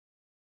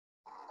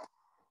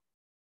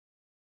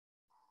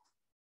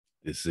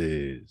This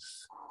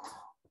is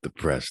the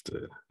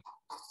Prester.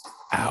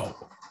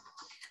 Ow.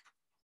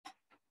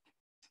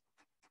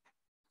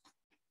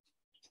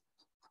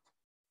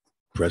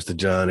 Prester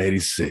John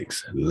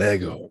 86.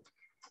 Lego.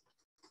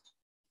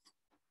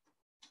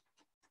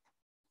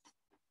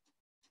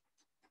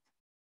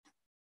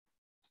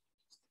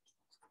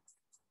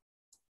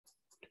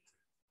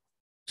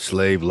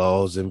 Slave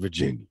laws in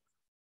Virginia.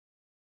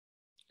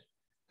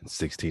 In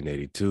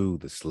 1682,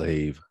 the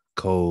slave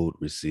code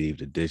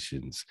received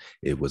additions.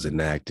 It was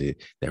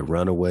enacted that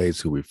runaways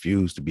who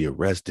refused to be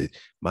arrested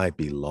might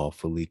be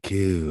lawfully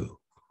killed.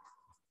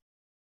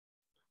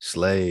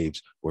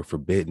 Slaves were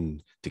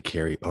forbidden to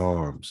carry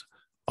arms,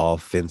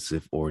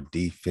 offensive or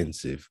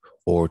defensive,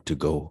 or to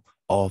go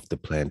off the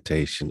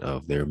plantation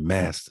of their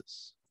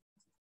masters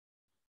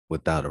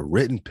without a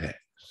written pass,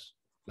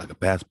 like a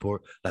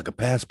passport,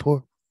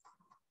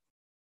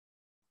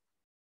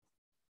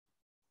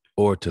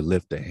 or to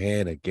lift a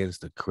hand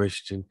against a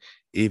Christian,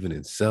 even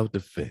in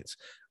self-defense,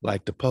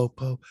 like the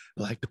popo.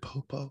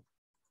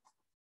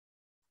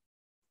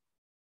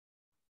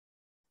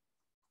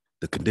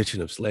 The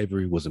condition of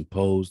slavery was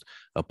imposed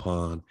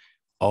upon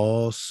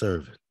all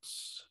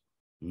servants.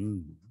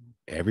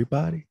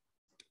 Everybody,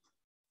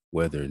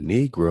 whether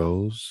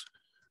Negroes,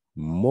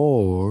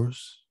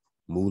 Moors,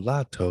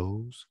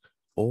 mulattoes,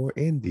 or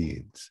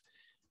Indians,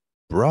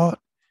 brought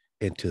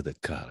into the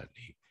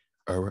colony,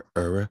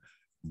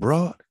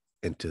 brought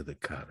into the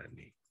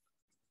colony.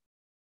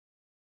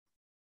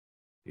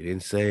 He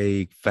didn't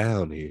say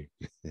found here.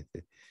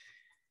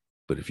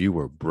 But if you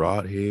were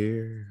brought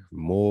here,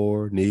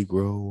 Moor,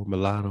 Negro,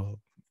 mulatto.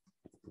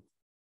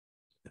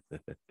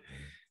 But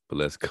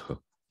let's go.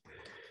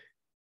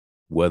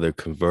 Whether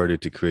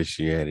converted to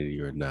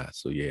Christianity or not.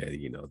 So yeah,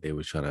 they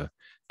were trying to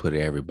put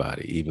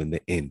everybody, even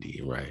the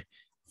Indian, right?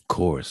 Of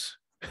course,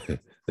 the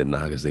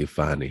Nagas they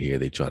find it here,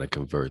 they try to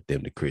convert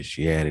them to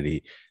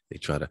Christianity. They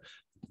try to,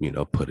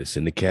 put us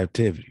into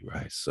captivity,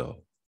 right?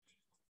 So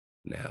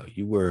now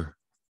you were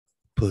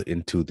put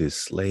into this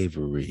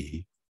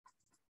slavery,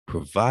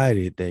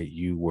 provided that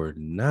you were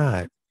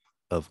not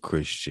of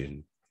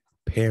Christian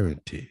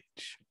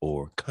parentage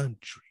or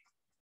country.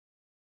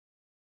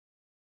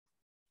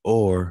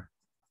 Or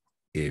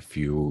if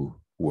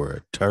you were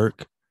a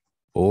Turk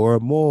or a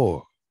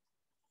Moor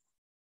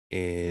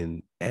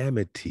in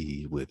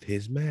amity with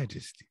His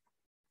Majesty.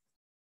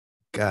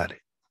 Got it.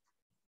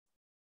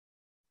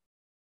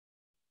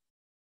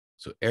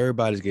 So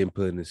everybody's getting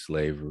put into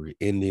slavery,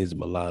 Indians,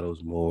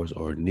 mulattoes, Moors,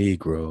 or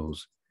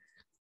Negroes,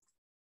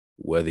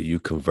 whether you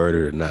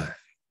converted or not.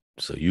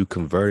 So you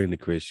converting to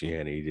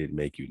Christianity didn't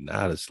make you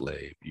not a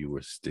slave. You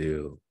were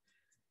still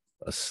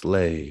a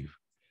slave.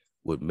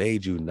 What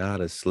made you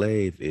not a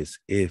slave is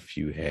if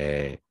you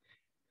had,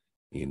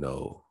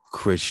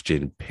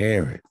 Christian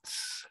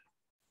parents.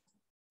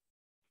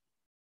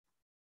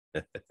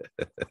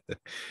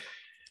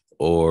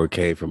 Or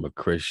came from a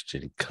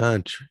Christian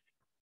country.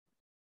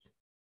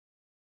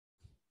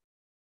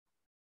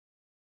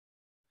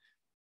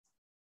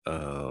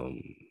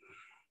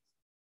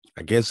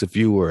 I guess if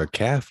you were a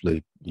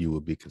Catholic, you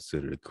would be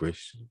considered a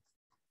Christian.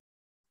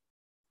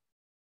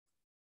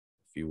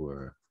 If you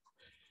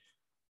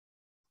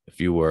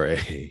were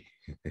a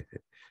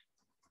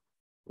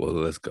well,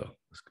 let's go.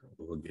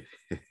 We'll get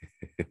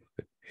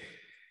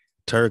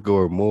Turk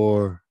or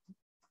Moor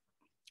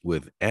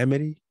with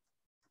amity.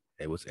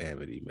 Hey, what's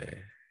amity,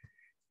 man?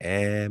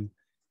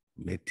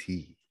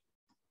 Amity.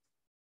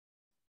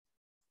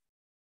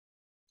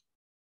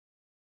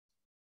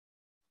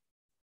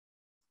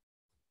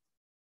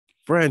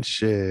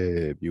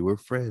 Friendship. You were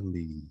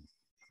friendly.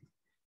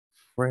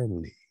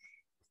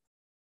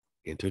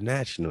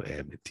 International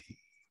amity.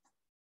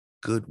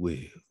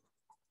 Goodwill.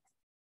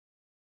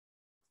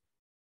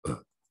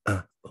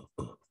 Let's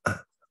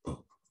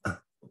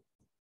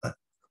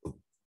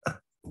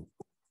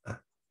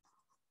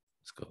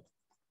go.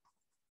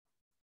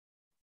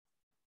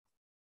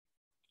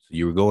 So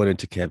you were going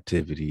into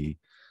captivity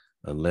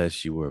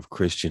unless you were of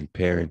Christian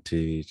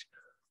parentage,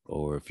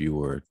 or if you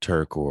were a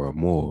Turk or a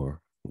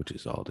Moor, which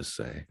is all the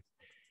same,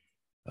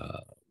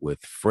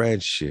 with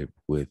friendship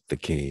with the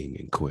king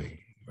and queen,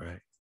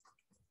 right?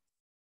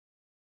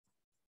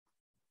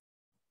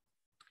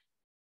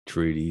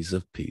 Treaties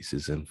of peace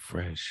and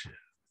friendship.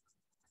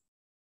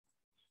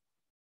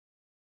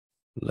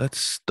 Let's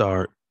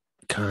start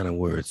kind of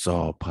where it's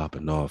all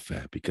popping off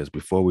at, because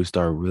before we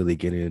start really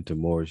getting into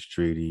Moorish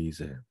treaties,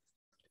 and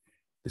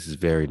this is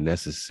very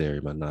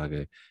necessary, my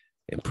Naga,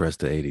 and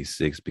Prester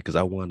 86, because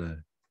I want to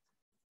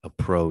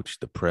approach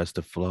the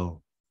Prester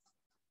flow.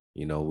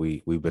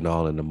 We've been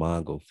all in the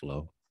Mongol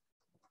flow,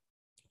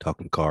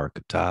 talking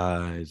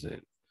Karakatais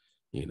and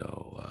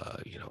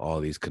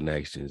all these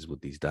connections with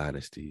these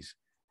dynasties,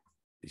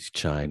 these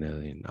China,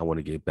 and I want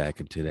to get back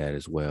into that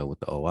as well with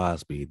the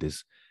Oaspi,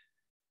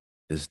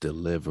 this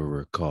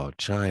deliverer called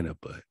China.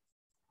 But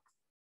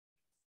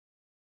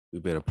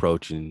we've been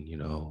approaching,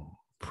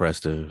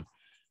 Prester,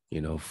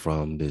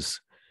 from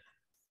this,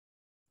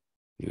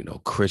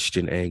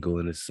 Christian angle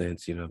in a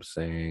sense, you know what I'm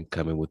saying?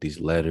 Coming with these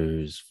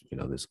letters,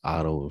 this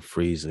auto and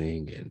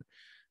freezing, and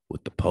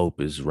what the Pope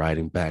is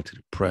writing back to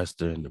the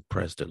Prester and the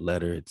Prester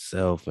letter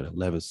itself in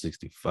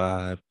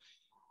 1165.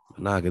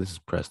 Naga, this is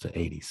Prester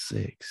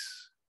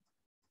 86.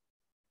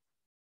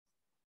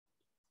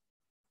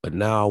 But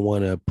now I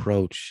want to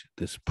approach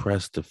this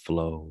Prester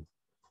flow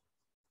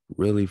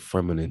really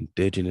from an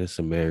indigenous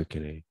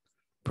American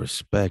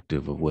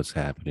perspective of what's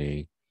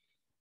happening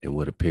and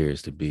what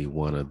appears to be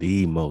one of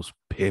the most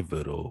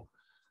pivotal,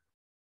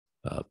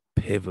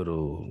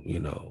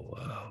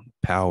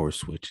 power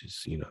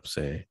switches. You know what I'm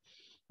saying?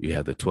 You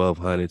have the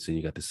 1200s and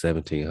you got the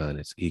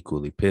 1700s,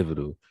 equally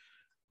pivotal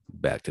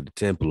back to the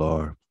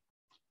Templar.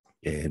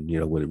 And,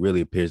 what it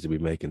really appears to be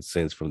making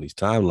sense from these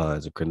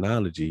timelines of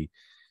chronology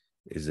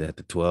is that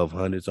the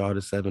 1200s are the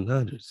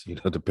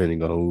 700s,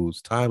 depending on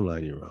whose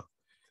timeline you're on.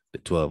 The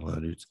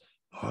 1200s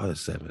are the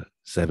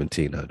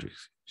 1700s,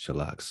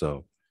 Shalak.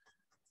 So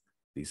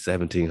these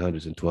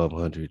 1700s and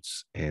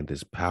 1200s and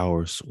this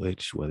power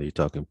switch, whether you're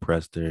talking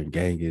Prester and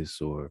Genghis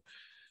or,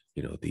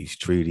 these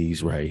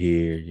treaties right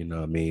here,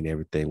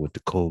 everything with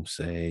the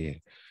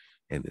Kumse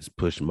and this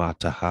push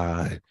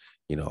Mataha,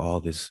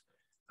 all this,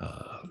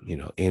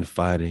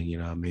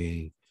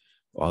 infighting,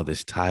 all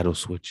this title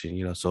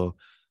switching, so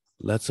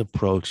let's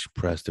approach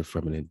Prester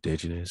from an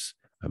indigenous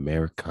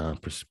American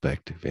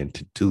perspective. And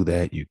to do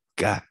that, you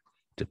got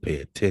to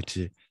pay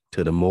attention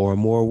to the Moor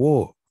and Moor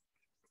War.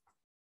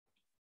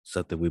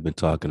 Something we've been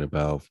talking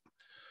about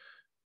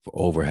for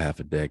over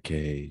half a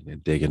decade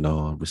and digging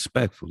on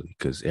respectfully,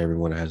 because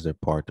everyone has their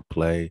part to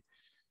play.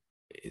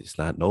 It's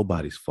not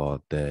nobody's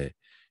fault that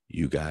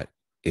you got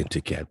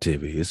into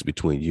captivity. It's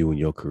between you and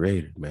your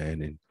creator,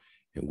 man, and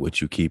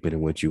what you keeping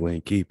and what you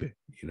ain't keeping.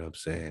 You know what I'm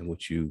saying?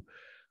 What you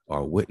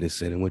are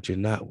witnessing and what you're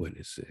not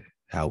witnessing,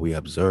 how we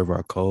observe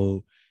our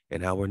code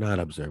and how we're not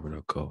observing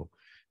our code.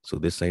 So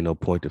this ain't no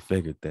point to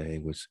figure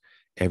thing, which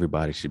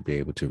everybody should be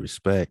able to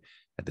respect.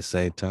 At the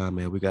same time,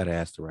 man, we got to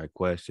ask the right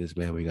questions,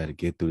 man. We got to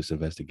get through this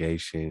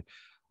investigation,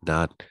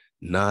 not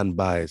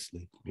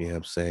non-biasedly, you know what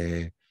I'm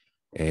saying?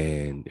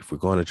 And if we're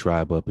going to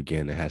tribe up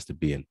again, it has to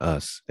be an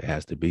us. It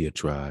has to be a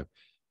tribe.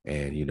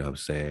 And you know what I'm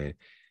saying?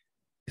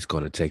 It's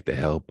going to take the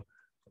help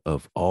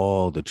of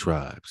all the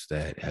tribes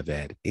that have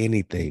had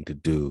anything to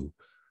do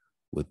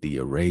with the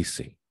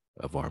erasing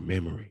of our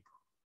memory.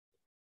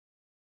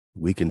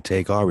 We can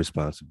take our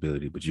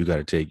responsibility, but you got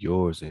to take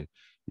yours and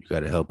you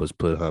got to help us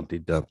put Humpty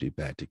Dumpty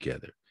back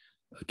together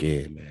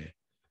again, man.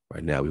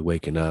 Right now, we're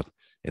waking up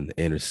in the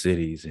inner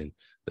cities and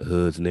the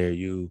hoods near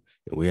you,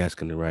 and we're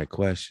asking the right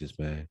questions,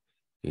 man.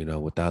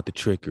 Without the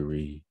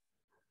trickery,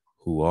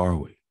 who are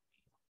we?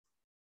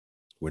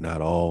 We're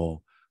not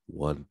all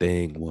one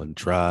thing, one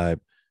tribe.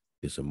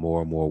 It's a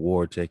more and more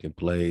war taking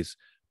place,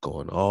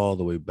 going all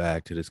the way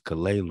back to this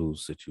Kalelu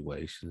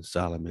situation,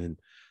 Solomon,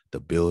 the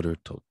builder,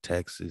 to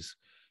Texas.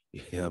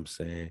 You know what I'm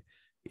saying?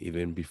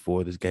 Even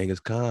before this Genghis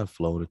Khan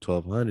flow in the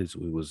 1200s,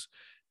 we was,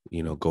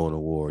 going to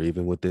war,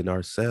 even within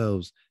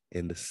ourselves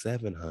in the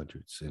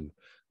 700s, and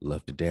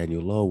left to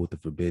Daniel Lowe with the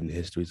Forbidden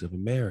Histories of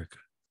America.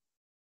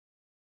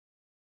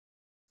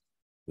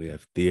 We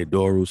have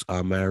Theodorus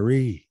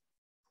Amari,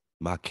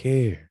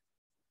 Macaire,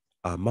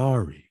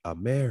 Amari.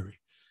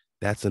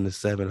 That's in the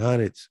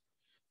 700s.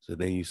 So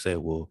then you say,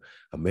 well,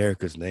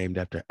 America's named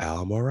after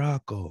Al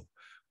Morocco.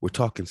 We're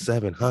talking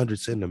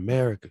 700s in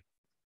America.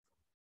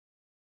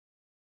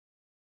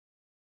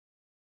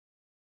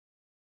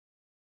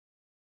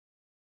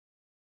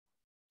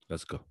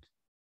 Let's go.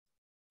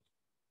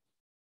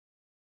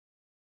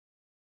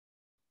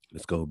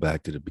 Let's go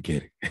back to the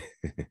beginning.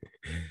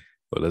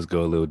 Well, let's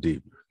go a little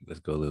deeper.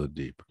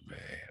 Man.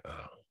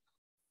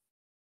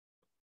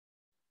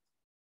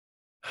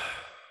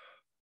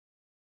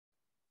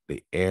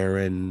 The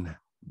Aaron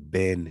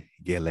Ben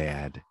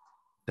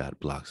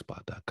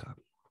Gilead.blogspot.com.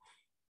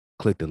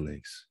 Click the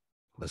links.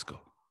 Let's go.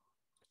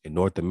 In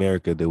North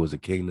America, there was a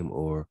kingdom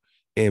or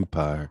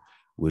empire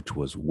which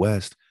was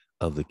west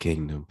of the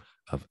kingdom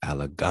of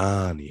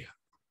Alleghania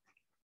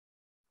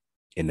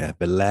in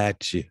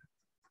Appalachia.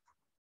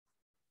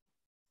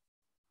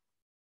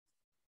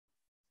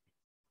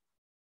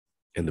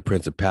 In the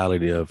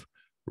principality of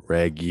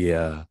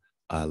Regia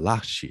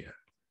Alachia,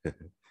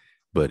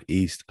 but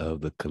east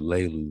of the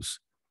Kalelus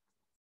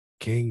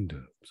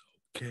kingdoms.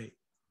 Okay.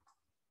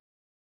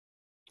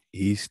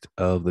 East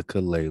of the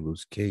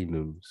Kalelus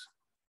kingdoms.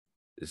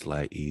 It's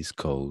like East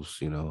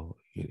Coast, in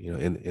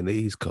the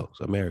East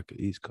Coast, America,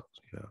 East Coast,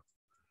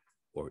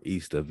 or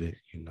east of it,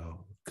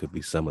 could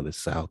be some of the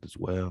South as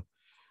well.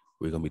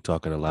 We're gonna be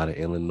talking a lot of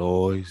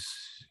Illinois,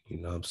 you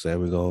know what I'm saying?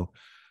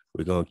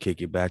 We're gonna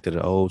kick it back to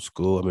the old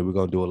school. I mean, we're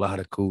gonna do a lot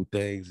of cool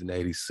things in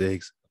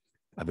 86.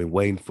 I've been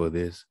waiting for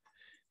this.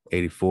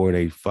 84 and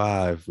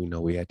 85,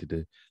 we had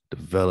to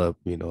develop,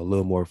 a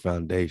little more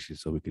foundation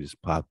so we could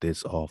just pop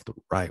this off the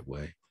right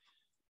way.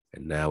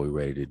 And now we're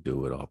ready to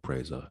do it. All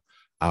praise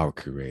our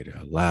creator,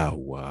 Halal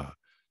HaWah.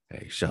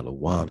 Hey,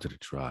 shalom to the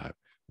tribe.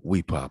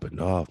 We popping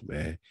off,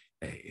 man.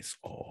 Hey, it's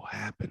all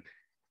happening.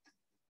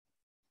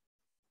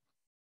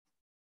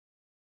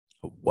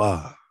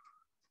 HaWah.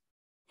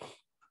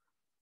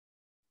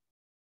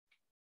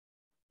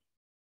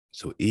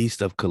 So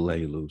east of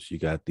Kalalus, you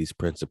got these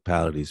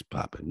principalities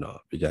popping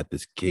off. You got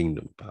this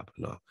kingdom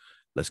popping off.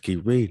 Let's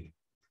keep reading.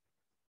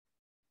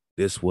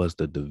 This was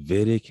the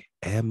Davidic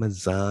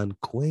Amazon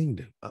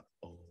kingdom.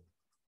 Uh-oh.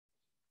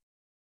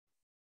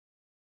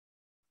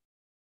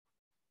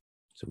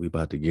 So we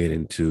about to get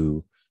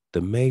into the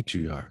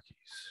matriarchies.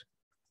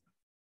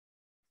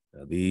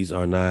 Now, these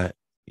are not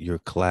your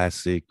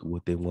classic,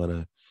 what they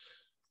want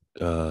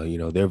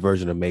to, their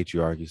version of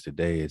matriarchies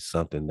today is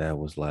something that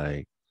was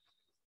like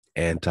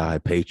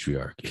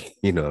anti-patriarchy,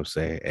 you know what I'm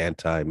saying?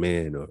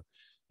 Anti-men or,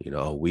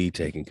 we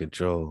taking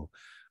control.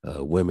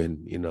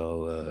 Women,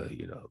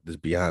 this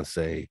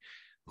Beyonce,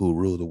 who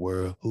ruled the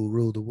world, who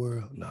ruled the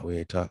world. No,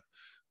 we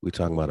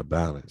talking about a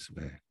balance,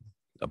 man.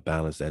 A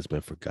balance that's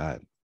been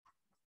forgotten.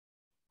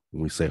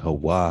 When we say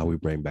HaWah, we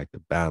bring back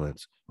the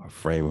balance, our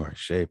frame, our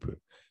shaper.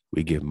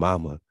 We give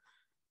mama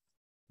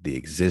the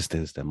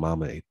existence that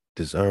mama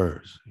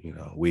deserves.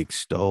 We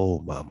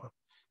extol mama,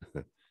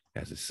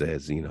 as it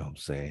says, you know what I'm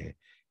saying?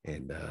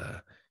 And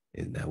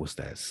that was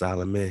that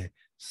Solomon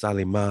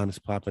is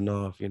popping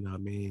off, you know what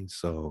I mean?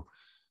 So,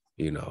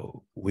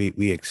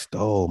 we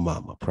extol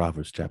mama,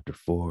 Proverbs chapter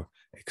 4,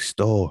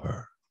 extol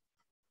her.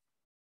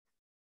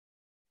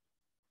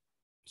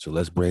 So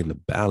let's bring the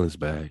balance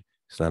back.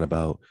 It's not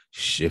about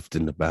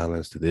shifting the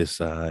balance to this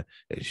side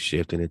and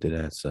shifting it to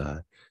that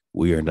side.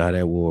 We are not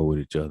at war with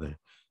each other.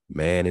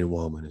 Man and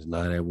woman is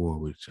not at war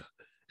with each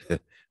other.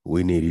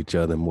 We need each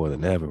other more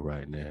than ever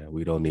right now.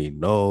 We don't need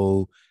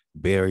no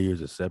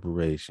barriers of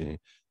separation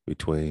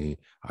between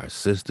our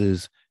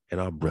sisters and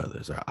our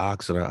brothers, our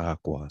ox and our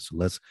aqua. So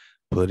let's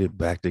put it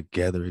back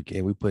together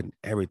again. We're putting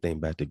everything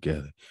back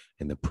together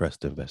in the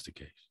Prester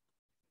investigation.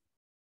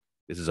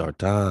 This is our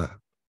time.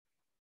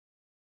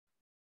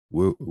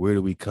 Where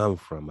do we come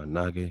from,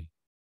 Anage?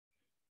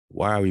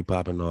 Why are we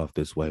popping off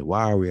this way?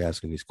 Why are we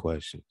asking these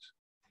questions?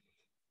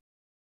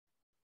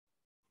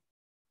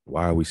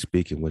 Why are we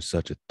speaking with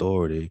such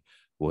authority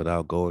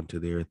without going to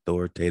their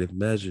authoritative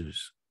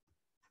measures?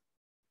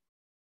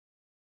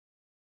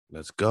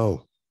 Let's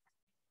go.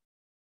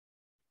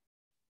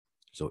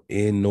 So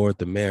in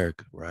North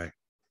America, right,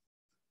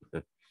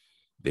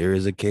 there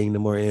is a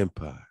kingdom or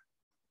empire,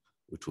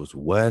 which was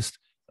west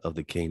of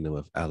the kingdom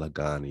of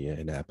Allegheny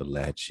and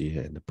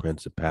Appalachia and the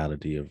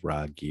principality of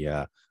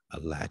Ragia,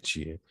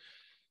 Alachia,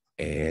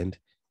 and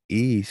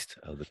east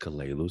of the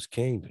Kalalus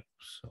kingdom.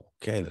 So,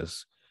 okay,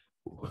 let's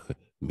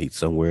meet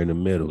somewhere in the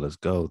middle. Let's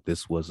go.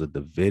 This was the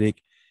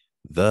Davidic,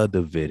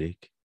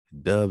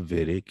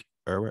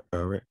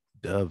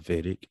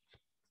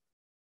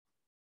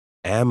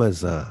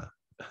 Amazon.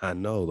 I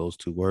know those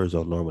two words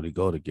don't normally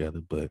go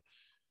together, but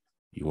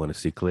you want to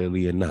see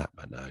clearly or not,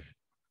 my nigga?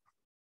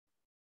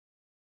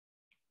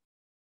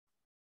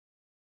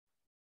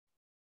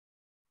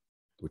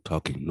 We're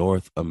talking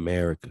North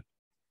America.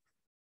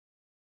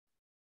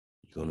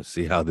 You're going to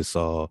see how this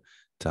all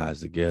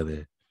ties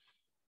together.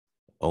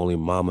 Only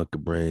mama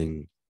could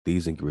bring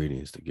these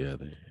ingredients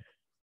together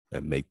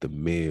and make the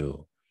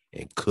meal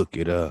and cook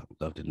it up.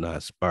 Love to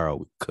not spiral.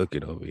 We cook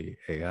it over here.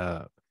 Hey,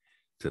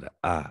 to the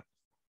eye.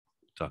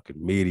 We're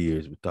talking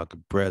meteors. We're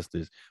talking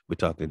Presters. We're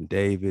talking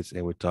Davids.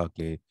 And we're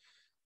talking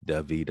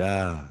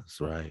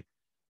Davidas, right?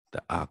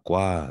 The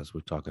Aquas.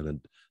 We're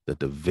talking the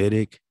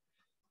Davidic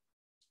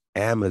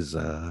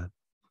Amazon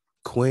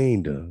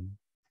Queendom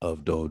of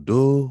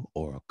Dodu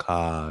or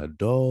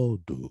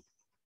Kadodu,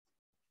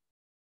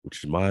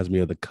 which reminds me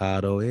of the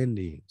Caddo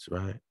Indians,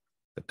 right?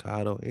 The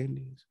Caddo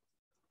Indians.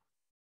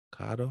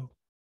 Caddo.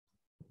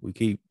 We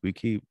keep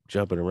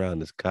jumping around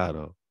this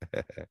Caddo.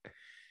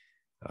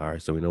 All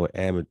right, so we know what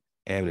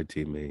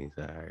amity means.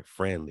 All right,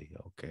 friendly.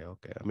 Okay.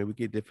 I mean, we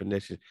get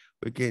definitions.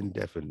 We're getting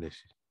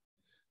definitions.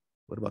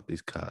 What about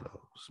these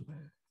Caddos,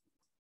 man?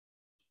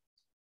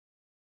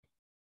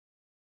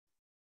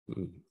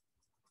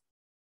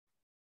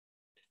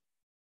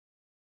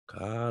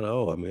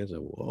 Caddo. I mean, it's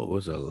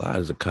a lot.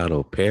 It's a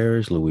Caddo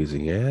Parish,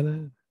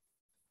 Louisiana,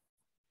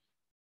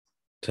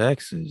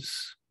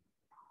 Texas.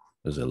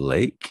 There's a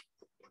lake,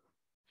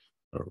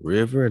 a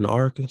river in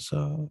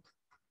Arkansas.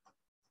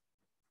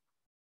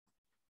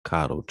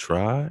 Caddo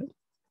tribe,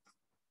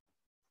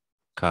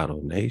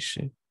 Caddo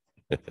nation.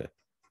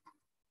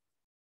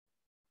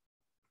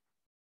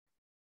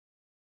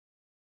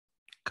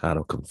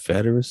 Caddo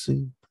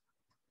Confederacy.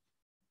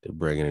 They're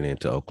bringing it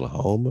into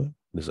Oklahoma.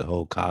 There's a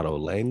whole Caddo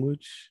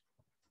language.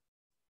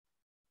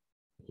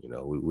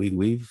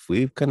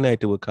 We've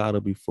connected with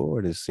Caddo before,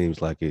 and it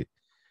seems like it,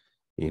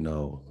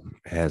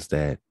 has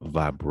that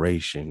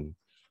vibration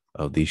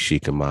of these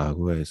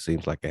Chickamauga. It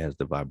seems like it has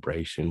the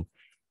vibration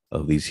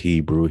of these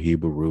Hebrew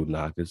root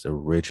knockers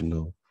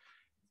original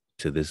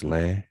to this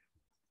land.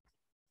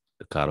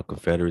 The Caddo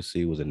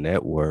Confederacy was a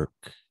network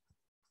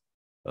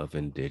of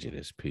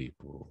indigenous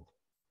people.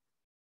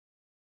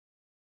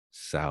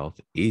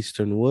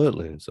 Southeastern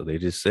Woodlands. So they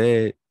just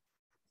said,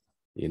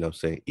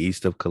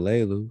 east of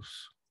Kalalus,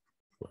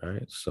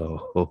 right?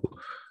 So,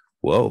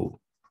 whoa.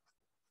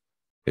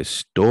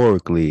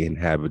 historically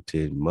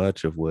inhabited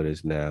much of what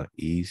is now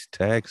East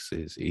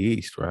Texas,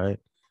 East, right?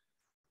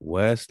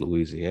 West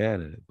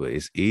Louisiana, but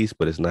it's East,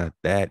 but it's not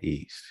that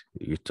East.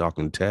 You're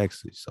talking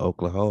Texas,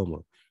 Oklahoma,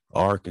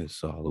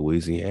 Arkansas,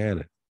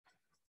 Louisiana,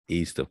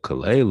 east of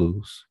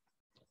Calelus,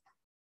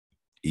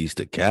 east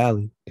of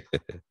Cali,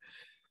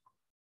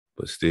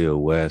 but still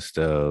west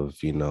of,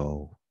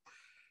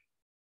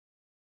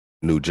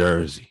 New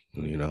Jersey.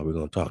 We're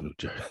gonna talk New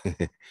Jersey.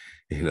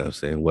 What I'm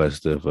saying?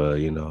 West of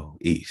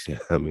east.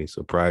 I mean,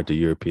 so prior to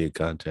European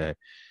contact,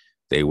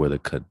 they were the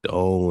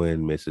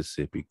Caddoan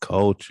Mississippi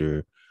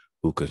culture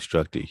who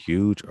constructed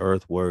huge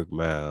earthwork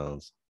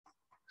mounds.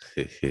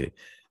 Can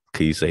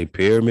you say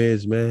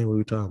pyramids, man? What are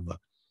we talking about?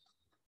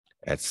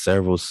 At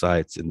several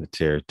sites in the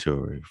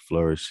territory,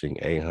 flourishing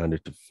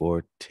 800 to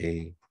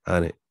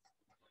 1400.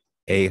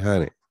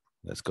 800.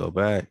 Let's go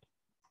back.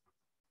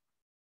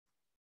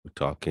 We're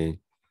talking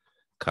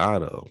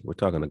Caddo. We're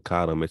talking the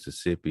Caddo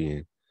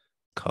Mississippian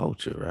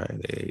culture, right?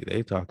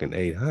 They talking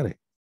 800.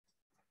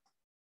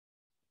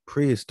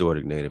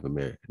 Prehistoric Native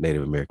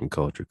American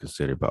culture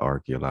considered by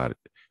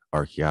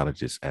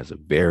archaeologists as a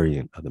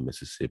variant of the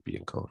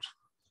Mississippian culture.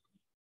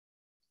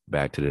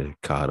 Back to the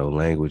Caddo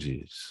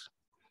languages.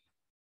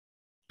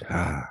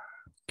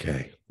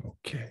 Okay.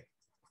 A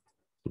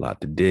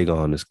lot to dig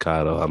on this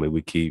Caddo. I mean,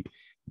 we keep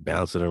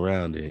bouncing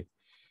around it,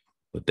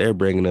 but they're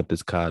bringing up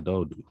this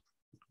Caddo dude,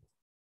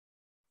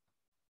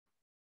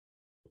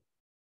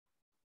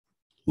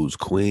 whose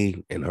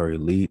queen and her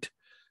elite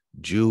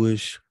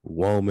Jewish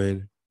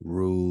woman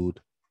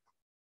ruled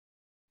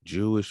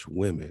Jewish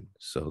women.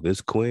 So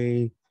this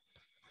queen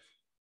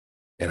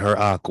and her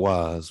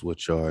Aquas,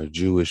 which are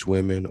Jewish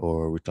women,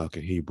 or we're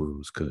talking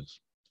Hebrews, because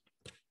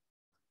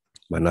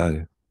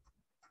Managa.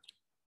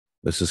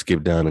 Let's just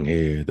skip down in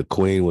here. The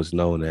queen was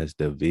known as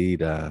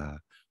Davida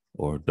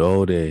or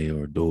Dode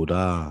or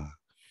Doda,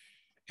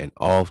 and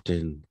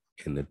often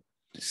in the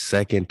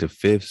 2nd to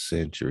 5th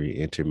century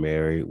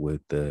intermarried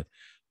with the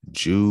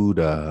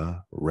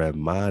Judah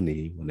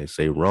Ramani. When they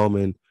say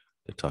Roman,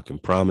 they're talking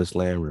Promised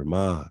Land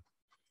Ramah.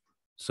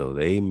 So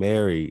they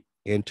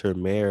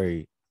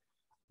intermarried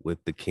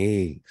with the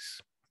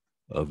kings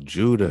of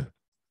Judah,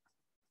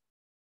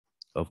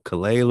 of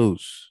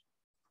Calelus.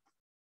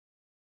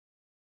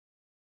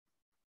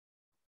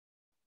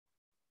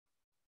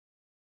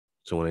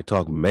 So when they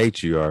talk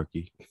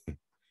matriarchy,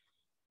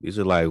 these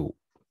are like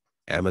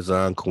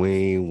Amazon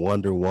Queen,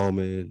 Wonder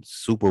Woman,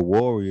 super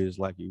warriors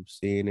like you've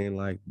seen in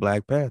like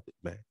Black Panther,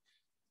 man.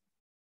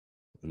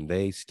 And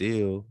they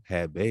still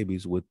had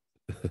babies with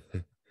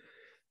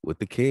with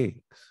the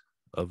kings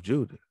of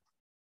Judah.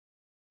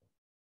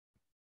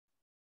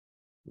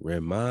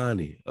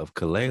 Remani of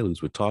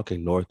Calelus. We're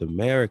talking North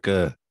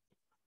America.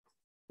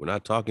 We're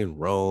not talking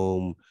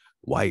Rome,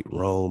 white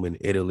Rome in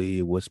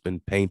Italy, what's been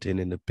painted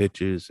in the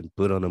pictures and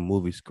put on a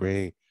movie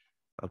screen.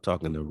 I'm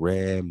talking the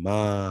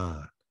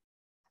Reman,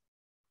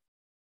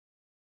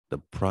 the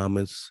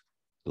promised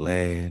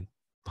land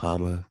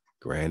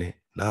pomegranate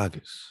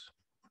Nagas.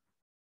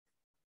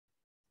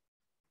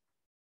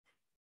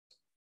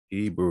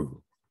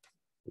 Hebrew,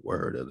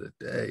 word of the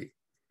day.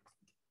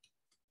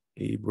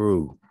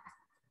 Hebrew,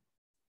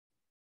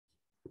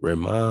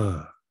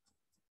 Reman,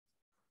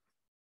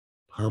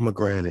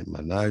 pomegranate, my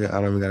Naga.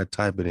 I don't even got to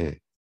type it in.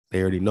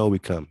 They already know we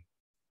coming.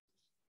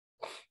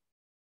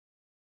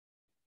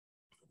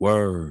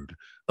 Word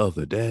of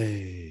the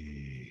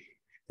day.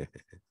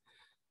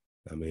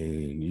 I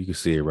mean, you can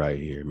see it right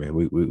here, man.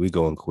 We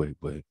going quick,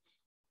 but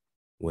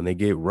when they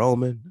get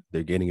Roman,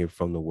 they're getting it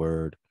from the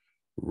word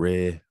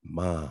Reman.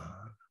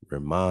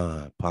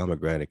 Reman,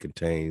 pomegranate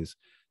contains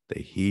the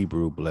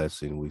Hebrew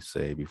blessing we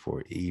say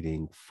before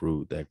eating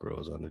fruit that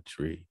grows on the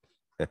tree.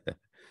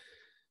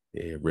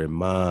 Yeah,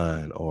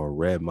 Reman or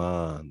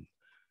Reman,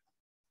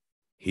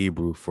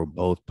 Hebrew for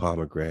both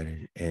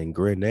pomegranate and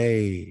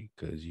grenade,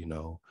 because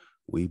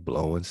we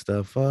blowing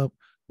stuff up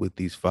with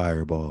these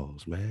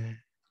fireballs, man.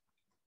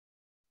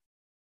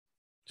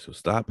 So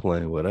stop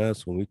playing with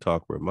us when we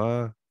talk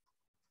Reman.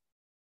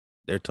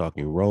 They're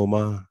talking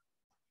Roma.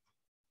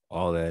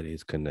 All that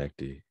is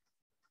connected.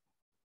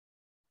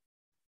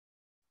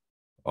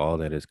 All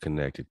that is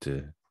connected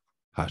to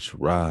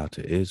Hashra,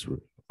 to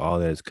Israel. All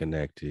that is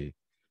connected,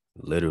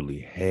 literally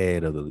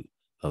head of the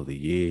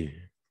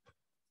year.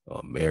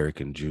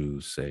 American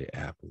Jews say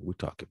apple. We're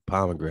talking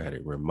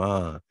pomegranate,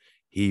 Reman,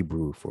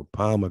 Hebrew for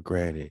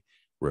pomegranate,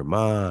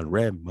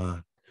 Reman,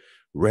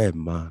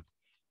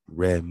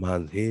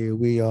 Redman. Here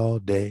we all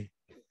day.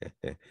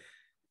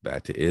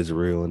 Back to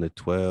Israel and the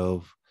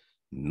 12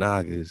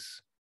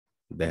 Nagas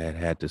that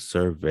had to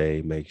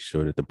survey, make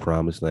sure that the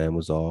promised land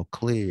was all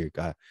clear.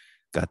 Got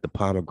the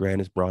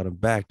pomegranates, brought them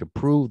back to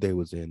prove they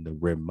was in the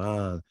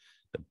Reman,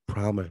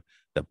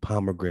 the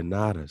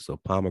pomegranata. So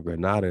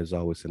pomegranata is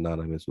always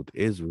synonymous with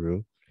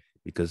Israel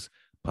because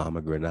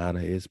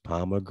pomegranata is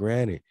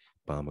pomegranate.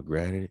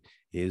 Pomegranate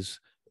is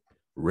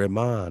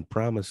Reman,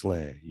 promised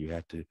land. You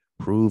have to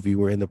prove you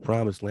were in the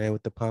promised land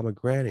with the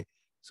pomegranate.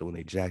 So when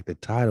they jack the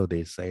title,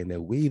 they're saying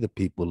that we, the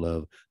people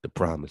of the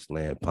promised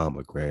land,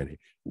 pomegranate,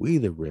 we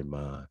the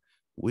Rimmon,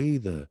 we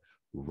the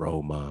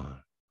Roman.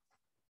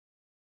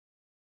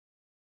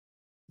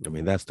 I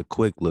mean, that's the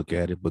quick look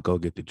at it, but go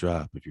get the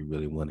drop if you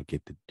really want to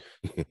get the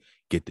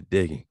get the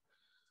digging.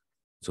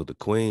 So the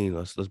queen,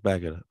 let's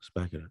back it up. Let's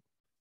back it up.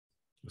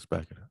 Let's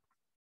back it up.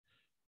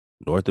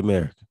 North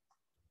America,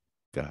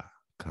 God,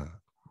 God.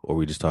 Or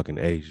we just talking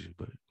Asia,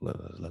 but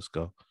let's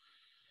go.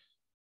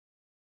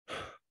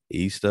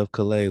 East of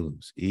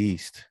Kalalus,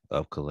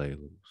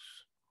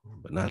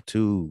 but not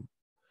too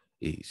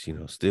east,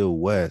 still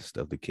west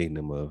of the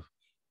kingdom of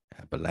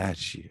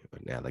Appalachia or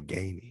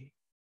Allegheny.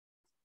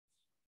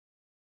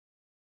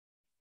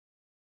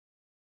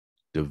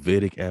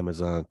 Davidic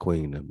Amazon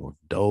Queen, or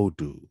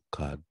Dodu,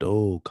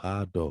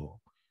 Kado,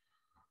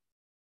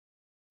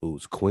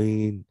 who's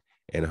queen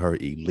and her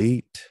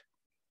elite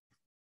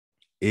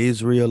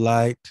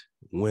Israelite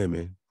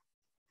women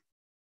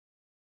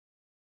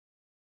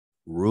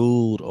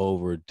ruled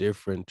over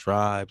different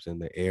tribes in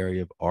the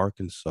area of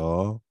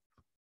Arkansas,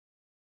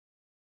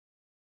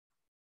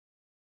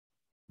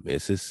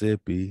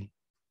 Mississippi,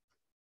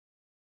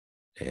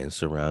 and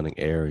surrounding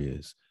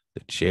areas.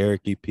 The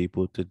Cherokee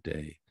people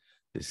today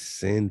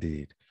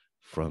descended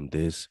from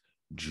this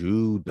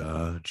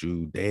Judeo,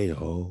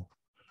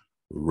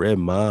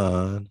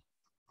 Reman,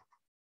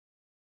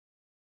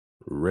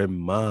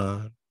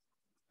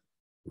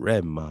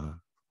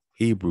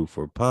 Hebrew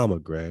for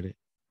pomegranate,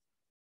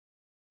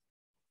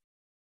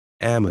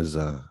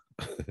 Amazon.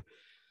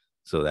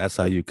 So that's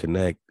how you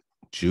connect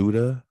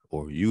Judah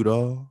or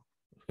Udall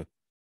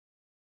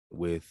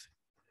with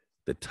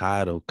the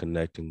title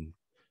connecting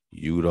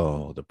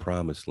Udall, the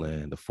promised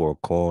land, the four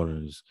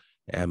corners,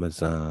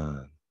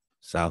 Amazon,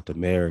 South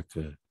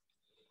America,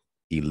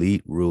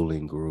 elite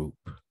ruling group.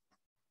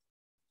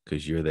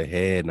 Because you're the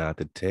head, not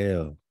the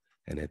tail.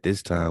 And at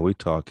this time, we're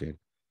talking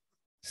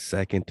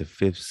 2nd to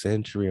 5th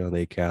century on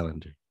their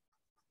calendar.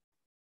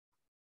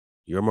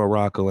 Your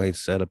Morocco ain't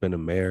set up in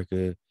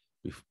America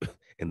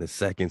in the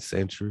 2nd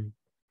century,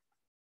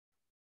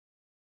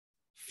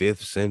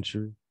 5th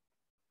century.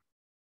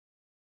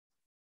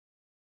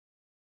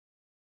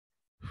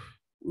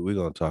 We're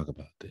going to talk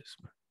about this,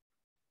 man.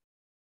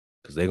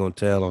 Because they're going to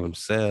tell on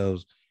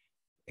themselves,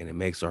 and it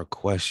makes our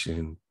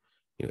question,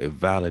 it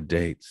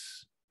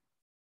validates,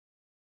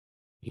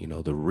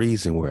 the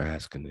reason we're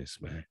asking this,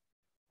 man.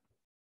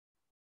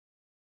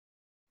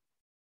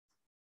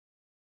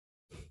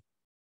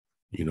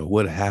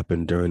 What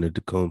happened during the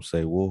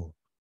Tecumseh War?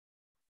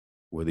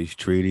 Were these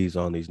treaties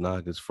on these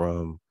Nagas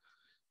from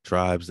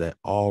tribes that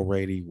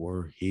already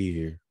were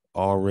here,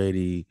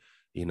 already,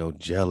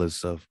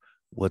 jealous of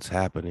what's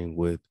happening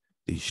with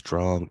these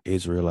strong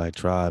Israelite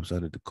tribes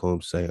under the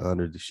Tecumseh,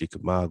 under the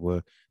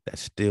Chickamauga,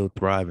 that's still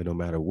thriving no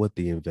matter what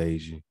the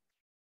invasion?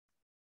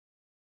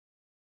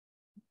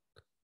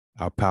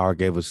 Our power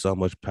gave us so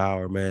much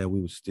power, man.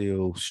 We were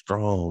still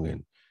strong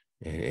and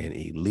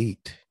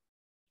elite.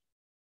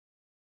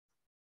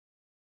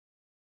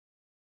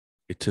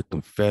 It took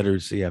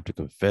confederacy after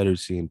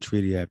confederacy and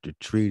treaty after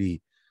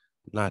treaty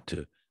not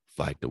to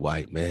fight the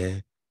white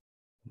man,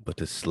 but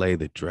to slay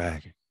the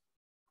dragon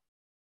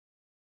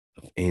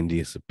of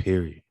India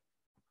Superior,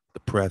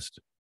 the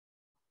Prester.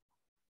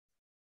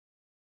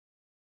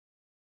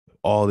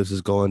 All this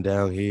is going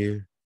down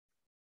here.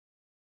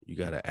 You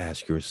got to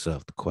ask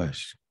yourself the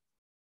question: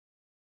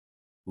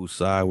 whose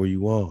side were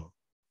you on?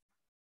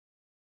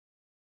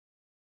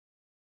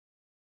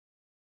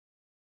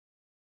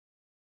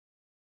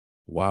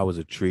 Why was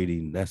a treaty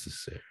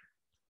necessary?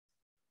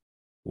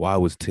 Why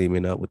was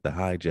teaming up with the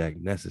hijack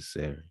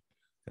necessary?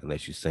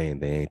 Unless you're saying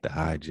they ain't the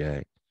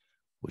hijack,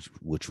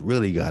 which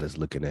really got us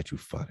looking at you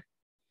funny.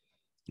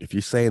 If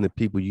you're saying the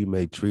people you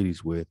made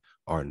treaties with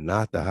are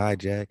not the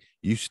hijack,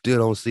 you still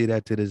don't see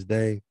that to this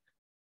day,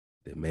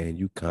 then man,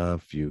 you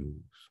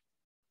confused.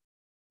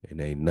 And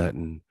ain't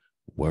nothing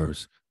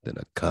worse than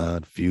a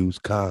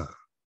confused con.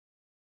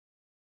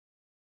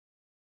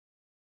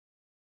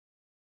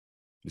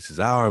 This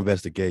is our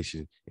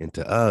investigation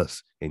into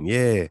us. And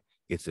yeah,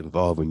 it's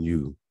involving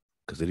you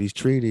because of these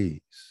treaties.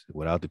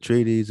 Without the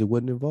treaties, it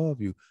wouldn't involve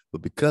you.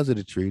 But because of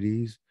the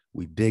treaties,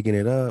 we digging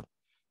it up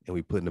and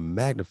we putting a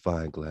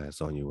magnifying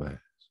glass on your ass.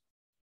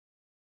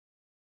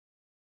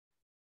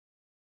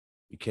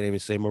 You can't even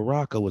say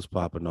Morocco was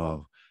popping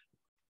off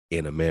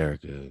in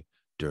America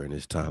during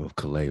this time of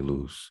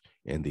Kalalus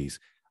and these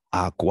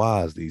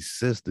Aquas, these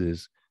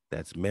sisters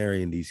that's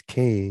marrying these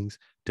kings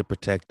to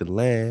protect the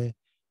land,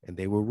 and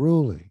they were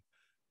ruling.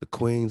 The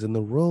queens and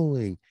the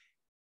ruling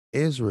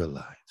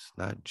Israelites,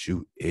 not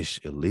Jewish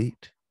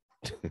elite.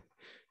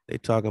 They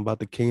talking about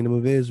the kingdom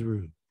of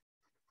Israel,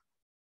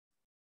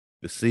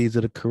 the seeds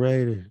of the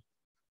creator,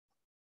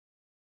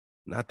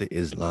 not the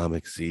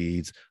Islamic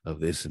seeds of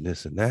this and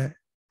this and that.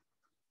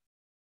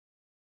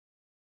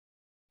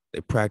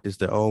 They practice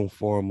their own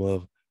form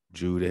of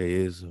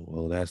Judaism.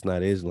 Well, that's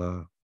not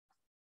Islam.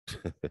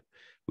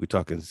 We're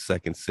talking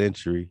 2nd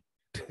century.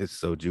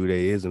 So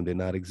Judaism did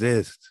not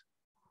exist.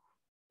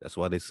 That's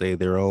why they say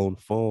their own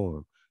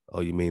form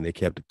Oh, you mean they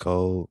kept the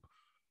code?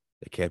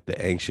 They kept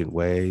the ancient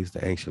ways,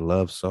 the ancient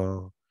love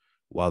song,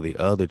 while the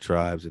other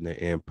tribes in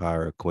their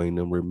empire or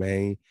queendom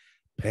remain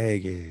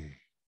pagan.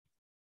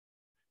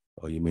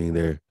 Oh, you mean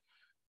they're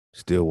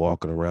still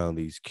walking around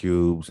these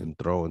cubes and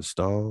throwing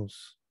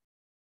stones?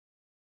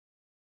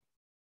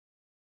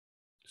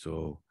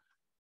 So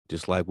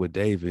just like with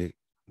David,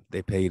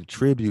 they paid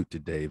tribute to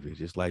David,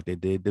 just like they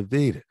did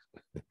David.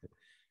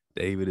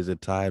 David is a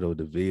title.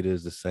 David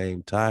is the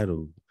same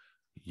title.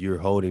 You're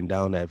holding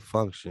down that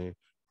function,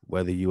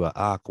 whether you are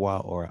Aqua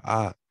or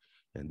Ak.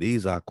 And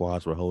these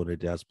Aquas were holding it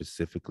down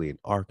specifically in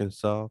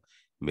Arkansas,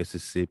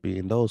 Mississippi,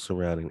 and those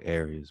surrounding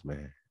areas,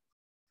 man.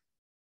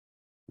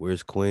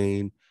 Where's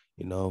Queen,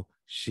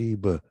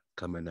 Sheba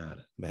coming out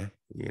of, man?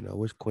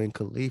 Where's Queen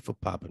Khalifa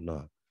popping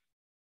up?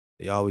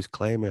 They always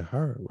claiming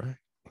her, right?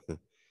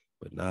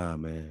 But nah,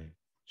 man,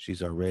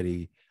 she's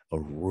already a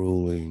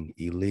ruling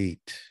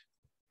elite.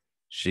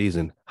 She's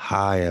an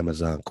high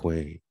Amazon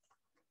queen.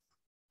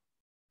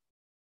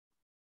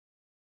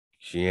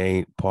 She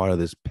ain't part of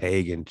this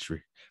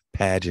pageantry,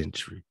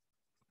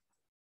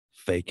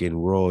 faking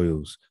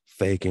royals,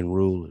 faking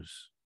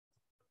rulers,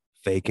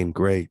 faking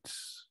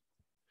greats.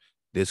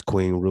 This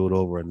queen ruled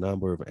over a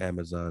number of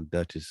Amazon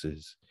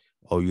duchesses.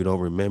 Oh, you don't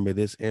remember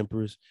this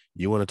empress?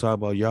 You want to talk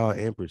about y'all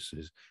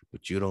empresses,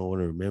 but you don't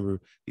want to remember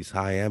these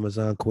high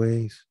Amazon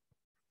queens?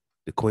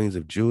 The queens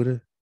of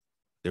Judah,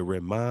 the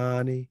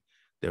Remani,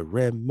 the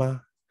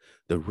Rema.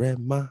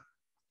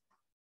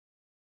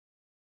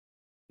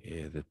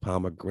 Yeah, the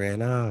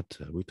pomegranate.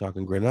 We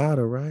talking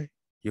Granada, right?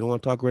 You don't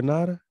want to talk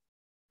Granada?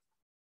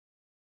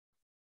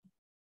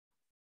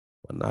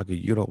 Naga,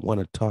 you don't want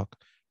to talk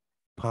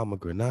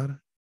pomegranate?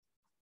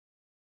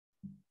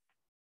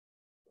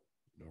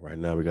 Right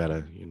now we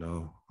gotta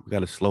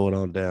slow it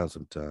on down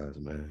sometimes,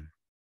 man.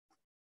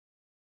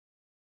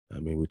 I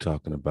mean, we're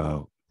talking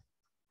about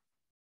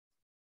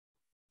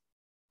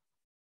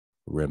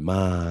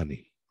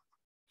Remani,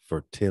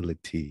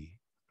 fertility.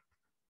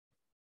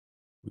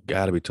 We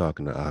gotta be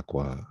talking to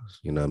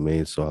Aquas, you know what I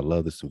mean? So I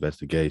love this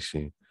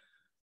investigation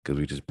because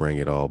we just bring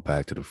it all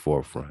back to the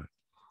forefront.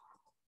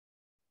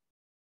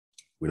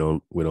 We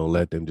don't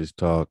let them just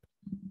talk,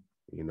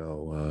 you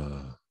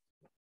know,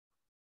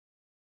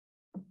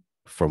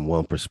 from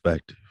one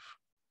perspective.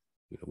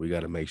 We got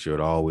to make sure it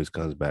always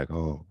comes back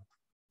home.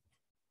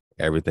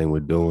 Everything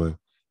we're doing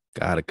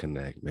gotta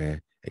connect,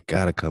 man. It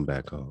gotta come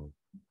back home.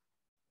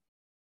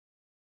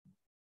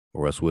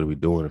 Or else what are we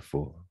doing it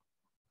for?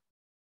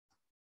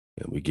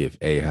 And we give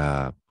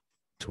Ahab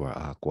to our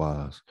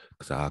Aquas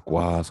because our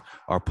Aquas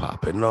are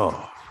popping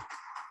off.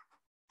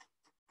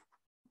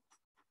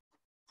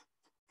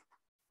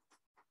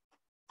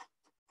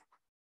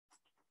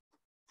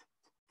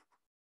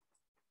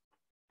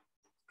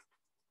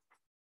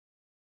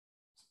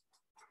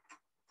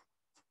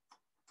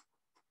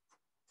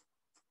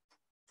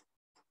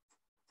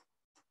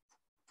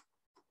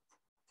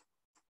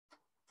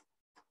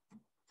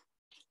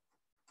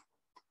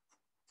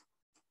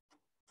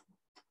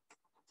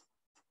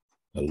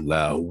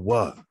 Halal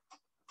HaWah.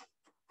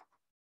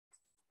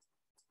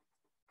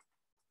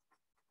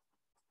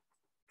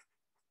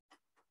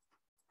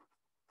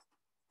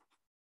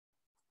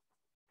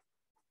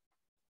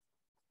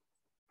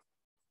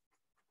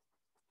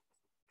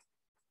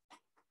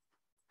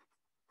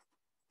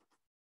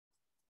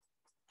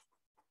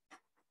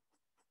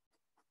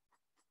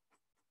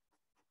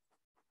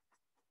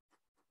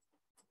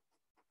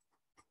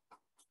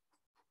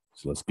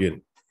 So let's get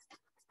it.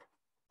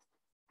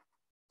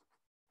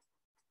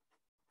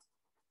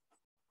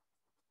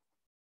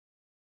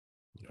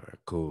 All right,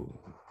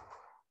 cool.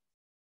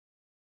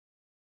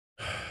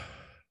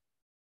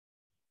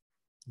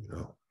 You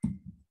know,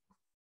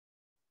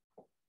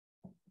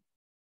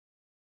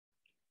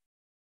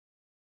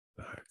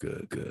 all right,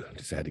 good.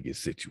 Just had to get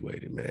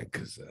situated, man,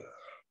 because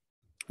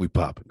we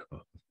popping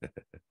off.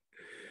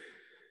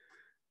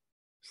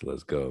 So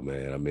let's go,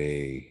 man. I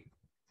mean,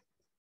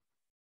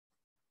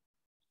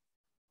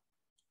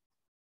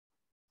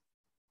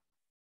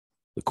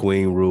 the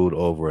queen ruled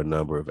over a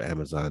number of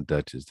Amazon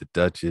duchies. The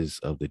duchess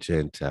of the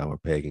Gentile or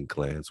pagan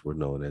clans were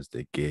known as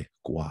the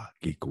Gigwa,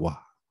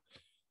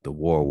 the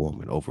war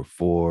woman, over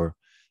four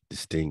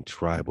distinct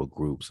tribal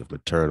groups of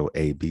maternal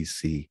A, B,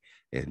 C,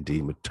 and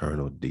D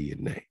maternal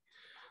DNA.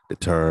 The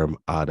term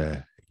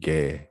Ada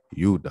Ge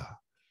Yuda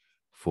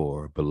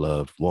for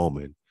beloved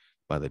woman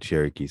by the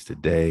Cherokees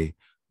today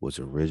was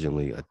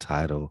originally a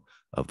title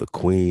of the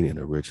queen and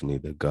originally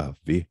the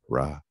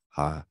Gavira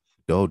Ha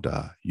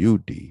Doda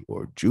Yudi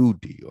or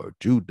Judy or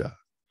Judah,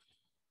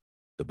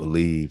 the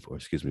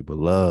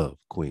beloved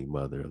queen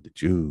mother of the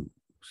Jews,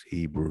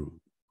 Hebrew.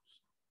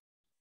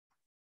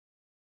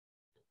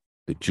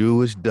 The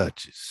Jewish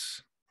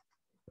Duchess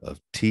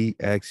of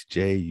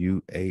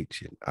TXJUH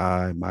and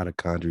I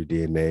mitochondrial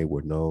DNA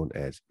were known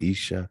as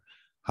Isha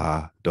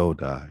Ha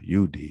Doda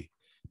Yudi,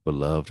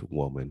 beloved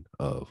woman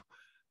of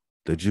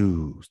the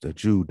Jews, the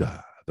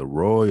Judah, the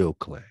royal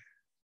clan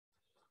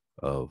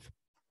of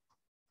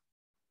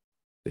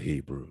the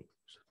Hebrews.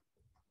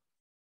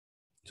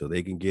 So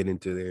they can get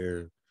into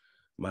their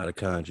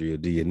mitochondria,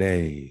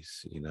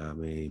 DNAs, you know what I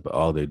mean? But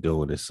all they're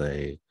doing is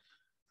saying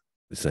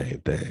the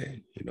same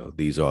thing. You know,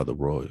 these are the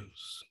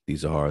royals.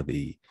 These are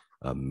the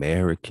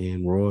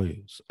American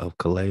royals of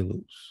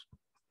Kalalus.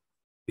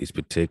 These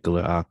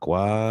particular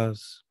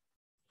Aquas,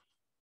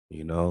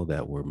 you know,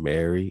 that were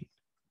married,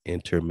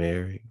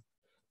 intermarried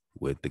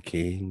with the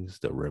kings,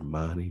 the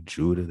Romani,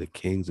 Judah, the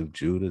kings of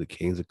Judah, the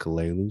kings of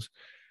Kalalus,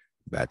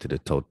 back to the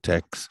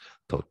Totekas,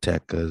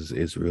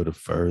 Israel the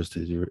first,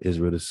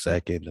 Israel the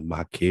second, the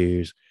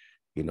Makirs,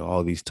 you know,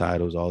 all these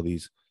titles, all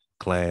these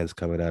clans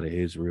coming out of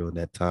Israel in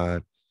that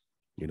time.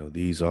 You know,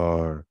 these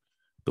are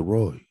the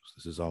royals.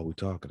 This is all we're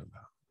talking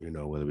about. You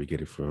know, whether we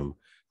get it from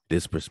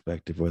this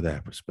perspective or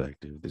that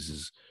perspective, this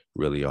is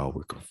really all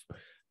we're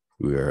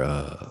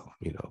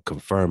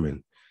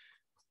confirming.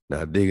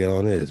 Now dig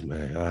on this,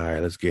 man. All right,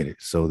 let's get it.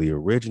 So the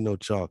original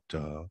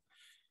Choctaw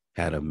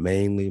had a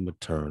mainly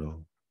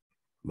maternal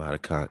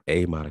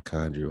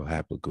mitochondrial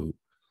haplogroup.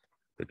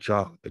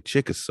 The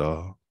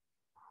Chickasaw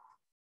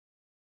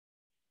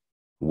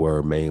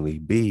were mainly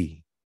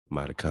B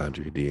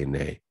mitochondrial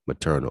DNA,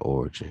 maternal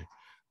origin.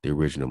 The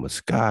original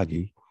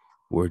Muskogee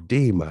were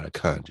D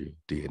mitochondrial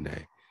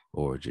DNA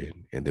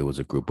origin. And there was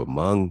a group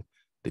among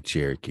the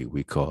Cherokee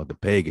we called the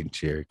pagan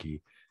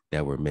Cherokee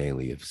that were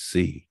mainly of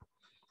C.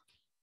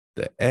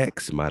 The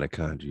X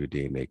mitochondrial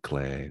DNA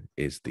clan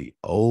is the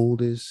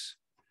oldest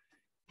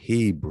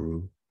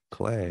Hebrew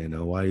clan.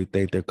 Now, why do you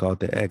think they're called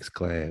the X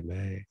clan,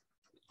 man?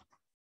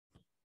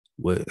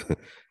 What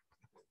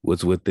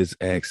what's with this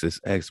X? This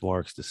X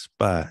marks the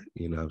spot,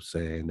 you know what I'm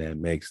saying? That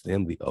makes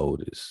them the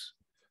oldest,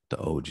 the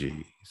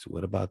OGs.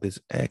 What about this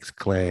X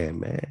clan,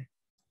 man?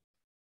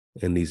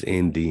 And these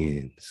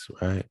Indians,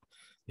 right?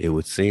 It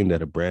would seem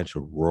that a branch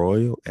of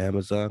royal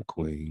Amazon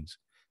queens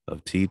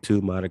of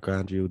T2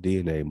 mitochondrial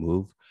DNA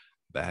moved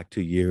back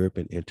to Europe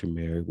and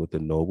intermarried with the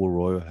noble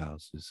royal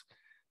houses.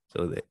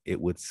 So that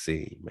it would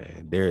seem,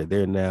 man,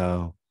 they're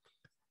now,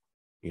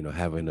 you know,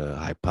 having a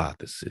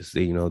hypothesis.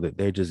 You know, that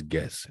they're just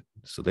guessing.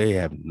 So they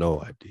have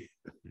no idea.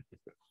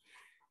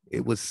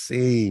 It would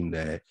seem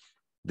that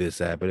this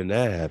happened and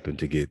that happened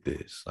to get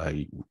this.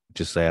 Like,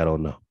 just say I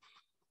don't know.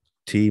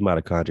 T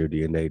mitochondrial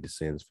DNA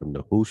descends from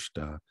the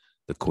Hushta,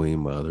 the queen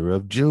mother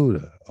of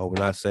Judah. Oh, we're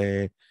not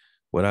saying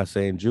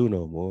Jew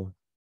no more.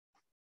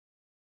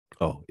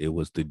 Oh, it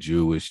was the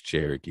Jewish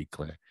Cherokee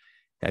clan.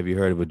 Have you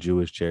heard of a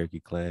Jewish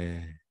Cherokee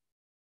clan?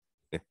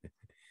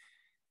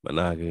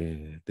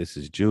 Managa, this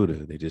is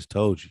Judah. They just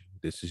told you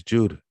this is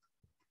Judah.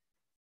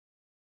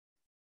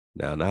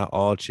 Now, not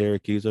all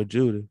Cherokees are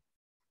Judah,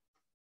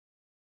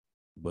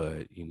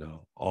 but you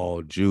know,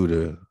 all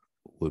Judah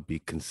would be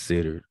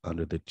considered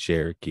under the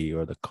Cherokee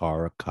or the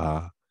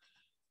Karaka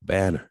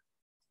banner.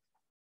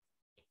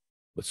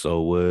 But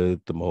so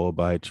would the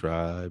Moabite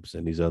tribes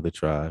and these other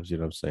tribes, you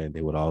know what I'm saying?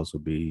 They would also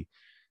be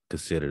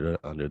considered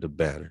under the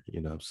banner,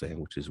 you know what I'm saying?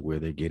 Which is where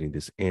they're getting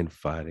this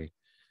infighting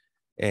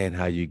and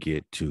how you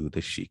get to the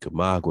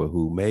Chickamauga,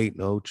 who made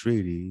no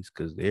treaties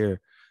because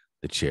they're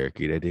the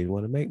Cherokee that didn't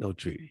want to make no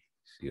treaties.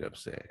 You know what I'm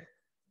saying?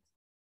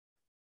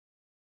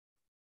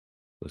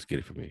 Let's get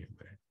it from here,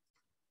 man.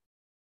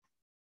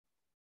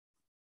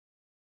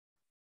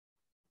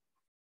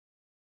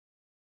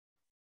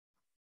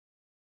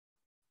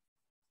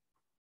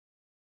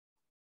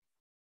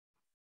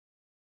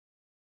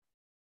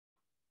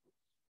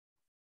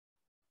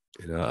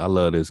 You know, I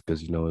love this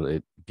because, you know,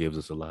 it gives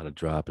us a lot of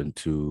drop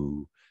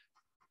into,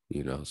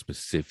 you know,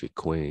 specific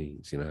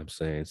queens. You know what I'm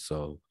saying?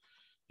 So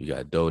you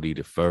got Dodi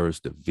the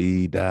first, the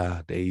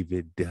Vida,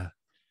 David, the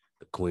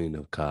queen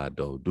of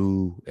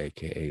Kadodu,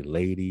 aka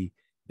Lady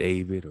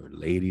David or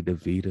Lady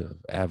Davida of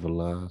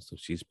Avalon. So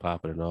she's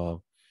popping it off.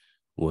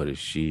 What is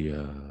she?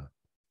 A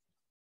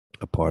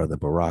part of the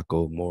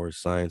Morocco Moor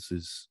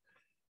sciences?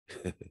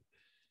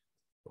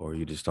 Or are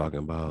you just talking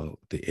about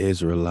the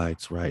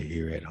Israelites right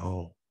here at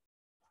home?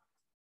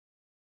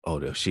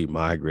 Oh, she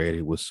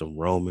migrated with some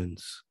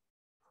Romans.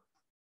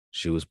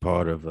 She was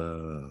part of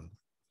the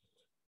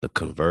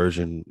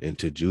conversion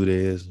into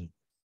Judaism.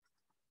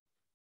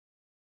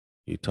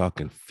 You're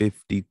talking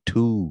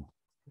 52.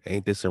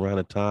 Ain't this around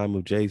the time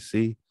of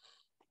JC?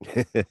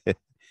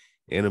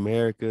 In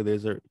America,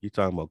 you're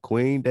talking about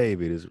Queen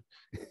David is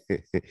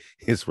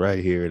it's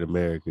right here in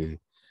America.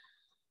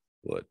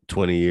 What,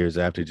 20 years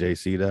after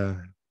JC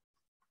died?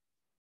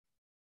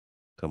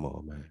 Come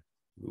on, man.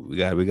 We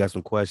got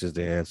some questions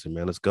to answer,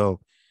 man. Let's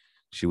go.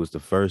 She was the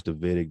first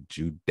Davidic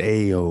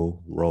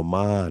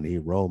Judeo-Romani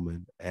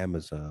Roman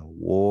Amazon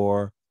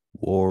warrior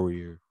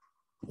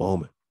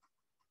woman.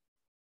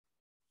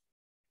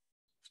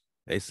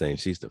 They saying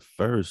she's the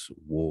first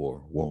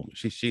war woman.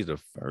 She's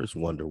the first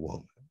Wonder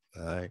Woman,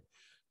 all right,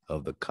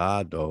 of the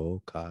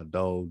Kadodu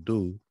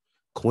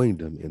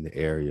Queendom in the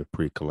area of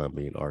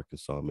pre-Columbian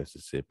Arkansas,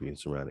 Mississippi, and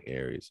surrounding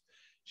areas.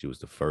 She was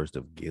the first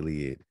of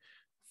Gilead,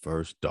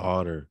 first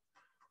daughter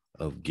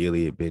of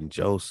Gilead ben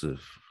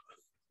Joseph.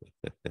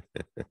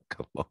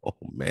 Come on,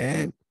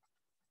 man.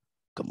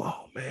 Come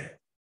on, man.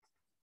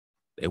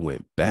 They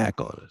went back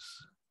on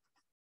us.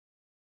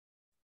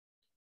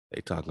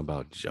 They talking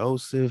about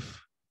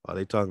Joseph. Are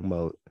they talking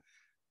about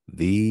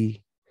the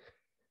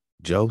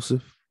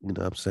Joseph? You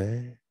know what I'm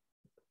saying?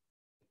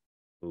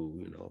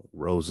 Who,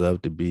 rose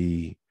up to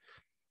be,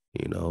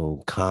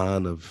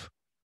 Khan of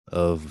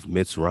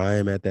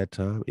Mitzrayim at that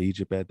time,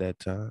 Egypt at that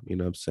time. You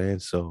know what I'm saying?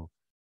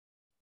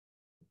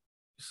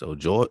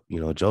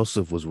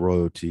 Joseph was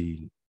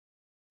royalty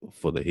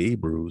for the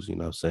Hebrews, you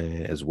know what I'm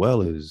saying, as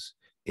well as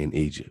in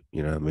Egypt,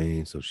 you know what I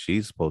mean? So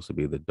she's supposed to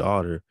be the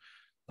daughter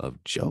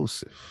of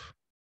Joseph.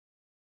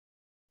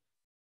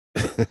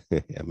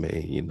 I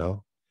mean,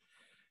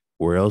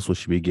 where else would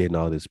she be getting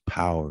all this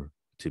power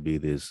to be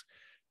this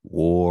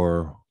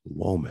war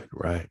woman,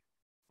 right?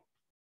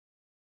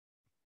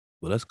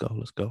 Well, let's go.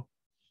 Let's go.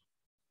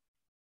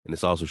 And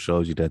this also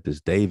shows you that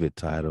this David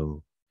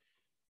title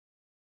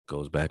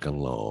goes back a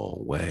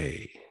long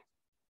way.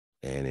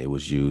 And it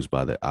was used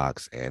by the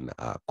Ox and the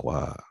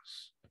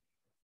Aquas.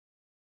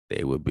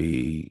 They would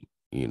be,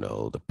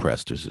 the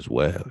Presters as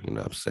well. You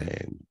know what I'm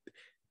saying?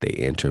 They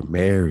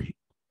intermarried.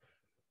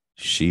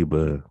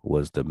 Sheba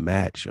was the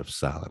match of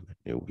Solomon.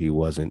 He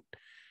wasn't,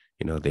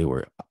 they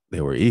were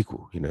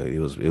equal. It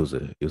was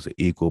an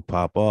equal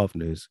pop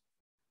offness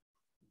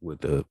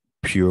with a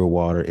pure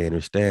water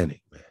understanding,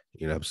 man.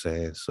 You know what I'm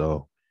saying?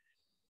 So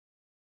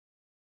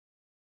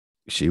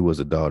she was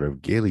a daughter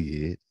of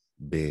Gilead,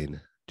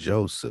 ben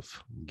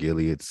Joseph,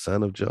 Gilead,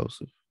 son of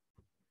Joseph,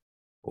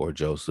 or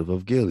Joseph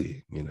of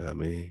Gilead. You know what I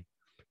mean?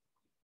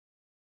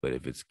 But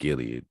if it's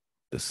Gilead,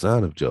 the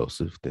son of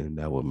Joseph, then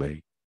that would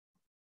make,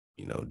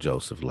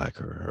 Joseph like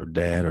her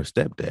dad or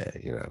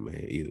stepdad. You know what I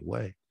mean? Either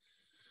way.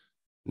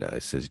 Now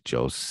it says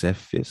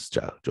Josephus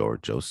or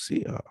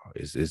Josiah.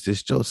 Is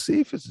this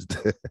Josephus?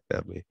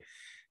 I mean,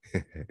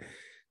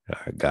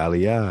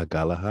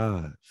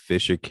 Galahad,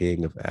 Fisher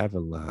King of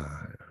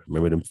Avalon.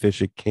 Remember them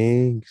Fisher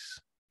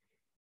Kings?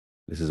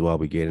 This is why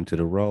we get into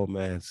the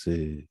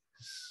romances.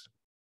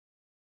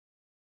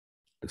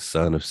 The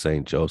son of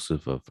Saint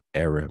Joseph of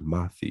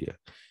Arimathea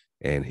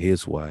and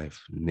his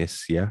wife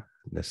Nisia,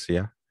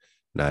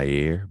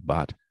 Nair,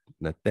 Bat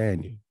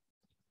Nathaniel,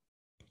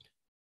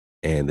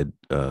 and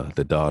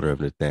the daughter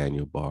of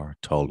Nathaniel Bar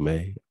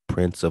Ptolemy,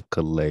 Prince of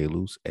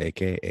Kalalus,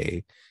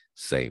 aka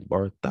Saint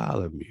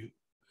Bartholomew,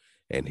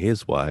 and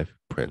his wife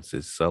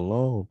Princess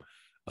Salome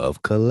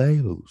of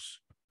Kalalus.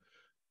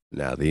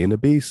 Now the in the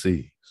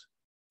BCs.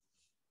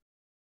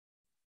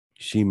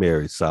 She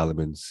married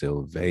Solomon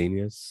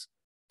Sylvanus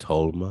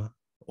Tolma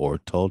or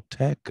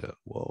Tolteca.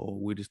 Whoa,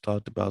 we just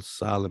talked about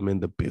Solomon,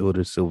 the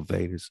builder,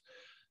 Sylvanus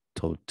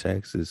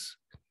Toltexas,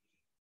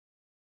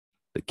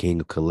 the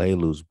king of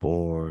Kalalus,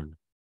 born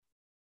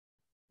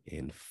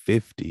in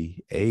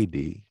 50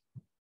 AD,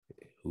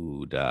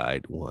 who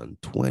died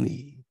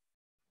 120.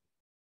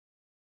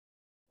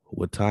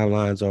 What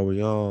timelines are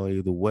we on?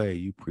 Either way,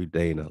 you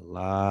predating a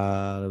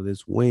lot of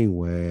this wing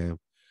wham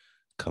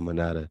coming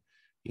out of,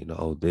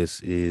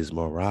 this is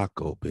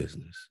Morocco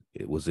business.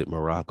 Was it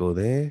Morocco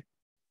then?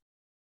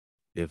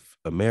 If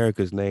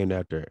America's named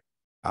after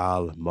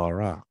Al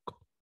Morocco,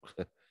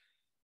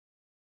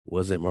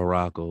 was it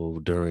Morocco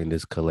during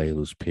this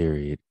Kalalus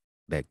period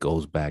that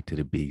goes back to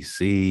the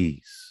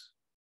BCs?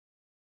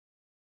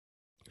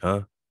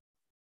 Huh?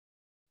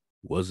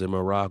 Was it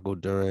Morocco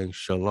during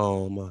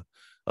Shalom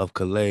of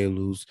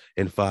Kalalus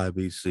in 5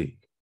 BC?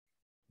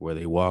 Were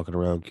they walking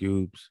around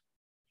cubes?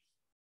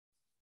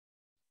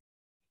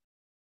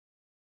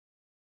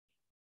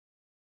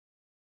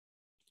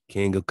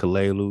 King of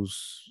Kalalus,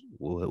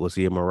 was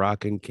he a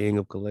Moroccan king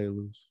of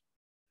Kalalus?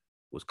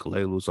 Was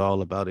Kalalus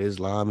all about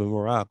Islam in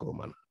Morocco,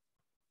 man?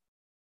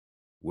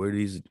 Where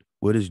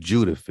does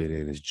Judah fit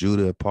in? Is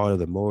Judah a part of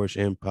the Moorish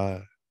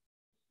Empire?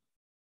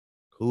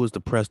 Who was the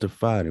Prester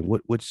fighting?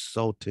 Which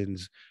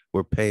sultans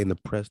were paying the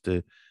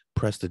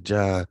Prester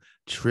John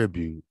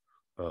tribute?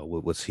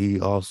 Was he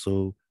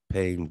also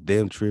paying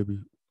them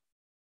tribute?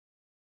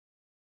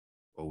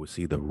 Or was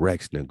he the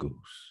Rex Negus?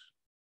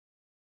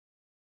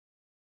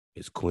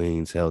 His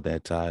queens held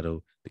that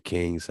title, the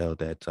kings held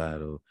that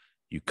title.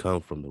 You come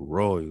from the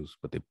royals,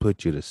 but they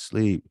put you to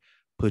sleep,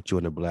 put you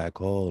in a black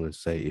hole and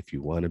say, if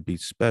you want to be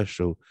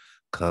special,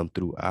 come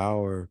through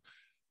our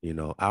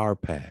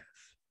path.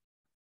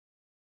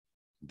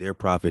 Their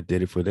prophet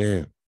did it for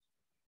them.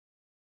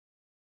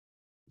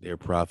 Their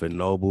prophet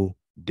noble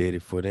did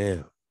it for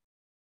them.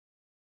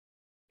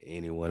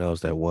 Anyone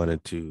else that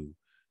wanted to,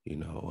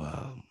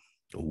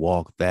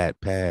 walk that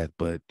path,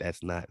 but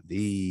that's not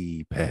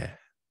the path.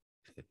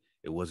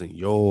 It wasn't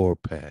your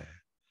path.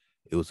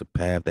 It was a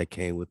path that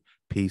came with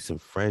peace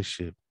and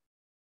friendship.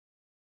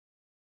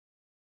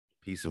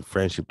 Peace and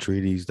friendship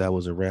treaties that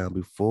was around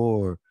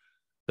before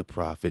the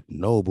prophet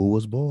Noble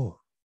was born.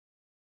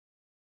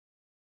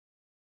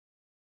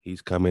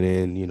 He's coming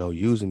in,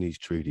 using these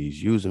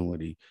treaties, using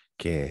what he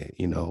can,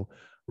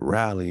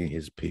 rallying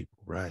his people,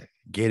 right?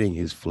 Getting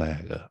his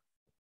flag up.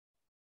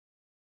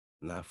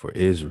 Not for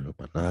Israel,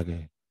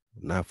 Manage,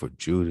 not for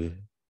Judah.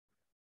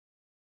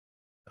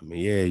 I mean,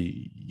 yeah,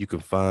 you can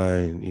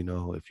find,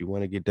 if you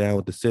want to get down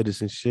with the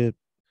citizenship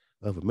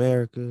of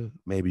America,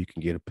 maybe you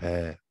can get a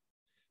path.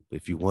 But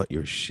if you want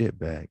your shit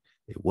back,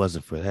 it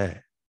wasn't for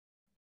that.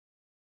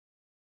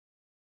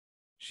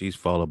 She's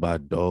followed by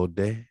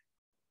Dode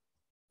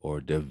or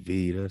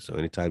Davida. So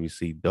anytime you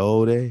see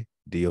Dode,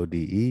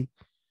 Dode,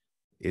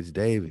 it's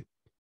David.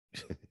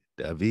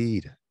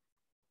 David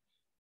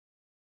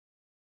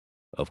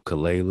of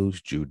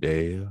Kalalus,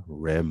 Judea,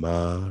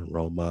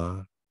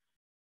 Roman,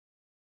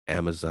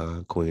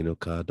 Amazon, Queen of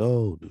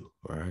Kadodu.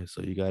 All right.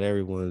 So you got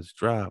everyone's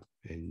drop,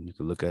 and you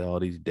can look at all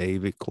these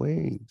David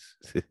queens.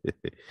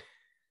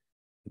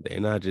 They're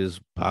not just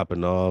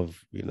popping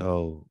off,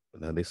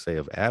 Now they say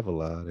of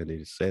Avalon, and they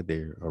just said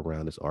they're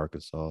around this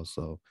Arkansas.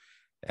 So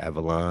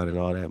Avalon and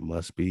all that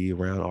must be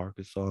around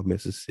Arkansas,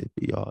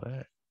 Mississippi, all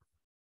that.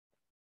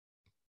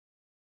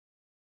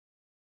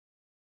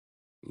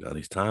 Now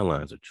these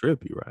timelines are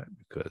trippy, right?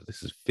 Because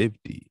this is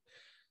 50,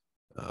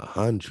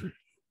 100.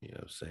 You know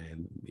what I'm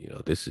saying?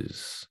 This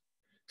is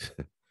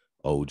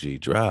OG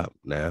drop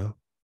now.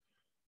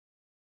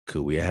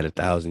 Could we add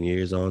 1,000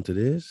 years onto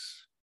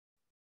this?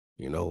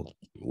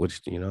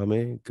 Which, you know what I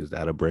mean? Because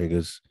that'll bring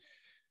us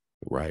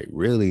right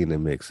really in the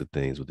mix of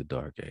things with the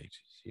Dark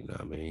Ages. You know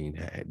what I mean?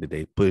 Did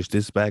they push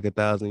this back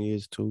 1,000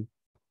 years too?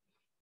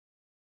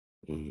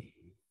 Mm.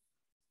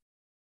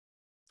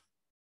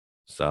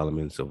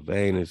 Solomon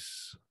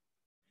Sylvanus.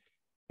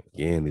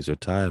 Again, these are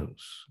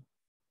titles.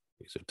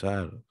 These are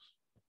titles.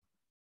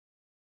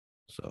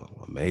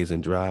 So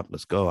amazing drop.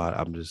 Let's go.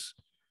 I'm just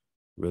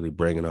really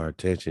bringing our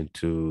attention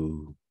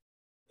to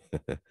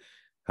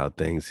how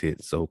things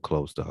hit so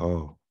close to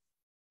home.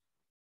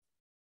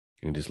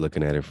 And just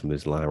looking at it from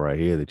this line right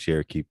here, the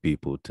Cherokee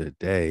people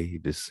today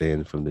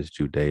descend from this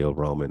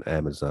Judeo-Roman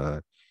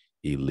Amazon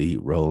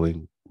elite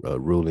ruling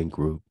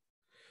group,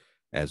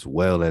 as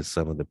well as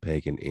some of the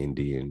pagan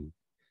Indian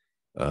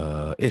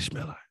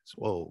Ishmaelites.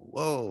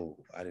 Whoa.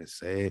 I didn't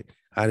say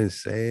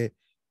it.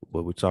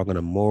 But we're talking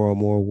a more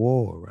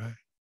war, right?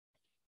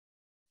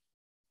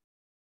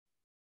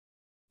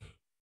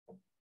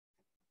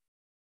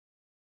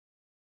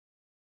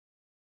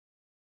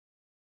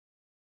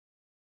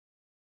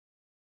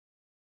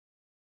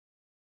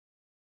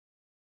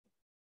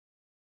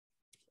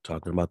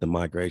 Talking about the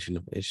migration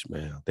of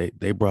Ishmael.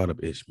 They brought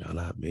up Ishmael,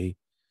 not me.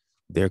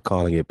 They're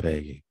calling it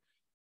pagan.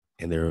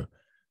 And they're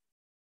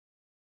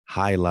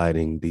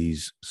highlighting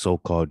these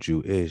so-called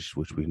Jewish,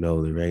 which we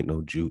know there ain't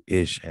no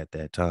Jewish at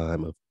that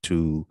time of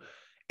 2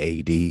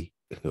 AD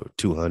or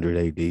 200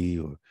 AD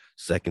or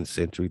second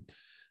century.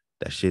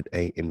 That shit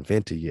ain't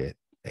invented yet.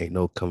 Ain't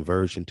no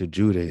conversion to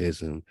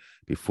Judaism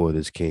before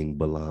this King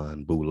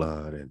Bulan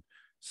and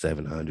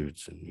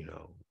 700s and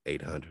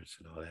 800s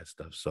and all that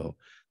stuff. So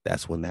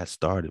that's when that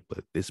started,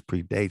 but this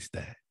predates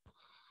that.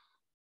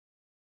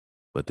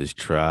 But this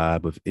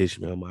tribe of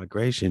Ishmael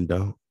migration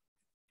don't.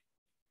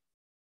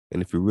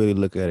 And if you really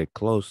look at it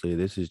closely,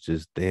 this is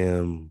just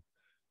them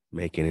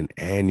making an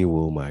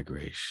annual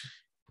migration.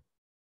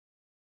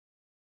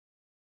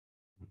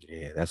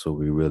 Yeah, that's what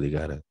we really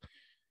gotta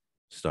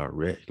start,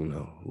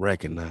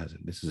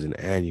 recognizing. This is an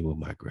annual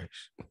migration.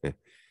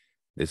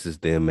 This is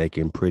them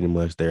making pretty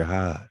much their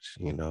Hajj.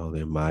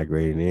 They're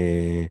migrating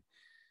in,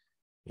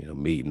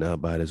 meeting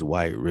up by this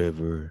white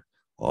river.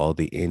 All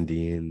the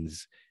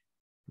Indians,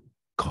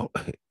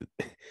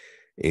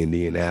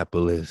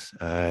 Indianapolis,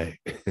 all right.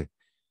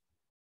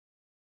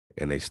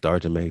 And they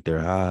start to make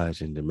their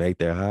Hajj. And to make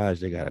their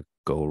Hajj, they got to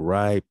go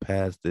right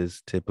past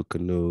this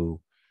Tippecanoe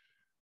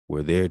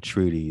where their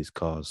treaties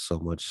caused so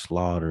much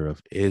slaughter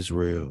of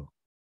Israel.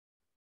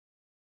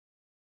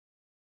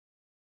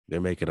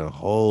 They're making a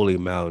holy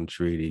mountain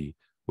treaty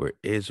where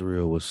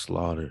Israel was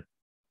slaughtered,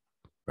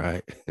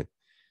 right?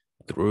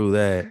 Through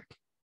that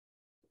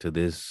to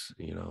this,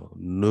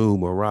 new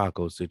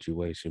Morocco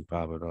situation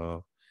popping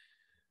off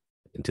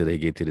until they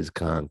get to this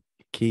Conca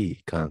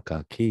Key.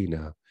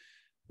 Now,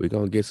 we're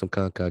going to get some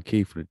Conca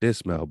Key for the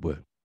dismount, but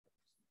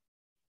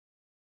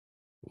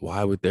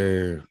why would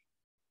their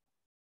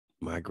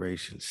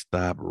migration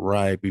stop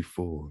right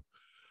before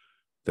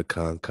the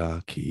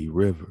Kankakee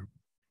River?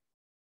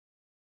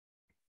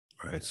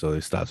 Right, so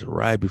it stops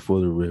right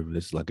before the river.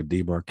 This is like a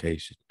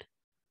demarcation.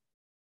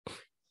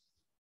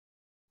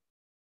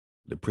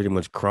 They're pretty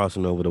much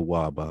crossing over the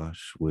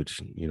Wabash, which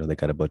they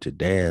got a bunch of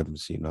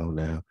dams.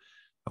 Now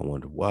I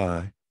wonder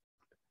why.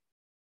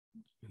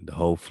 The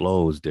whole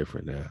flow is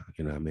different now.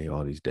 I mean,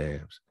 all these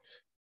dams.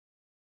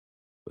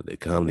 But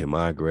they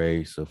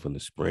migrate. So from the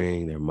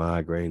spring, they're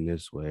migrating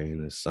this way.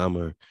 In the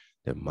summer,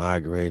 they're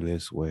migrating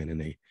this way. And then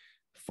they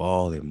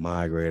fall, they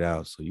migrate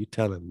out. So you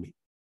telling me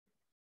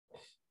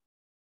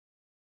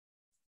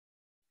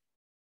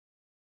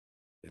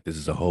that this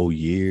is a whole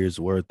year's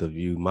worth of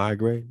you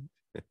migrating?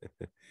 You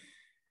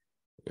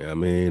know what I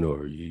mean?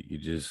 Or you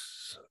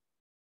just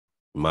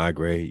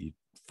migrate, you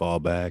fall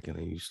back, and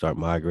then you start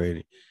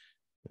migrating.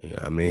 You know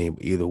what I mean?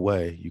 Either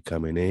way, you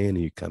coming in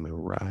and you coming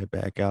right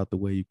back out the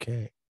way you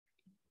came.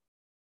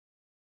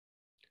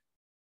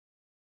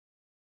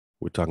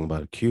 We're talking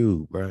about a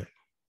cube, right?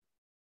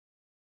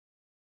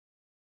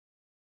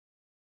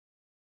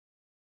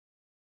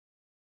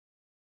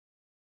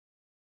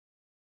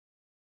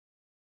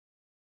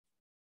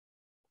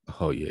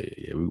 Oh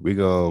yeah. We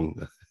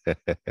going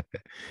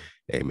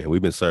Hey man,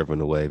 we've been surfing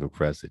the wave and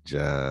Prester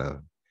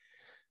John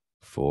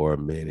for a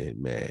minute,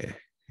 man.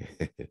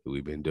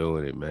 We've been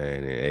doing it,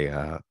 man. And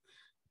hey,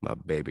 my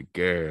baby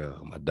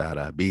girl, my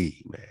daughter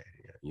B, man.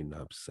 You know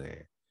what I'm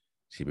saying?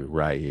 She been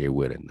right here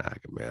with a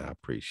Naga, man. I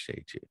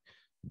appreciate you,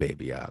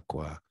 baby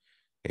Aqua.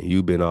 And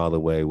you've been all the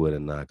way with a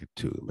Naga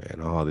too,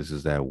 man. All this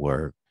is that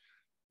work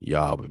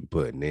y'all been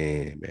putting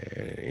in,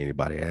 man.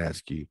 Anybody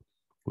ask you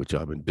what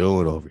y'all been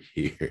doing over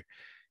here,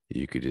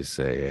 you could just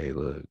say, hey,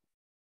 look,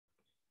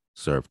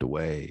 surf the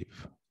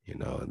wave.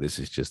 And this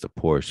is just a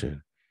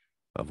portion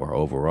of our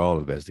overall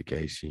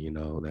investigation,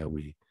 that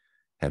we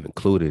have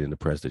included in the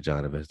Prester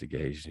John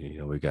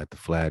investigation. We got the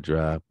flat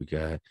drop, we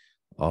got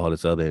all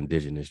this other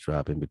indigenous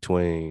drop in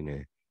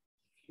between.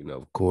 And,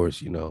 of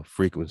course,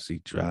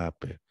 frequency drop.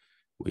 And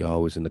we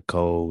always in the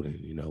code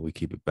and, we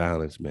keep it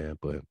balanced, man.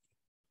 But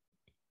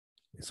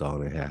it's all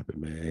that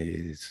happened, man.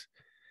 It's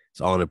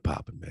on and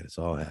popping, man. It's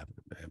all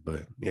happening, man.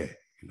 But yeah,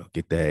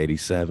 get that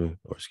 87,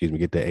 or excuse me,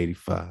 get that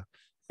 85.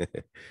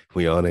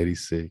 We on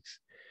 86.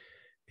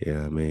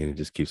 Yeah, I mean,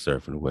 just keep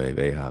surfing the wave.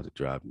 Hey, how's the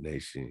drop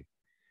nation?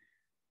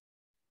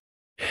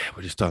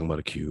 We're just talking about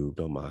a cube.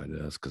 Don't mind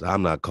us, because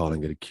I'm not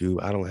calling it a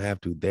cube. I don't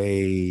have to.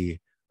 They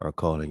are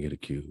calling it a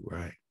cube,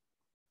 right?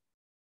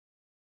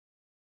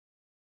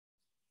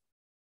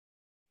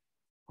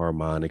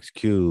 Harmonics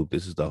cube.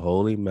 This is the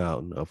holy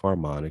mountain of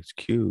harmonics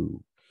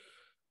cube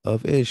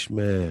of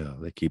Ishmael.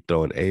 They keep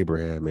throwing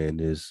Abraham in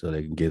this so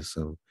they can get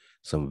some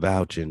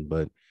vouching,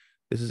 but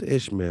this is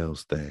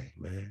Ishmael's thing,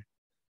 man.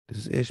 This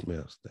is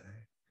Ishmael's thing.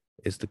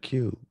 It's the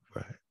cube,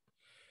 right?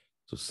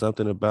 So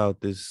something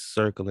about this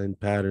circling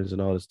patterns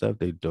and all the stuff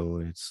they're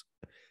doing, it's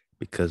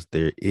because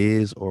there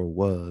is or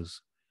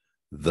was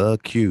the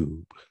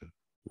cube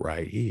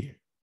right here.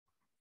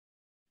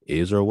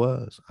 Is or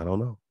was. I don't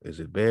know. Is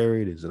it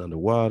buried? Is it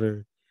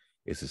underwater?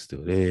 Is it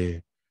still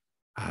there?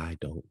 I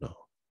don't know.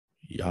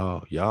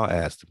 Y'all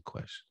asked them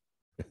questions.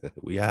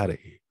 We out of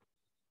here.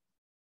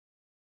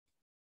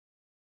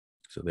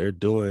 So they're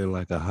doing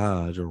like a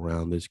Hajj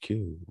around this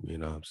cube. You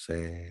know what I'm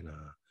saying?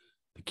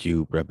 The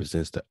cube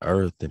represents the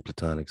earth and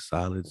platonic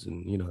solids.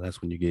 And,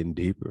 that's when you're getting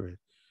deeper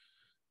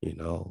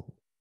and,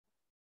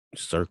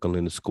 circle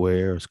in the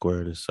square or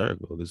square in the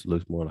circle. This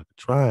looks more like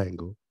a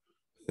triangle.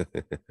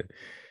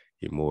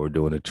 You're more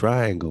doing a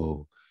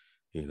triangle,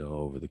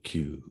 over the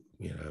cube.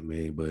 You know what I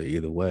mean? But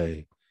either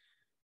way,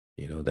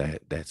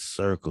 that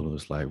circle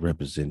is like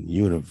representing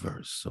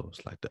universe. So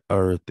it's like the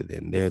earth, and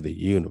then they're the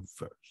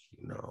universe,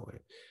 and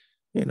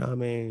what I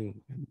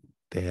mean,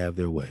 they have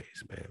their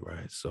ways, man,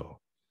 right? So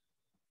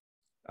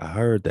I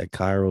heard that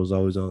Cairo is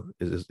always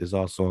is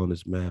also on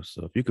this map.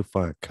 So if you could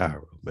find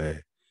Cairo,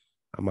 man,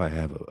 I might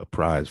have a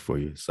prize for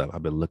you. So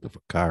I've been looking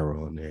for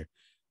Cairo on there.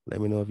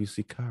 Let me know if you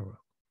see Cairo.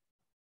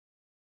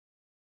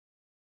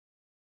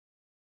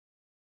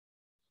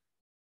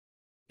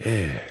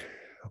 Yeah.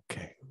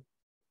 Okay.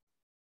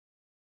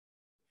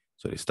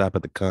 So they stop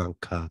at the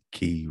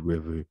Kankakee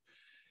River,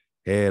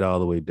 head all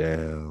the way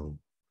down.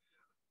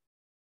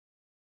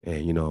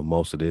 And,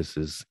 most of this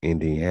is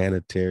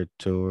Indiana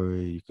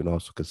territory. You can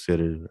also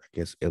consider, I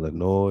guess,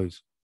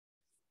 Illinois.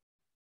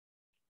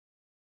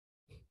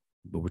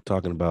 But we're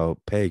talking about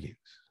pagans,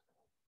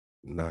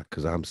 not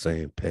because I'm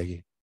saying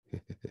pagan,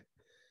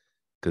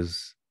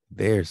 because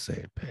they're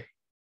saying pagan.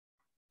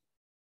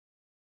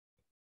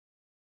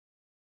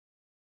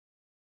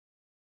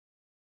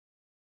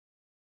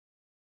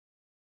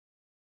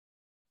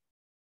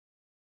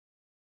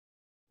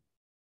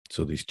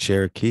 So these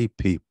Cherokee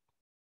people,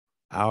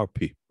 our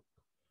people,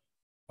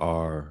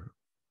 are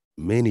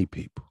many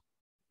people.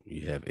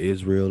 You have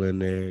Israel in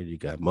there, you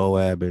got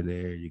Moab in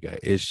there, you got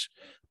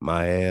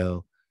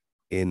Ishmael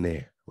in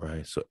there,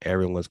 right? So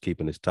everyone's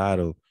keeping this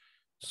title.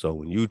 So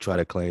when you try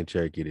to claim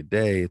Cherokee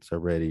today, it's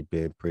already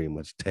been pretty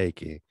much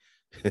taken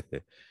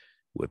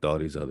with all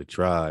these other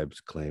tribes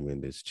claiming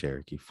this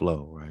Cherokee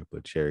flow, right?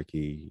 But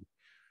Cherokee,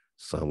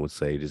 some would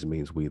say, just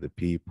means we the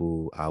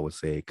people. I would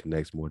say it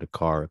connects more to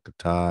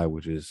Karakatai,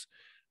 which is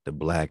the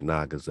black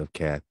Nagas of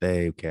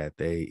Cathay.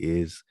 Cathay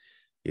is,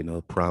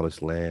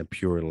 promised land,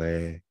 pure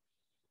land.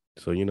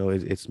 So,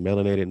 it's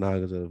melanated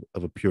Nagas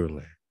of a pure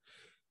land.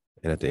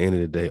 And at the end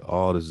of the day,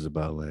 all this is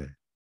about land.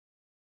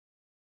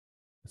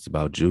 It's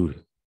about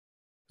Judah.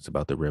 It's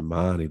about the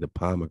Remani, the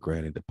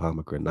pomegranate, the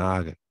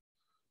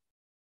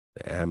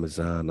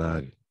Amazon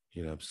Naga,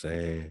 you know what I'm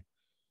saying?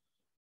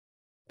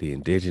 The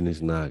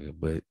indigenous Naga.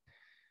 But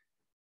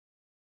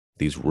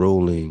this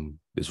ruling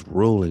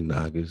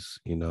Nagas,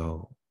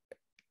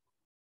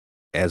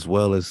 as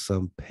well as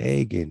some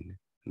pagan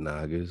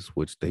Nagas,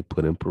 which they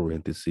put in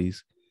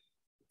parentheses,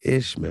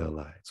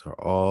 Ishmaelites, are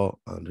all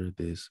under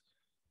this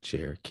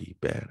Cherokee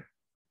banner.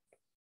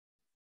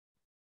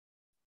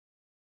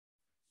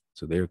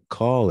 So they're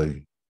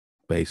calling,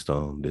 based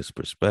on this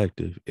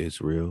perspective,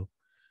 Ishmael,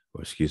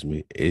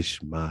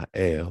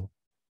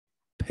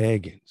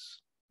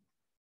 pagans.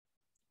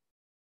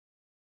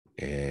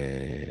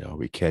 And are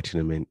we catching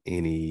them in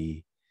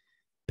any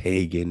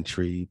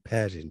pageantry,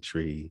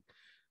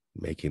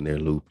 making their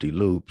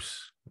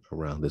loop-de-loops?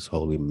 around this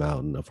holy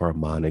mountain of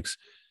harmonics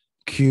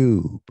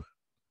cube.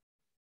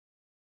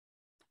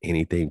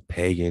 Anything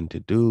pagan to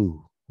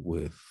do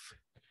with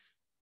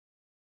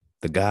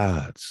the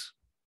gods,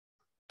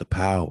 the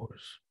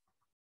powers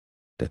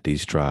that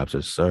these tribes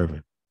are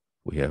serving.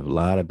 We have a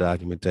lot of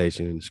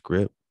documentation in the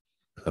script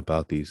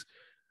about these,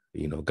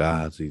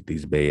 gods,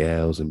 these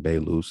Baals and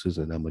Beluses,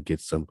 and I'm gonna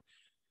get some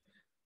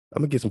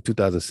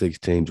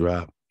 2016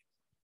 drop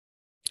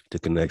to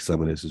connect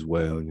some of this as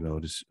well.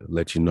 Just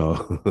let you know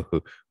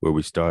where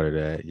we started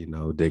at.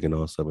 Digging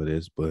on some of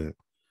this, but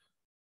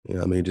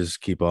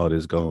just keep all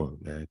this going,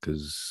 man,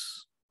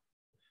 because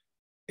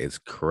it's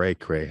cray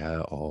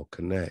how it all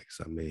connects.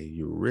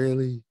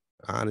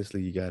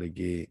 Honestly, you got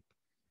to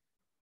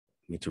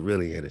to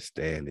really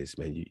understand this,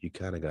 man. You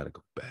kind of got to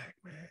go back,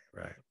 man,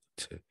 right?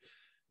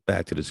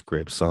 Back to the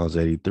script, Psalms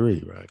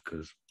 83, right?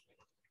 Because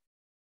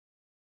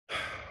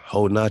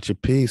hold not your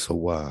peace a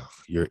while.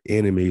 Your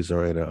enemies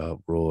are in an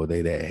uproar.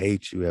 They that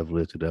hate you have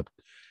lifted up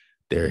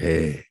their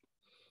head.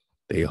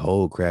 They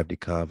hold crafty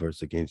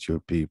converse against your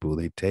people.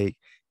 They take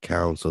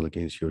counsel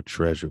against your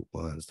treasured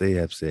ones. They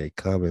have said,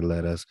 come and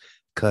let us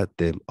cut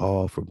them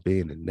off from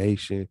being a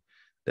nation,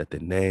 that the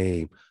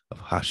name of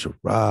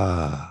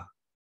Hasharah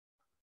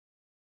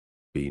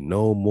be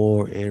no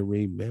more in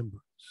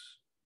remembrance.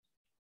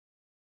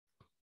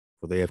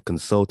 For they have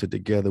consulted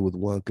together with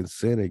one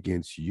consent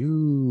against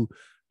you.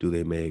 Do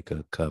they make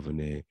a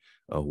covenant?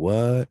 A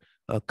what?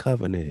 A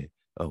covenant.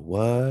 A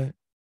what?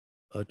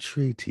 A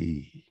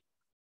treaty.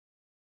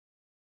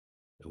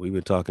 We've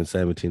been talking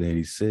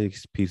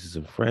 1786, pieces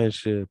of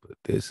friendship. But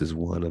this is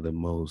one of the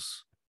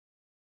most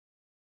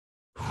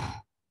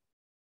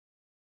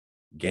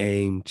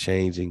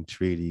game-changing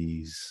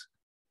treaties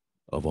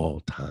of all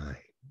time.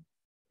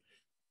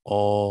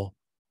 All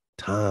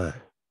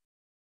time.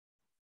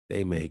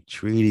 They make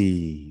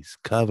treaties,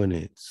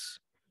 covenants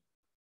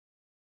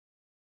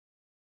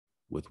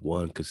with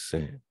one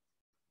consent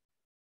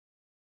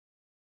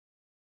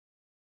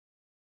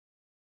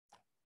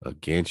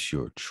against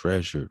your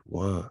treasured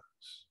ones.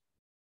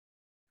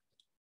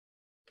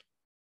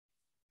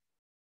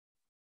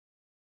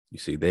 You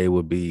see, they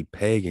would be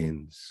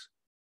pagans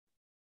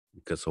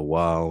because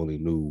HaWah only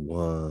knew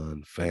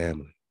one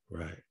family,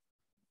 right?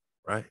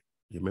 Right?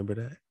 You remember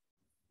that?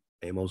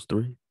 Amos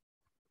 3?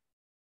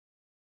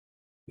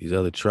 These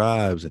other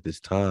tribes at this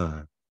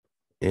time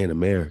in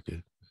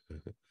America,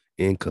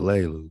 in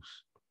Kalalus,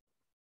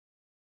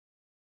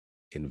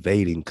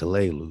 invading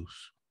Kalalus.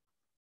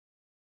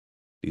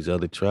 These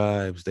other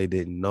tribes, they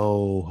didn't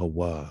know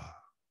HaWah.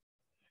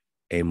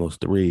 Amos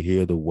 3,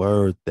 hear the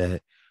word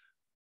that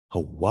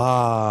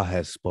HaWah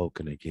has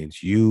spoken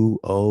against you,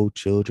 O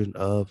children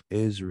of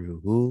Israel.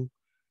 Who?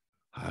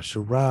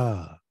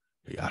 Hasharah,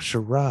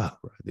 Yasharah,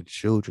 right? The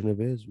children of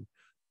Israel,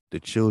 the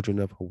children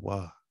of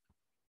HaWah.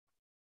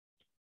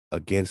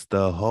 Against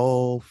the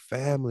whole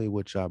family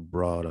which I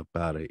brought up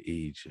out of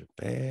Egypt,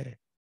 man.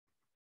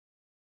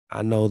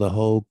 I know the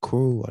whole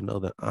crew. I know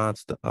the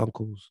aunts, the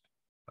uncles.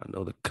 I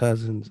know the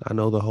cousins. I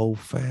know the whole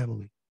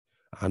family.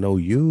 I know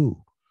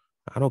you.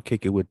 I don't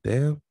kick it with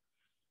them.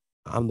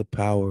 I'm the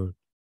power,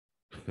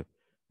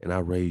 and I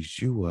raised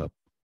you up.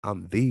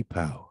 I'm the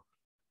power.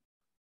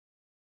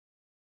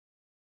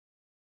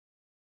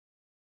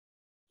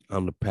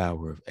 I'm the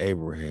power of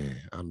Abraham.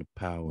 I'm the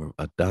power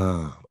of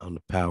Adam. I'm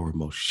the power of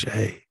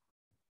Moshe.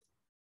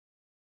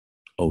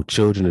 O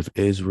children of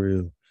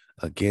Israel,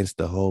 against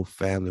the whole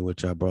family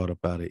which I brought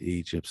up out of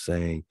Egypt,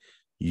 saying,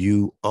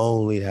 you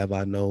only have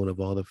I known of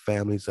all the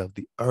families of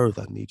the earth.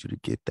 I need you to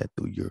get that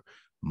through your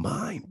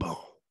mind bone.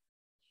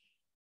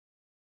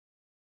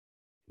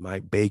 You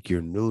might bake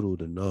your noodle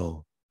to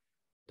know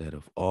that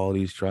of all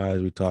these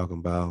tribes we're talking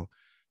about,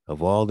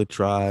 of all the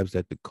tribes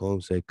that the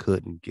Tecumseh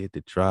couldn't get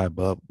the tribe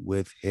up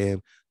with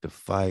him to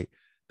fight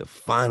the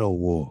final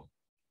war,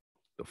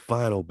 the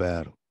final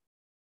battle.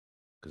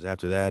 Because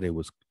after that, it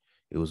was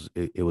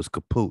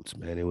kaput,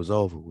 man. It was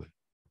over with.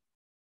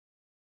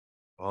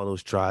 All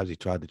those tribes he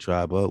tried to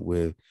tribe up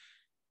with,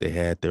 they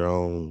had their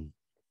own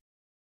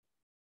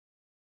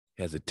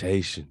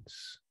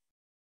hesitations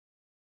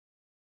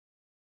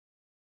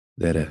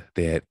that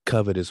they had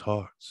covetous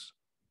hearts.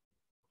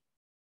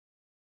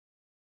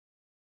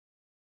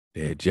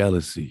 They had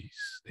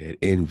jealousies. They had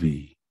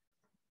envy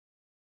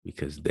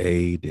because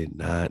they did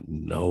not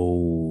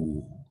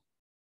know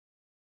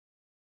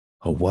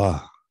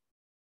HaWah.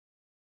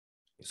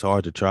 It's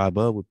hard to tribe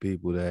up with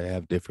people that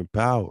have different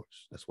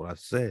powers. That's what I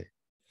said.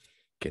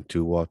 Can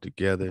two walk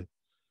together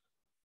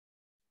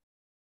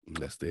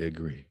unless they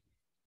agree?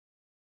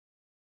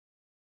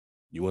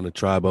 You want to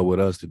tribe up with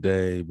us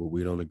today, but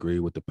we don't agree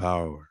with the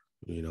power,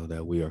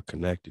 that we are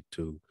connected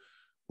to.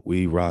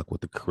 We rock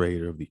with the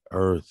creator of the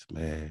earth,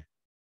 man.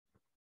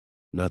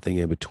 Nothing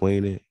in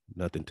between it,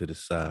 nothing to the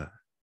side.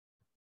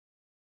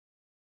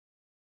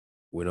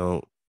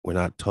 We're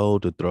not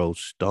told to throw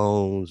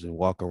stones and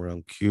walk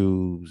around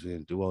cubes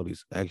and do all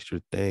these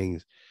extra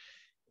things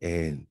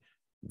and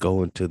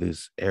go into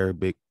this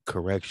Arabic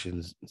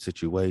corrections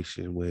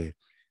situation where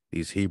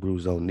these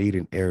Hebrews don't need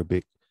an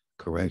Arabic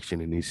Correction,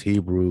 and these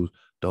Hebrews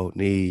don't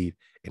need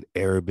an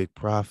Arabic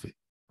prophet.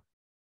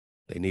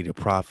 They need a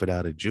prophet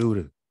out of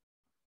Judah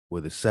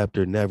where the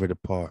scepter never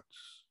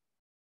departs.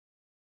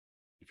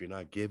 If you're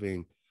not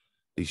giving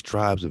these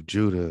tribes of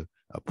Judah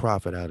a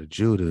prophet out of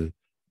Judah,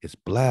 it's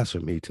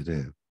blasphemy to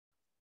them.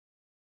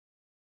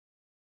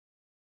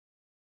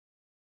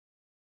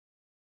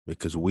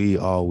 Because we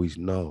always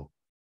know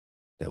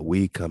that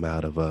we come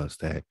out of us,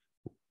 that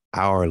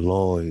our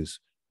loins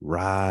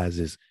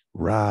rises,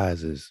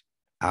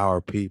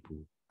 our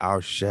people,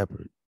 our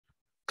shepherd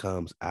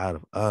comes out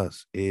of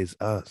us, is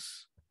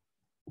us.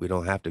 We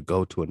don't have to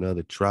go to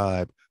another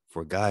tribe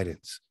for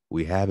guidance.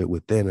 We have it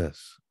within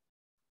us.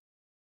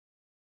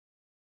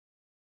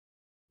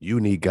 You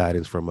need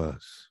guidance from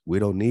us. We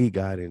don't need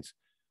guidance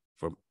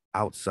from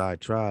outside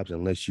tribes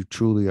unless you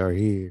truly are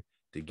here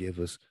to give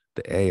us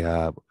the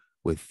Ahab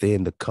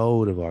within the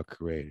code of our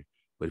creator.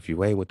 But if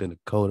you ain't within the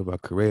code of our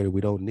creator, we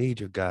don't need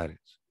your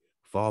guidance.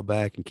 Fall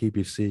back and keep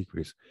your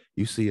secrets.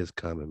 You see us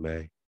coming,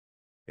 man.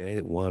 It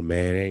ain't one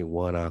man, it ain't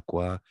one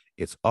Aqua.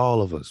 It's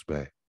all of us,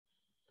 man.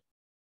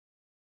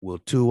 Will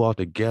two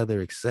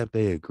altogether except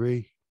they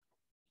agree?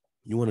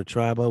 You want to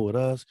tribe up with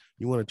us?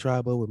 You want to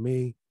tribe up with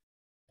me?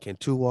 Can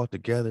two walk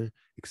together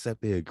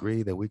except they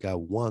agree that we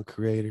got one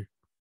creator,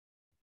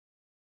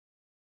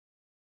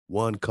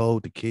 one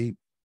code to keep?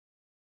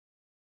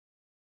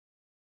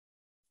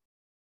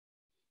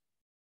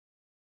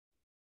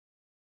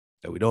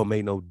 That we don't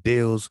make no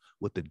deals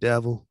with the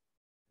devil?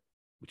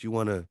 But you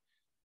want to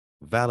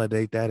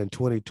validate that in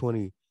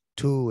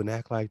 2022 and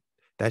act like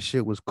that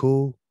shit was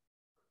cool?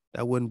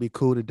 That wouldn't be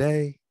cool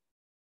today,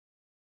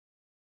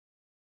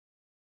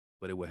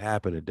 but it would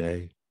happen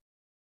today.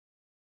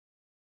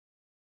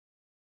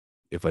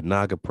 If a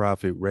Naga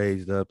prophet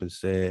raised up and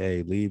said,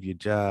 hey, leave your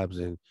jobs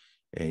and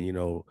you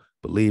know,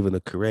 believe in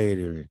the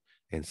creator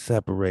and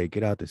separate,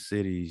 get out the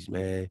cities,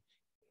 man,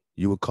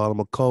 you would call him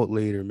a cult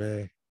leader,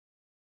 man.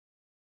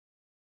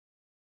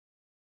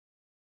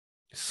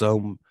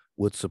 Some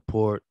would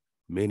support,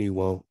 many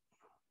won't.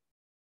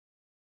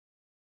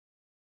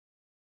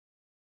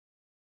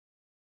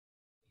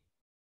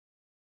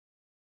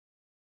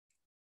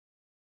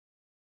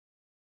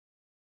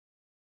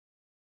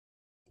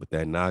 But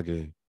that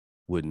Naga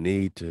would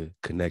need to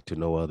connect to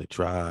no other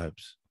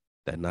tribes.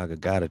 That Naga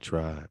got a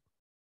tribe.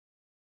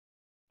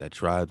 That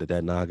tribe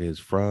that Naga is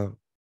from,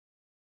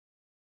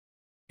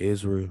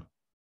 Israel,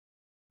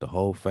 the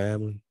whole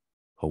family.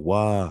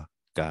 HaWah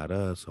got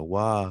us.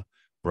 HaWah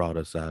brought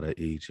us out of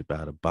Egypt,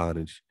 out of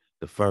bondage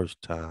the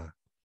first time.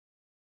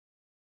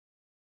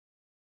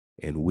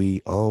 And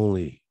we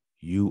only,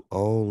 you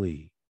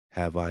only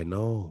have I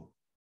known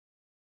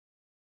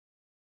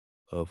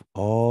of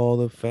all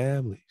the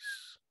families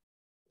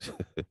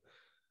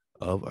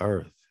of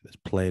earth. It's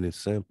plain and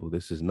simple.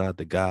 This is not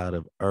the God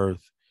of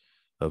earth,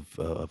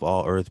 of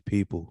all earth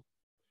people.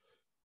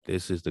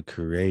 This is the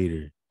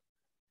creator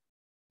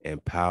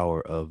and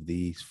power of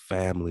these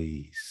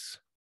families.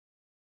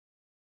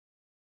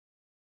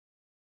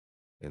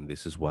 And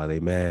this is why they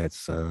mad,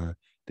 son.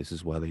 This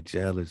is why they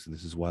jealous.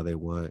 This is why they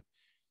want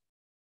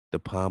the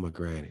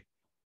pomegranate.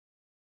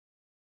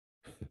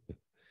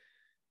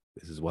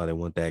 This is why they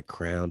want that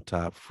crown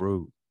top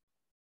fruit.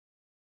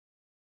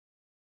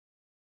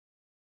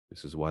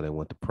 This is why they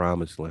want the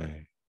promised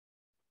land.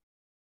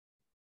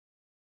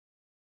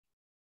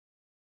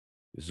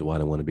 This is why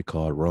they want to be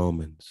called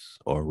Romans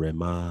or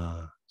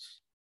Remans.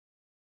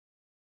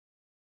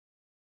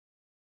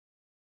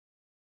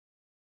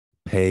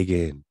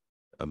 Pagan,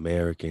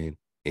 American,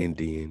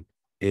 Indian,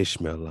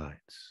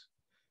 Ishmaelites.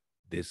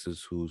 This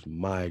is who's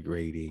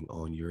migrating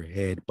on your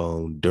head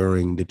bone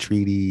during the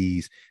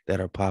treaties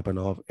that are popping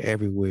off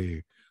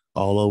everywhere,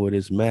 all over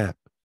this map.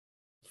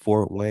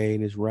 Fort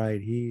Wayne is right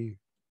here.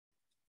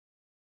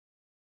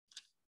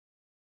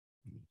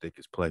 Think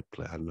it's play.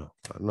 I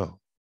know.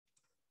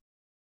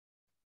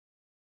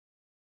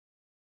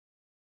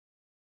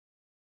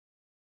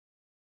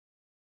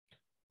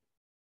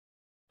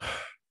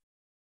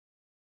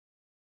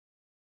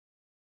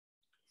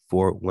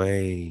 Fort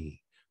Wayne,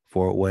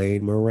 Fort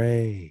Wayne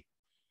Moraine,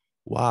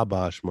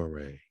 Wabash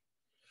Moraine,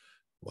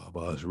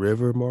 Wabash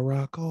River,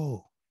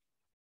 Morocco,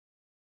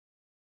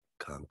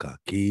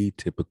 Kankakee,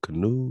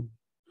 Tippecanoe.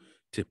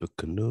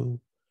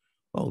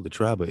 Oh, the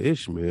tribe of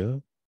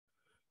Ishmael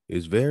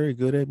is very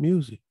good at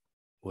music.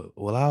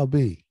 Well, I'll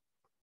be.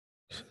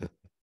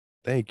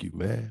 Thank you,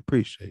 man.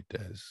 Appreciate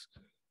that. It's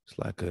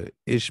like a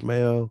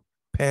Ishmael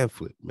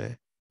pamphlet, man.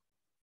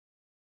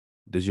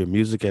 Does your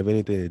music have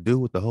anything to do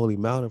with the Holy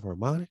Mount of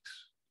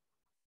Harmonics?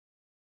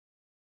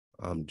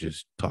 I'm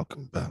just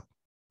talking about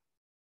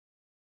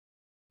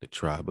the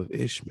tribe of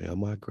Ishmael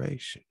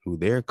migration, who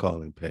they're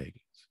calling pagans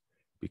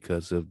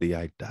because of the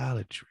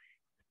idolatry.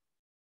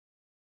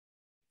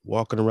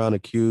 Walking around a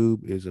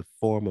cube is a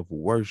form of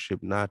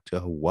worship, not to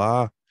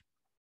HaWah.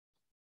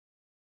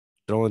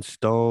 Throwing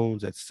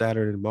stones at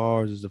Saturn and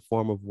Mars is a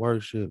form of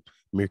worship.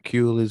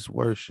 Mercurius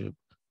worship,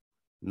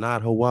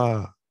 not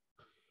HaWah.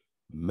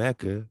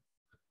 Mecca,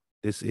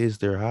 this is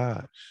their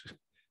Hajj.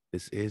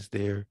 This is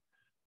their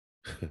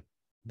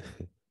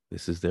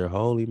This is their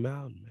holy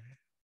mountain, man.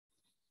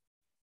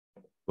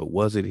 But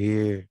was it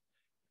here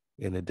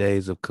in the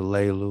days of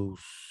Belus,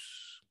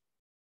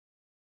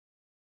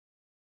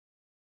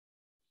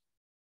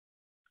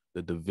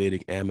 the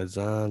Davidic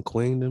Amazon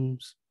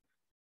kingdoms,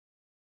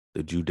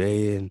 the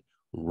Judean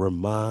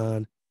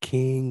Ramon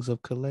kings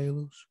of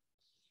Belus?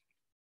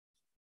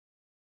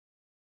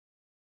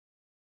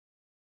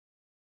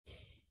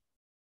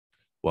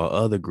 While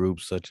other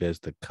groups such as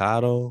the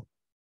Caddo,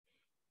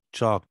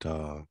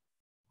 Choctaw,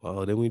 oh,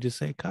 didn't we just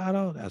say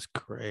Caddo? That's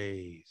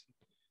crazy.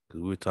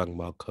 Because we were talking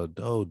about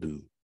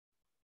Kadodu,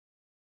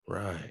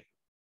 right?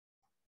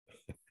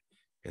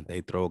 And they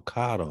throw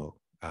Caddo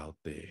out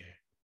there.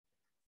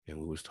 And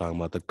we was talking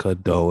about the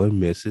Caddo in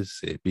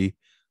Mississippi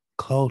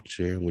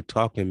culture. And we're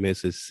talking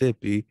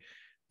Mississippi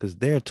because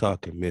they're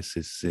talking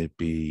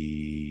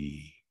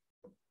Mississippi.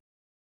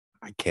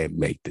 I can't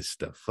make this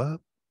stuff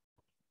up.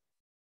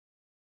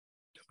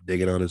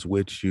 Digging on this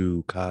with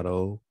you,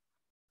 Caddo,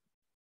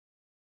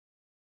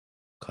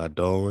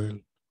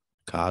 Caddoan,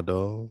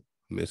 Caddo,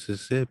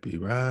 Mississippi,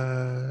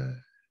 right?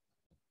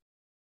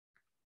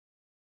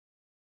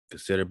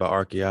 Considered by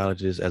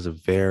archaeologists as a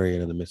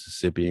variant of the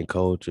Mississippian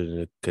culture,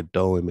 the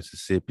Caddoan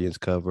Mississippians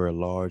cover a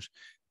large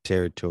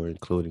territory,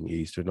 including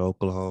eastern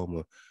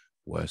Oklahoma,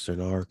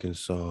 western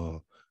Arkansas,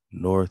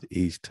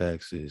 northeast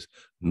Texas,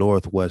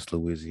 northwest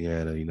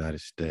Louisiana,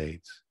 United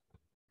States.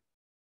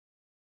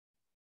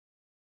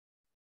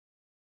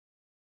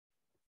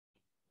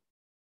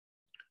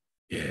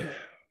 Yeah.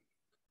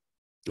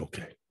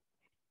 Okay.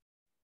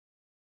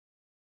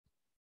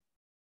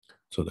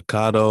 So the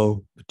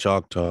Caddo, the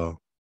Choctaw,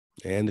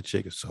 and the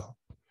Chickasaw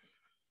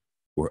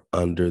were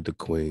under the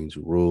Queen's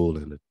rule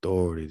and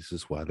authority. This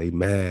is why they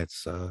mad,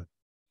 son.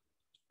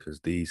 Because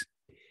these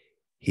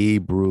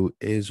Hebrew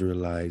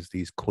Israelites,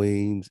 these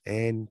queens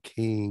and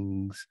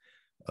kings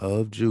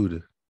of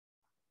Judah,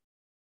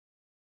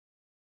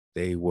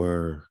 they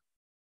were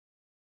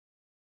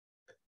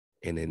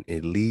in an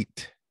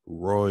elite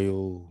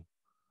royal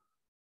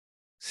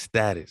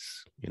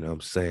status. You know what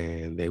I'm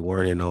saying? They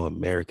weren't in no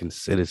American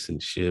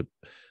citizenship,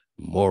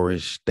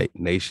 Moorish state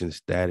nation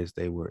status.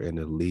 They were in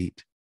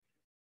elite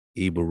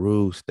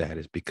Hebrew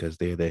status because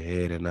they're the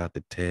head and not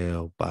the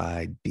tail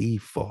by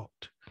default.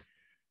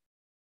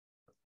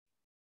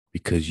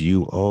 Because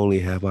you only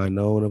have I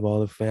known of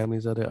all the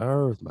families of the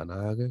earth, my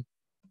naga.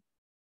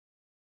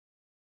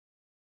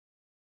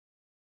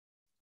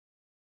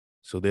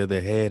 So they're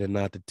the head and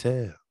not the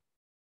tail.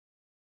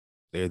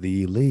 They're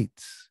the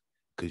elites.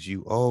 Because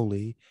you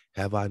only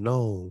have I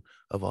known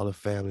of all the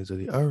families of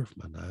the earth,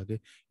 my naga.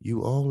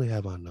 You only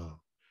have I known.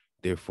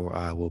 Therefore,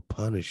 I will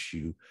punish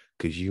you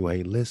because you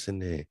ain't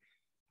listening.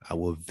 I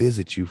will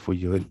visit you for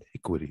your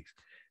iniquities.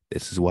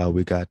 This is why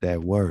we got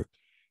that work.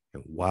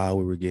 And while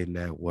we were getting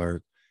that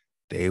work,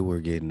 they were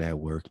getting that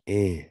work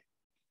in.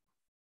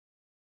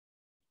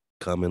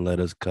 Come and let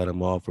us cut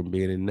them off from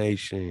being a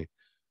nation.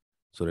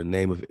 So the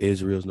name of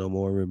Israel is no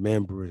more in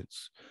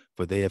remembrance.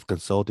 For they have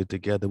consulted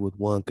together with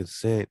one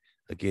consent.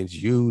 Against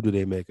you do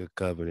they make a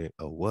covenant.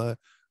 A what?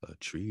 A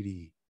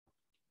treaty.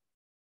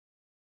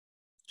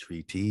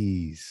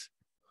 Treaties.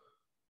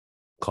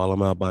 Call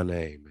them out by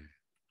name, man.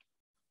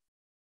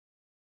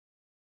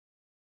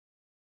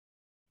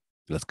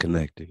 Let's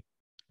connect it.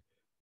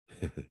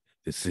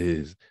 This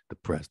is the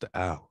Prester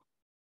out.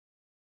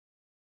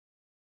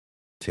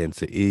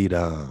 Tense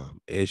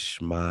Edom,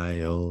 Ishmaelites,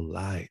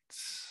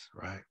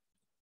 right?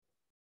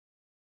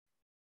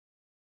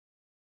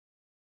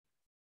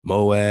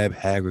 Moab,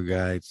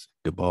 Hagrites,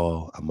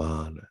 Gebal,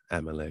 Ammon,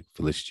 Amalek,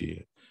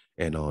 Philistia,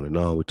 and on and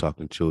on. We're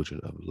talking children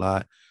of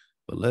Lot,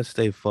 but let's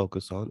stay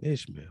focused on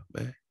Ishmael,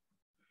 man,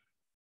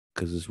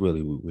 because it's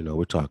really,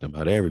 we're talking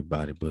about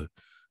everybody, but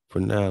for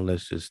now,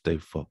 let's just stay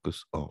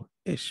focused on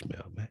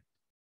Ishmael, man.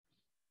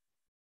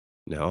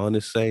 Now, on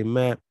this same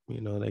map,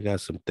 they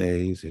got some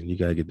things, and you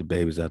got to get the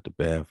babies out the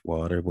bath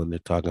water when they're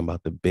talking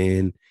about the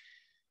Ben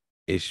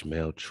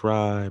Ishmael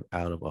tribe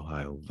out of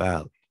Ohio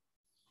Valley.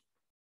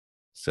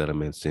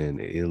 Settlements in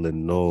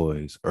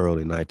Illinois,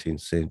 early 19th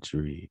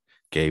century,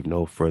 gave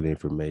no further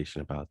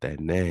information about that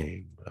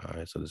name. All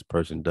right, so this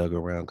person dug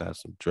around, got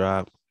some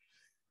drop,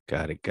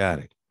 got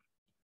it.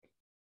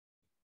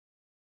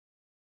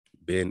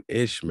 Ben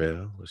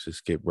Ishmael, let's just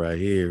skip right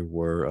here,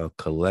 were a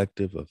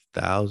collective of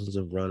thousands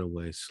of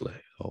runaway slaves.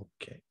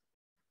 Okay.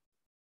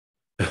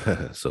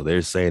 So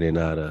they're saying they're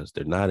not us.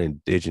 They're not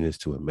indigenous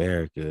to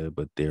America,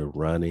 but they're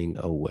running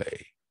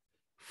away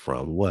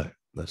from what?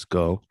 Let's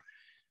go.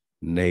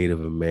 Native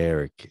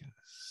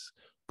Americans,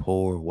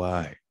 poor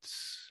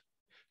whites,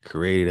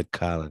 created a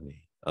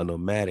colony, a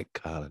nomadic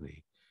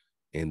colony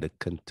in the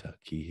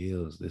Kentucky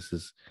Hills. This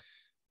is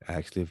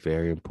actually a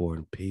very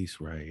important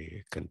piece right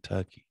here,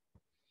 Kentucky.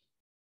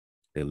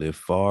 They lived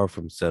far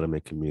from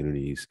settlement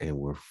communities and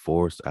were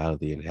forced out of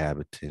the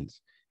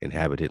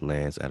inhabited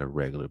lands at a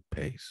regular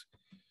pace.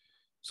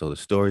 So the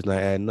story's not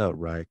adding up,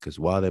 right? Because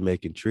while they're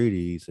making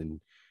treaties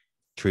and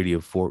Treaty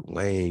of Fort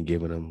Wayne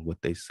giving them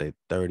what they say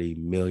 30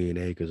 million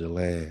acres of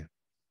land.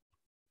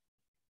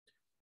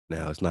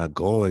 Now it's not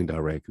going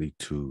directly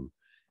to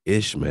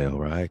Ishmael,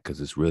 right?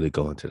 Because it's really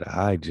going to the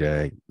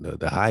hijack, the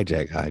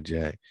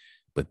hijack,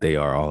 but they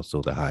are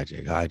also the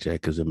hijack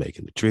because they're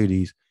making the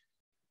treaties.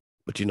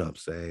 But you know what I'm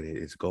saying?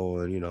 It's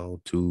going,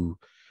 to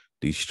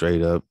these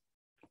straight up,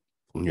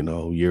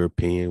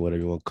 European,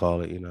 whatever you want to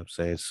call it, you know what I'm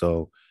saying?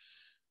 So,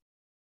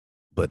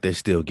 but they're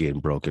still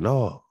getting broken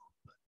off.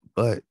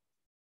 But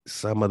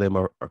some of them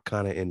are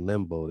kind of in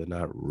limbo. They're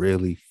not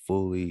really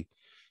fully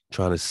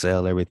trying to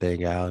sell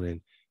everything out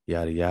and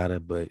yada yada,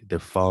 but they're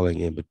falling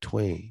in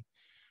between.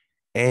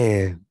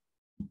 And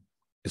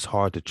it's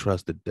hard to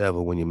trust the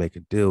devil when you make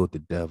a deal with the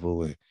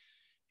devil. And,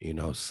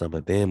 some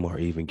of them are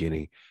even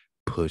getting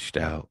pushed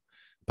out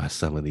by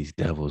some of these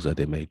devils that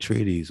they made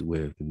treaties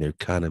with, and they're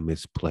kind of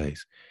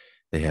misplaced.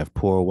 They have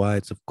poor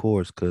whites, of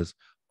course, because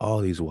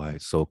all these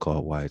whites,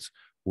 so-called whites,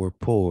 were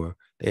poor.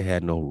 They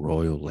had no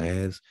royal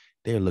lands.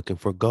 They're looking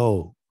for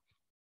gold.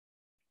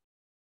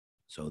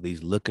 So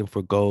these looking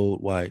for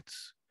gold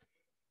whites,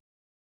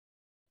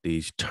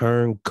 these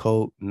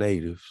turncoat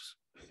natives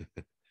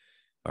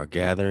are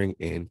gathering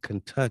in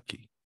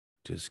Kentucky.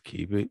 Just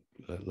keep it,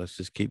 let's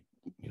just keep,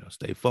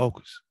 stay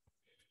focused.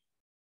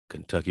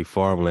 Kentucky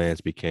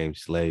farmlands became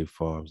slave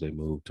farms. They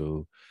moved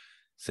to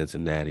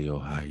Cincinnati,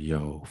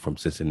 Ohio. From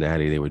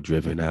Cincinnati, they were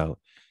driven out,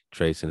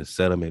 tracing a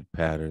settlement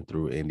pattern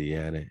through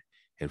Indiana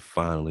and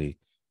finally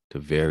to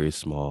various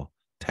small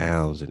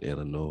towns in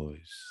Illinois.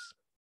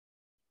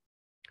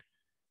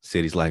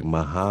 Cities like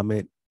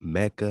Mahomet,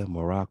 Mecca,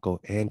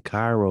 Morocco, and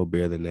Cairo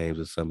bear the names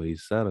of some of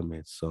these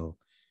settlements. So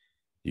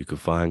you can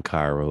find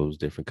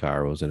different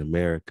Cairos in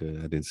America.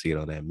 I didn't see it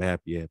on that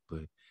map yet,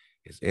 but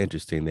it's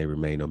interesting. They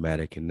remain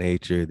nomadic in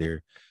nature.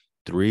 They're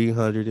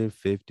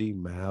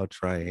 350-mile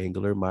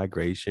triangular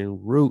migration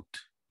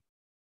route.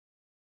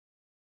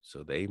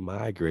 So they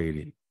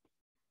migrated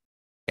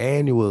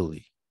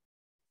annually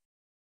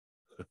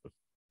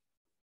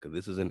because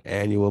this is an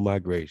annual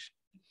migration.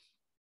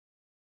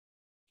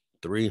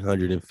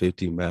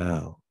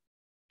 350-mile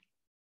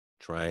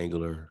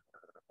triangular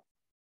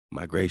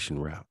migration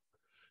route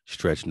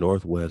stretched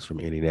northwest from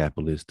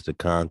Indianapolis to the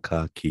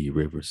Kankakee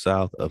River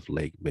south of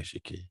Lake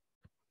Michigan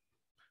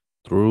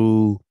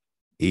through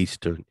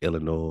eastern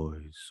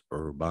Illinois,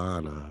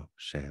 Urbana,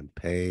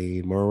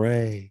 Champaign,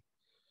 Moraine,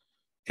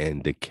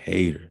 and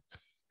Decatur,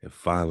 and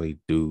finally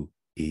due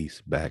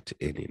east back to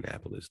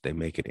Indianapolis. They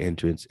make an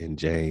entrance in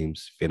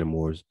James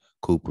Fenimore's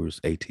Cooper's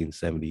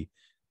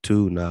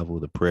 1872 novel,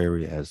 The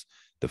Prairie, as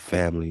the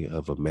family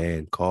of a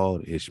man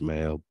called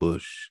Ishmael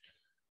Bush,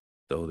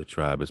 though the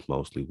tribe is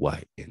mostly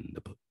white in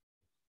the book.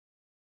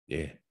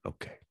 Yeah,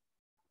 okay.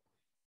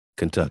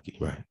 Kentucky,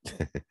 right?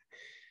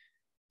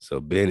 So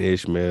Ben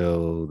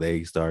Ishmael,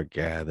 they start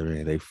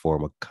gathering, they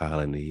form a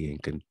colony in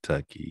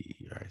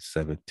Kentucky, right?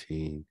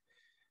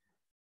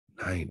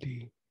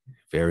 1790.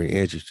 Very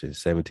interesting.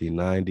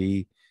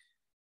 1790,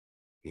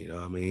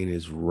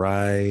 is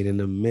right in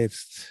the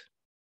midst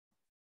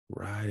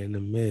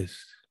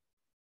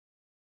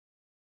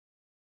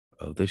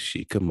of the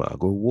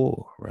Chickamauga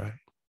War, right?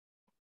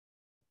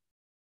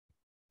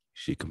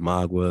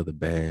 Chickamauga, the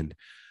band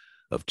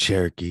of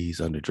Cherokees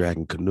under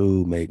Dragon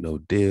Canoe, made no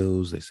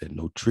deals. They said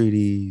no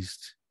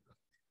treaties.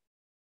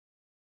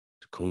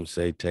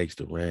 Tecumseh takes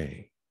the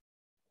reign.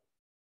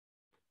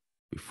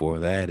 Before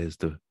that is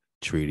the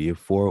Treaty of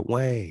Fort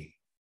Wayne.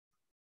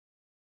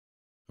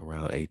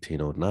 Around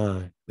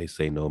 1809, they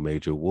say no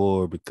major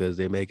war because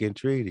they're making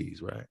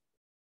treaties, right?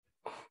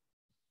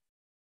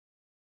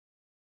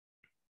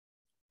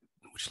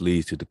 Which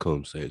leads to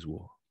Tecumseh's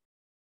War.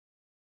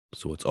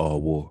 So it's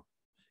all war.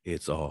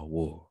 It's all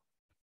war.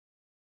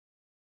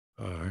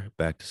 All right,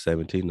 back to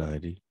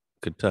 1790,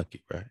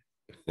 Kentucky, right?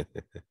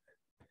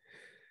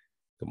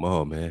 Come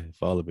on, man.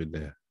 Follow me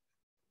now.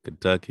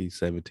 Kentucky,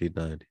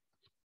 1790.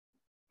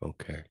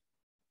 Okay.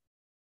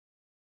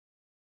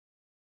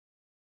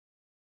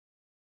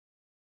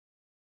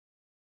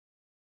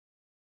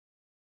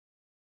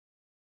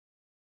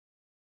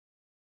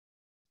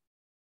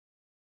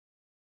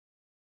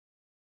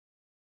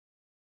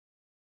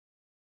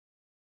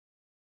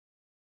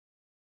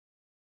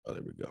 Oh,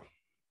 there we go.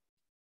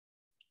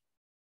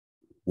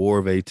 War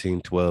of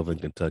 1812 in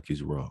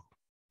Kentucky's wrong.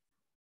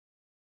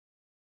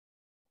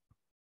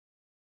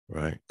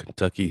 Right?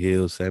 Kentucky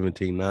Hills,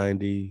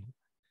 1790.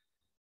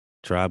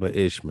 Tribe of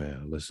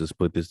Ishmael. Let's just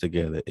put this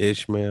together.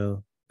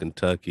 Ishmael,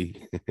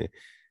 Kentucky,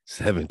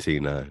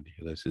 1790.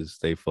 Let's just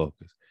stay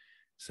focused.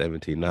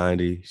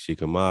 1790,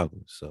 Chickamauga.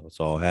 So it's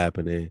all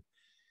happening.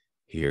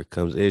 Here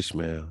comes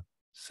Ishmael,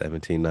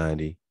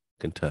 1790,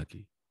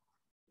 Kentucky.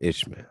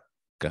 Ishmael.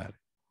 Got it.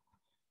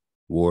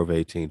 War of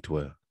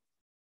 1812.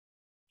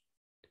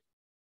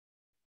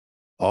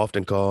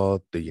 Often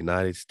called the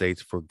United States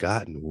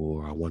Forgotten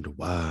War. I wonder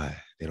why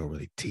they don't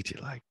really teach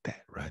it like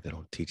that, right? They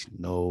don't teach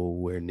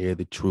nowhere near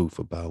the truth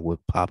about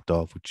what popped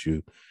off with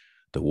you.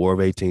 The War of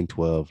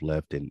 1812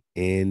 left an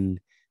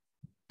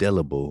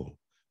indelible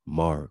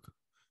mark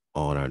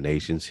on our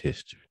nation's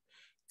history.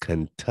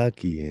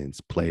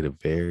 Kentuckians played a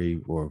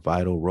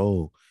vital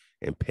role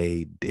and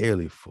paid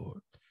dearly for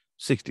it.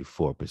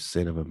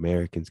 64% of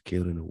Americans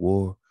killed in the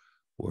war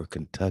were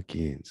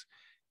Kentuckians.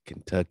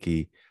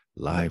 Kentucky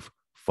life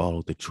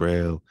followed the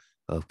trail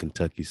of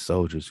Kentucky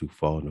soldiers who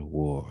fought in the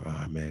war. All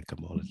right, man,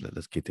 come on,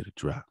 let's get to the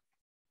drop.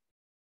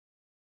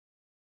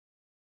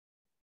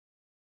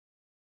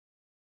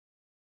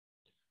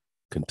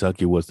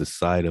 Kentucky was the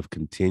site of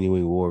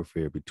continuing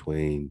warfare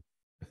between,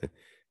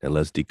 and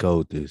let's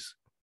decode this,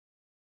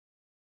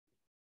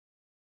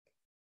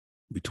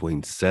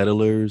 between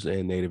settlers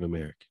and Native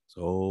Americans.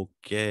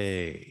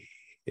 Okay.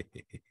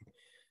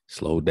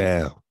 Slow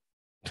down.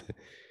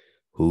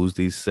 Who's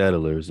these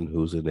settlers and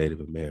who's the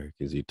Native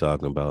Americans you're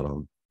talking about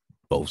on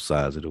both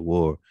sides of the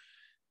war?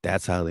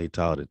 That's how they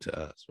taught it to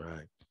us,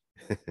 right?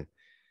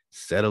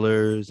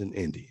 Settlers and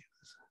Indians.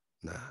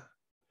 Nah,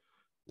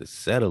 the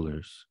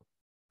settlers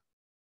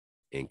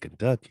in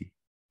Kentucky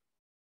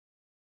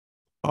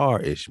are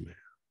Ishmael.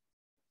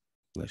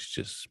 Let's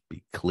just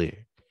be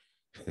clear.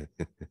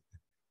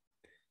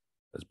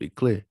 Let's be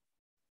clear.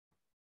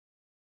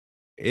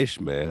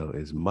 Ishmael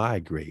is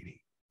migrating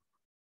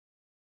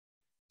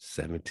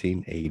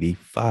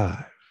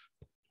 1785.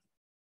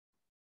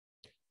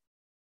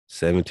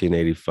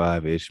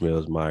 1785,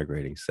 Ishmael's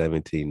migrating.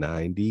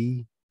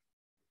 1790,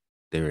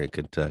 they're in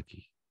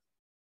Kentucky,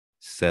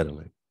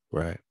 settling,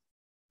 right?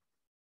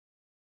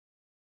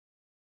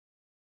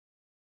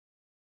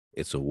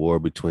 It's a war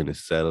between the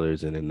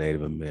settlers and the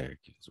Native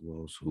Americans.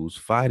 Well, who's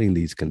fighting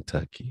these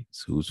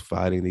Kentuckians? Who's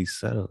fighting these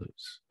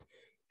settlers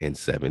in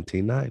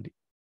 1790?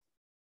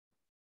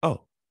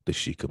 Oh, the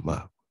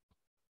Chickamauga,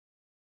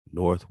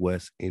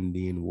 Northwest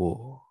Indian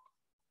War.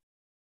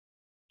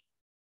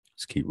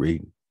 Let's keep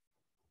reading.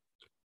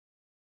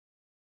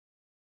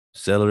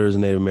 Settlers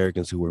and Native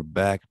Americans who were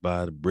backed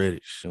by the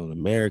British. So the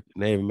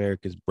Native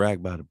Americans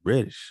backed by the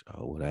British.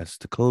 Oh, well, that's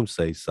the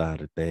Tecumseh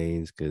side of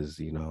things because,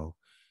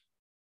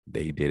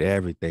 they did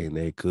everything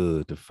they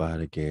could to fight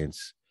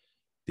against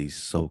these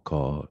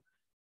so-called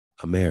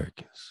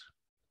Americans.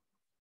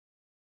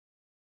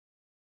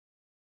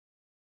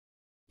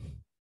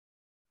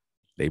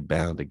 They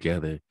bound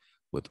together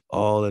with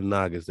all the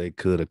Nagas they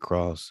could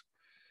across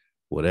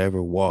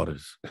whatever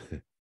waters.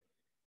 The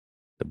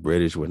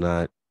British were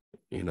not,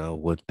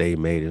 what they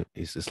made it.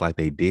 It's just like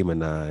they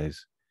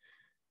demonized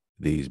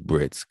these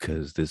Brits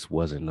because this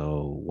wasn't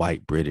no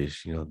white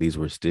British. These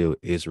were still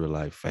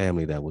Israelite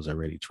family that was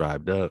already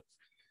tribed up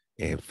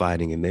and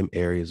fighting in them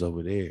areas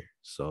over there.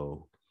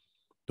 So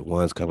the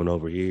ones coming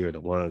over here,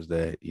 the ones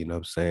that,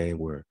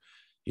 were,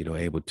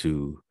 able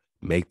to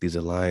make these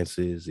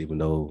alliances, even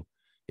though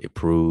it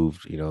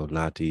proved,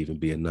 not to even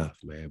be enough,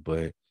 man.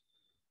 But,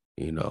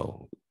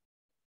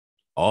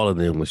 all of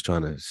them was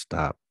trying to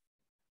stop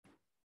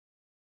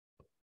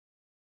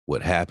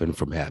what happened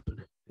from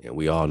happening. And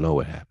we all know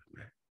what happened,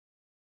 man.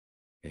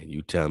 And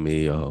you tell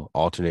me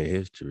alternate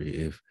history,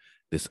 if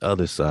this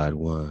other side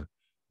won,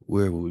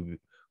 where would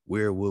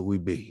we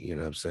be? You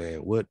know what I'm saying?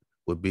 What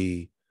would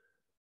be,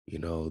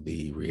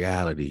 the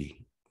reality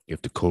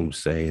if the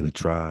Tecumseh and the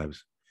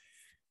tribes,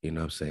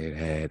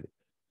 had,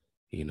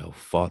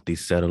 fought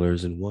these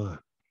settlers and won?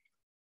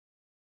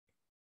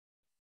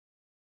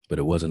 But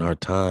it wasn't our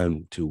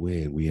time to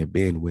win. We had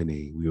been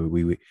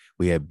winning.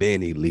 We had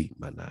been elite,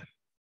 my night.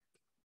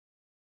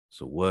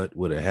 So what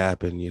would have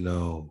happened,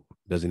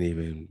 doesn't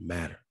even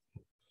matter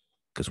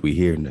because we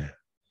here now.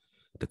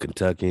 The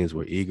Kentuckians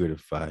were eager to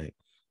fight,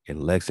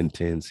 and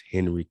Lexington's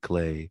Henry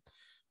Clay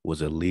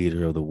was a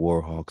leader of the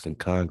Warhawks in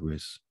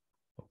Congress.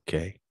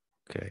 Okay.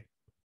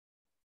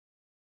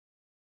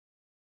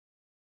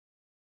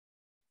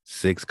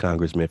 6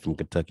 congressmen from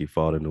Kentucky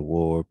fought in the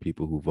war.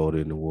 People who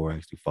voted in the war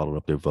actually followed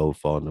up their vote,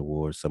 fought in the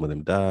war. Some of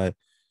them died,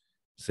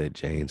 said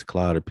James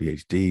Clotter,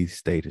 PhD,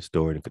 state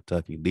historian in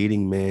Kentucky.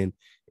 Leading men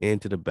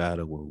into the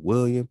battle were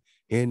William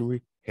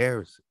Henry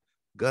Harrison,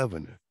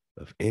 governor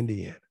of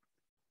Indiana.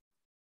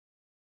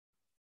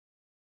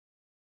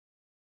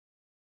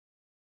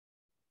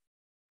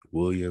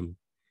 William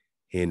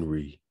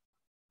Henry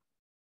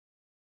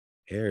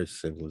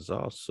Harrison was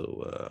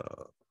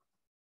also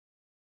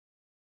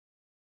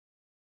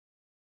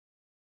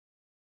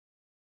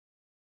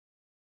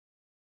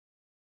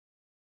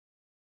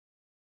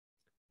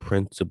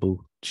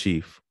principal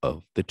chief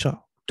of the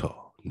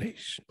Choctaw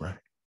Nation, right?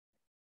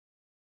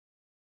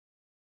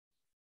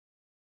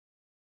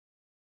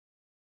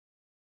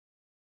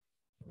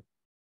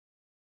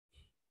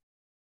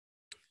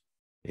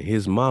 And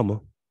his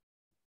mama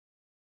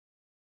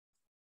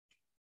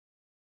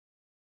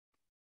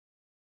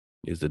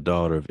is the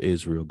daughter of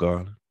Israel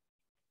Garland,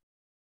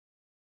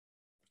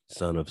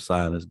 son of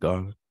Silas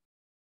Garland,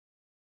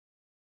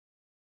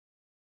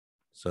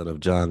 son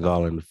of John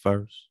Garland the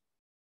first,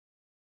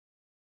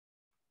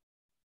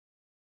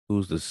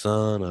 who's the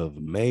son of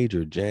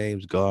Major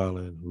James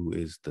Garland, who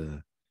is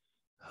the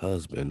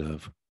husband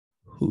of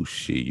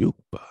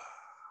Hushiyukpa.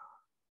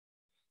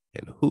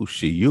 And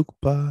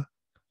Hushiyukpa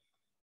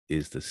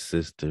is the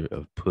sister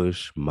of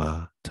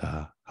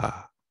Pushmataha.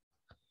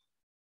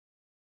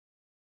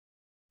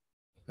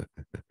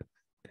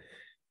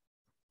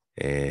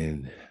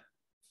 And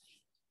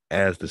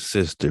as the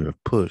sister of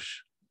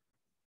Push,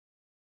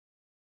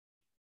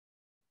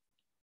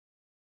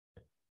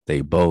 They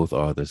both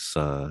are the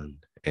son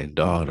and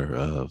daughter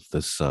of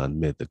the sun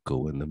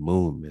mythical and the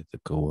moon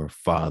mythical, or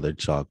father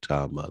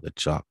Choctaw, mother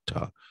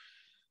Choctaw.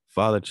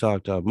 Father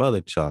Choctaw,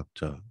 mother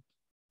Choctaw.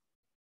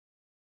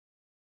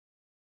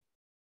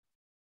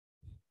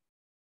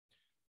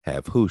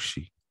 Have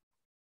Hushi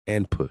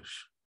and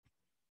Push.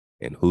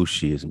 And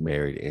Hushi is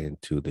married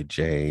into the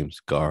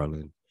James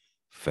Garland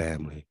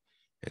family.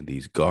 And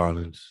these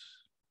Garlands,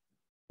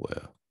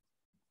 well,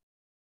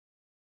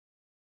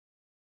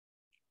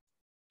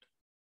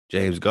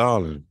 James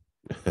Garland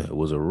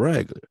was a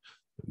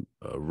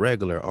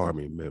regular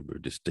Army member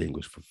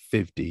distinguished for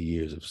 50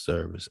 years of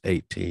service.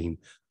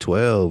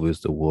 1812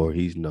 is the war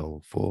he's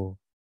known for.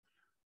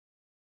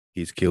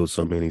 He's killed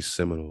so many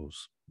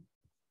Seminoles,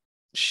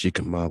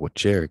 Chickamauga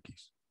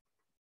Cherokees.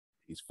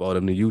 He's fought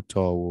in the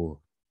Utah War.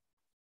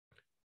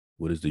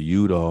 What does the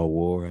Utah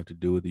War have to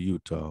do with the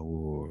Utah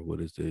War? What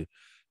does the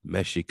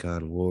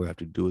Mexican War have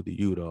to do with the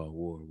Utah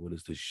War? What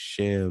does the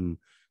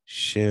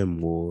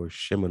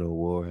Seminole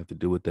War have to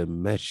do with the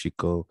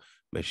Mexican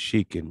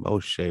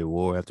Moshe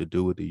War have to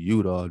do with the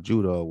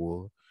Judah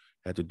War,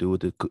 have to do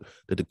with the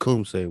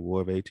Tecumseh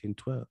War of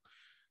 1812.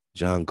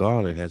 John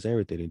Garland has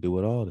everything to do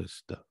with all this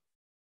stuff.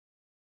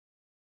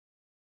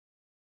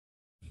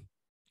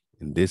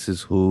 And this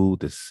is who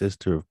the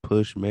sister of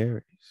Push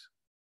marries.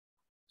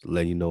 To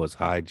let you know it's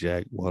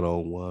hijacked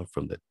 101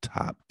 from the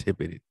top,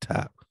 tippity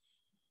top.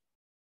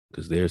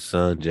 Because their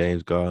son,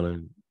 James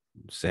Garland,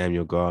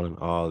 Samuel Garland,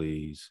 all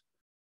these,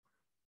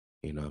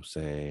 you know what I'm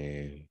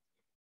saying,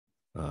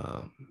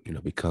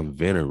 become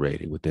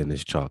venerated within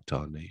this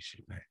Choctaw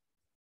Nation, man.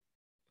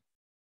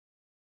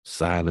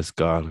 Silas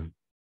Garland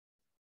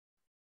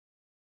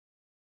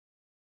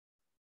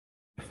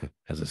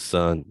has a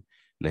son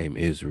named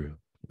Israel,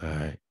 all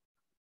right?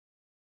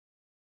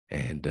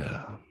 And,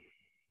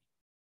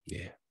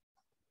 yeah.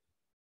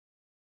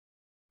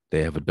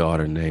 They have a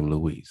daughter named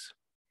Louise.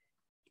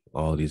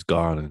 All these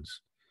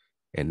Garlands.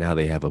 And now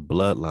they have a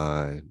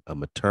bloodline, a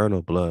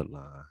maternal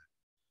bloodline,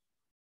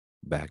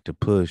 back to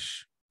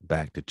Push,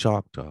 back to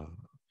Choctaw.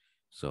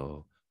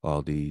 So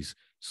all these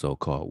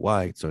so-called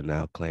whites are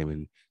now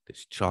claiming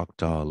this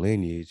Choctaw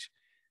lineage,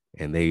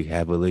 and they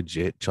have a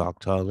legit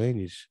Choctaw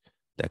lineage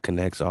that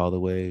connects all the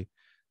way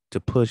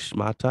to Push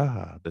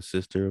Mataha, the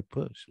sister of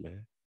Push,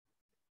 man.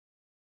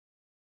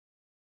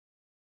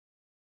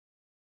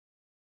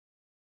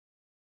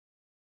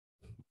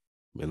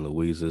 And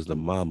Louisa is the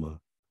mama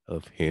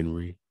of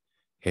Henry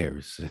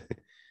Harrison,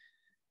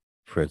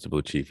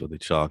 principal chief of the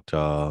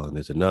Choctaw. And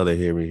there's another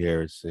Henry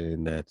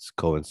Harrison that's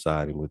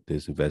coinciding with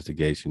this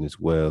investigation as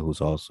well,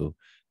 who's also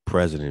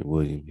President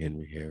William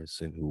Henry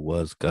Harrison, who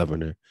was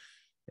governor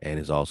and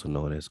is also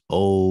known as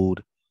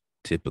Old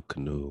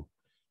Tippecanoe.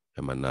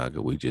 And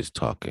Managa, we just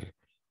talking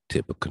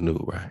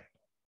Tippecanoe, right?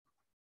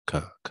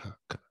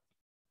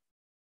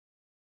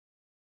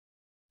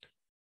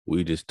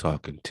 We just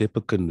talking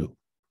Tippecanoe,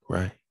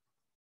 right?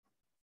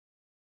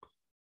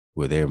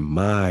 Where they're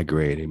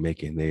migrating,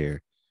 making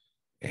their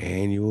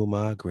annual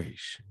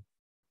migration.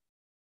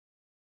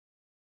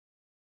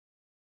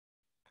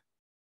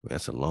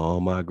 That's a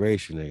long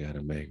migration they got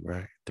to make,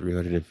 right?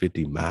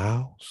 350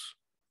 miles.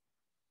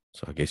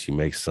 So I guess you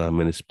make some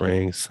in the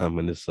spring, some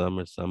in the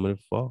summer, some in the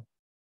fall.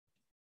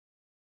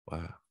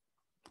 Wow.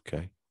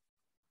 Okay.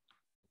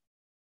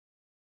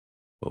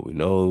 But we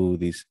know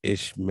these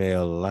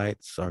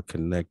Ishmaelites are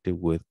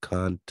connected with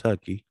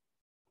Kentucky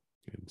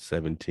in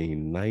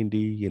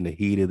 1790 in the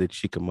heat of the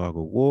Chickamauga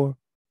War.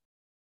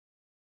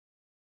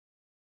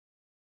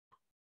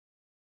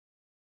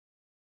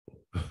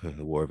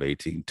 The War of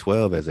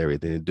 1812 has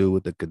everything to do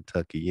with the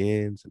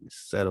Kentuckians and the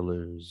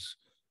settlers,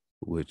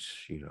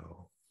 which,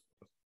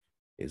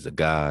 is a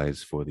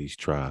guise for these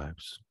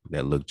tribes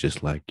that look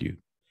just like you.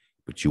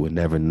 But you would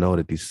never know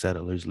that these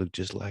settlers look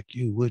just like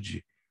you, would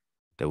you?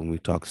 That when we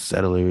talk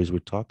settlers, we're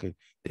talking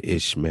the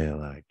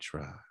Ishmaelite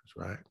tribes,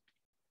 right?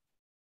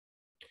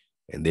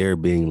 And they're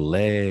being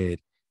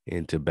led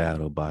into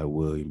battle by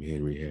William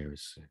Henry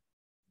Harrison,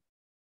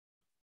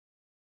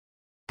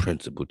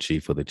 principal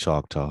chief of the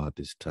Choctaw at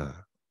this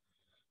time,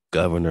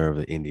 governor of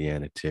the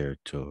Indiana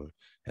Territory,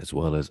 as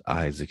well as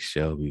Isaac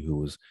Shelby, who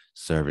was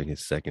serving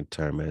his second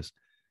term as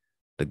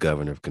the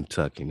governor of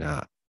Kentucky.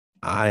 Now,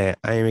 I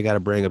ain't even got to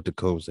bring up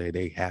Tecumseh.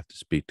 They have to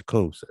speak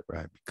Tecumseh,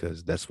 right?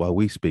 Because that's why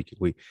we speak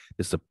it.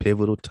 It's a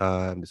pivotal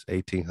time. This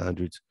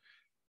 1800s,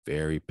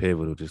 very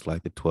pivotal, just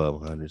like the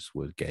 1200s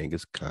with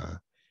Genghis Khan,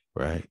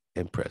 right?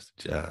 And Prester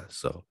John.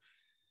 So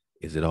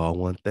is it all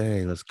one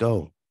thing? Let's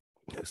go.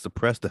 It's the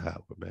Prester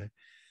HaWah, man.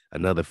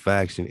 Another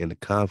faction in the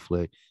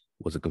conflict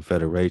was a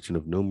confederation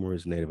of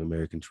numerous Native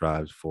American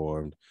tribes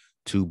formed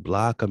to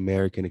block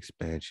American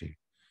expansion.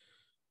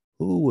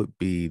 Who would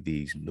be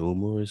these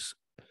numerous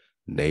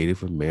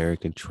Native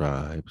American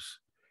tribes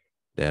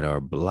that are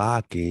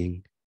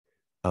blocking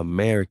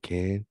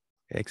American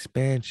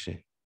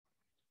expansion?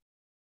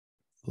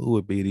 Who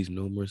would be these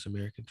numerous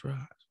American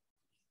tribes?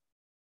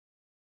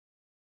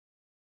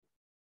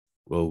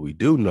 Well, what we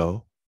do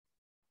know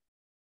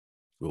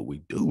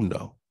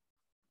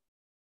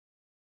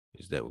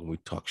is that when we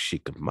talk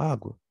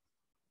Chickamauga,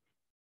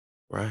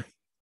 right?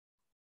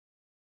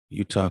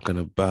 You talking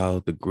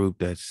about the group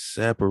that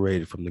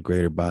separated from the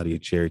greater body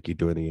of Cherokee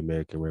during the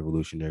American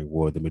Revolutionary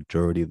War. The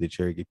majority of the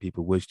Cherokee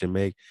people wished to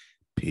make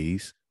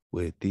peace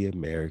with the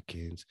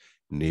Americans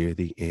near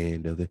the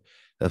end of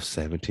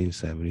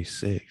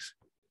 1776.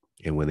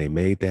 And when they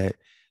made that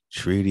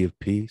treaty of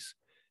peace,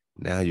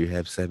 now you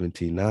have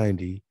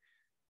 1790,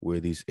 where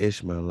these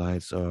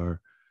Ishmaelites are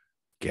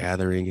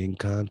gathering in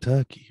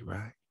Kentucky,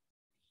 right?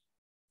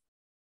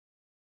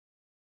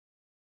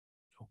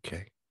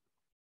 Okay.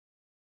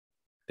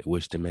 They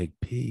wish to make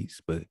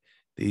peace, but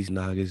these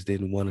Nagas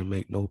didn't want to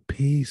make no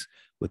peace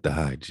with the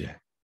hijack.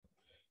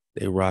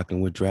 They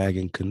rocking with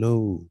Dragon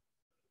Canoe.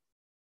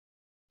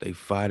 They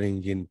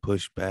fighting, getting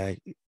pushed back,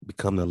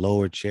 become the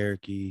lower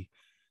Cherokee,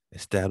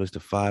 establish the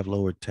 5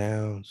 lower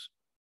towns.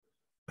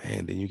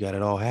 Man, then you got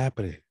it all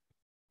happening.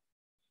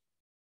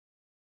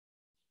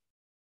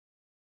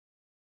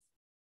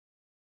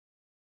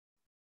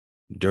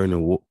 During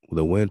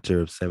the winter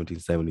of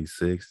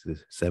 1776 to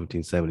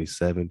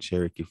 1777,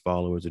 Cherokee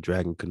followers of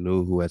Dragon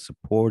Canoe, who had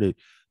supported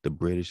the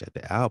British at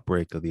the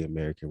outbreak of the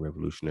American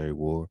Revolutionary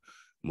War,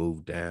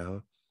 moved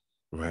down,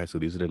 right? So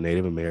these are the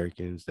Native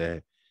Americans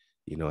that,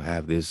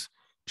 have this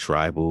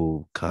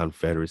tribal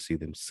confederacy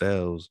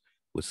themselves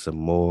with some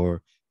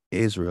more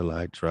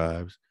Israelite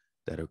tribes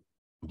that are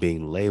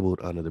being labeled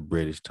under the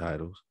British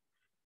titles.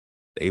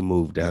 They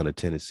moved down the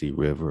Tennessee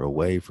River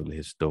away from the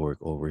historic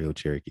Overhill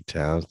Cherokee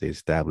towns. They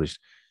established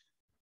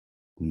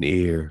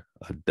near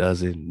a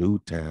dozen new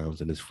towns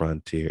in this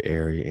frontier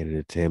area in an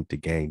attempt to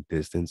gain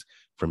distance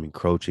from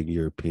encroaching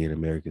European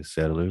American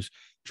settlers.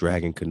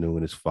 Dragon Canoe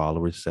and his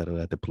followers settled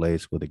at the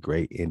place where the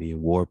great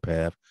Indian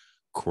warpath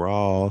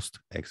crossed,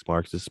 X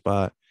marks the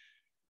spot,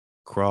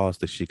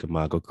 crossed the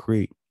Chickamauga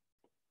Creek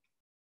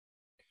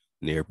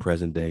near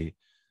present day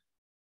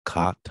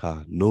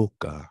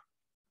Chattanooga,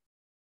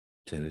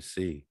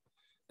 Tennessee.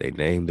 They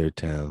named their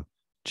town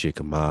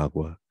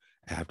Chickamauga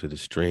after the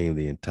stream.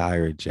 The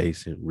entire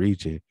adjacent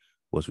region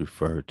was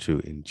referred to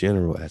in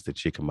general as the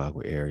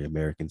Chickamauga area.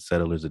 American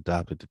settlers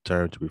adopted the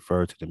term to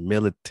refer to the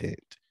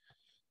militant.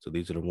 So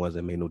these are the ones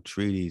that made no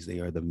treaties. They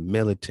are the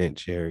militant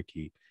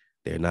Cherokee.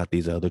 They're not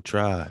these other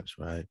tribes,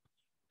 right,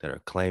 that are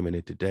claiming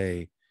it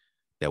today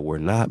that were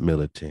not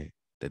militant,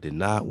 that did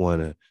not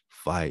want to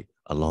fight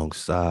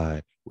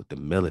alongside with the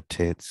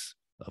militants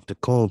of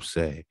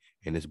Tecumseh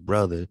and his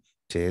brother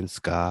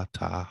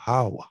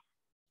Tenskwatawa,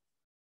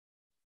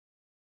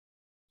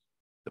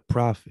 the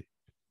prophet.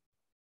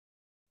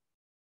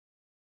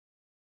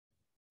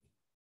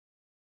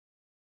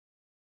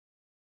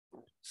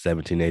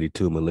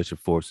 1782, militia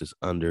forces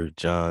under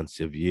John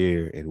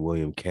Sevier and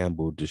William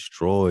Campbell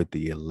destroyed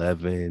the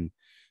 11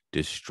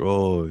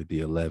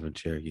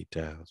 Cherokee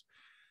towns.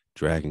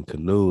 Dragon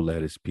Canoe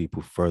led his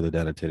people further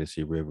down the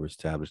Tennessee River,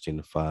 establishing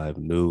the 5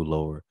 new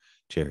lower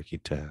Cherokee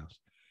towns.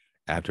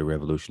 After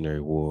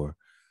Revolutionary War,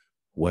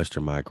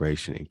 Western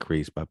migration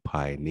increased by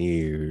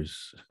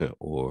pioneers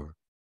or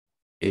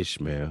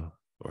Ishmael,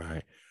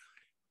 right?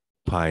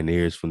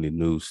 Pioneers from the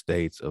new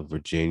states of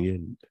Virginia,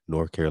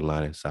 North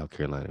Carolina, South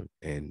Carolina,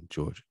 and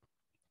Georgia.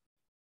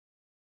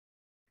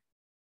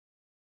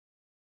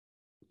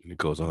 And it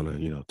goes on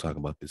to, talk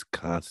about this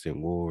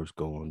constant wars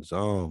going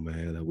on,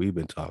 man, that we've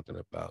been talking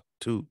about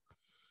too.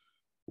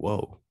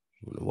 Whoa,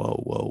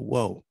 whoa, whoa,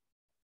 whoa.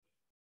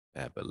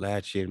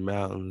 Appalachian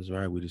Mountains,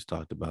 right? We just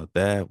talked about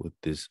that with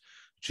this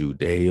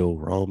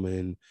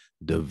Judeo-Roman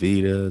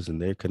Davidas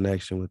and their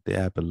connection with the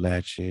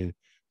Appalachian.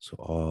 So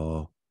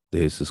all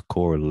this is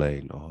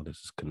correlating, all this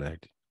is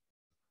connected.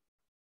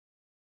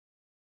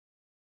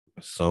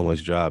 So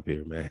much job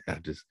here, man.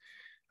 I'm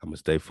gonna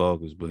stay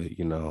focused, but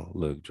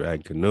look,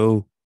 Dragon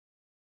Canoe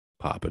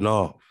popping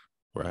off,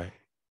 right?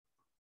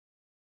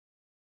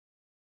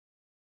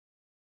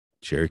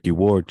 Cherokee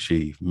War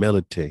Chief,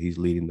 militant. He's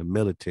leading the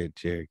militant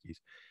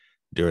Cherokees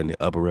during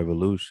the Upper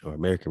Revolution or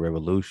American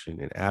Revolution,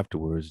 and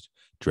afterwards,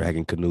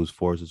 Dragon Canoe's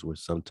forces were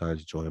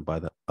sometimes joined by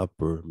the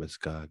Upper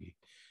Muskogee,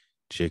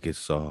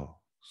 Chickasaw.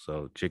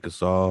 So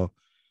Chickasaw,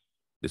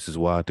 this is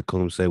why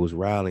Tecumseh was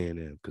rallying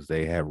them, because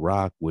they had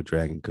rocked with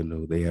Dragon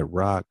Canoe. They had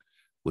rocked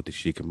with the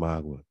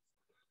Chickamauga,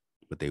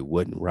 but they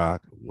wouldn't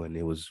rock when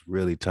it was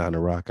really time to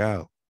rock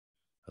out.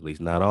 At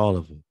least not all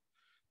of them.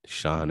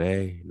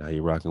 Shawnee, now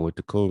you're rocking with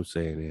Tecumseh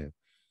and them.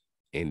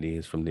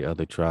 Indians from the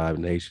other tribe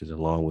nations,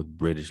 along with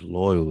British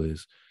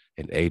loyalists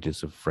and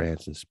agents of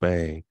France and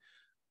Spain.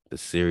 The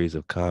series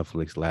of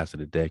conflicts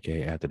lasted a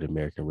decade after the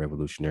American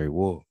Revolutionary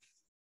War.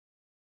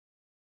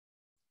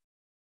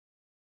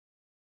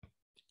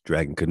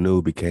 Dragon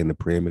Canoe became the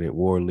preeminent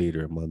war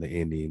leader among the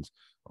Indians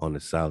on the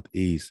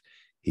southeast.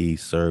 He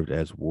served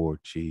as war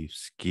chief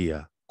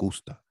Skia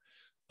Gusta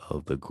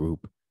of the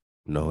group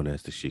known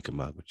as the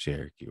Chickamauga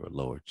Cherokee or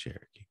Lower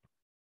Cherokee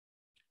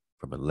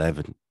from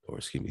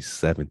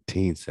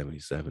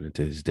 1777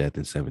 until his death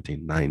in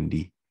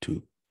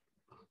 1792.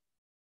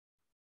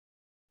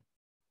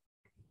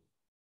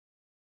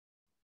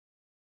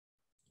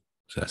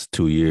 So that's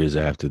 2 years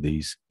after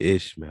these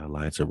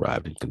Ishmaelites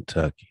arrived in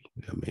Kentucky.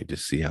 I mean,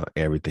 just see how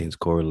everything's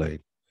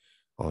correlated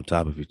on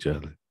top of each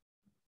other.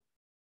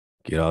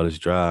 get all this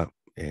drop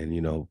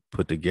and,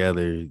 put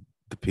together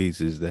the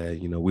pieces that,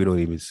 we don't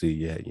even see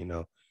yet.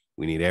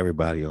 We need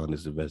everybody on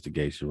this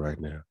investigation right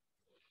now.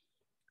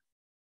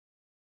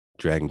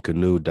 Dragon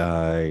Canoe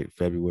died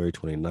February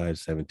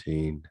 29th,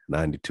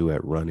 1792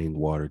 at Running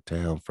Water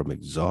Town from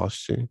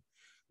exhaustion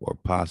or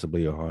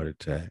possibly a heart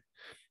attack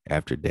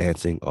after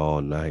dancing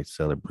all night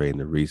celebrating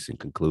the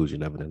recent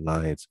conclusion of an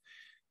alliance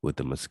with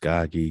the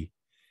Muskogee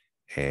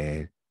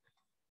and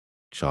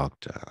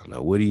Choctaw.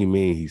 Now, what do you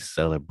mean he's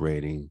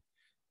celebrating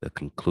the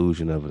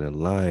conclusion of an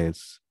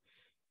alliance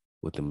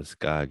with the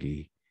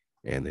Muskogee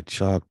and the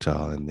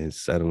Choctaw, and then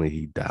suddenly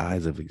he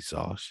dies of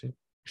exhaustion?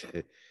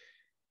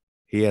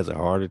 He has a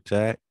heart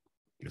attack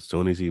as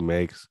soon as he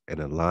makes an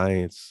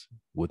alliance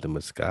with the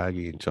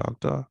Muskogee and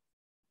Choctaw.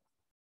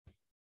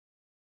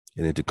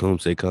 And then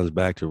Tecumseh comes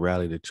back to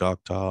rally the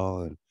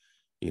Choctaw and,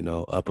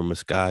 Upper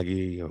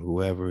Muskogee or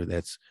whoever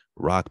that's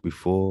rocked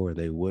before and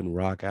they wouldn't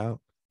rock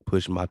out.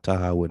 Push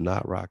Mataha would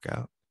not rock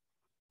out.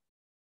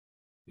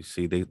 You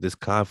see, this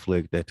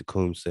conflict that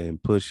Tecumseh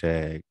and Push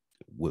had,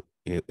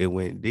 it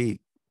went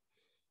deep.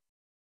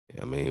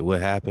 I mean,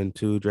 what happened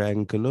to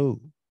Dragon Canoe?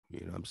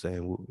 You know what I'm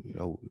saying?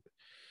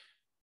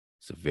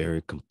 It's a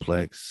very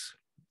complex,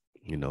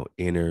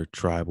 inner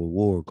tribal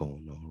war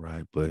going on,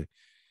 right? But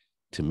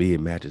to me,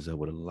 it matches up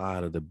with a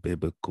lot of the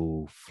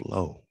biblical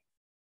flow.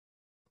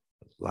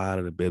 A lot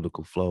of the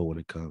biblical flow when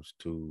it comes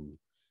to,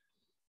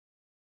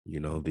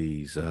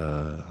 these,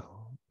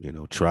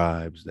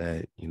 tribes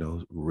that,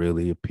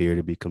 really appear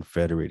to be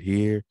Confederate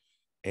here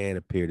and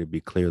appear to be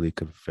clearly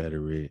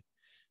Confederate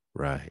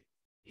right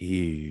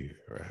here,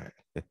 right?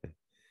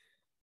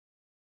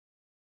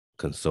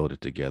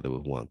 Consulted together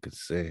with one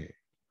consent.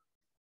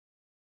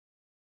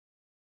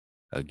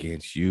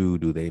 Against you,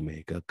 do they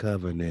make a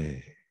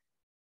covenant?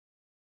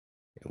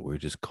 And we're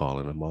just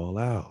calling them all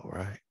out,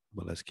 right?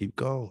 But let's keep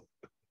going.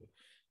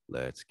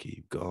 Let's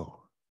keep going.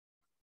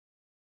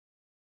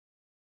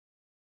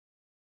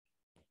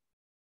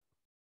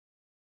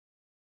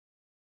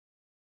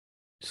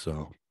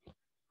 So,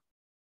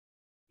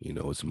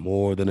 it's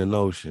more than an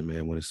ocean,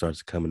 man, when it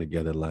starts coming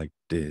together like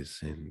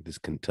this. And this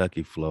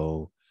Kentucky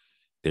flow,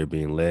 they're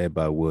being led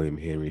by William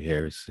Henry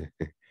Harrison,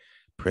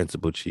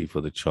 principal chief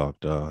of the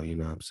Choctaw. You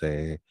know what I'm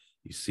saying?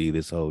 You see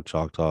this whole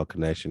Choctaw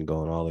connection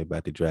going all the way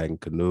back to Dragon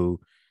Canoe.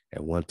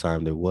 At one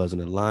time, there was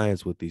an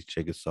alliance with these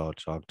Chickasaw,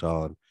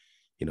 Choctaw, and,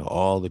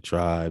 all the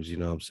tribes, you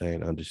know what I'm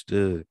saying,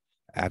 understood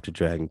after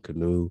Dragon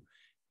Canoe,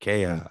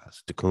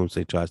 chaos.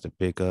 Tecumseh tries to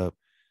pick up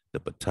the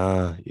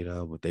baton,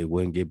 but they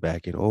wouldn't get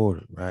back in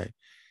order, right?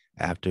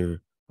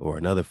 After, or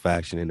another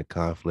faction in the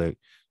conflict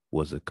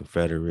was a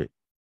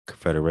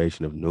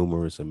confederation of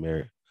numerous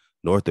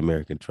North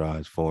American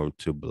tribes formed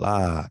to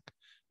block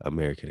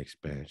American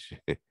expansion.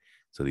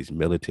 So these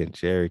militant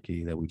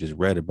Cherokee that we just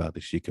read about,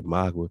 the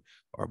Chickamauga,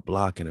 are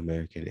blocking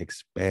American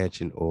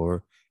expansion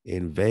or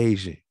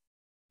invasion.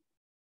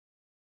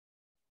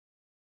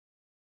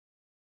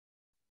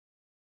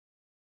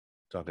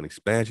 Talking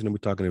expansion and we're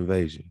talking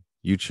invasion.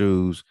 You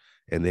choose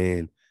and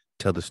then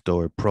tell the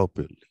story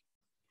appropriately.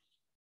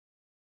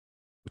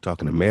 We're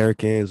talking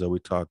Americans or we're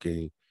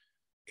talking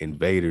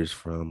invaders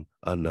from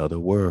another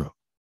world.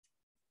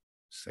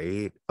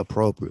 Say it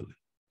appropriately.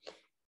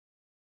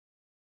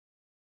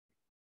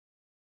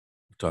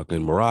 We're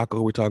talking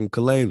Morocco, we're talking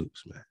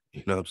Kalalus, man.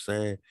 You know what I'm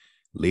saying?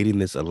 Leading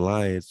this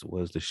alliance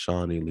was the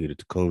Shawnee leader,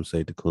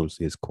 Tecumseh.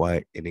 Tecumseh is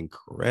quite an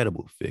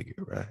incredible figure,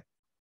 right?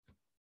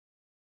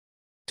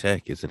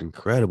 Tech is an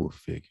incredible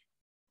figure,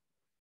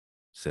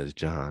 says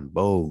John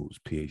Bowes,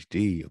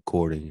 PhD,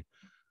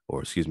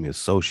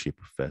 associate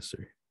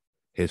professor,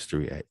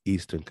 history at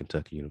Eastern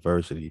Kentucky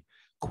University.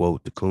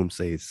 Quote,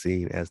 Tecumseh is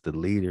seen as the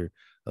leader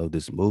of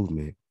this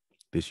movement,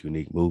 this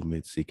unique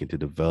movement seeking to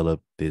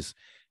develop this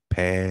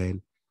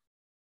pan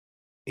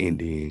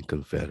Indian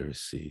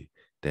Confederacy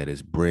that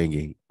is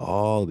bringing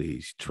all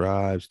these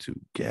tribes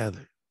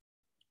together.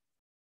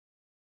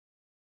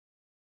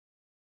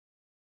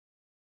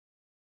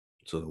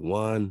 So the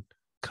one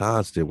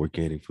constant we're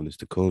getting from this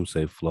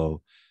Tecumseh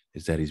flow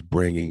is that he's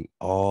bringing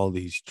all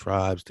these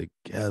tribes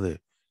together,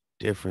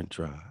 different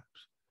tribes.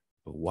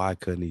 But why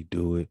couldn't he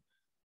do it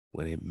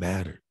when it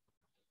mattered?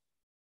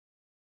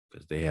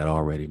 Because they had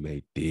already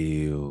made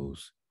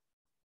deals.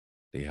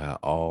 They had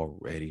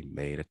already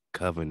made a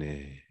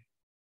covenant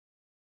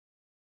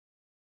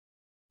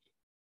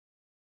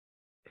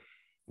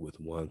with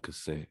one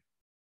consent.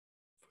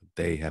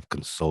 They have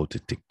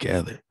consulted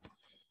together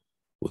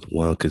with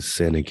one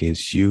consent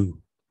against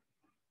you.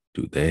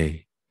 Do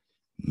they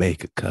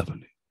make a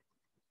covenant?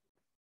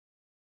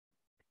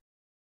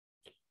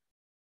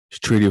 This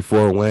Treaty of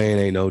Fort Wayne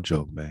ain't no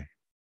joke, man.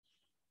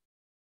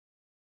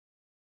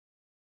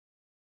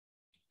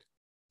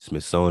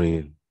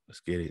 Smithsonian,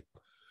 let's get it.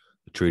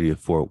 The Treaty of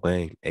Fort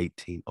Wayne,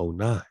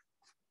 1809.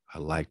 I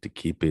like to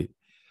keep it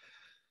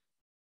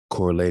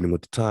correlating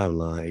with the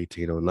timeline.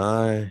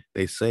 1809.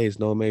 They say it's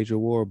no major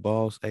war,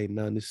 boss. Ain't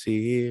nothing to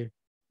see here.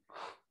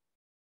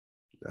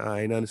 Nah,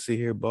 ain't nothing to see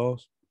here,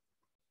 boss.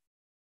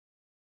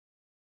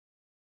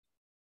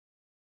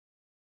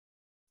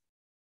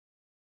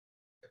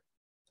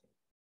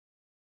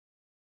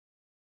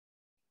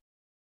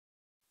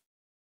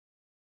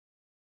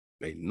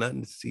 Ain't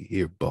nothing to see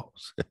here,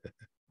 boss.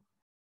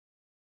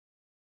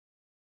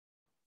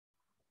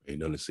 Ain't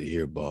nothing to see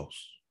here,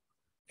 boss.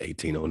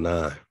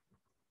 1809.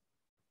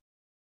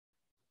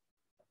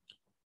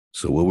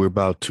 So what we're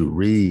about to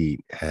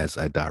read has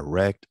a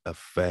direct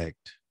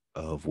effect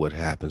of what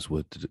happens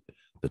with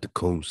the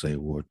Tecumseh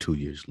War 2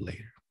 years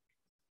later.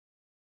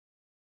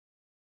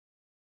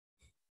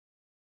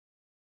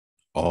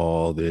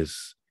 All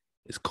this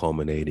is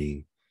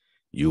culminating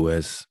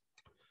U.S.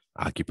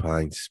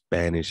 occupying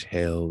Spanish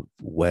held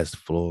West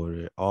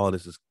Florida. All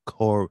this is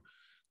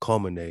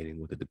culminating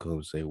with the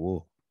Tecumseh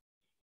War.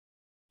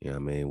 You know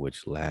what I mean?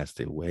 Which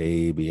lasted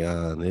way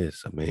beyond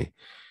this. I mean,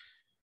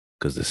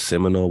 because the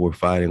Seminole were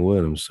fighting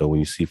with them. So when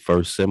you see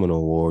First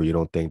Seminole War, you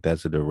don't think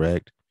that's a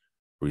direct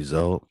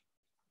result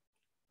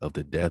of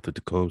the death of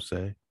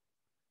Tecumseh?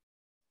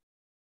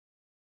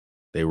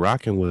 They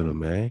rocking with them,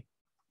 man.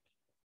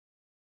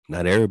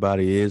 Not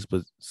everybody is,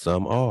 but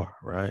some are,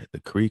 right? The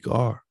Creek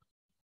are,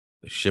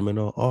 the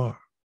Seminole are.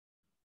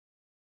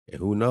 And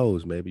who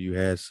knows, maybe you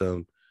had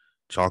some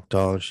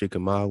Choctaw and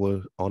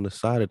Chickamauga on the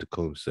side of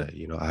Tecumseh.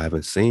 You know, I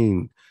haven't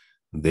seen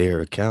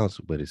their accounts,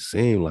 but it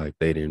seemed like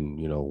they didn't,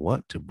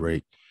 want to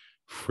break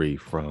free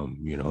from,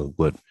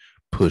 what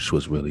push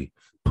was really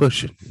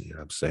pushing. You know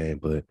what I'm saying?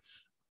 But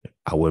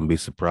I wouldn't be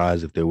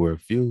surprised if there were a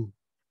few.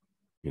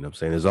 You know what I'm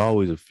saying? There's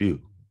always a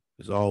few.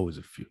 There's always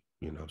a few,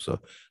 So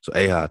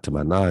aha to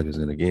my noggins.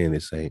 And again,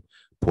 this ain't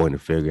pointing a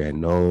finger at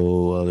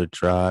no other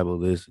tribe or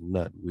this and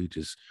nothing. We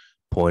just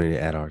pointing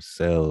it at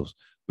ourselves.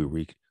 We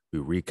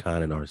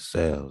reconning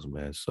ourselves,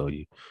 man. So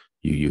you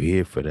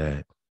here for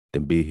that,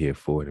 then be here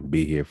for it and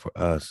be here for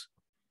us.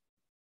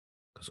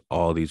 Because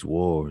all these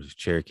wars,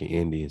 Cherokee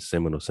Indian,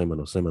 Seminole,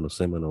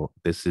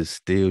 this is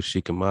still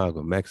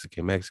Chickamauga,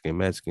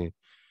 Mexican.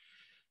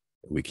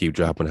 We keep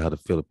dropping out of the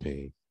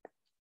Philippines.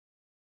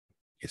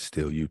 It's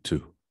still you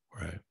too,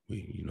 right?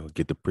 We,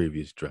 get the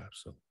previous drop.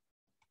 So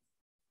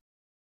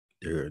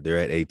they're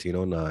at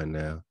 1809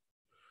 now.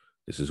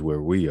 This is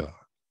where we are.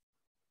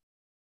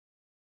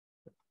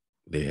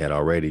 They had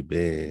already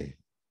been,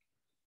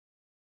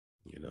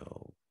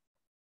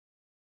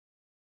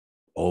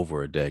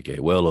 over a decade,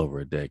 well over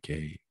a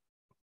decade,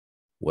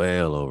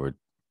 well over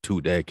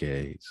 2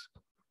 decades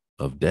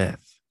of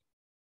death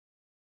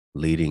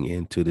leading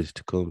into this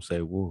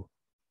Tecumseh War.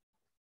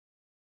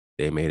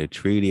 They made a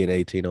treaty in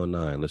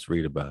 1809. Let's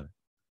read about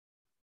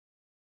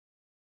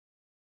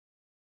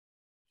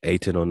it.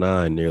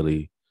 1809,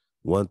 nearly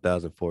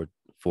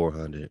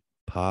 1,400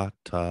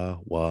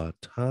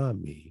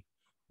 Potawatomi,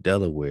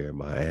 Delaware,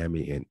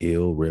 Miami, and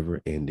Eel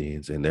River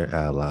Indians and their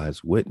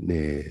allies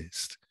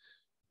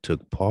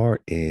took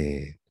part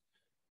in,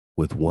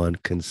 with one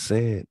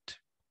consent.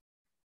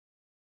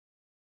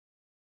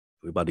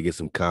 We're about to get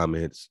some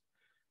comments.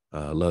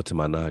 Love to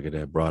my Naga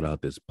that brought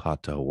out this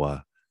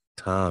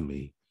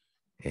Potawatomi.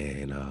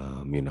 And,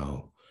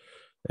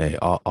 hey,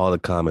 all the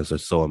comments are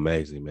so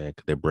amazing, man,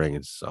 because they're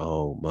bringing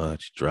so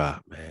much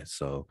drop, man.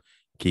 So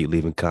keep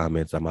leaving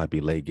comments. I might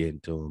be late getting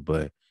to them,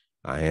 but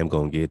I am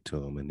going to get to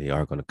them, and they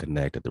are going to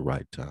connect at the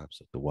right time.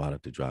 So the Water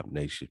to Drop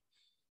Nation.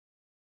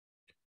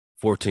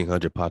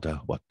 1,400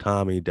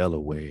 Potawatomi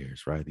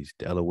Delawares, right? These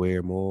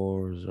Delaware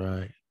Moors,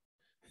 right?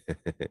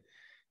 Then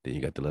you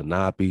got the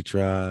Lenape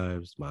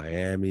tribes,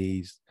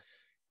 Miamis.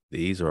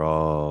 These are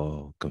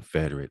all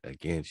Confederate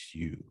against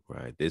you,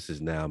 right? This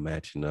is now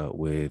matching up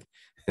with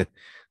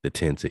the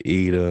Ten to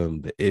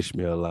Edom, the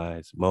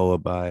Ishmaelites,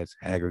 Moabites,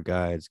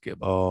 Hagrites,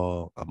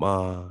 Gebal,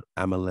 Ammon,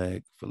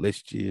 Amalek,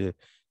 Philistia,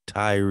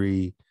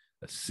 Tyre,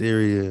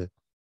 Assyria,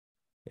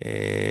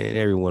 and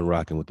everyone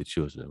rocking with the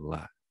children of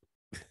Lot.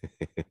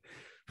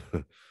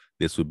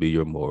 This would be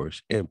your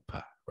Moorish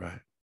empire,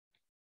 right?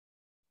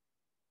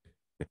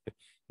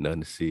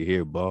 Nothing to see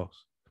here,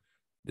 boss.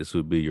 This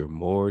would be your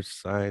Moorish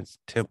science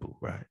temple,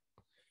 right?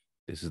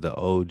 This is the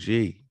OG.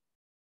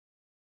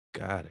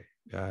 Got it.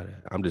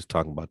 I'm just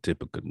talking about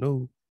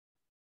Tippecanoe,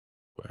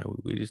 right?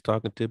 We just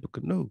talking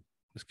Tippecanoe.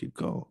 Let's keep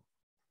going.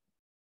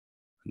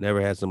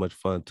 Never had so much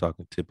fun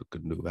talking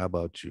Tippecanoe. How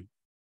about you?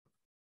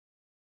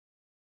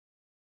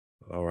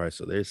 All right,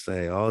 so they're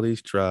saying all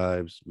these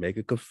tribes make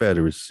a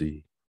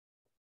confederacy.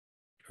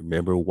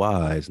 Remember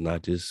why? It's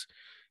not just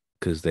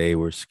because they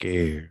were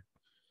scared,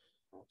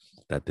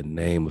 that the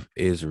name of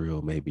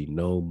Israel may be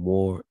no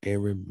more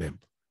in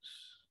remembrance.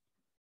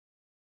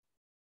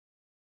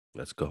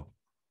 Let's go.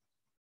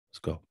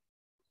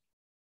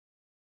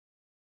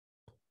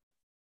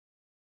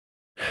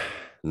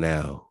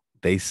 Now,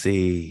 they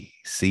say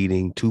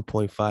ceding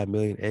 2.5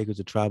 million acres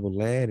of tribal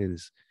land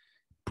is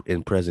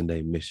in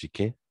present-day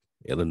Michigan,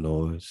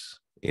 Illinois,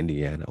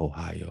 Indiana,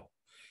 Ohio,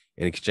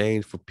 in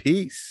exchange for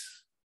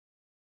peace.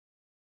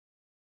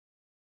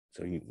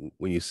 So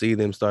when you see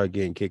them start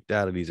getting kicked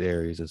out of these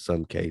areas in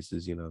some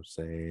cases, you know what I'm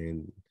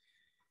saying?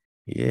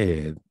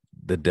 Yeah,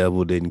 the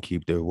devil didn't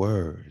keep their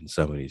word in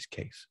some of these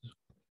cases.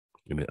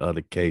 And in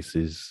other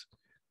cases,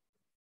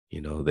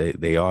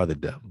 they are the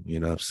devil, you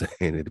know what I'm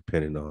saying? It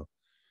depending on,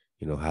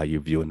 how you're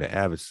viewing the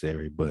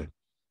adversary. But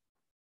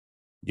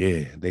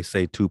Yeah, they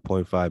say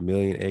 2.5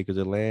 million acres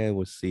of land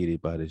was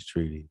ceded by this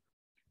treaty.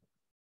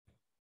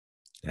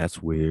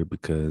 That's weird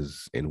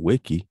because in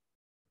Wiki,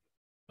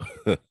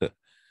 the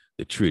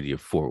Treaty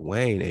of Fort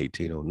Wayne,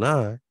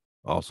 1809,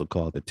 also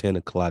called the 10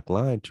 o'clock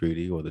line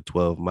treaty or the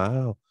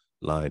 12-mile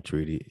line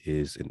treaty,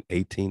 is an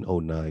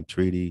 1809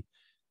 treaty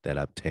that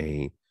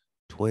obtained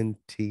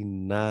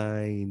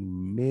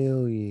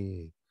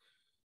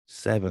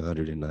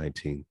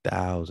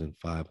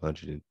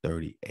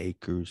 29,719,530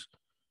 acres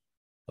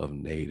of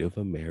Native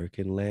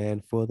American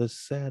land for the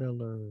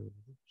settlers.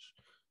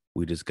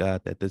 We just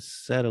got that the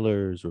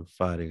settlers were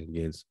fighting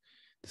against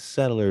the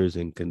settlers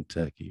in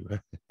Kentucky,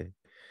 right?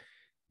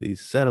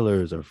 These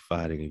settlers are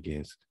fighting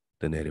against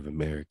the Native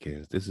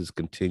Americans. This is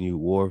continued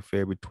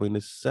warfare between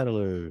the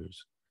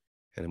settlers.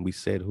 And we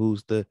said,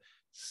 who's the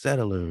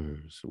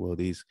settlers? Well,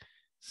 these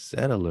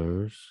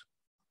settlers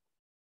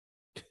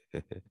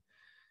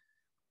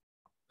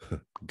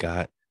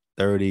got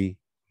 30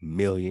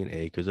 million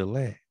acres of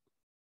land.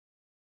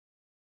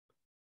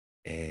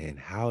 And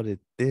how did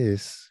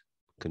this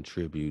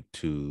contribute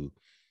to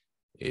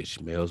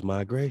Ishmael's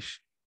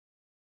migration?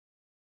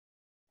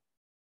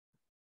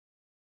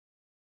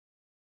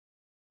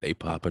 They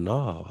popping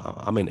off.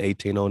 I'm in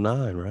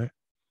 1809, right?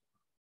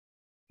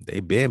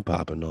 They've been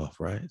popping off,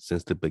 right?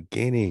 Since the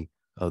beginning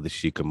of the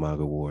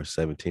Chickamauga War,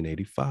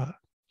 1785.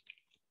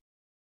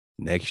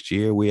 Next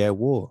year, we at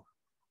war.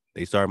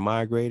 They start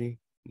migrating.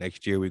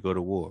 Next year, we go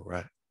to war,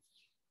 right?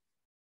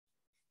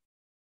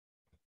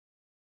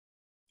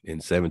 In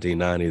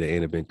 1790, they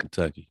end up in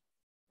Kentucky.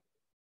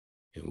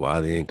 And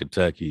while they're in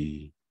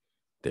Kentucky,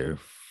 they're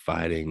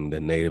fighting the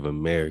Native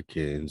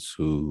Americans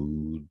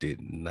who did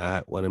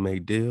not want to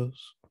make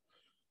deals.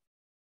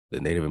 The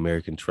Native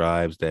American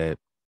tribes that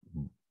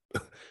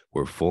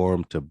were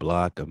formed to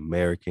block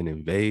American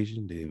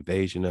invasion, the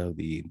invasion of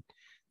the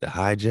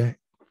hijack.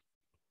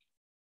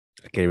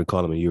 I can't even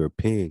call them a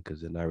European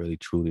because they're not really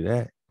truly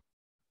that.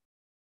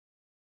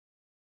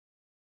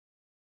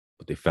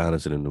 But they found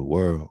us in a new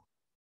world.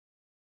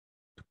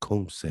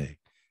 Tecumseh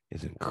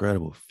is an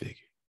incredible figure.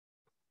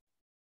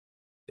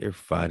 They're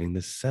fighting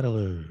the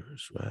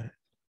settlers, right?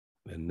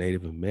 The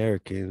Native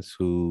Americans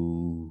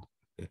who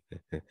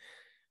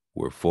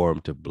were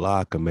formed to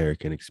block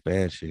American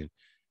expansion,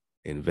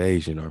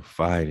 invasion, are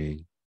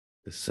fighting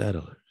the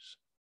settlers.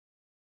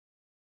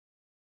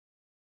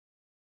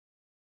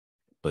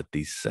 But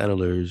these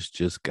settlers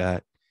just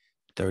got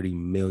 30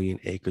 million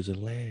acres of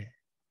land.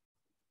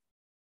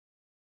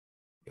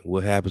 And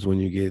what happens when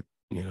you get,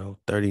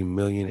 30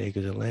 million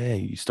acres of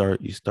land? You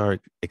start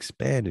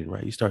expanding,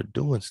 right? You start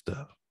doing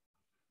stuff.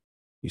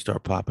 You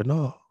start popping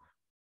off.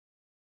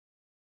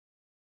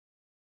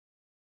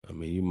 I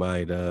mean, you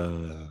might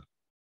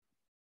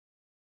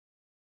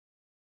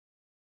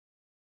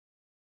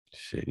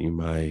you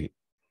might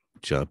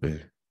jump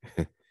in,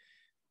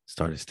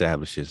 start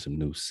establishing some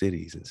new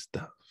cities and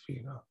stuff.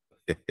 You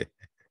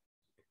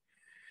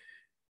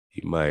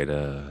might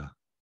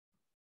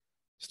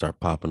start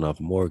popping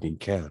off Morgan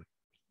County.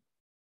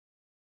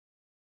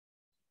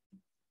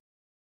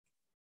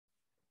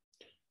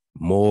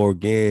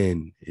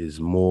 Morgan is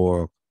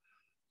more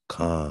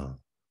calm.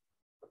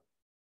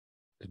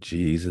 The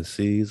G's and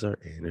C's are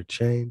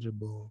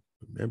interchangeable.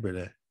 Remember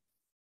that.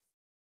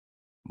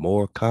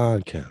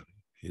 Moroccan County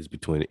is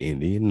between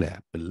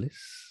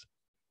Indianapolis,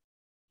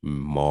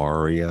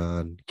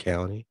 Marion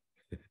County,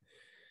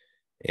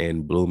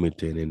 and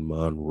Bloomington and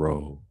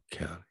Monroe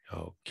County.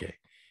 Okay.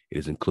 It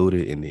is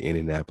included in the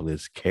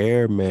Indianapolis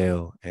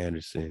Carmel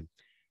Anderson,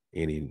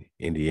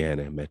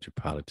 Indiana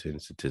Metropolitan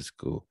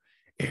Statistical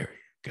Area.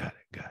 Got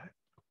it.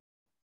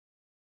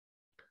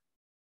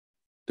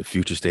 The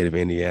future state of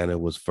Indiana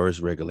was first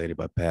regulated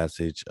by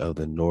passage of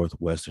the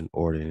Northwestern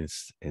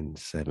Ordinance in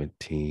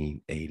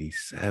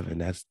 1787.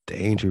 That's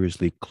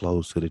dangerously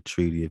close to the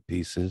Treaty of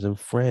Peace and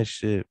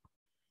Friendship.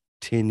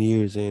 10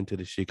 years into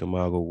the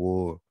Chickamauga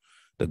War,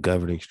 the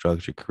governing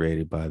structure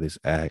created by this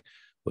act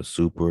was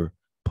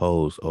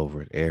superposed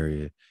over an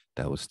area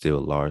that was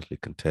still largely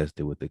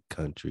contested with the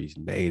country's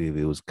native.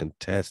 It was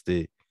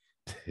contested.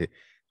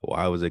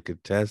 Why was it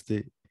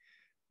contested?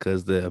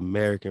 Because the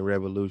American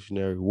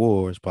Revolutionary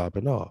War is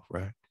popping off,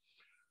 right?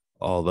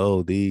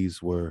 Although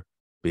these were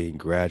being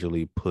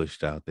gradually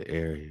pushed out the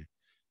area.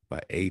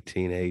 By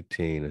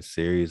 1818, a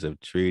series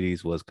of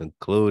treaties was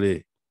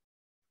concluded.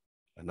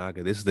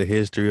 Anaka, this is the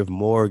history of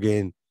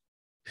Morgan,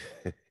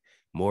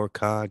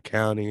 Moroccan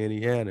County,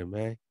 Indiana,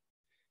 man.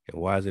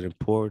 And why is it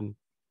important?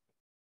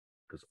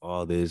 Because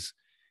all this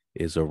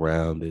is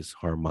around this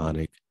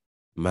harmonic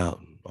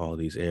mountain, all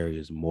these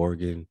areas.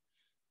 Morgan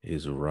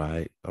is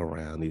right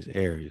around these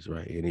areas,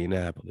 right?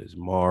 Indianapolis,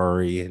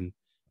 Marion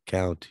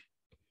County,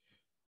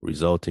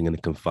 resulting in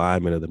the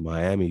confinement of the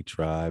Miami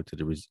tribe to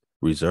the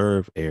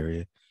reserve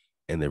area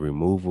and the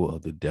removal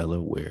of the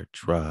Delaware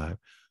tribe,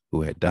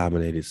 who had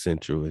dominated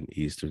central and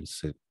eastern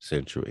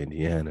central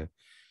Indiana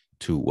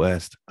to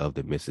west of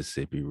the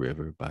Mississippi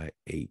River by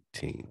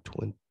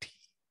 1820.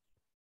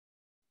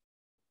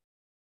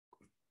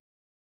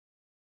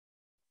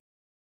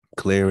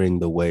 clearing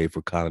the way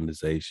for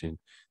colonization.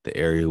 The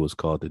area was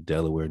called the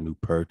Delaware New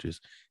Purchase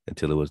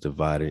until it was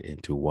divided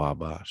into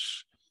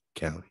Wabash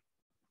County.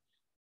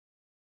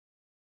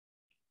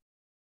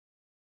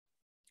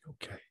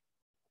 Okay.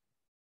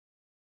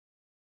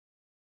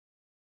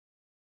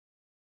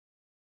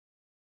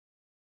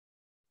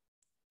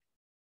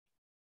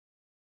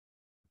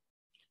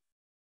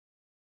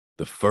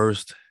 The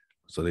first,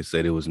 so they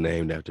said it was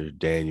named after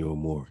Daniel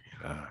Moore,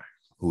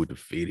 who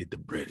defeated the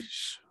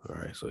British. All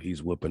right, so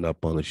he's whooping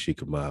up on the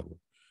Chickamauga.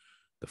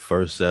 The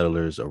first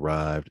settlers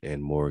arrived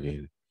in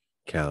Morgan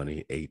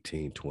County,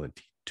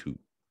 1822.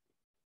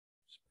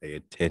 Pay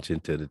attention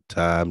to the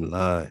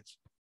timelines.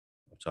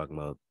 I'm talking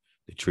about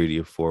the Treaty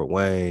of Fort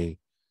Wayne,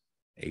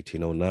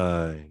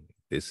 1809.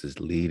 This is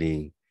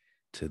leading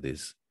to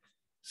this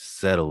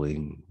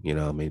settling. You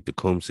know, I mean,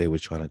 Tecumseh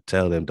was trying to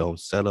tell them don't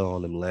settle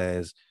on them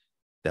lands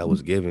that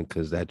was given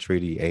because that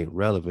treaty ain't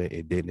relevant.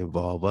 It didn't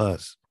involve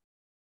us.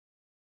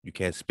 You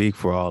can't speak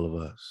for all of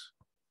us.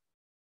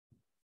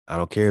 I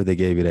don't care if they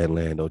gave you that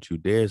land. Don't you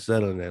dare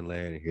settle in that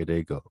land. And here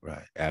they go,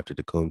 right? After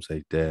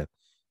Tecumseh's death,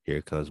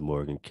 here comes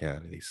Morgan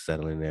County. They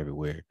settling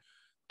everywhere.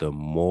 The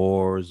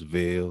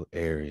Mooresville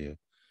area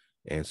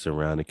and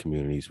surrounding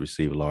communities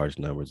receive large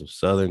numbers of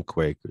Southern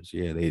Quakers.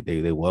 Yeah,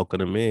 they welcome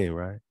them in,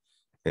 right?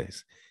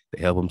 Yes.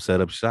 They help them set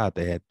up shop.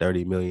 They had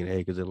 30 million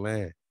acres of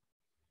land,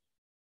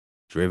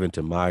 driven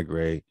to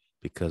migrate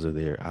because of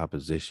their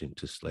opposition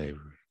to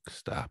slavery.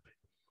 Stop it.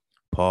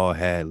 Paul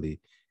Hadley,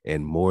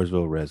 and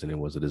Mooresville resident,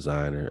 was a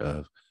designer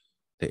of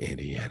the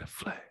Indiana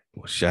flag.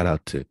 Well, shout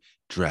out to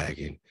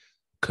Dragon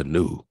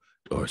Canoe,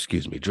 or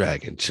excuse me,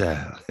 Dragon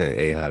Child,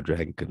 Ahab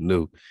Dragon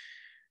Canoe,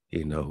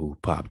 who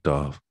popped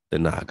off the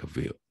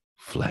Nagarville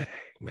flag,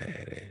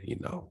 man.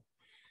 And,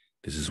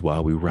 this is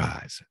why we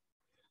rise.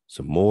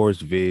 So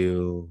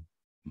Mooresville,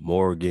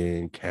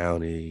 Morgan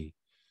County,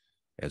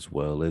 as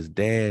well as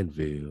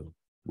Danville,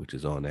 which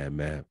is on that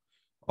map.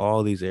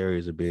 All these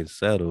areas are being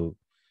settled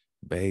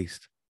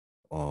based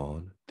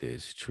on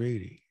this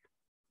treaty.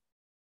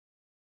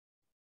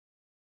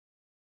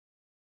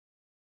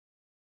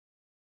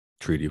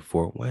 Treaty of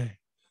Fort Wayne,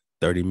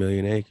 30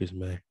 million acres,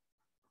 man.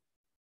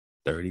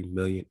 30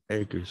 million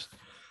acres.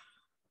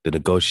 The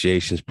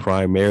negotiations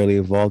primarily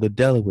involved the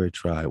Delaware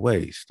tribe.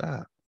 Wait,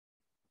 stop.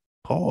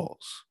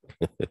 Pause.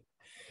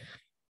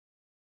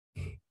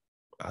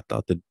 I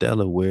thought the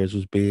Delawares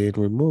was being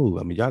removed.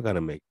 I mean, y'all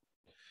gotta make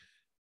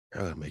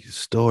the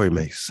story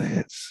make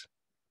sense.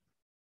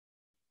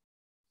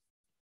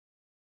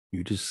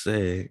 You just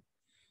said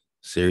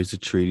series of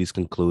treaties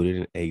concluded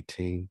in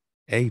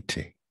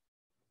 1818,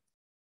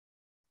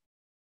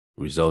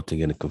 resulting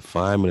in the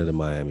confinement of the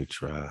Miami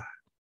tribe.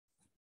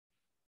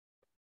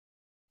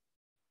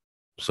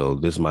 So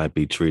this might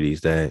be treaties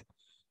that,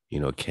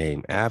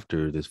 came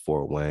after this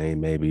Fort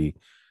Wayne. Maybe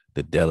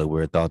the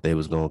Delaware thought they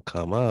was going to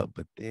come up,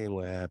 but then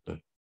what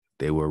happened?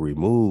 They were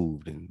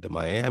removed and the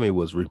Miami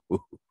was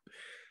removed.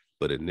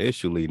 But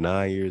initially,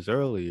 9 years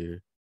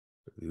earlier,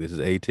 this is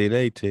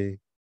 1818,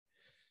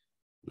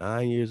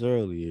 9 years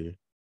earlier,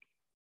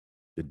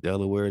 the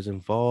Delaware is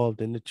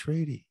involved in the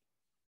treaty.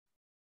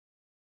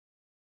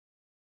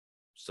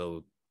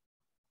 So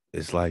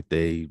it's like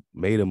they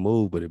made a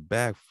move, but it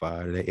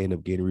backfired. They end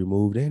up getting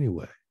removed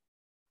anyway.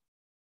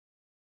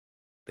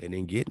 They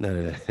didn't get none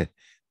of that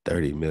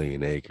 30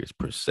 million acres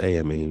per se.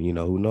 I mean,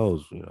 who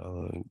knows?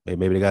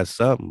 Maybe they got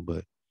something,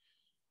 but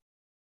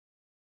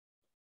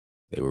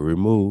they were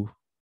removed.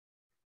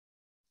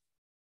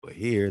 But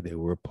here they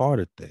were a part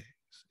of things.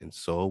 And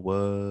so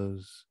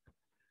was,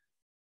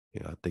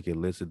 I think it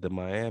listed the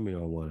Miami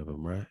on one of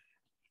them, right?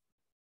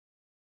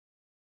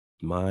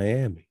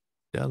 Miami,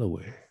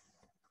 Delaware.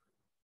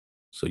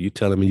 So you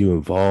telling me you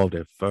involved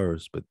at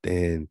first, but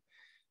then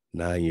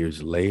 9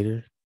 years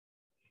later,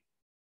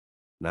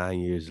 9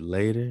 years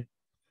later,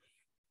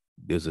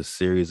 there's a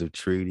series of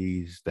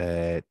treaties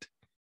that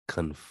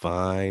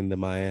confine the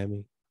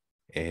Miami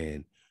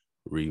and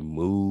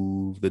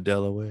remove the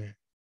Delaware.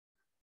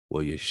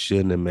 Well, you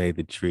shouldn't have made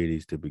the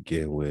treaties to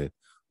begin with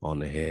on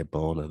the head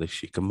bone of the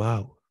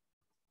Chickamauga.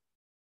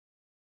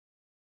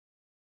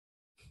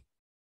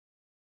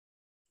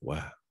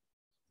 Wow.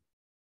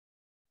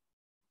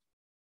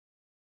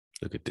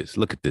 Look at this.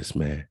 Look at this,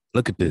 man.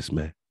 Look at this,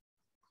 man.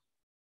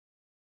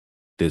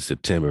 This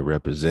September,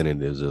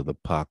 representatives of the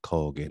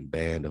Hogan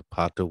Band of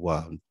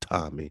Patawa and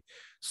Tommy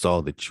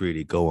saw the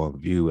treaty go on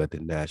view at the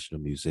National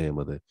Museum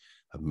of the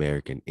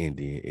American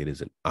Indian. It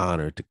is an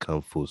honor to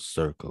come full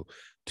circle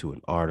to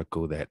an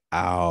article that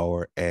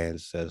our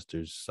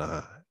ancestors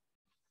signed.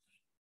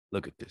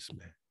 Look at this,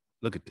 man.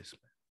 Look at this,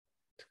 man.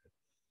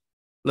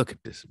 Look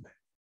at this, man.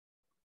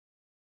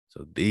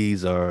 So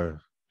these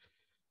are,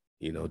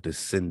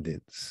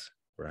 descendants,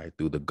 right?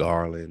 Through the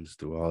Garlands,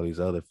 through all these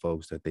other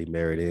folks that they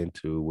married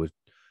into with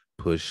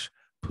Push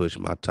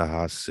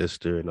Mataha's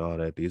sister and all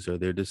that. These are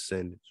their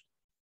descendants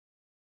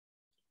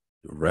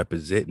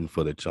representing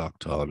for the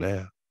Choctaw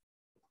now.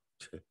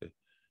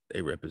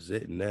 They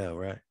representing now,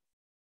 right?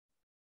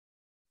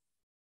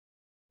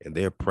 And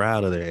they're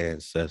proud of their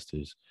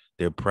ancestors.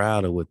 They're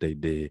proud of what they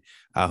did.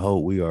 I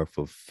hope we are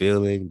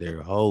fulfilling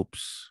their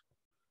hopes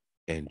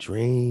and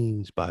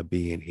dreams by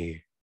being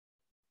here.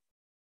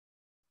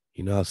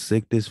 You know how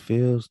sick this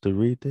feels to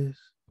read this?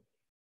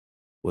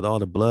 With all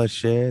the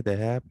bloodshed that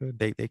happened,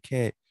 they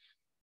can't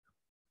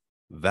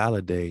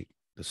validate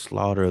the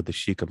slaughter of the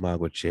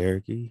Chickamauga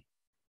Cherokee,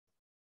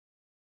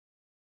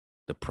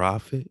 the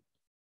Prophet,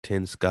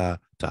 Tenska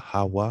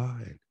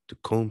Tahawa, and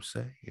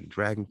Tecumseh, and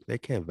Dragon. They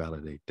can't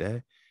validate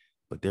that,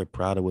 but they're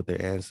proud of what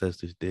their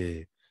ancestors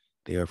did.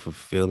 They are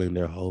fulfilling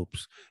their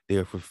hopes. They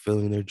are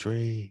fulfilling their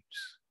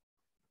dreams.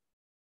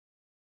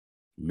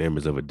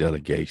 Members of a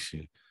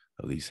delegation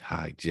of these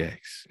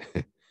hijacks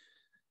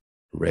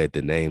read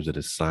the names of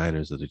the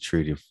signers of the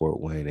Treaty of Fort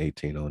Wayne,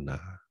 1809.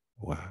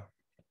 Wow.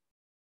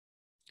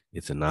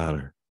 It's an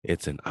honor.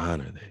 It's an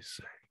honor, they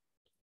say.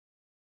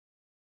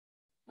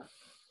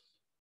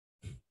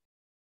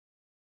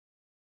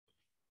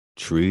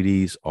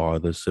 Treaties are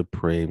the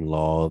supreme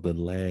law of the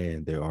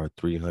land. There are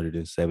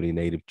 370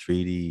 native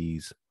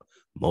treaties,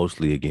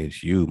 mostly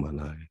against you,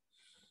 Malai,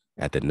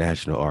 at the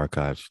National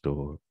Archives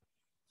store,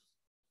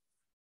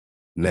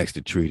 next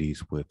to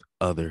treaties with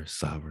other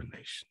sovereign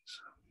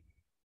nations.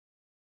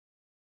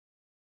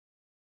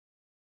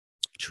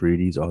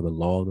 Treaties are the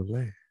law of the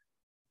land.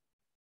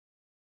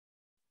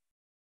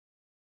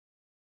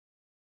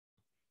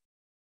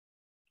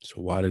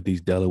 So why did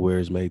these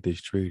Delawares make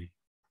this treaty?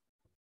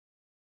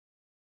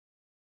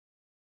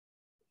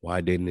 Why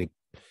didn't it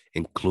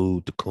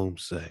include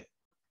Tecumseh?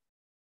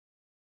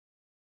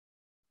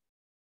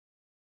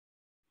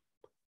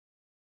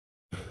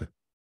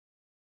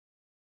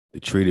 The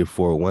Treaty of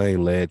Fort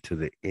Wayne led to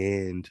the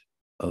end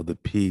of the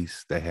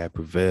peace that had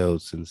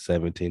prevailed since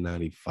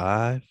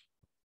 1795.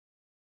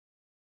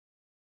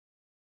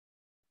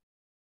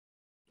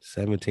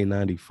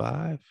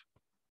 1795?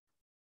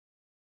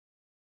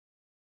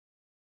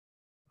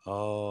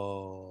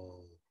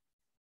 Oh.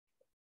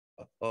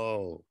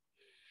 Oh.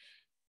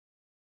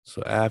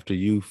 So after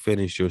you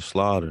finish your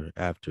slaughter,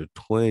 after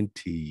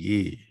 20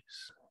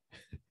 years,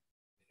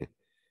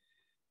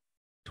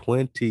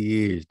 20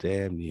 years,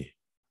 damn near,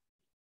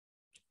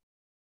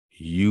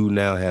 you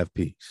now have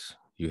peace.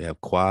 You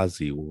have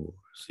quasi wars,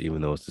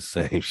 even though it's the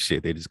same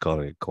shit. They just call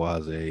it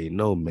quasi,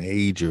 no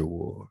major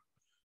war.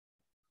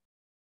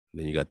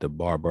 Then you got the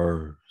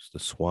Barbers, the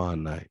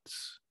Swan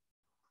Knights.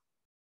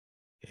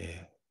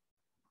 Yeah.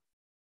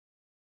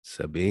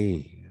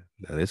 Sabine.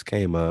 Now this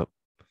came up.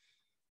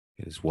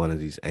 It's one of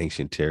these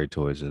ancient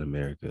territories in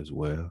America as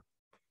well.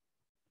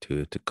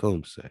 To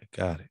Tecumseh.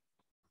 Got it.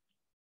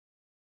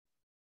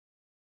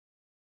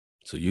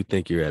 So you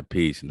think you're at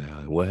peace now.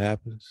 And what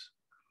happens?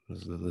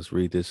 Let's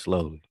read this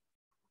slowly.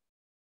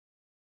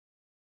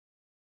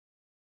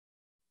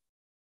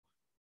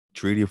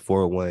 Treaty of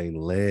Fort Wayne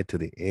led to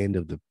the end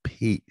of the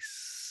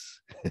peace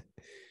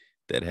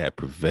that had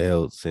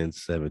prevailed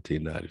since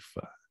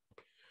 1795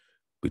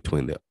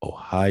 between the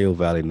Ohio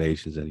Valley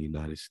nations and the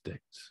United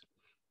States.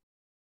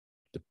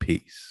 The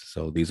peace.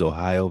 So these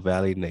Ohio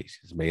Valley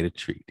nations made a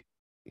treaty.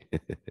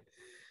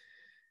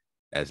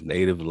 As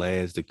native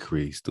lands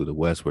decreased through the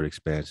westward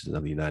expansion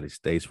of the United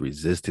States,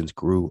 resistance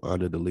grew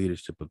under the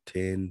leadership of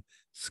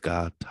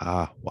Tenska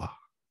Tahawa,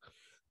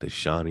 the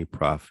Shawnee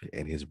prophet,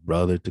 and his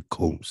brother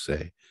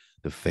Tecumseh,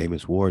 the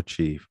famous war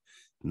chief.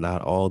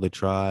 Not all the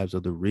tribes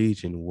of the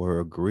region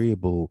were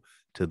agreeable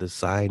to the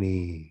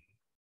signing.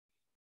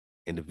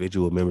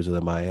 Individual members of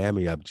the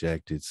Miami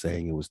objected,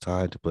 saying it was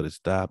time to put a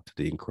stop to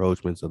the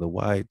encroachments of the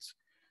whites.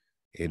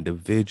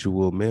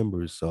 Individual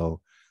members.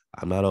 So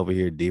I'm not over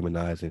here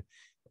demonizing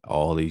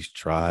all these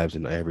tribes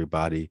and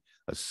everybody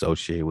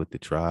associated with the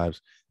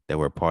tribes that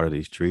were part of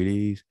these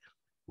treaties.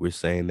 We're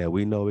saying that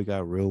we know we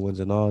got real ones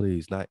in all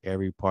these. Not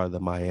every part of the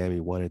Miami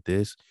wanted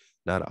this.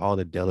 Not all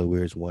the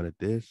Delawares wanted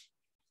this.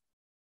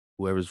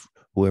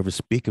 Whoever's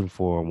speaking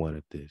for them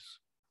wanted this.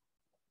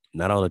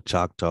 Not all the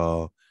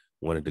Choctaw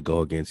wanted to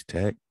go against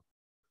Tech.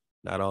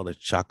 Not all the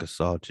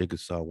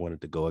Chickasaw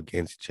wanted to go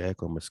against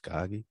Czech or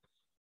Muskogee.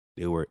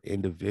 There were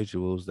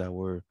individuals that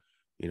were,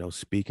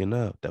 speaking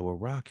up, that were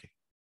rocking.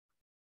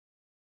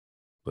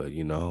 But,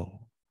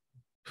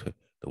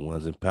 the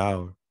ones in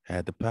power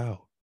had the power.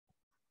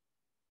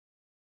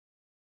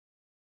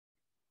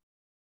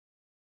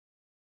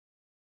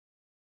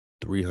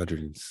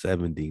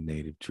 $370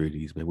 native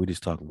treaties, man. We're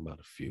just talking about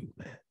a few,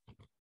 man.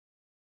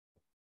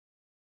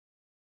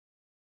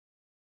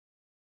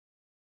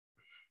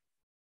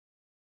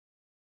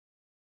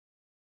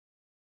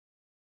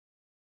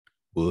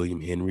 William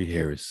Henry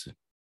Harrison,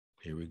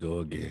 here we go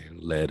again,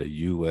 led a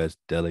U.S.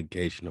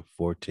 delegation of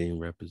 14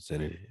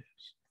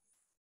 representatives.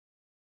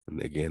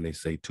 And again, they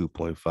say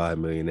 2.5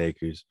 million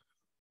acres,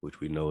 which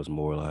we know is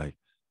more like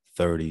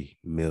 30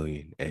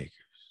 million acres.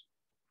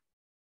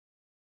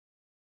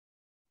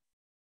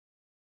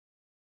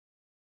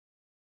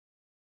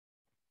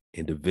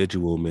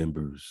 Individual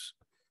members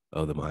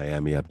of the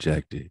Miami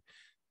objected.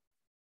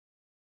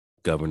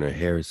 Governor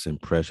Harrison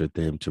pressured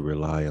them to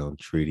rely on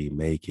treaty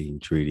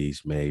making.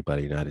 Treaties made by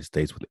the United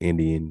States with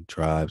Indian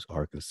tribes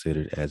are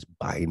considered as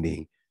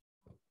binding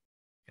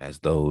as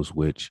those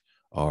which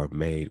are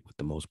made with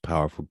the most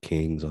powerful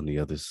kings on the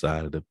other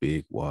side of the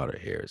big water,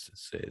 Harrison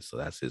said. So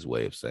that's his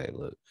way of saying,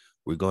 look,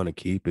 we're going to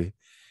keep it.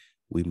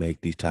 We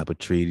make these type of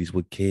treaties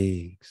with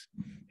kings.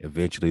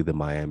 Eventually, the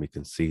Miami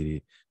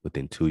conceded.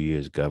 Within 2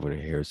 years, Governor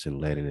Harrison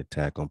led an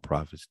attack on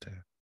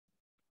Prophetstown.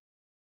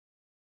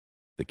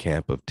 The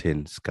camp of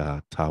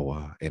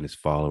Tawa and his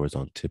followers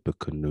on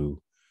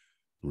Tippecanoe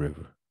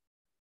River.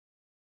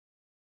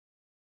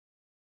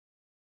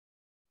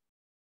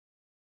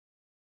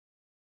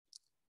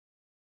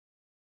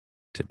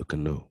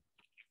 Tippecanoe.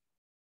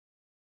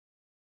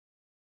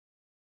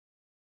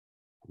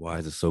 Why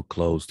is it so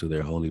close to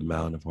their holy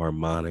mountain of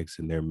harmonics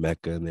and their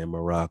Mecca and their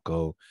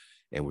Morocco?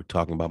 And we're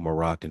talking about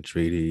Moroccan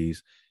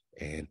treaties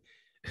and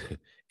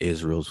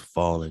Israel's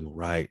falling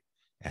right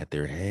at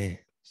their hands,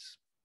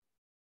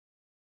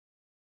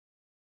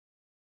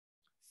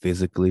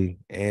 physically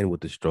and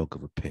with the stroke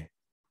of a pen.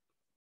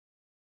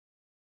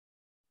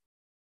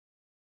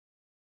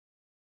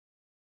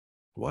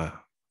 Wow.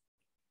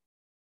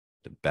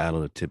 The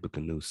Battle of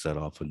Tippecanoe set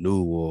off a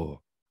new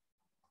war.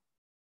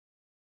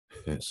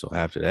 And so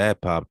after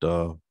that popped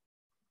off,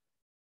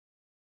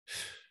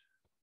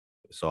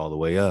 it's all the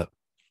way up.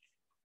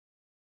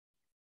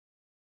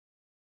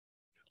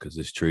 Because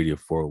this Treaty of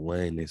Fort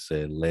Wayne, they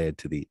said, led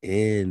to the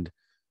end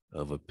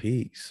of a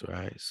peace,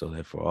 right? So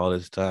that for all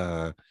this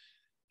time,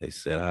 they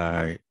said, all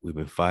right, we've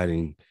been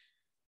fighting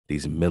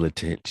these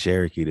militant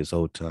Cherokee this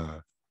whole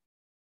time.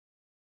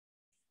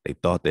 They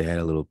thought they had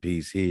a little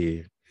peace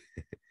here.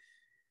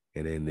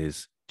 And then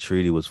this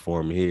treaty was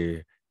formed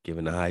here,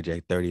 giving the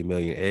hijack 30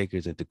 million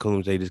acres, and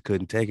Tecumseh they just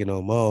couldn't take it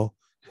no more.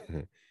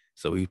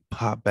 So he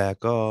popped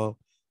back off,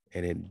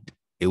 and then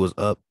it was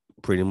up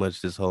pretty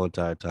much this whole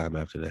entire time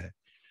after that.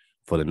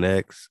 For the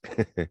next,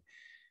 it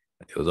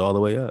was all the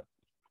way up.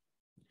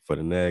 For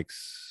the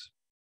next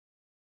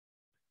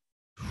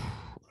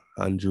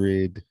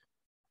 100,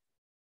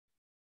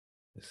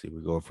 let's see,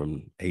 we're going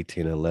from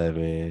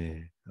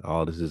 1811.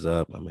 All this is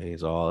up. I mean,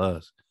 it's all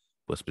us.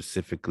 But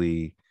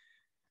specifically,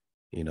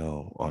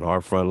 on our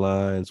front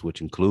lines,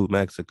 which include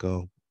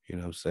Mexico, you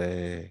know what I'm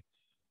saying?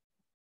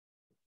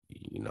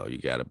 You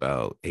got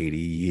about 80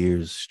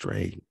 years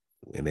straight,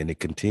 and then it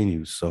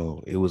continues.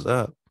 So it was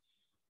up.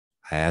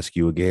 I ask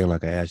you again,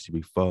 like I asked you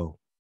before,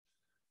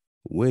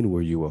 when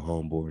were you a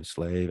homeborn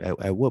slave?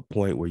 At what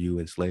point were you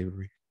in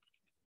slavery?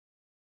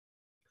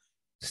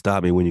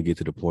 Stop me when you get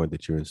to the point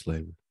that you're in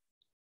slavery.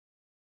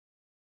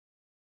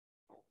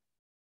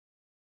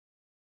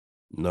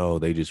 No,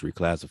 they just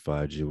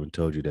reclassified you and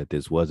told you that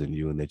this wasn't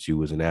you and that you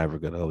was in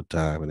Africa the whole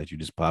time and that you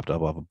just popped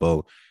up off a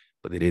boat.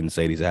 But they didn't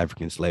say these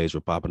African slaves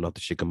were popping off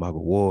the Chickamauga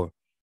War,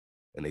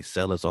 and they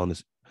sell us on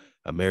this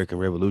American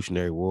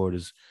Revolutionary War.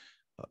 This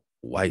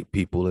white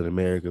people in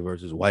America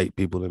versus white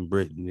people in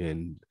Britain,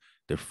 and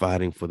they're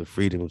fighting for the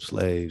freedom of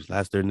slaves.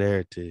 That's their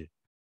narrative.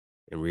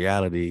 In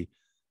reality,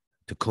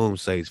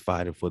 Tecumseh is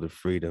fighting for the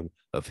freedom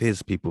of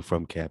his people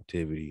from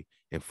captivity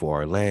and for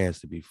our lands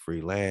to be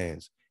free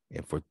lands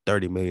and for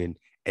 30 million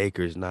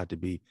acres not to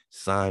be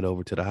signed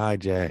over to the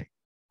hijack.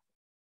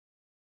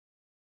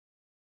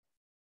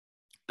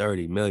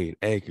 30 million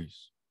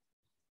acres.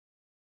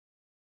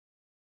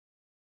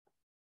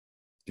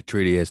 The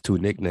treaty has two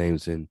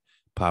nicknames in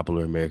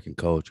popular American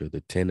culture,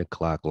 the 10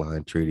 o'clock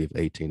line treaty of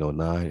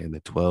 1809 and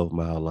the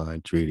 12-mile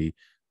line treaty,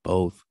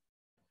 both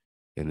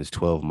in this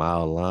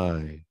 12-mile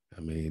line.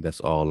 I mean, that's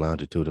all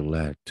longitude and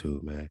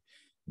latitude, man.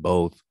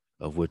 Both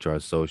of which are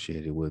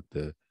associated with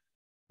the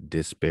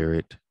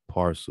disparate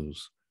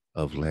parcels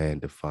of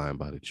land defined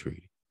by the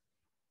treaty.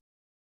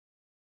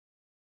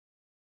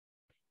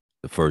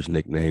 The first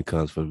nickname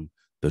comes from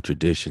the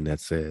tradition that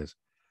says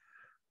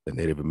the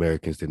Native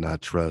Americans did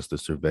not trust the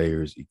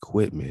surveyor's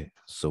equipment,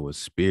 so a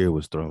spear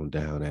was thrown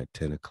down at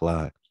 10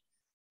 o'clock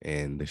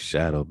and the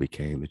shadow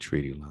became the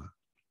treaty line.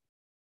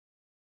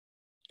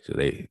 So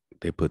they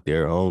put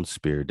their own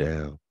spear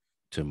down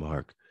to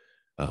mark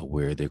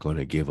where they're going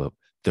to give up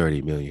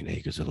 30 million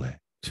acres of land.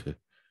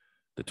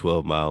 The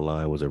 12-mile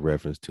line was a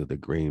reference to the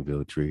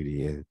Greenville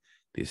Treaty and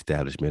the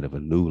establishment of a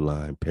new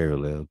line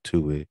parallel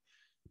to it,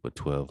 but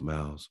 12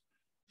 miles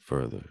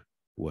further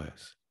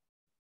west.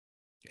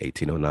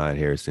 1809,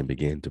 Harrison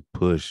began to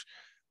push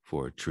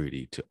for a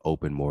treaty to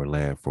open more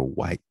land for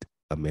white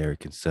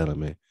American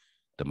settlement.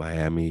 The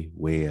Miami,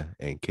 Wea,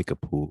 and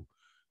Kickapoo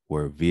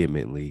were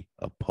vehemently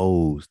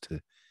opposed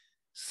to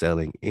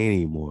selling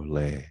any more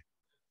land,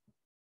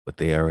 but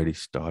they already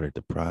started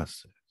the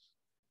process.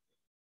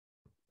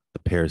 The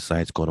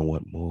parasite's going to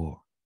want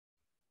more.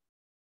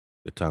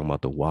 They're talking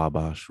about the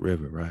Wabash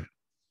River, right?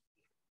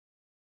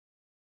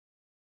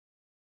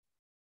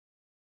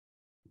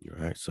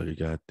 All right, so you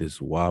got this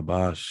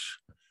Wabash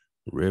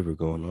River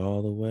going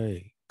all the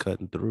way,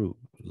 cutting through,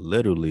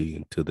 literally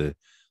into the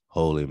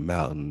holy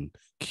mountain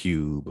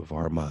cube of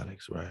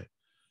harmonics, right?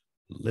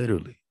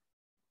 Literally.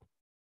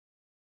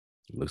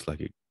 It looks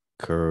like it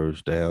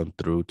curves down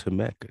through to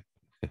Mecca.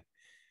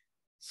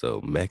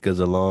 So Mecca's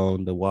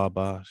along the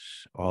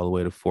Wabash all the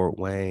way to Fort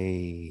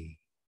Wayne.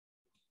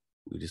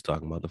 We're just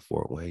talking about the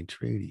Fort Wayne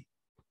Treaty.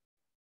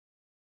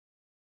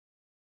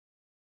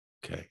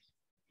 Okay.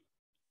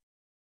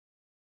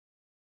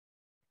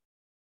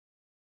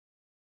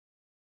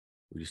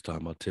 We just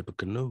talking about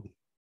Tippecanoe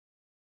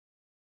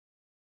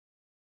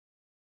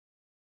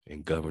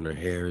and Governor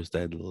Harris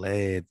that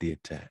led the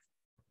attack.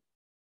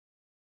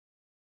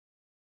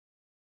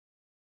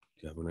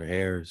 Governor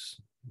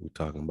Harris, we're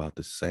talking about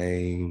the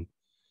same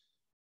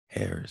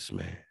Harris,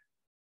 man,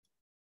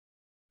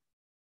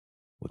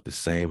 with the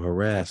same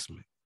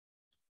harassment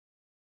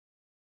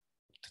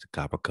to the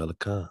Copper Color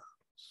Cons,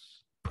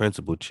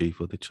 principal chief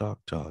of the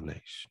Choctaw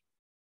Nation.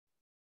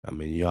 I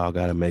mean, y'all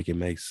got to make it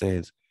make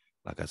sense.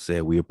 Like I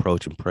said, we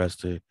approaching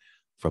Prester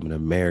from an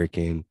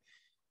American,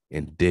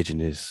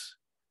 indigenous,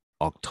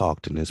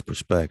 autochthonous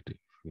perspective.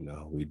 You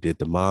know, we did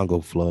the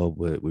Mongol flow,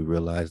 but we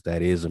realized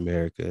that is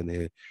America, and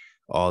then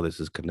all this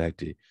is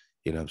connected.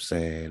 You know what I'm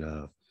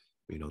saying?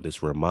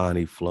 This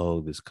Romani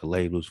flow, this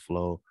Kalelus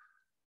flow.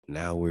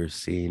 Now we're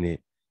seeing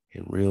it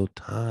in real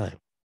time.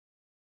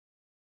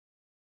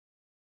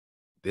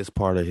 This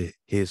part of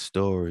his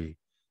story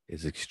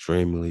is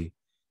extremely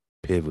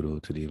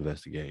pivotal to the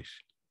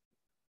investigation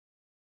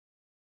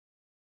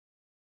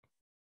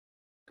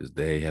because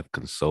they have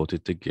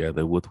consulted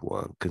together with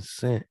one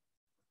consent.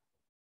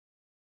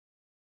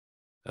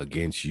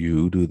 Against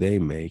you do they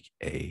make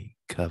a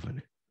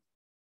covenant.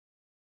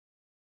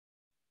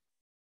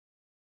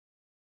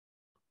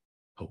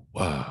 Oh,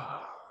 wow.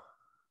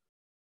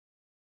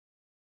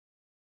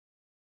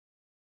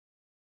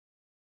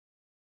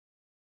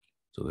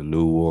 So the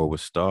new war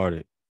was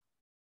started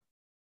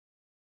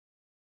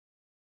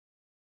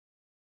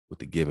with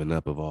the giving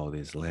up of all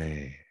this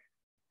land,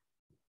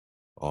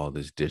 all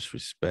this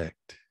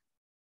disrespect.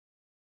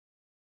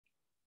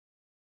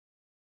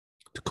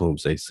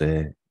 Tecumseh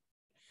said,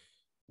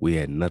 we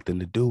had nothing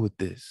to do with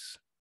this.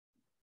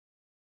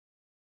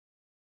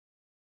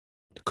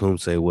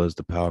 Tecumseh was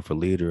the powerful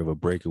leader of a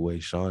breakaway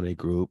Shawnee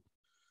group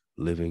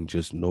living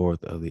just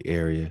north of the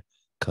area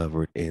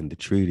covered in the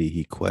treaty.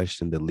 He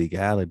questioned the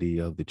legality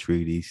of the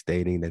treaty,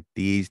 stating that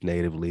these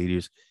native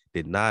leaders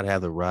did not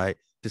have the right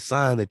to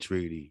sign the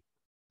treaty.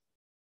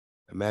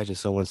 Imagine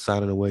someone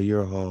signing away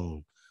your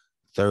home,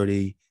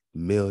 30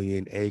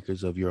 million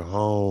acres of your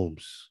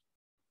homes,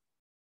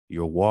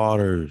 your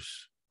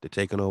waters. They're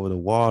taking over the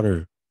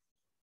water,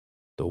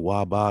 the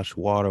Wabash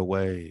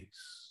waterways.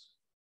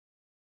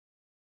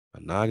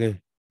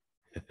 Anaga,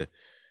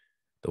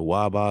 the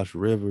Wabash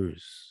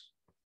rivers.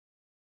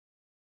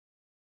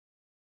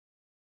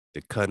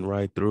 They're cutting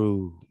right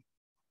through,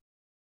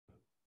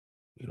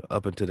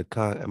 up into the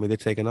I mean, they're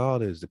taking all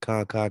this, the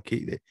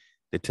Kankakee,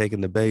 they're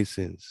taking the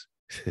basins,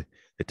 they're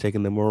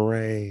taking the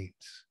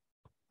moraines,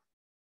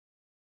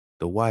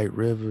 the White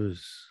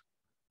Rivers.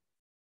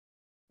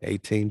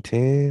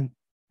 1810,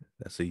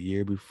 that's a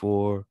year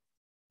before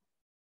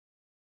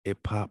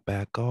it popped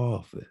back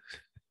off.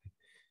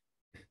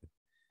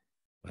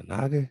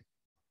 Managa,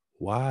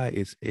 why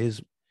is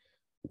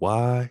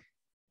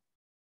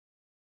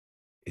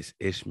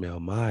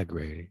Ishmael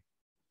migrating,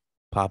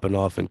 popping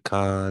off in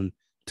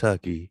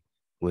Kentucky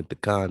with the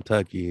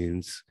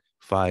Kentuckians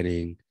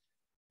fighting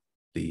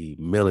the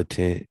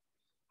militant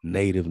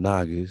native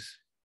Nagas,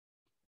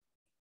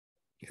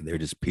 and they're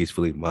just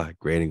peacefully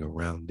migrating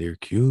around their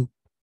cube?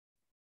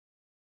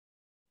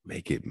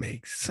 Make it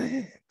make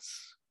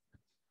sense.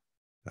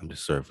 I'm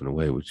just surfing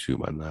away with you,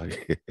 my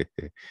Naga.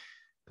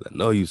 I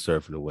know you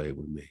surfing away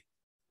with me.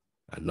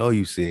 I know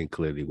you seeing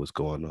clearly what's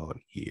going on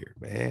here,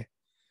 man.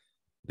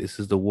 This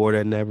is the war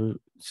that never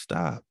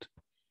stopped.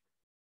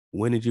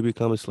 When did you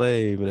become a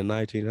slave? In the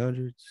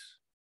 1900s?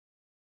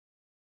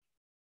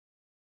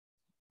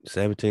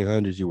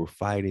 1700s, you were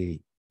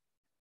fighting.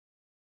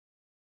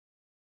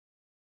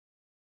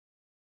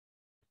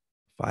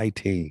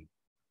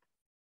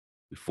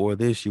 Before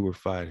this, you were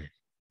fighting.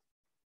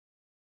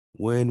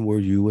 When were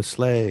you a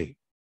slave?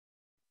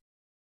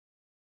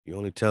 You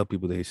only tell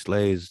people they're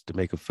slaves to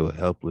make them feel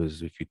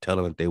helpless. If you tell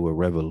them that they were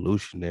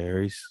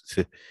revolutionaries,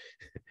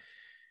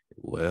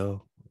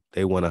 well,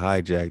 they want to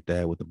hijack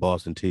that with the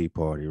Boston Tea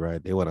Party,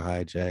 right? They want to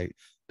hijack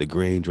the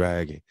Green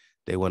Dragon.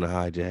 They want to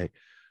hijack,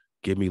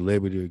 give me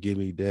liberty or give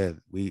me death.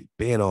 We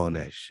been on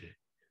that shit.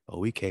 Oh,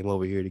 we came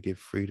over here to get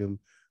freedom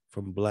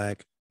from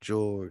Black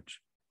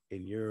George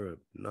in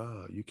Europe.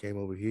 No, you came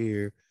over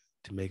here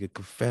to make a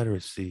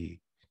confederacy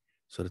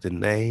so that the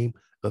name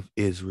of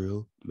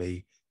Israel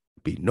may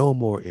be no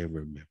more in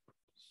remembrance,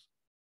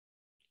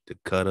 to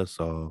cut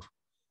us off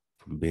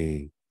from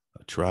being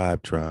a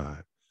tribe,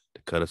 to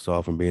cut us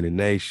off from being a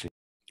nation.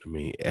 I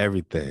mean,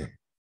 everything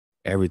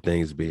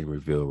is being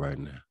revealed right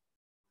now.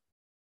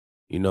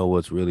 You know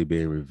what's really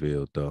being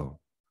revealed, though?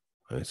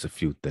 It's a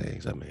few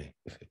things. I mean,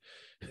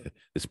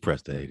 it's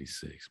Prester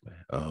 86,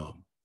 man.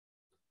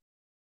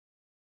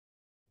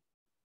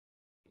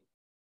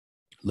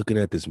 Looking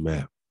at this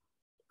map,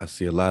 I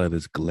see a lot of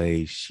this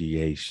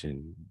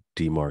glaciation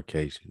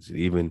demarcations.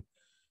 Even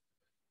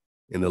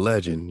in the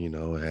legend,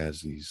 it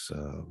has these,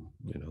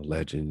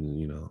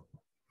 legend,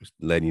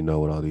 letting you know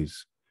what all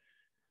these,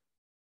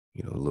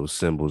 little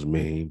symbols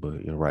mean.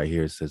 But, right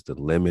here, it says the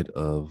limit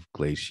of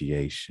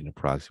glaciation,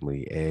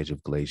 approximately edge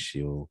of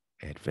glacial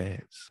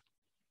advance.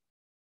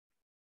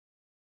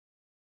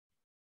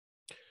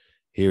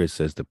 Here it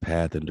says the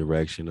path and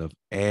direction of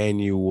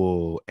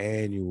annual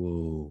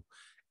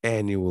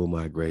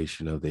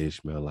migration of the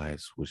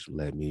Ishmaelites, which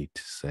led me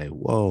to say,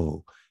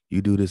 whoa,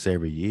 you do this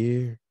every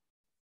year?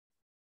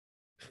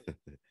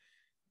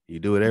 You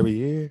do it every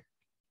year?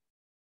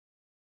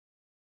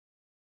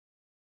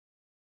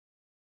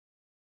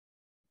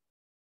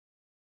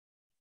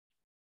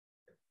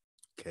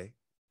 Okay.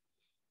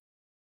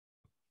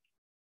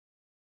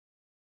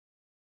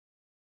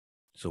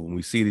 So when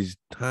we see these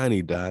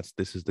tiny dots,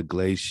 this is the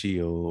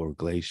glacial or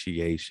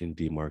glaciation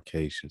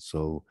demarcation.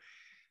 So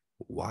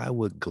why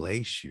would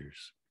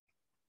glaciers?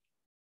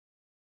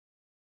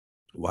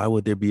 Why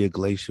would there be a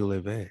glacial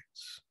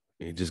advance?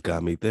 It just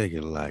got me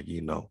thinking, like,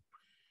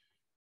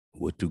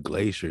 what do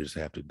glaciers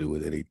have to do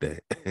with anything?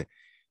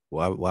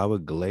 why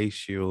would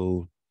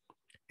glacial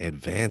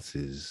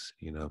advances,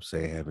 what I'm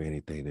saying, have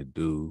anything to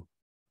do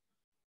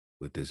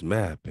with this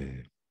map?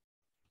 And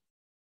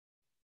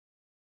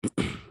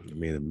I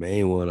mean, the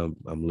main one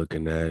I'm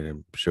looking at, and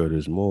I'm sure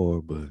there's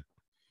more, but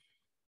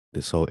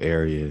this whole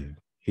area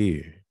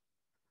here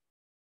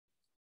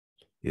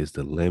is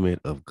the limit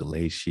of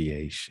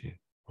glaciation,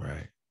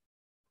 right?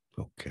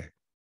 Okay.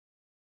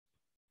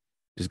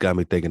 Just got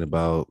me thinking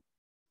about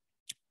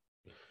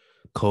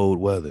cold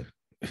weather.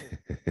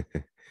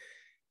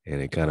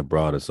 And it kind of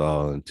brought us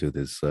all into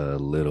this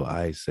little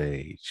ice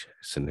age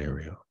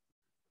scenario.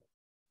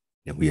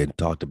 And we had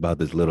talked about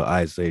this little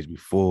ice age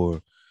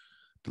before.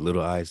 The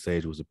little ice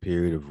age was a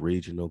period of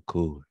regional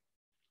cooling.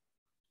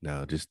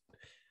 Now,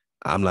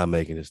 I'm not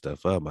making this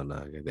stuff up, my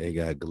nigga. They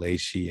got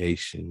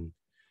glaciation,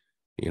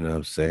 you know what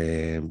I'm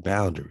saying,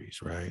 boundaries,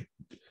 right?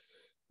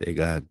 They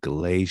got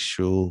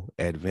glacial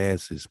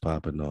advances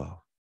popping off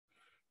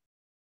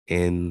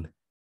in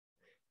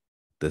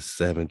the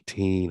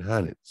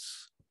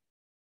 1700s.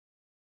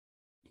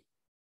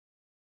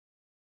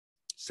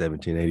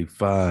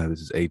 1785, this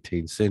is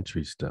 18th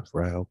century stuff,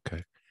 right?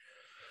 Okay.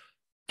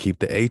 Keep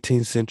the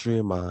 18th century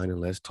in mind, and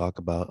let's talk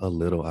about a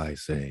little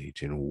ice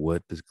age and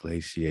what this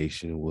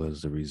glaciation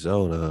was the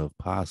result of,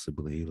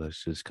 possibly.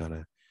 Let's just kind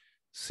of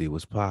see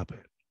what's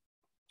popping.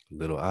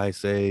 Little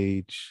ice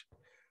age,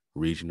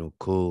 regional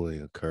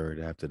cooling occurred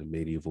after the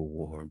medieval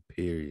warm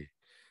period.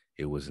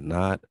 It was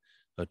not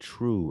a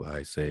true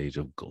ice age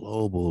of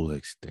global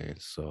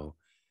extent, so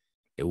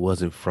it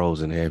wasn't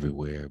frozen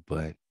everywhere,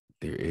 but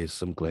there is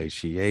some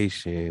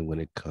glaciation when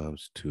it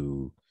comes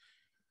to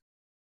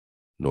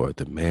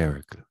North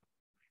America.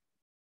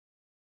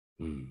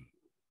 The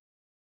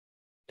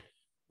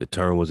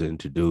term was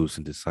introduced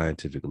into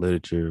scientific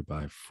literature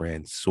by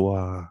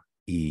Francois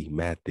E.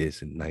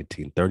 Mathis in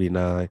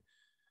 1939.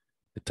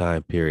 The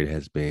time period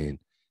has been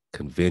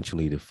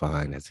conventionally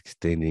defined as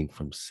extending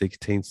from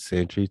 16th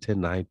century to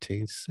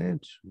 19th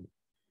century.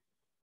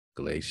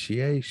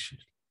 Glaciation.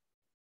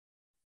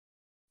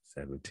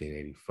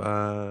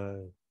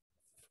 1785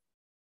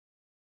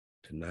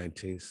 to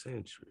 19th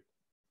century.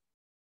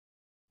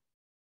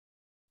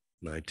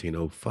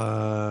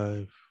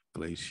 1905,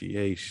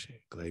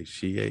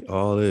 glaciate,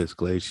 all this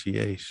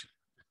glaciation,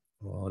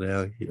 all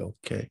down here.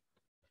 Okay.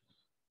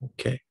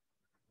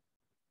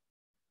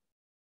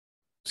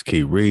 Let's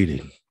keep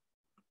reading.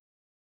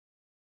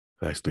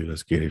 Actually,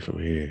 let's get it from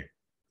here.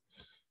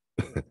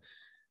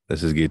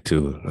 Let's just get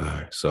to it. All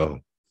right.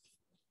 So,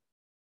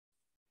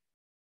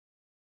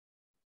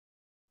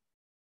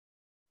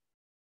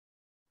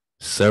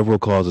 several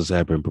causes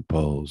have been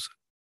proposed.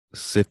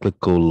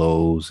 Cyclical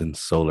lows in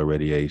solar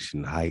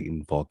radiation,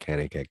 heightened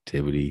volcanic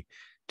activity,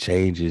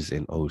 changes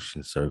in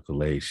ocean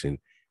circulation,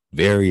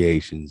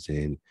 variations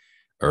in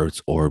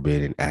Earth's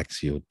orbit and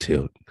axial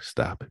tilt.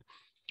 Stop it.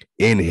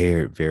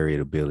 Inherent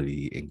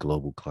variability in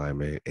global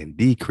climate and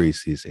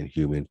decreases in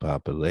human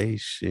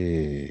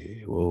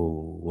population.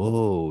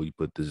 Whoa, you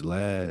put this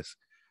last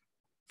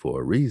for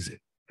a reason.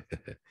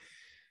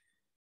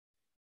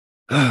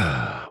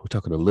 We're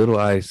talking a little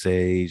ice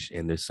age,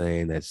 and they're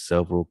saying that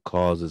several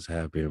causes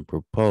have been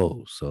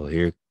proposed. So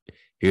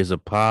here's a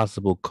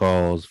possible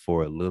cause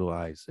for a little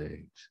ice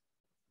age,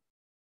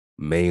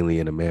 mainly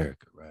in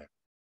America, right?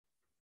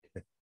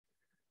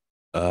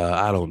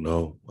 I don't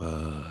know.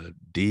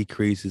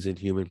 Decreases in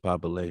human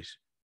population,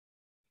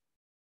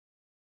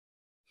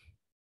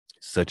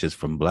 such as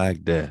from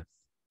Black Death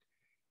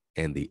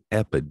and the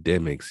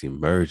epidemics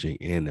emerging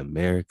in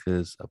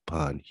Americas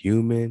upon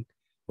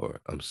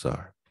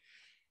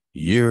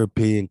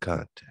European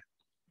contact.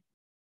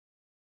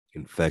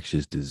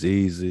 Infectious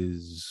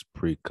diseases,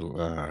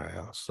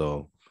 pre-colonial.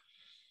 So,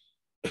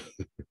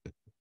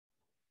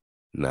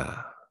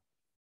 nah.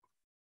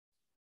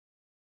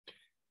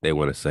 They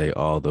want to say,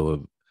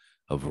 although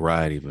a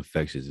variety of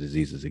infectious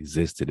diseases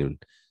existed in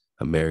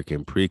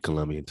American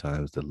pre-Columbian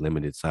times, the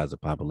limited size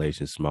of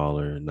population,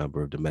 smaller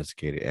number of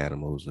domesticated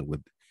animals, and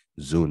with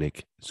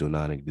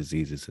zoonotic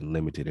diseases and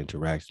limited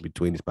interaction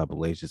between these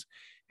populations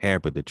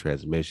hampered the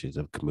transmissions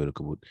of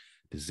communicable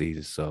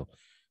diseases. So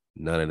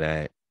none of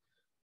that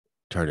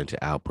turned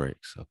into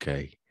outbreaks,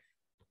 okay?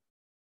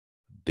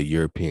 The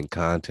European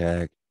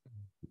contact,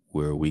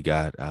 where we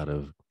got out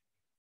of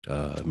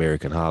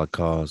American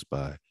Holocaust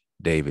by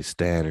David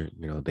Stannard.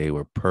 You know, they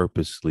were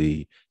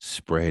purposely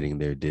spreading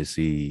their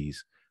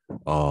disease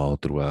all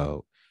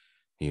throughout,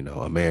 you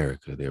know,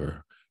 America. They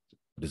were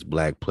this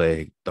Black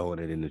Plague, throwing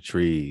it in the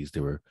trees.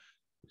 They were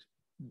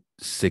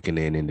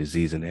sickening and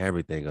diseasing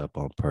everything up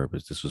on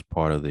purpose. This was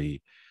part of the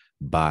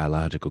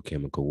biological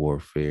chemical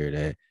warfare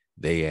that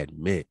they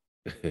admit,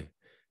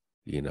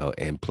 you know,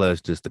 and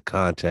plus just the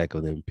contact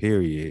of them,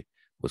 period,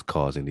 was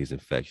causing these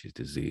infectious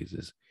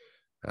diseases.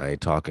 I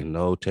ain't talking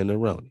no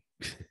tenderoni,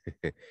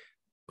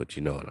 but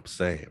you know what I'm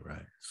saying,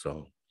 right?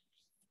 So,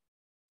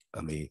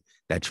 I mean,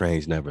 that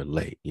train's never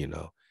late, you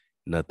know,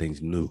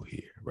 nothing's new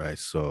here, right?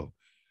 So,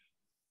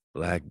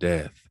 Black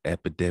Death,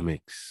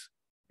 epidemics,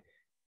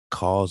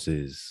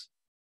 causes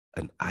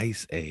an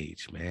ice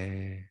age,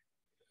 man,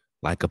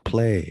 like a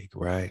plague,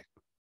 right?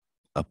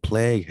 A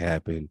plague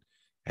happened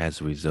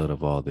as a result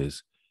of all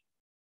this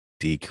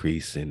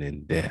decreasing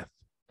in death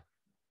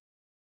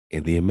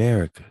in the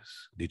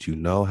Americas. Did you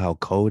know how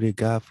cold it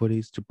got for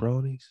these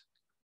jabronis?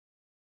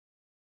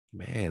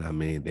 Man, I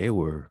mean,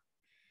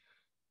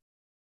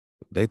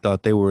 they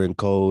thought they were in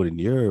cold in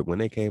Europe. When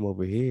they came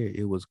over here,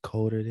 it was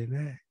colder than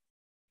that.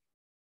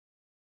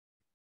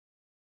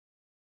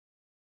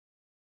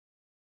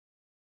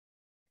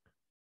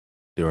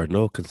 There are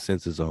no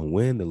consensus on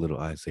when the Little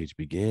Ice Age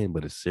began,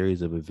 but a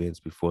series of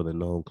events before the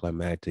known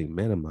climatic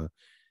minima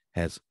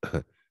has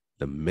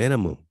the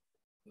minimum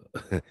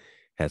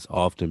has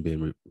often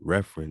been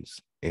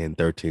referenced. In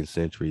 13th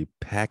century,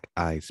 pack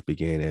ice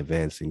began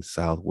advancing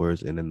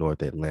southwards in the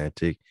North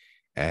Atlantic,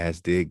 as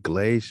did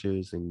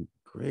glaciers in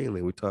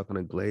Greenland. We're talking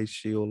a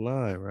glacial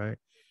line, right?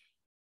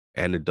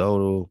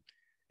 Anecdotal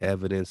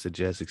evidence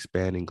suggests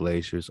expanding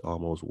glaciers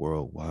almost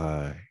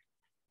worldwide.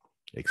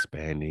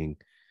 Expanding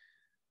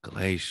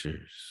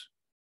glaciers.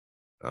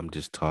 I'm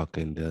just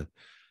talking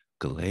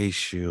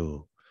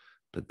glacial,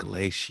 the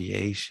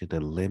glaciation,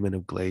 the limit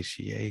of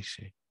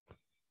glaciation.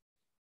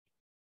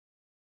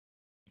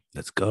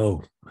 Let's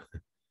go.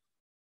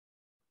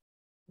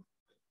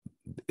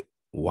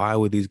 Why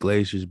would these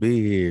glaciers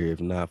be here if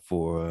not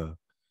for a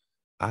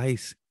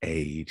ice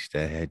age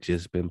that had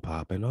just been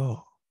popping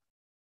off?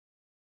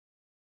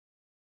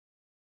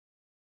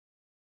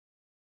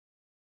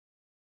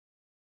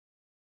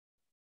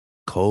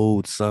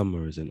 Cold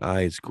summers and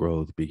ice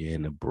growth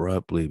began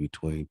abruptly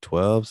between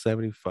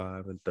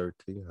 1275 and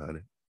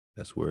 1300.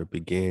 That's where it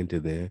began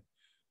to then,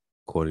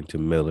 according to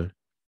Miller.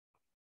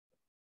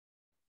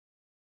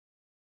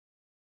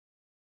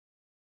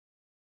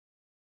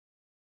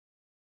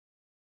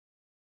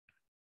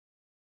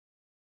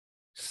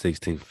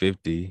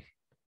 1650,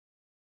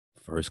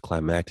 first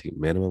climactic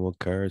minimum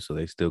occurred, so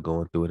they still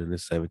going through it in the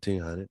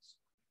 1700s.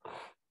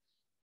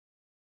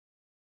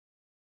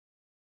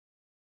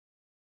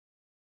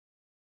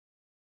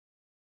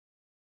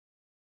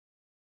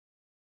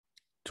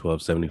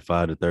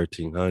 1275 to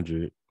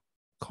 1300,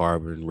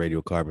 carbon,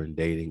 radiocarbon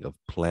dating of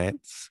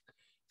plants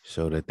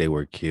show that they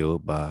were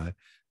killed by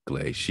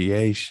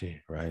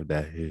glaciation, right?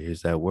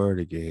 Here's that word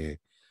again,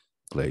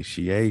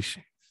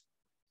 glaciation.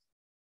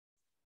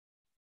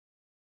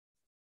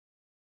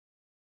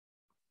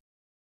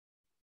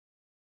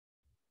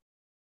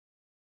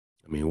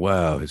 I mean,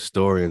 wow,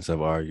 historians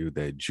have argued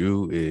that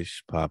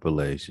Jewish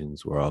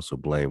populations were also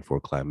blamed for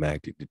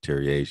climactic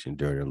deterioration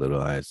during the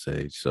Little Ice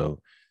Age. So,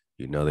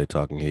 you know, they're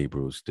talking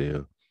Hebrew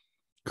still.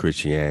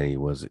 Christianity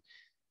was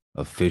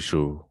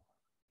official,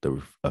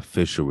 the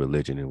official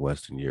religion in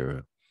Western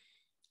Europe,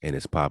 and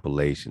its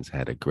populations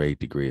had a great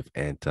degree of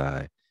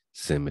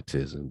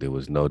anti-Semitism. There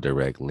was no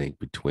direct link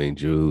between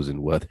Jews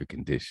and weather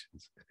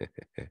conditions.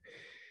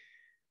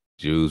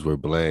 Jews were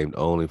blamed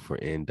only for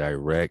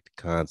indirect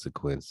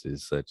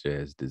consequences such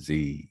as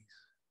disease.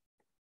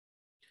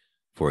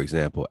 For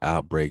example,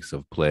 outbreaks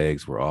of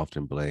plagues were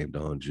often blamed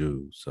on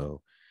Jews.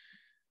 So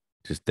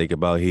just think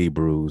about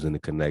Hebrews and the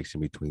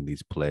connection between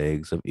these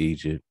plagues of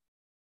Egypt.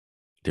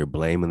 They're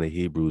blaming the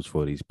Hebrews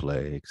for these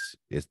plagues.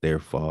 It's their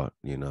fault,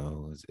 you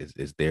know,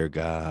 it's their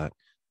God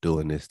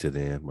doing this to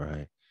them,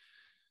 right?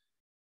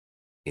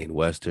 In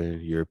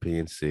Western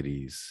European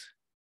cities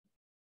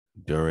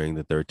during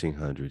the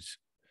 1300s,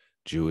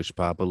 Jewish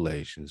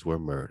populations were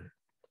murdered.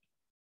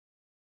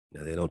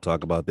 Now, they don't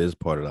talk about this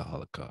part of the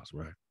Holocaust,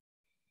 right?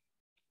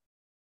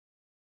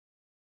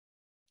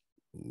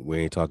 We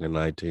ain't talking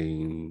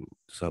 19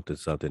 something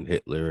something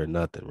Hitler or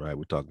nothing, right?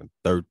 We're talking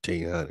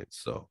 1300s.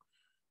 So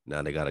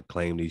now they got to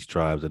claim these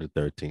tribes of the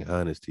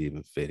 1300s to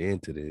even fit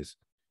into this.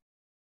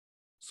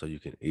 So you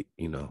can,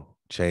 you know,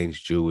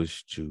 change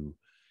Jewish to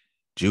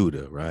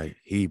Judah, right?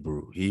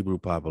 Hebrew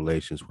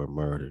populations were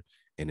murdered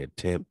in an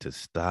attempt to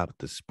stop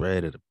the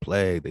spread of the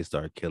plague. They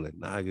started killing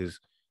Nagas.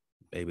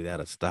 Maybe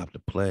that'll stop the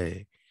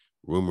plague.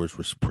 Rumors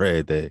were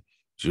spread that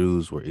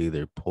Jews were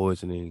either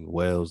poisoning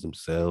whales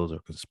themselves or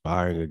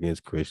conspiring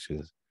against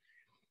Christians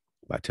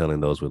by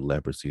telling those with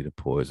leprosy to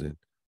poison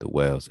the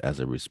whales.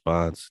 As a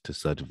response to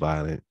such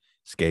violent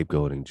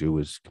scapegoating,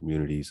 Jewish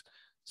communities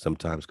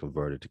sometimes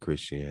converted to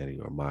Christianity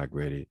or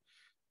migrated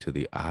to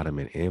the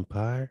Ottoman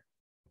Empire.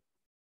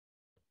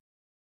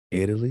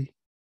 Italy,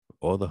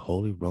 or the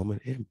Holy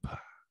Roman Empire?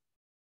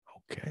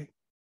 Okay.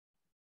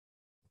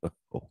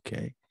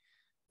 Okay.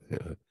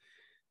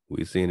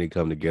 We've seen it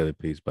come together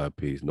piece by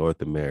piece.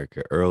 North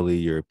America, early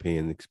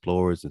European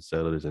explorers and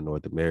settlers in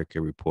North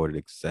America reported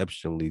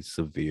exceptionally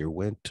severe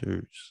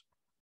winters.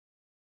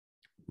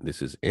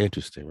 This is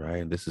interesting,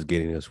 right? This is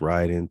getting us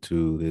right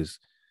into this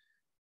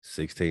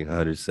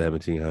 1600,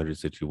 1700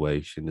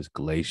 situation, this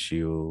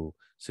glacial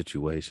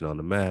situation on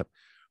the map.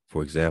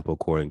 For example,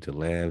 according to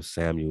Lamb,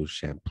 Samuel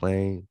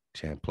Champlain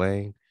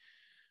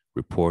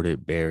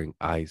reported bearing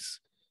ice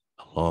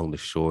along the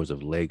shores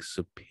of Lake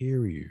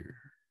Superior,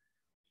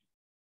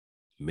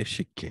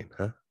 Michigan,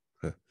 huh?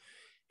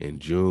 In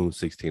June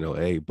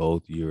 1608,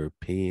 both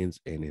Europeans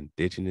and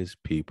indigenous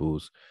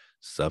peoples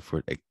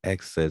suffered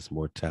excess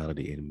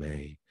mortality in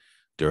Maine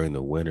during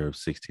the winter of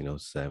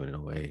 1607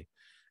 and 08.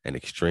 An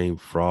extreme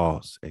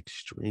frost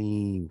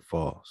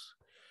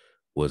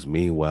was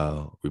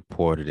meanwhile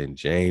reported in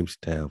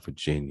Jamestown,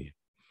 Virginia.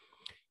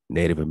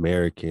 Native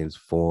Americans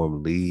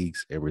formed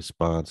leagues in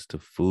response to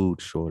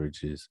food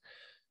shortages,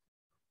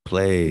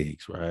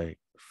 plagues, right?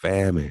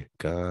 Famine,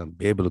 gone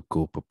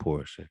biblical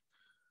proportion.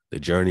 The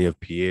journey of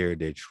Pierre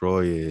de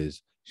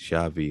Troyes,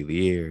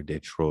 Chevalier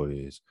de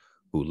Troyes,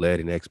 who led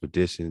an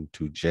expedition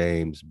to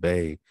James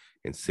Bay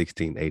in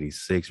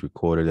 1686,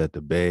 recorded that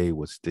the bay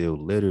was still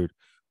littered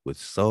with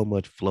so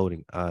much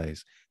floating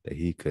ice that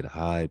he could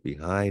hide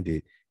behind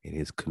it in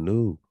his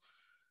canoe,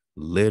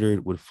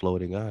 littered with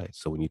floating ice.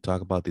 So when you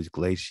talk about these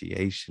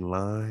glaciation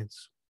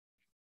lines,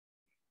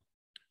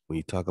 when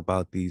you talk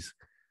about these,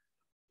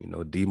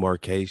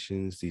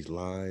 demarcations, these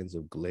lines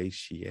of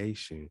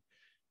glaciation,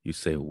 you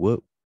say,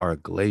 what are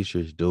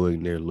glaciers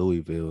doing near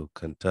Louisville,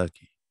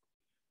 Kentucky?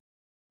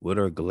 What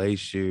are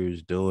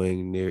glaciers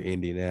doing near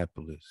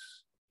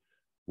Indianapolis?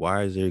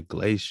 Why is there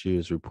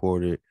glaciers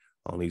reported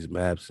on these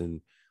maps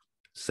in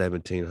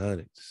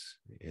 1700s?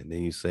 And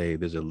then you say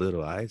there's a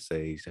little ice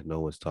age that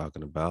no one's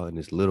talking about. And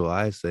this little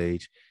ice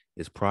age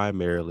is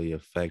primarily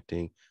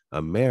affecting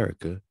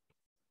America,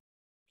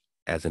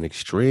 as an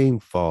extreme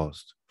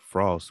frost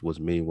was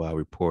meanwhile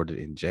reported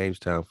in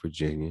Jamestown,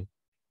 Virginia.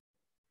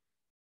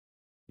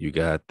 You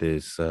got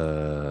this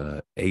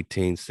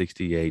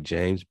 1868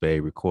 James Bay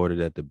recorded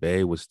that the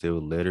bay was still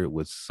littered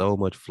with so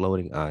much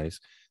floating ice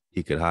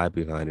he could hide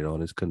behind it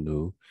on his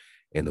canoe.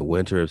 In the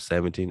winter of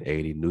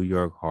 1780, New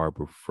York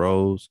Harbor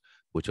froze,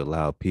 which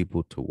allowed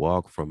people to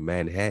walk from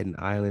Manhattan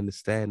Island to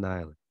Staten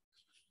Island.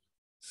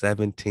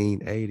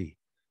 1780.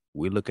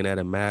 We're looking at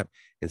a map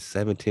in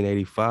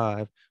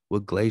 1785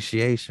 with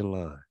glaciation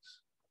lines.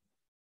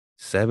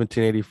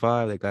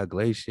 1785, they got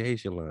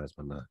glaciation lines,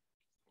 but not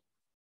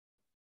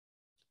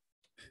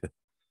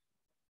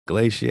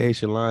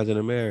glaciation lines in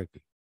America.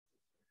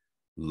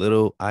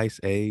 Little ice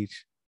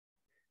age,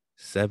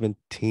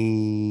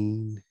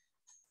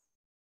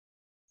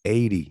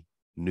 1780,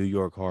 New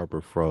York Harbor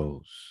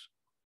froze.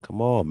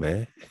 Come on,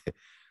 man.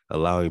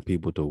 Allowing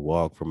people to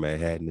walk from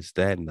Manhattan to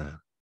Staten Island.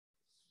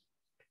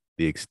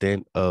 The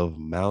extent of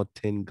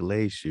mountain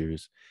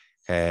glaciers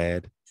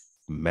had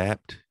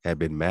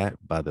been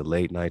mapped by the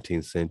late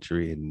 19th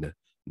century in the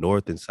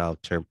north and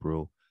south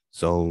temporal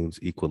zones,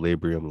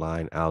 equilibrium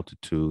line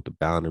altitude, the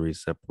boundary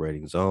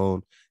separating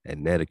zone,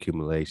 and net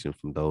accumulation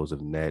from those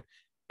of net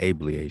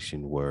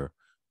ablation were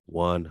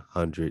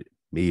 100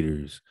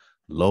 meters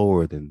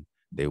lower than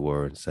they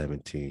were in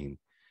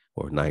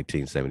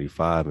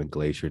 1975 in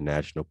Glacier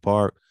National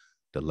Park.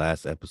 The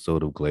last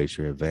episode of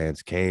Glacier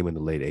Advance came in the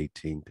late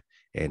 18th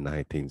and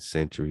 19th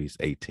centuries.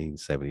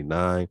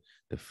 1879,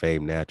 the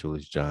famed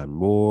naturalist John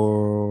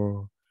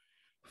Moor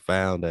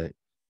found that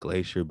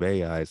Glacier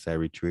Bay ice had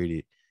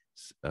retreated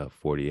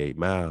 48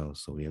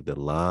 miles. So we have the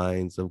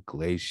lines of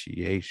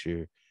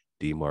glaciation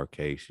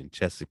demarcation.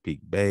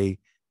 Chesapeake Bay,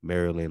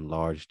 Maryland,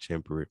 large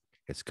temperate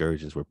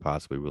excursions were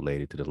possibly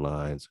related to the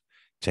lines.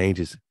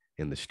 Changes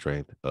in the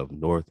strength of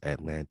North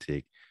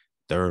Atlantic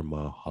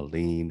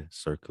thermohaline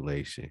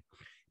circulation.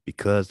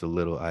 Because the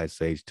Little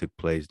Ice Age took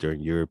place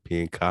during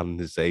European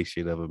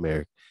colonization of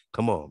America.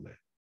 Come on, man.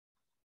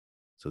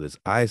 So this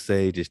ice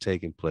age is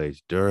taking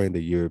place during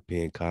the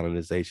European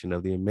colonization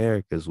of the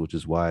Americas, which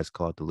is why it's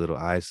called the Little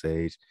Ice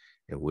Age,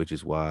 and which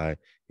is why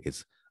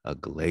it's a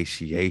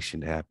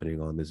glaciation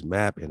happening on this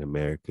map in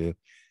America,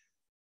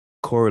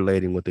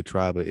 correlating with the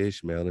tribe of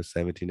Ishmael in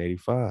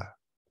 1785.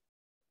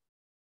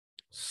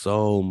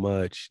 So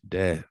much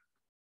death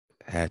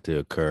had to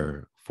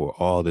occur for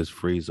all this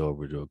freeze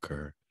over to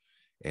occur,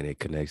 and it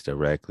connects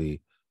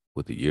directly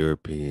with the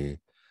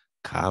European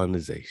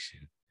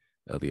colonization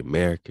of the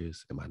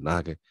Americas and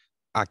Managa.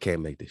 I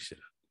can't make this shit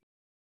up.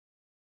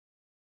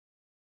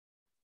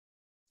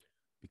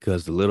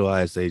 Because the Little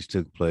Ice Age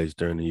took place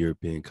during the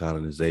European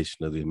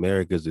colonization of the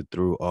Americas, it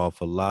threw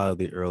off a lot of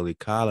the early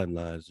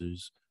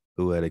colonizers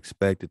who had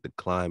expected the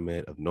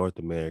climate of North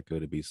America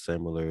to be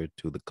similar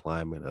to the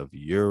climate of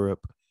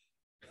Europe.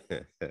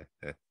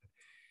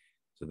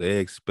 So they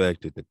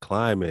expected the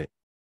climate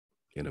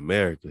in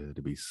America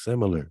to be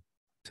similar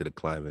to the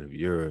climate of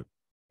Europe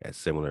at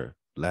similar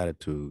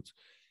latitudes.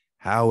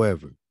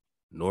 However,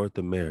 North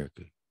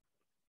America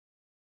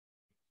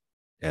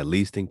at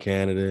least in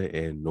Canada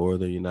and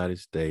northern United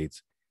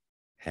States,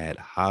 had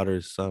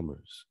hotter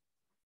summers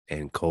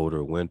and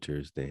colder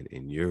winters than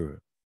in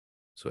Europe.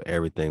 So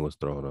everything was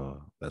thrown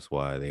off. That's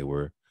why they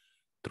were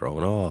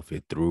thrown off.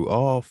 It threw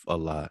off a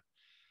lot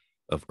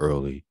of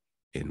early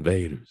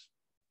invaders.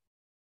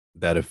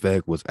 That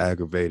effect was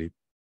aggravated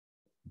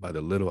by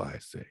the Little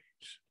Ice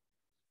Age,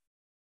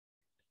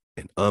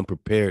 and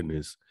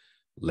unpreparedness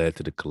led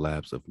to the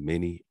collapse of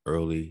many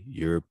early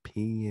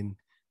European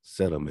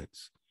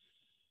settlements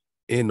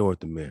in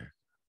North America.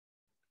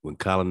 When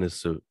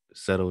colonists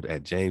settled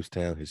at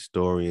Jamestown,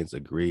 historians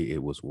agree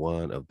it was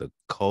one of the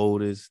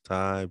coldest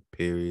time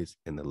periods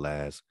in the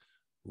last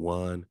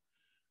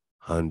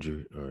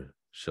 100 or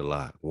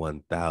Shalak,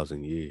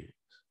 1,000 years.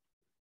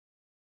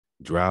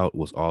 Drought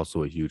was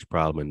also a huge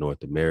problem in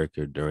North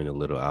America during the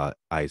Little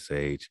Ice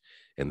Age,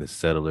 and the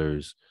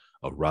settlers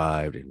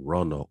arrived in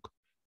Roanoke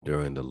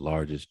during the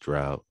largest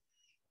drought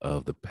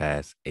of the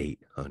past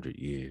 800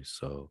 years.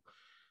 So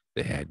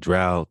they had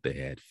drought, they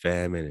had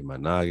famine in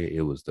Managa.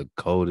 It was the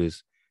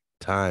coldest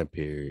time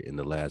period in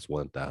the last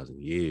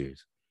 1,000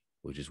 years,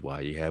 which is why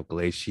you have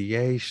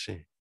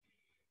glaciation,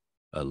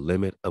 a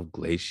limit of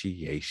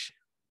glaciation.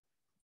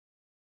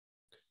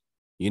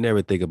 You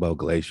never think about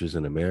glaciers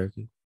in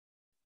America,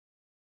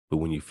 but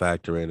when you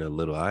factor in a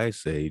Little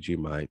Ice Age, you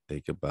might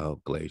think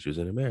about glaciers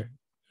in America.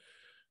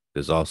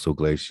 There's also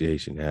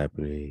glaciation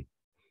happening,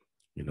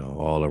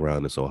 all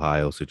around this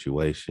Ohio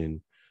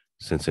situation,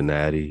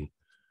 Cincinnati,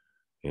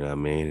 you know what I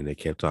mean? And they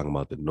kept talking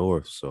about the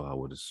North, so I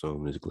would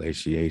assume there's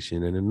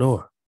glaciation in the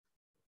North.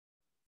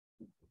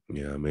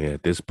 You know what I mean?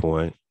 At this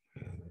point,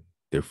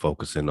 they're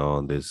focusing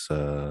on this,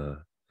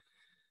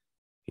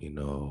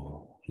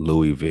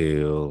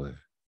 Louisville and,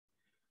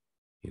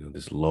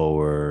 this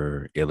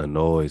lower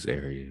Illinois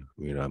area,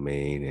 you know what I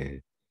mean?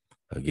 And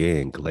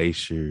again,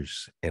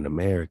 glaciers in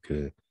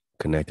America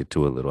connected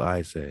to a Little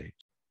Ice Age.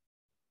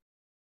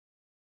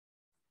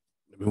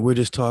 I mean, we're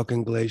just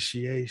talking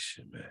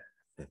glaciation,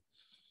 man.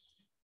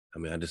 I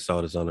mean, I just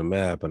saw this on the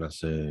map and I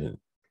said,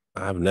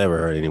 I've never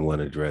heard anyone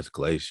address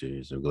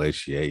glaciers or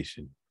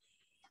glaciation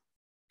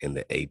in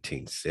the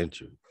 18th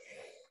century.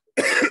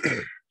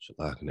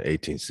 In the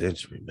 18th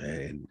century,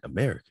 man, in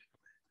America.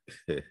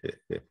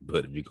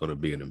 But if you're going to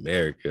be in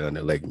America,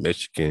 under Lake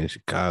Michigan,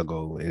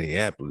 Chicago,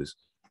 Minneapolis,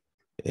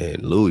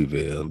 and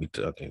Louisville, we're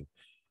talking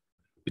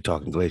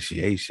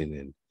glaciation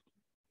and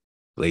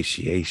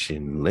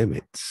glaciation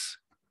limits,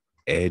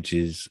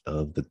 edges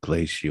of the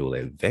glacial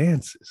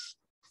advances.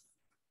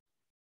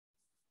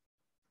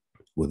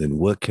 Well, then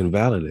what can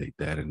validate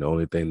that? And the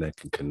only thing that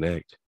can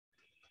connect,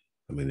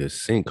 I mean,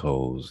 there's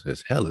sinkholes,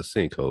 there's hella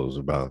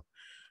sinkholes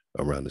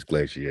around this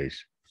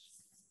glaciation.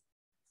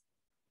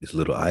 This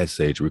Little Ice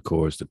Age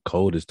records the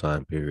coldest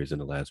time periods in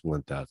the last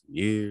 1,000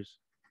 years.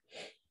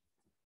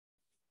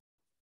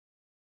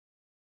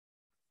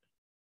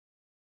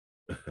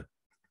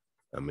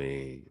 I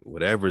mean,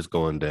 whatever's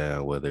going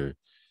down, whether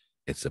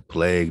it's a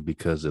plague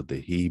because of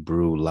the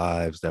Hebrew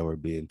lives that were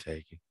being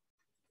taken,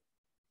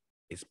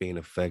 it's being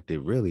affected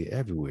really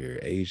everywhere.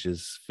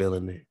 Asia's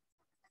feeling it.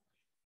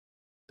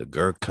 The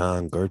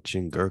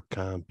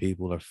Gurkhan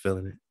people are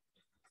feeling it.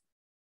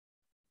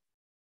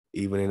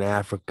 Even in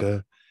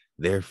Africa,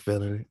 they're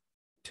feeling it.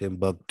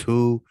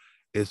 Timbuktu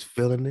is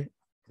feeling it.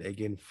 They're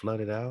getting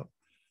flooded out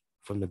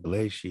from the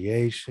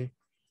glaciation.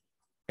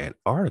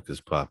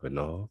 Antarctica's popping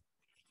off.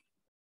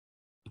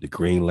 The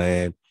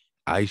Greenland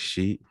ice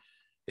sheet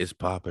is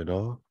popping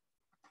off.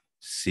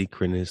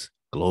 Synchronous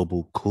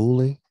global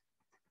cooling.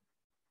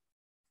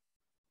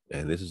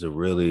 And this is a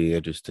really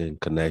interesting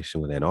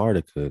connection with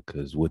Antarctica,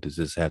 because what does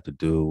this have to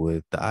do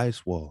with the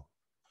ice wall?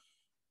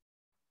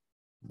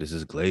 This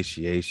is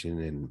glaciation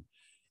and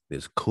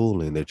this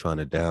cooling. They're trying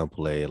to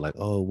downplay it like,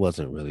 oh, it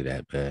wasn't really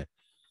that bad.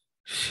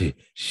 Shit.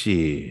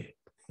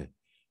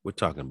 We're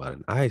talking about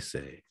an ice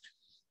age.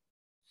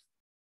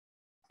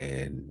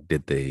 And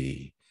did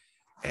the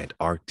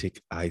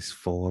Antarctic ice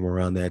form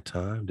around that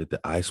time? Did the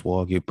ice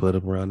wall get put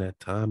up around that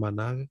time,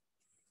 Anaga?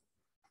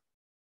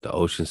 The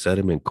ocean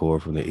sediment core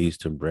from the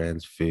eastern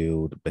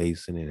Bransfield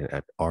Basin and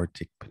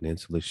Antarctic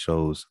Peninsula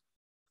shows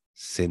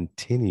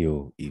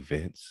centennial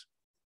events,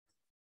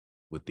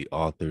 with the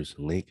authors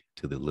linked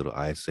to the Little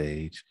Ice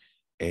Age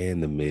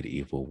and the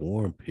medieval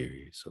warm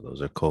period. So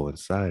those are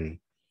coinciding.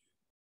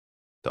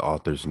 The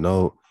authors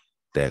note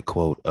that,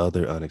 quote,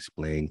 other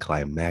unexplained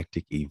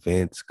climactic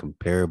events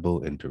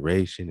comparable in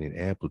duration and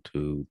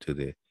amplitude to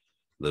the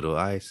Little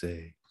Ice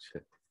Age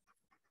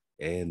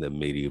and the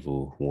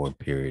medieval warm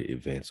period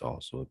events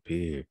also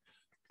appear.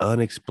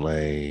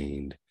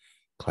 Unexplained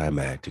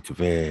climactic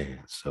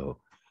events. So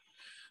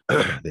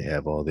they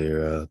have all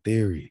their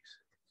theories.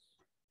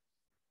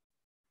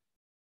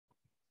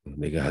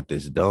 They got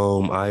this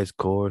dome ice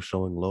core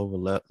showing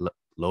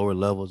lower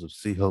levels of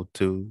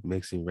CO2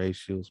 mixing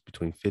ratios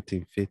between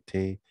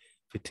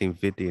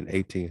 1550 and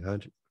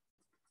 1800.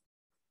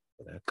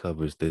 That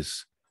covers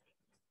this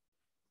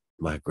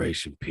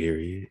migration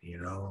period,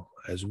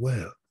 as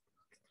well.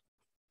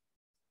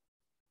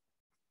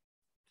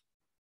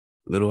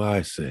 Little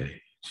Ice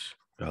Age.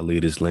 I'll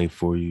leave this link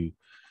for you.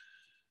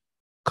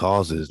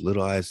 Causes.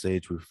 Little Ice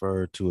Age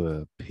refer to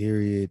a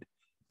period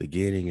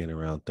beginning in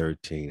around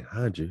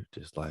 1300,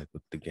 just like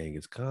with the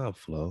Genghis Khan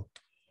flow,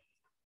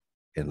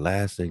 and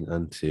lasting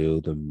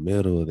until the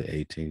middle of the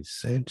 18th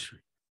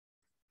century,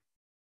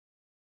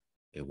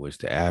 in which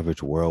the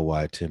average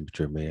worldwide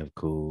temperature may have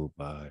cooled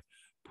by zero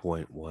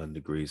point 0.1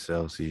 degrees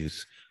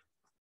Celsius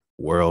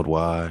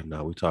worldwide.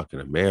 Now we're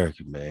talking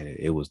American, man.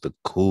 It was the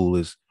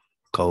coolest,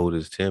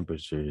 coldest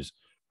temperatures.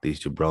 These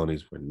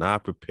jabronis were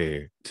not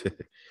prepared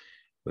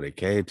when they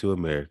came to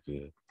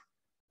America.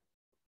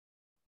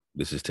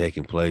 This is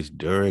taking place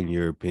during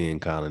European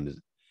colonies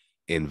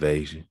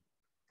invasion,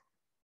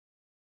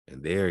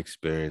 and they're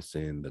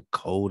experiencing the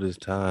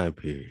coldest time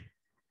period.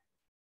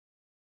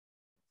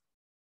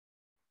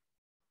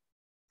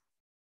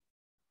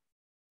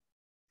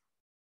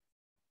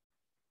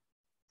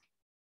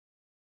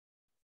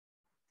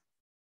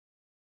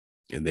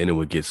 And then it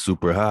would get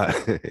super hot.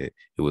 It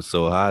was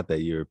so hot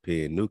that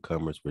European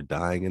newcomers were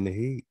dying in the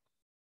heat.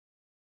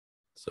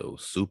 So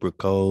super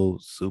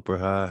cold, super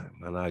hot.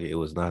 It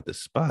was not the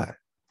spot.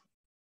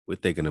 We're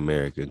thinking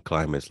American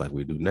climates like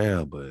we do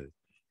now, but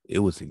it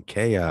was in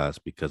chaos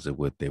because of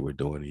what they were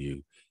doing to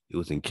you. It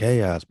was in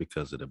chaos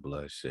because of the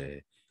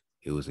bloodshed.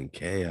 It was in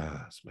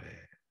chaos, man.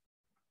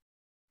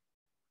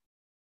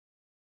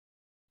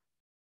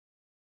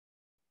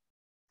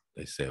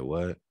 They said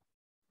what?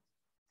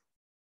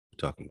 We're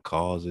talking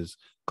causes,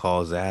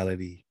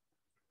 causality.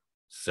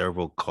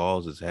 Several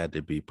causes had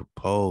to be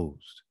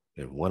proposed.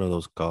 And one of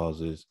those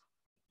causes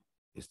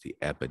is the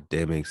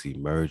epidemics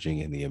emerging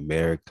in the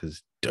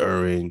Americas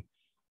during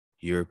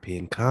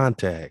European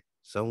contact.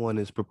 Someone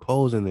is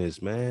proposing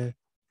this, man.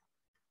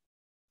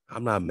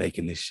 I'm not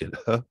making this shit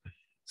up.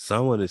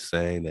 Someone is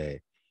saying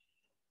that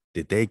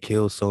did they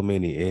kill so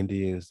many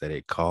Indians that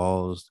it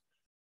caused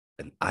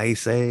an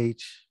ice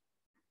age?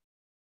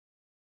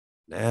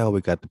 Now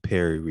we got the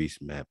Perry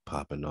Reese map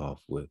popping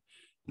off with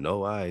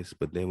no ice,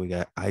 but then we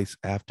got ice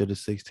after the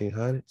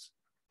 1600s.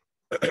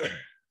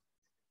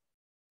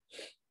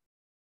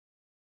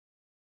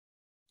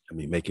 I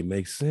mean, make it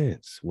make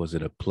sense. Was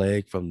it a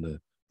plague from the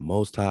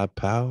most high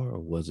power, or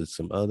was it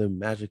some other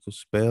magical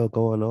spell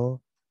going on?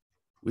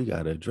 We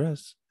got to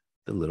address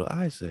the little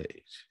ice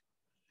age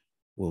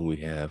when we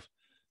have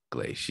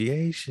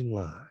glaciation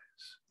lines.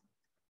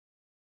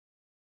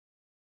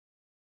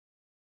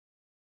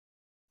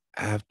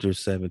 After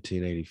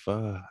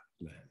 1785,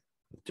 man,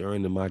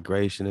 during the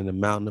migration in the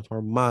mountain of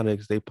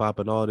harmonics, they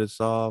popping all this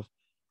off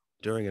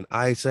during an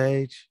ice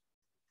age.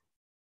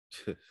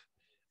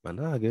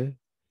 Managa,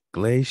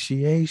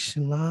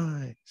 glaciation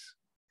lines.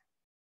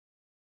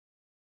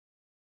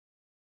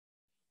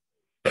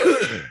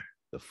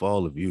 The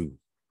fall of you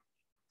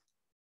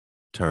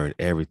turned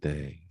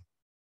everything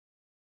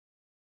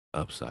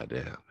upside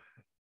down.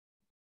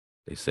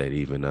 They said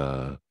even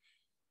the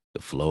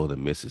flow of the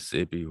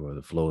Mississippi or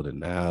the flow of the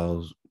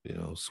Niles,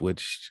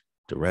 switched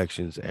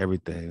directions,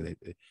 everything.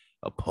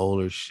 A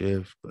polar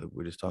shift, but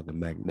we're just talking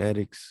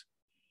magnetics.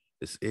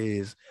 This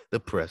is the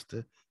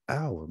Prester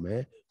Hour,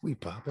 man. We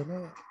popping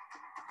up.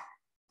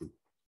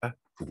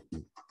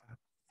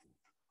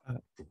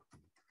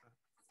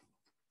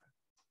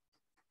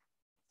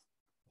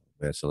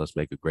 Man, so let's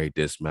make a great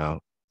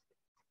dismount.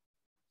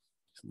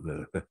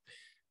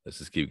 Let's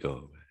just keep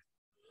going,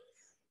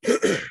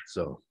 man.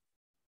 So,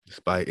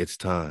 despite its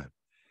time,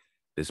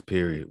 this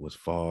period was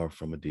far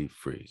from a deep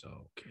freeze.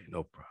 Okay,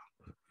 no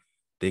problem.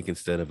 Think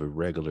instead of a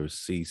regular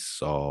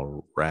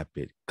seesaw,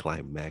 rapid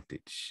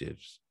climactic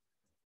shifts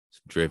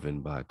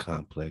driven by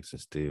complex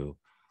and still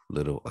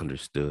little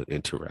understood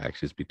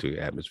interactions between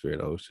atmosphere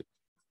and ocean.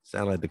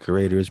 Sound like the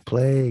creator is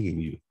plaguing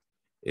you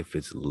if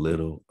it's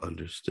little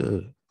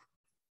understood.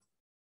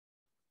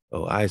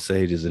 Oh, Ice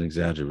Age is an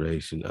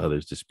exaggeration,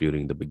 others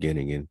disputing the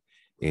beginning and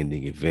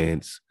ending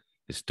events.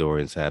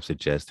 Historians have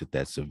suggested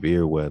that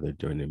severe weather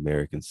during the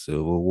American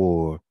Civil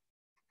War,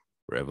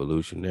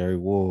 Revolutionary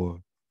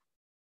War,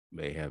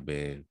 may have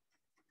been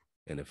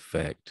an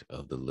effect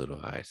of the Little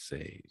Ice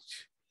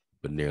Age.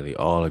 But nearly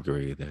all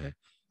agree that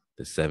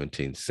the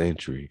 17th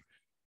century,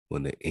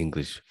 when the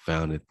English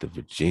founded the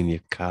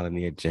Virginia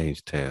colony at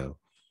Jamestown,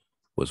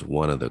 was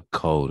one of the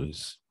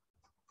coldest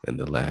in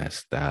the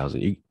last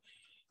 1,000. You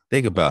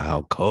think about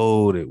how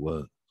cold it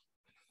was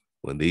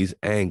when these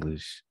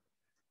English,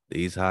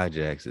 these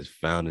hijacks is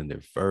founding their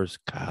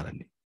first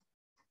colony.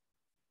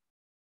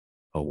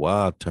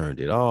 HaWah turned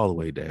it all the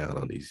way down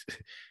on these.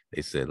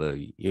 They said, look,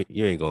 you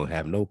ain't gonna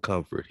have no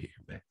comfort here,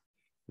 man.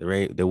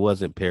 There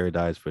wasn't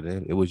paradise for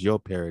them. It was your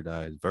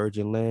paradise.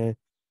 Virgin land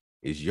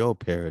is your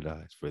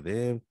paradise. For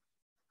them,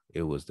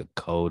 it was the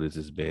coldest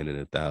it's been in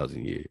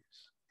 1,000 years.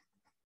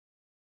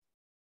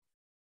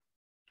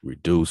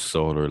 Reduced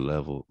solar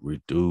level,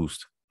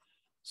 reduced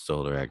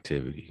solar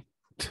activity.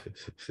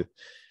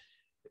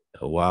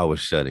 HaWah was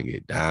shutting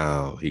it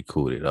down. He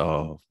cooled it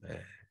off,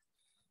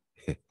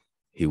 man.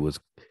 He was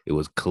it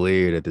was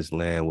clear that this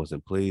land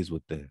wasn't pleased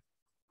with them.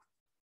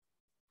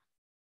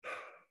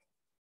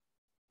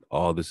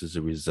 All this is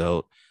a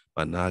result,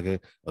 my naga,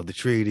 of the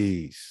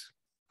treaties.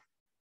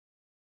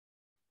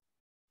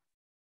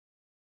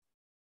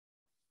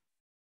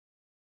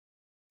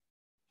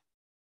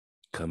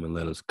 come and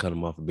let us cut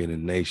them off of being a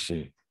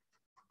nation.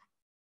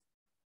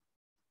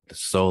 The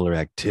solar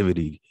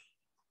activity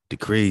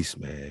decreased,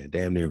 man.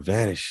 Damn near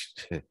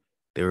vanished.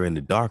 They were in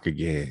the dark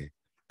again.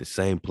 The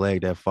same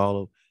plague that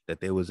followed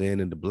that they was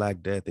in the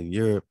Black Death in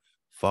Europe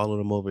followed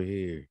them over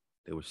here.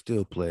 They were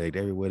still plagued.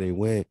 Everywhere they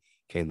went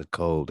came the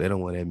cold. They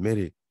don't want to admit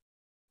it.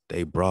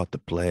 They brought the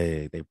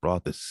plague. They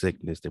brought the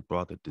sickness. They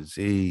brought the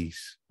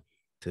disease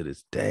to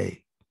this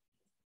day.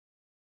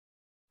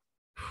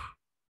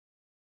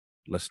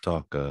 Let's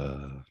talk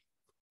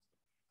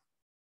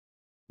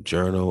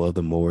Journal of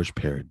the Moorish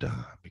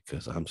Paradigm,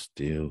 because I'm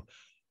still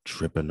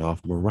tripping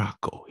off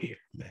Morocco here,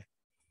 man.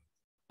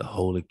 The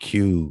Holy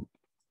Cube.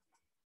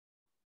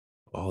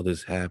 All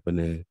this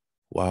happening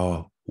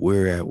while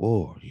we're at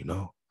war,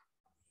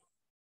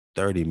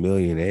 30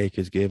 million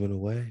acres given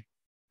away.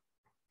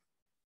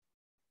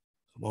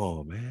 Come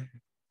on, man.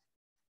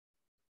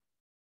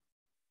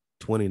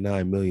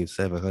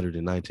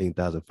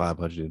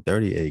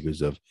 29,719,530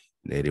 acres of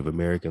Native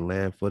American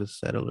land for the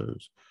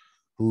settlers.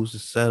 Who's the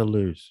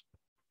settlers?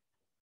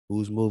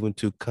 Who's moving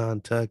to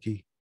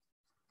Kentucky?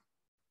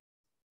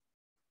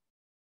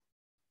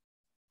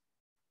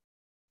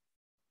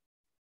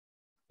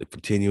 The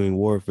continuing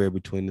warfare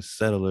between the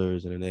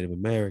settlers and the Native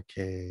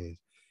Americans.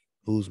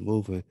 Who's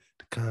moving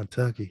to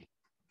Kentucky?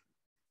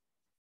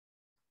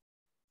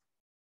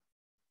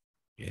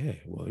 Yeah,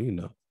 well,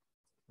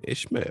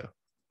 Ishmael.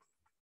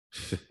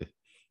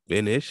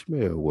 Ben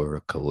Ishmael were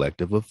a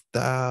collective of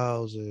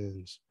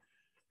thousands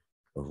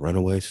of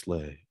runaway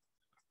slaves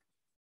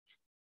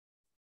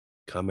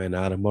coming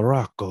out of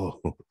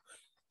Morocco,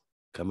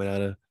 coming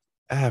out of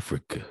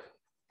Africa.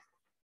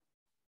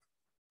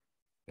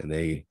 And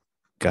they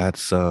got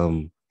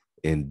some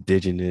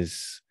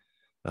indigenous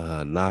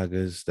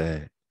Nagas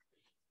that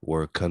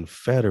were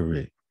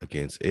confederate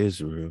against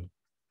Israel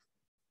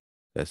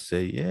that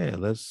said, yeah,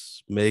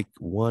 let's make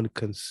one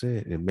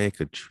consent and make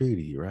a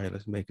treaty, right?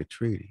 Let's make a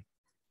treaty.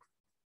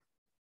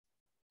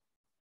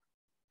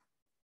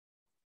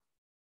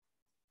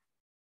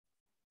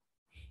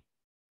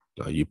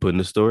 Are you putting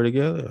the story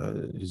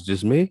together? It's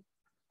just me.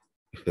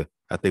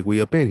 I think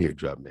we up in here,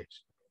 Drop Nation.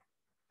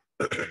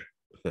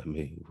 I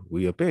mean,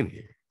 we up in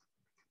here.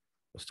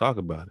 Let's talk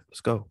about it.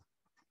 Let's go.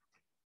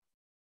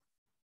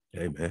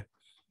 Hey, man.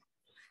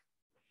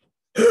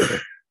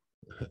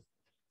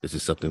 This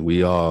is something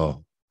we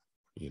all,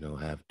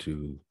 have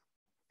to,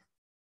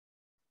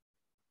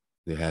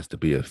 there has to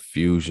be a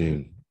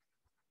fusion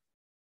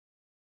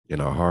in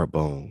our heart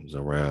bones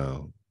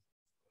around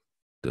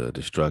the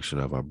destruction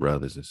of our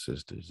brothers and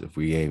sisters. If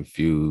we ain't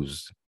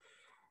fused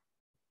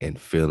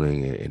and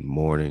feeling and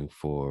mourning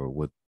for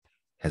what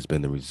has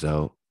been the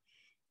result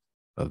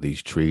of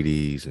these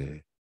treaties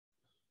and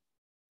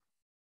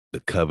the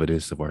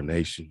covetous of our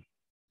nation,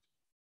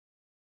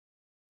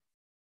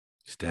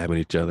 stabbing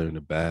each other in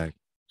the back,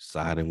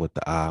 siding with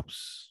the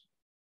ops.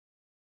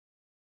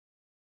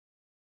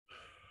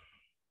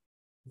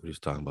 We're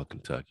just talking about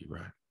Kentucky,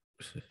 right?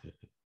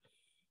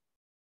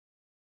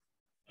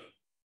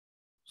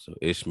 So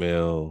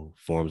Ishmael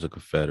forms a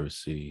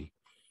confederacy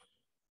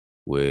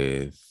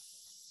with,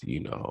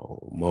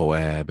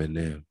 Moab and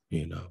them,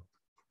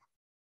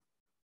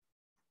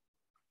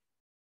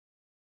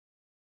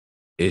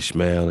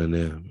 Ishmael and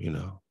them,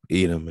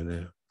 Edom and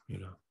them,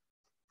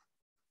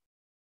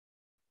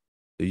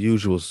 the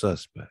usual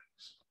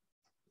suspects.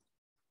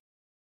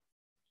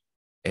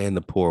 And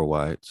the poor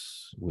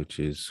whites, which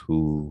is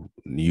who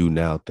you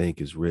now think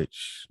is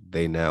rich.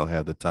 They now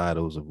have the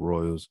titles of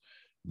royals.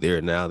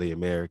 They're now the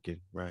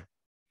American, right?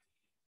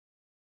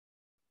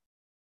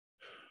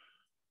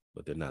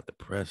 But they're not the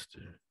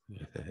Prester.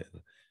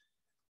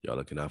 Y'all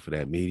looking out for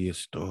that media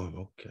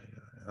storm? Okay,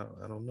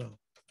 I don't know.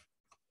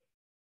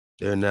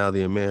 They're now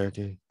the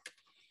American.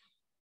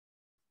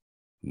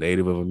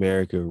 Native of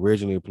America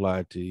originally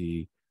applied to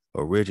the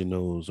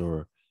originals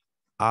or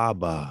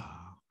Abba.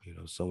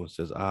 Someone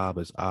says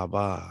Abba, it's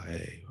Abba.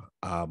 Hey,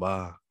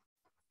 Abba,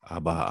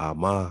 Abba,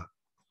 Ama.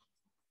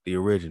 The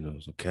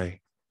originals,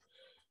 okay?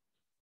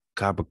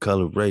 Copper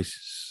colored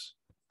races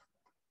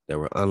that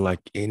were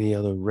unlike any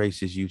other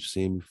races you've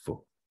seen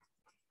before,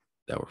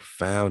 that were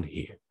found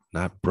here,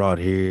 not brought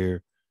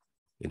here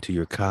into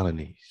your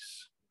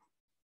colonies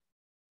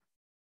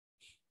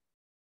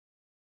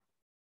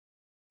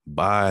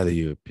by the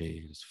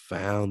Europeans.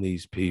 Found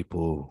these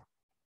people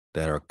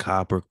that are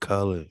copper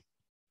colored,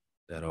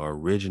 that are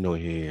original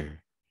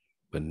here,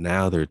 but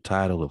now their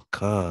title of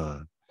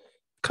Khan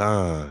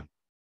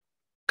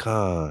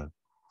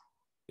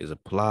is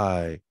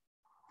applied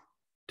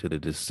to the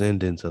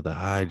descendants of the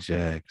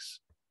hijacks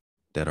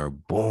that are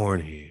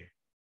born here.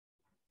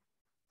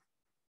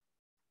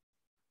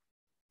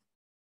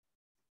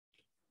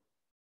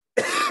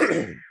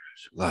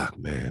 Lock,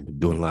 man, been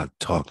doing a lot of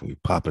talking. We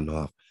popping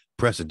off.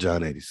 Prester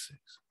John 86.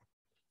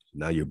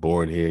 Now you're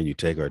born here and you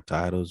take our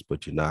titles,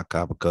 but you're not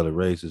copper colored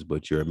races,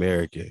 but you're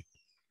American.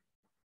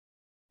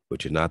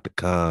 But you're not the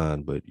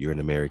Khan, but you're an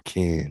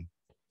American.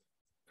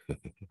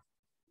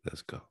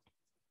 Let's go.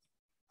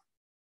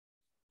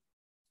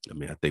 I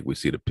mean, I think we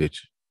see the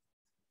picture.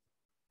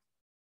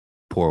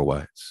 Poor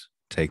whites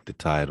take the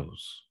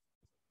titles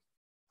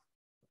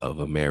of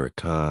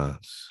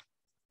Americans,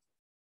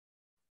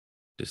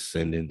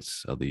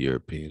 descendants of the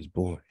Europeans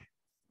born.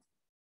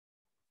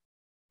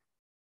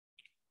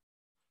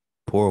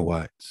 Poor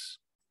whites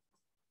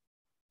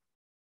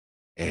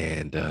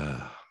and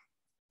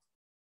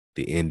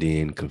the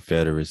Indian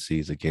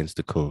confederacies against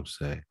the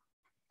Kumse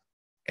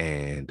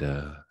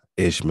and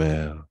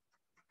Ishmael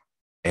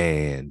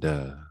and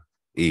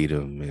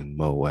Edom and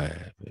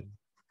Moab and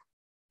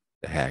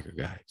the Hacker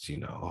guys,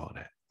 all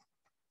that.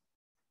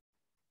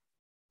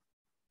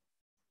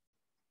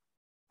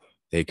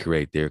 They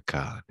create their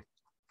colony,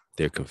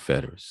 their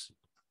confederacy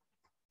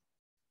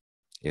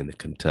in the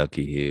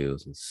Kentucky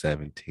Hills in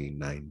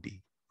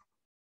 1790,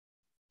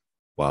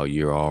 while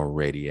you're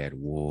already at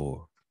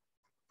war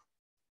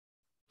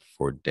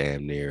for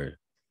damn near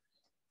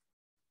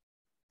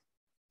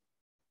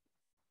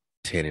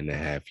 10 and a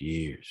half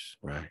years,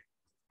 right?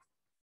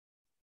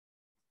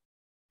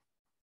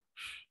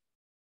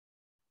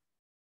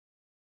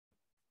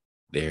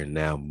 They're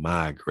now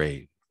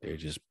migrating. They're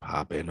just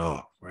popping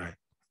off, right?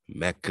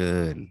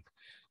 Mecca and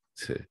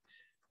to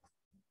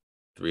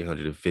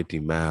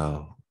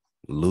 350-mile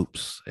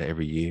loops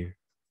every year.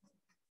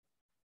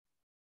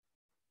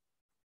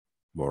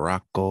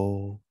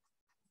 Morocco.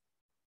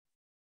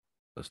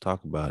 Let's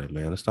talk about it,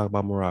 man. Let's talk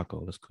about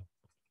Morocco. Let's go.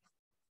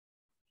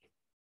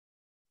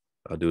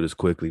 I'll do this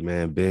quickly,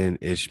 man. Ben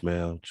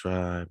Ishmael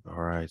tribe. All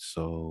right,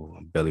 so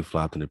I'm belly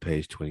flopped into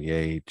page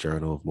 28,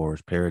 Journal of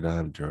Moorish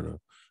Paradigm, Journal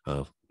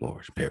of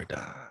Moorish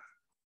Paradigm.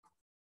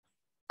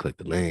 Click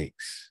the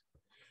links.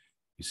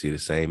 You see the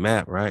same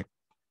map, right?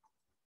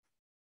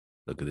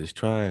 Look at this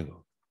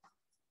triangle.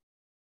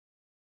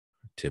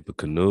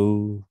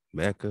 Tippecanoe,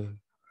 Mecca.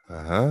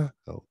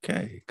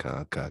 Okay.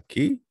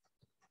 Kankaki.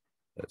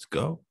 Let's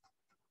go.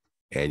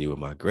 Annual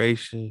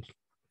migration.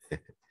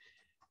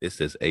 This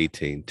says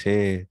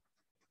 1810.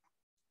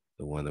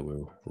 The one that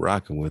we're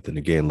rocking with. And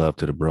again, love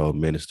to the bro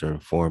minister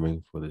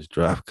informing for this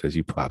drop because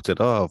you popped it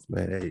off,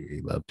 man.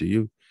 Hey, love to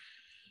you.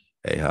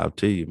 Hey, how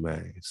to you,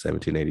 man.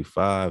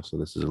 1785. So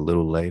this is a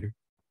little later.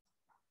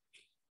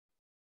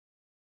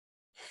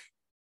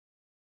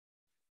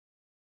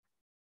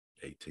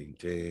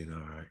 1810.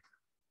 All right.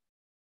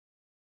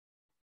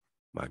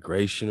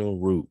 Migrational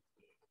route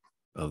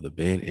of the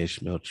Ben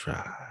Ishmael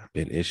tribe.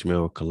 Ben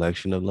Ishmael, a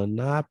collection of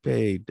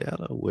Lenape,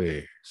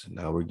 Delaware. So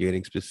now we're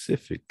getting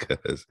specific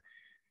because,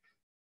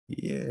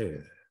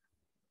 we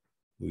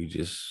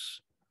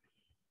just,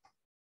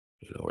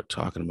 we're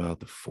talking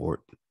about the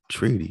Fort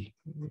Treaty.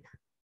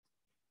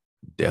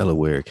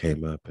 Delaware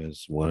came up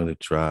as one of the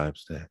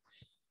tribes that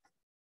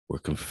were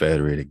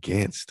confederate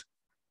against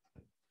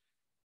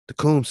the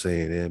Kumse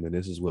and them, and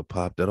this is what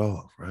popped it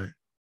off, right?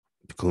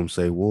 The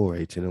Kumse War,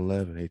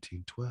 1811,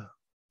 1812.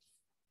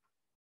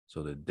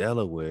 So the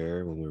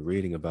Delaware, when we're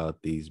reading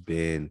about these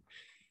Ben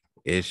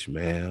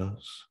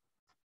Ishmaels,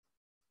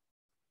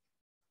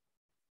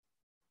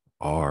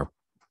 are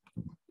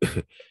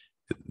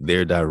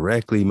they're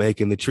directly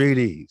making the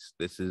treaties.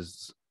 This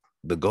is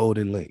the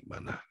golden link,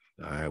 man.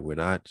 All right, we're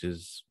not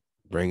just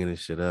bringing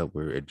this shit up.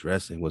 We're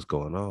addressing what's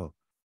going on.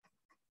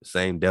 The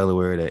same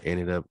Delaware that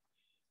ended up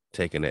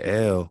taking the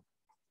L,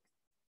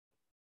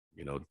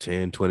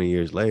 10, 20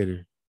 years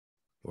later,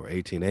 or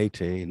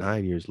 1818,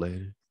 9 years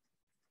later,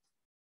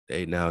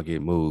 they now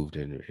get moved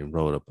and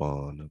rolled up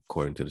on,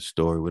 according to the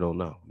story. We don't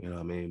know. You know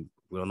what I mean?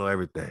 We don't know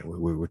everything.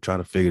 We're trying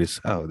to figure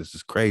this out. This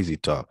is crazy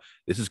talk.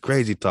 This is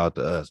crazy talk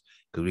to us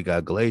because we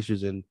got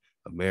glaciers in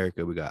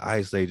America. We got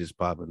ice ages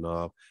popping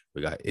off.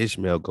 We got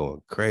Ishmael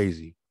going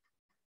crazy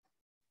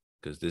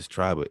because this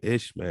tribe of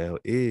Ishmael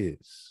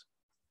is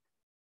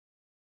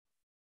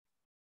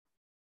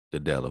the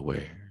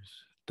Delawares,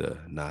 the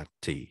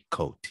Nati,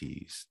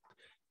 Cotis,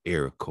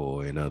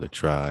 Iroquois, and other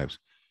tribes.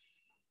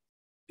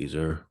 These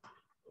are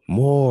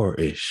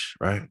Moorish,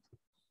 right?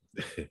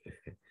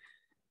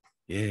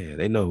 Yeah,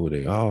 they know who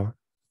they are.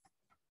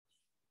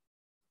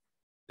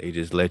 They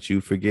just let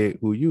you forget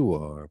who you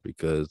are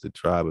because the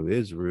tribe of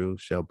Israel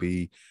shall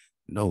be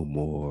no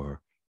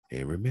more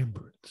in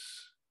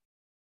remembrance.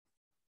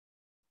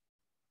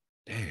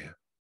 Damn.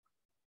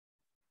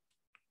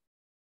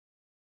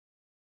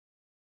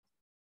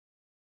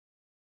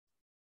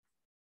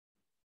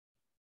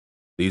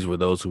 These were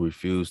those who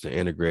refused to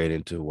integrate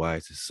into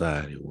white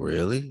society.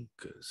 Really?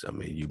 Because,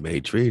 you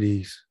made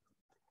treaties.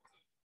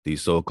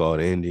 These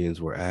so-called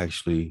Indians were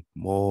actually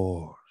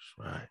Moors,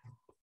 right?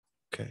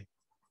 Okay.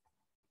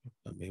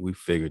 We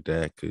figured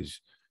that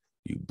because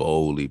you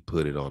boldly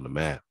put it on the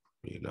map,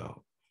 that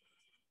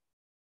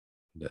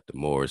the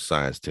Moorish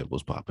science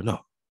temple's popping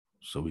up.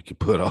 So we can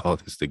put all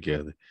this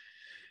together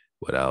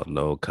without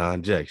no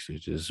conjecture,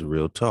 just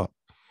real talk.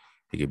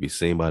 It can be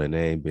seen by the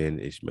name Ben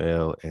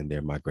Ishmael and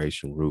their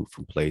migration route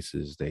from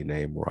places they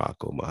named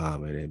Morocco,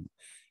 Mahomet, and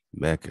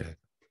Mecca.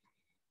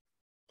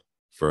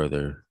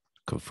 Further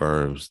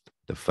confirms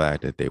the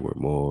fact that they were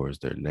Moors.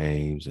 Their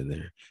names and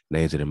their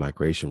names of their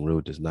migration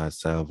route does not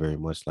sound very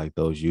much like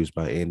those used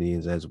by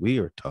Indians as we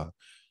are taught.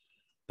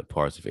 The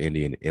parts of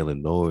India and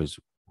Illinois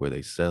where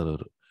they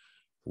settled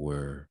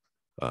were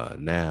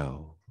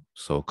now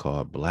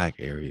so-called black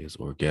areas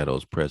or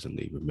ghettos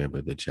presently.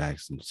 Remember the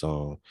Jackson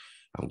song,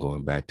 I'm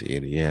going back to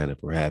Indiana.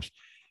 Perhaps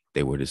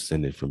they were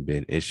descended from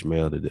Ben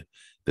Ishmael.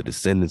 The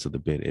descendants of the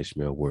Ben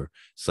Ishmael were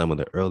some of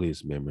the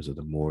earliest members of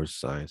the Moorish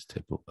Science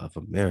Temple of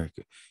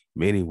America.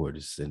 Many were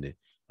descended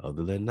of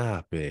the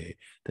Lenape,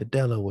 the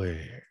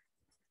Delaware,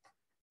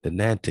 the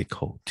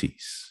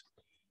Nanticotes.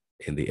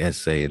 In the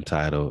essay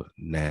entitled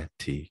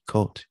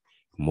Nanticote,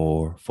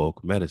 Moor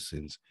Folk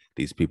Medicines,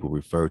 these people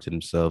refer to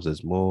themselves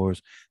as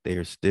Moors. They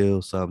are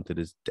still some to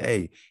this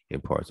day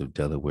in parts of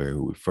Delaware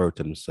who refer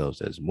to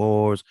themselves as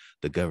Moors.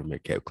 The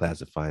government kept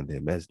classifying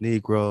them as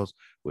Negroes,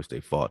 which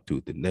they fought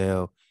tooth and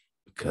nail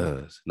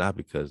not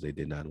because they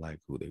did not like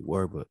who they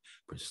were, but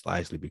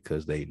precisely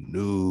because they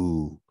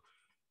knew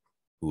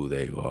who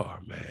they are,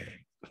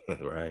 man.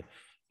 Right?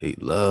 They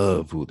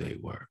love who they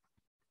were.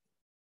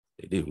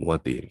 They didn't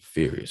want the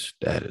inferior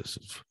status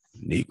of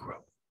Negro.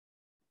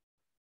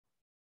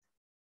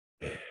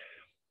 Yeah.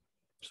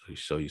 So he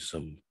show you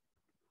some,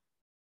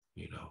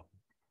 you know,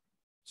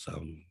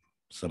 some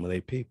of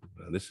their people.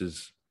 Now, this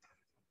is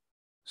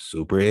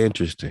super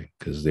interesting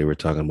because they were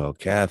talking about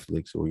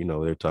Catholics, or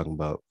they're talking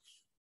about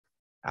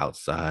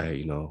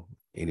outside,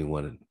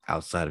 anyone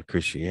outside of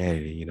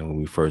Christianity. When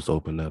we first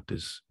opened up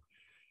this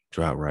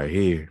drought right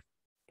here,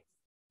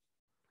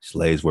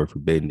 slaves were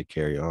forbidden to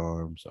carry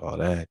arms, all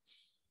that.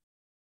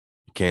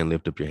 You can't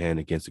lift up your hand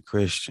against a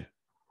Christian.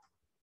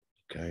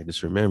 Okay,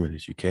 just remember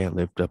this. You can't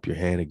lift up your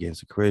hand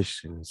against a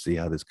Christian, and see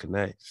how this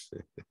connects.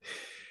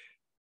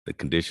 The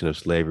condition of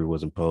slavery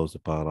was imposed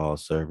upon all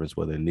servants,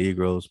 whether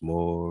Negroes,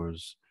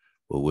 Moors,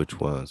 or which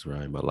ones,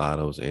 right?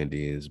 Mulattoes,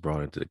 Indians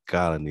brought into the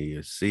colony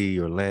or sea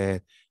or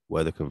land,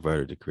 whether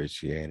converted to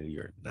Christianity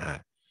or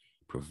not,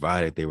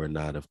 provided they were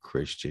not of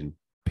Christian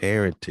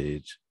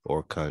parentage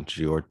or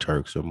country or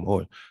Turks or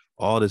Moors.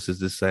 All this is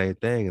the same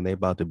thing, and they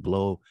about to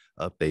blow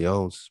up their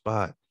own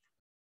spot.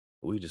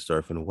 We just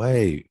surfing a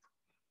wave.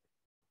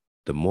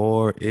 The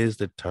Moor is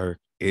the Turk,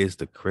 is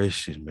the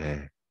Christian,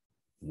 man.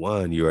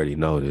 One, you already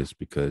know this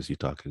because you're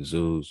talking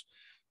Zeus,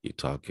 you're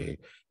talking,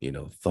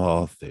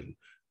 Thoth and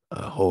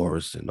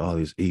Horus and all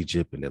these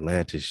Egypt and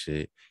Atlantis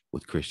shit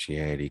with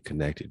Christianity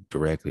connected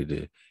directly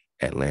to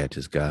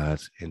Atlantis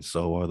gods. And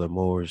so are the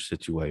Moorish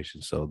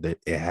situations. So that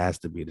it has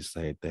to be the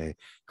same thing.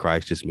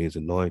 Christ just means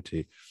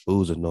anointed.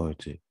 Who's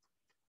anointed?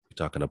 You're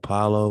talking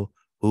Apollo.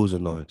 Who's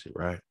anointed,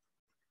 right?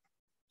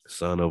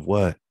 Son of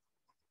what?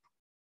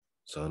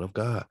 Son of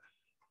God.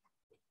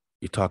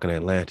 You're talking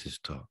Atlantis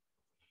talk.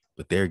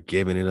 But they're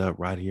giving it up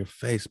right in your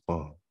face,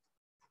 bomb.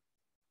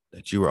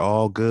 That you are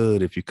all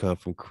good if you come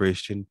from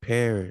Christian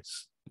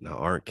parents. Now,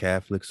 aren't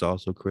Catholics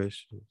also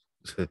Christians?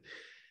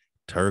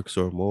 Turks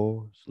or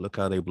Moors? Look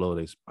how they blow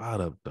their spot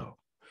up, though.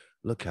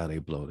 Look how they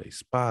blow their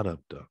spot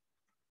up, though.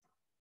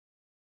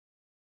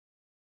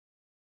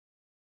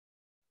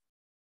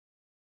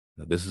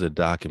 Now, this is a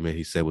document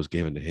he said was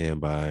given to him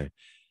by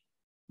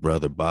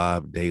Brother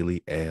Bob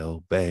Daly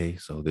L. Bay.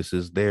 So this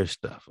is their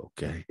stuff,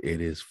 okay?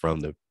 It is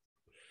from the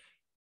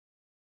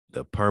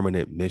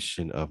permanent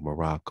mission of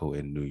Morocco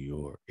in New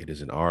York. It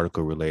is an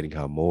article relating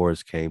how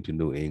Moors came to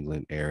New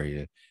England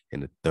area in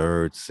the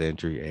 3rd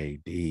century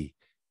AD.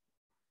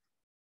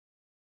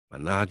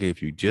 Managa,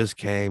 if you just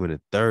came in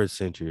the 3rd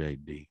century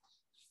AD,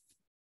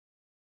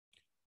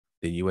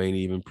 then you ain't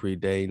even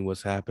predating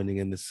what's happening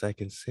in the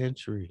 2nd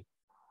century.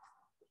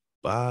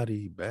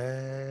 Body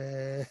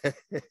bag.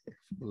 Hey,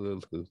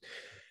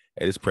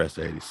 this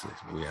Prester 86.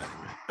 We out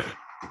here,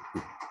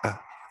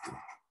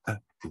 man.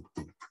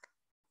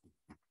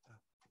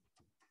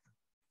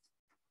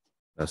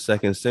 Now,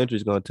 2nd century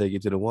is going to take you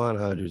to the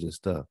 100s and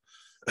stuff.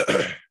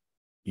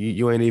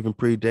 You ain't even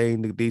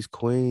predating these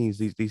queens,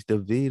 these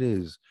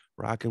Davidas,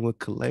 rocking with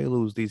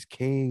Kalelus, these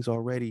kings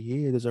already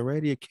here. There's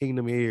already a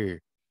kingdom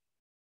here.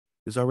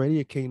 There's already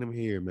a kingdom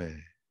here,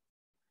 man.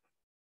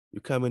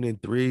 You're coming in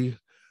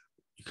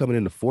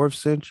the 4th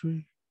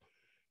century.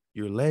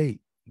 You're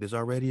late. There's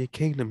already a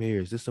kingdom here.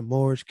 Is this a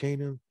Moorish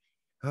kingdom?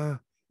 Huh?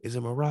 Is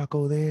it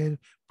Morocco then,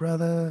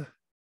 brother?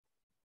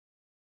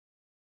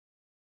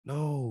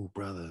 No,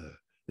 brother.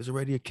 There's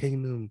already a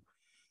kingdom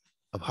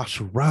of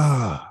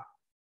Hasharah,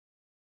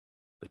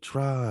 the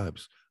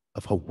tribes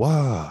of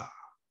HaWah,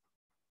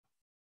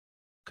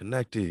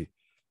 connected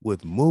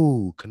with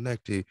Mu,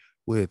 connected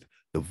with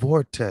the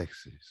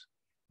vortexes.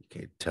 You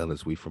can't tell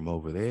us we from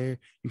over there.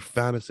 You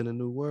found us in a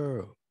new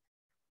world.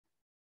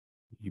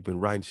 You've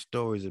been writing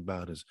stories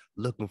about us,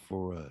 looking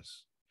for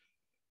us.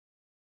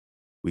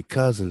 We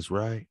cousins,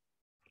 right?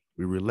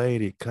 We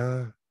related,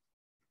 Khan.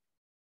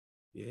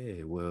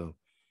 Yeah, well,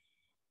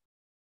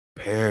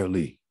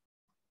 apparently,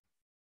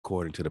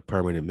 according to the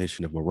permanent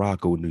mission of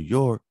Morocco in New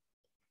York,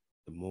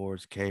 the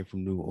Moors came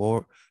from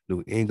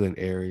New England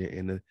area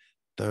in the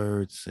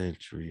 3rd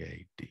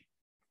century AD.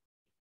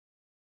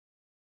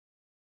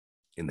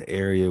 In the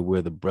area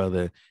where the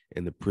brother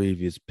in the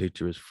previous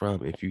picture is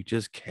from. If you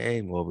just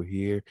came over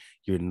here,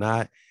 you're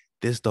not,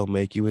 this don't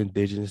make you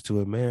indigenous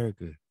to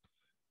America.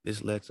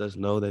 This lets us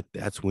know that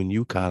that's when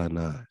you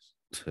colonize.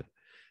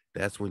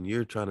 That's when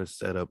you're trying to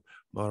set up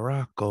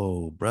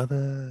Morocco,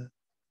 brother.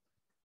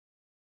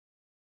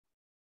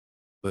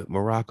 But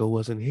Morocco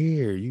wasn't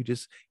here. You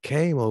just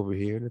came over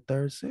here in the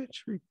 3rd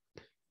century.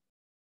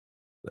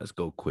 Let's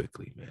go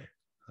quickly, man.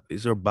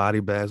 These are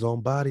body bags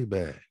on body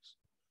bags.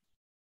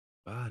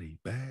 Body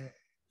bag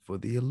for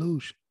the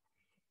illusion.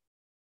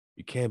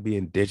 You can't be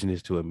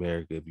indigenous to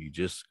America if you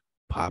just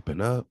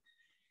popping up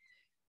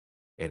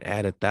and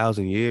add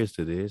 1,000 years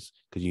to this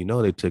because you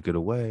know they took it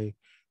away.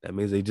 That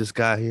means they just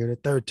got here in the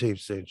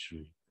 13th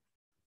century.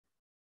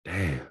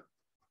 Damn.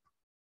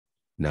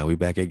 Now we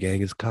back at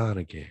Genghis Khan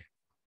again.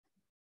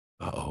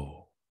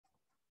 Uh-oh.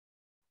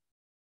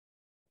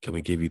 Can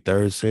we give you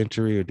 3rd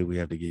century or do we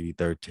have to give you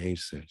 13th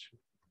century?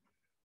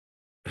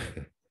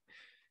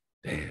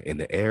 Damn. In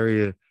the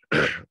area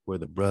where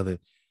the brother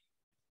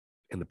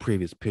in the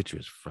previous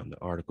pictures from the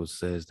article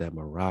says that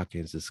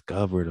Moroccans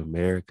discovered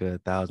America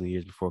 1,000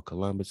 years before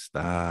Columbus.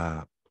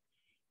 Stop.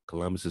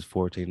 Columbus is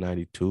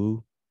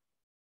 1492.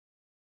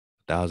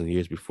 1,000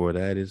 years before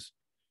that is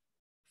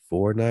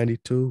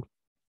 492.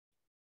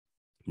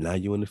 Now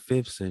you in the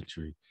 5th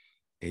century,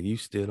 and you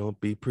still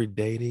don't be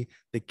predating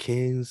the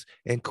kings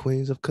and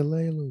queens of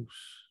Kalalus.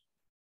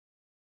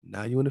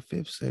 Now you in the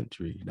 5th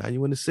century. Now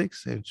you in the 6th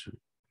century.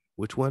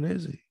 Which one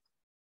is it?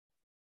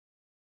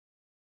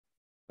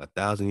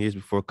 1,000 years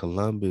before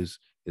Columbus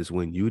is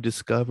when you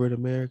discovered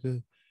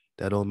America.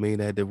 That don't mean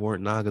that there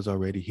weren't Nagas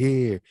already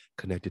here,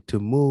 connected to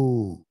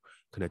Moor,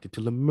 connected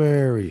to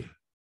Lemuria,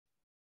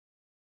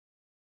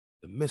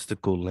 the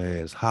mystical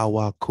lands,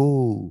 HaWah,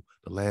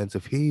 the lands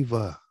of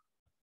Hiva.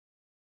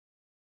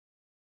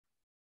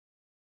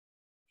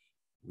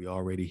 We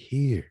already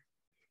here.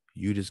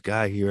 You just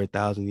got here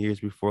 1,000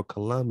 years before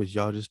Columbus.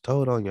 Y'all just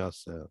told on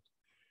yourselves.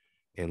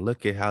 And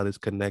look at how this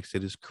connects to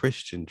this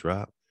Christian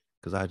drop.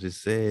 Because I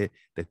just said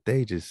that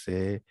they just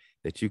said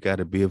that you got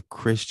to be of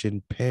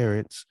Christian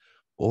parents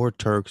or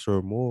Turks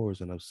or Moors.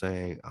 And I'm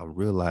saying, I'm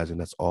realizing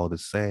that's all the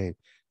same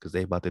because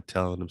they about to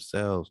tell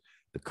themselves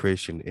the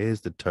Christian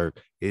is the Turk,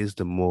 is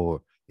the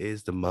Moor,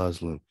 is the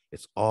Muslim.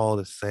 It's all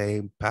the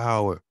same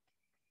power.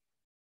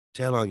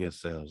 Tell on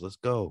yourselves. Let's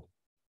go.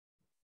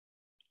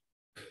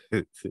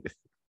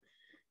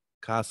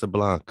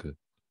 Casablanca.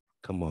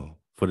 Come on.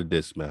 For the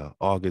dismount.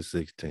 August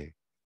 16th.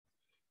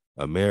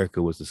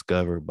 America was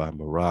discovered by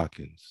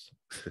Moroccans.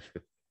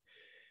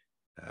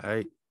 All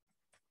right.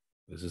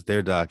 This is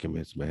their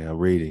documents, man. I'm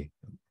reading.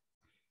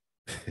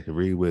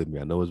 Read with me.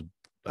 I know it's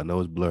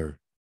blurred.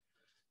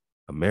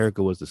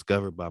 America was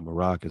discovered by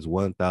Moroccans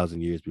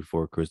 1,000 years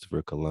before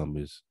Christopher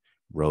Columbus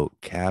wrote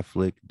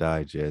Catholic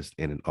Digest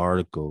in an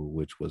article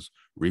which was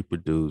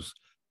reproduced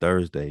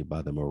Thursday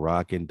by the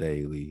Moroccan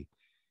Daily,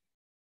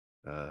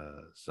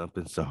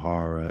 something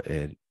Sahara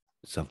and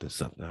something.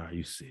 All right,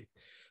 you see.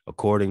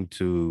 According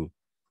to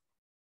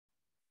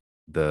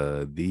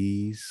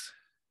these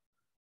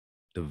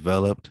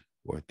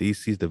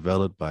theses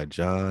developed by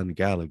John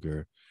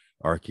Gallagher,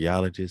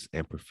 archaeologist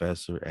and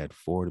professor at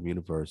Fordham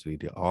University.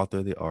 The author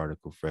of the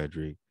article,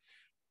 Frederick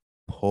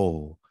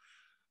Pohl,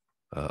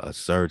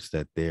 asserts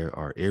that there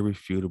are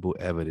irrefutable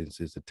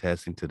evidences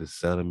attesting to the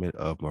settlement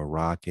of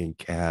Moroccan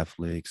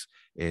Catholics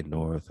in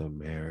North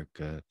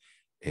America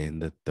in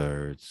the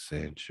 3rd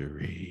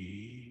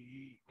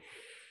century.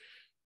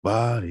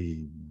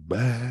 Body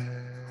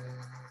bag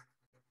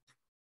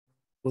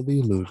for the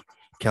illusion.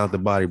 Count the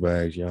body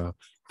bags, y'all.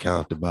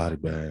 Count the body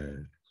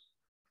bags.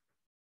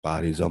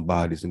 Bodies on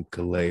bodies in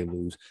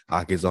Kalalus,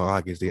 Akis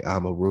on Akis, the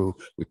Amaru.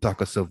 We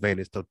talk of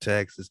Sylvanus to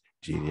Texas.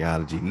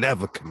 Genealogy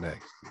never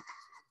connects.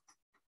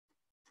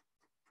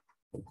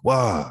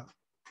 Wow.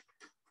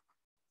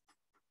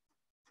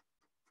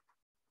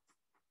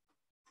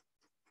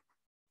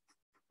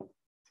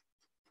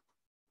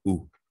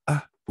 Ooh,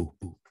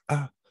 ooh,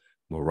 ah.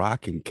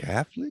 Moroccan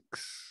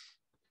Catholics?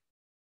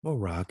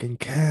 Moroccan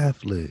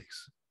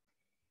Catholics.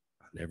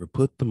 I never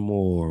put the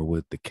Moor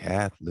with the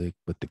Catholic,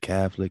 but the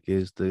Catholic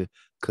is the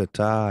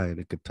Katai, and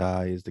the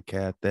Katai is the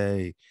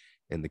Cathay.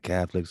 And the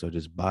Catholics are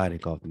just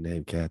biting off the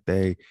name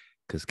Cathay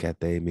because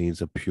Cathay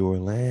means a pure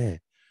land.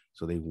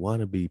 So they want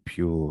to be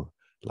pure,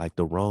 like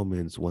the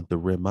Romans want the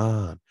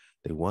Riman.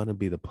 They want to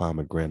be the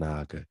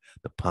pomegranate,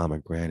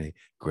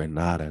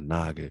 Granada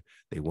Naga.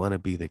 They want to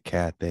be the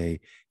Cathay,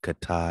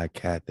 Katai,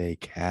 Cathay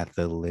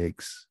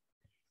Catholics.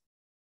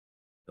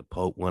 The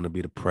Pope want to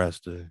be the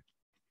Prester.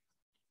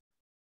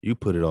 You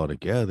put it all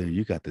together,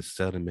 you got the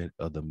settlement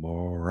of the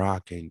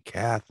Moroccan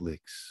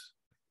Catholics.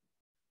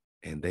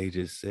 And they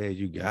just said,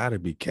 you got to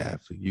be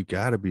Catholic. You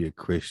got to be a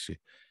Christian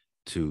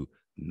to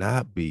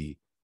not be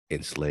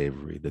in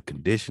slavery. The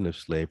condition of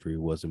slavery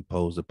was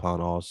imposed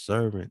upon all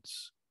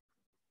servants,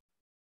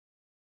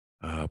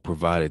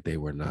 provided they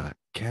were not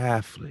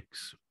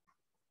Catholics,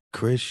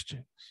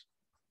 Christians.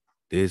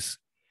 This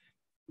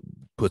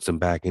puts them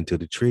back into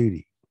the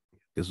treaty.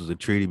 This was a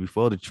treaty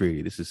before the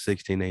treaty. This is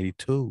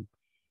 1682.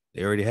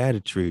 They already had a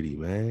treaty,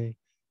 man.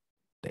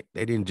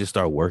 They didn't just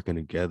start working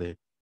together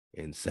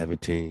in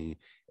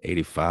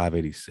 1785,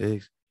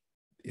 86.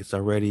 It's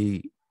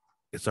already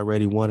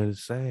one and the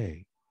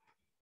same.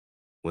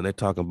 When they're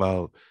talking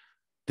about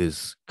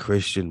this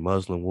Christian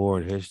Muslim war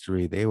in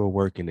history, they were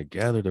working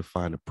together to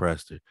find a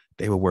Prester.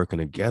 They were working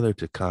together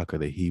to conquer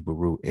the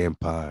Hebrew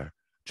Empire,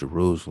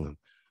 Jerusalem.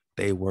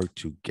 They worked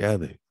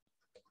together.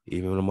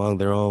 Even among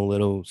their own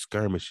little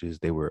skirmishes,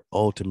 they were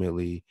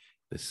ultimately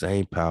the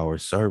same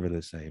powers, serving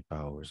the same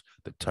powers.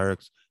 The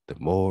Turks, the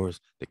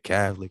Moors, the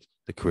Catholics,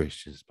 the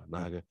Christians.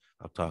 Managa,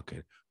 I'm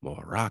talking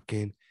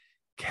Moroccan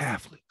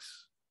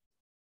Catholics.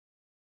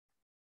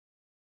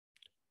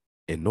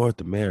 In North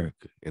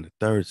America, in the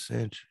 3rd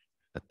century,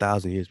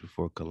 1,000 years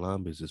before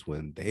Columbus is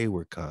when they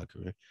were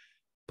conquering.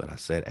 But I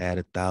said add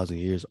 1,000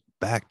 years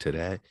back to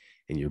that,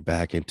 and you're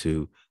back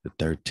into the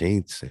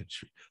 13th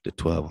century, the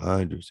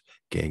 1200s,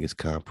 Genghis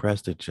Khan,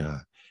 Prester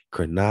John,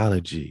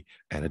 chronology,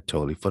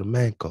 Anatoly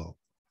Fomenko.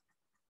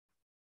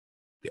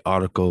 The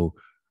article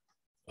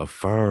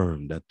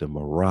affirmed that the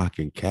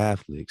Moroccan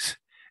Catholics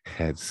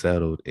had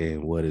settled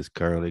in what is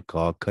currently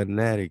called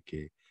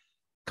Connecticut.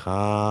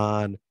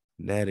 Connecticut,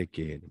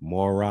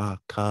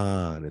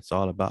 Moroccan. It's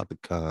all about the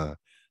Khan.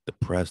 The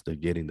Prester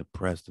getting the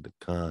Prester, the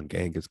Khan,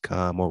 Genghis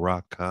Khan,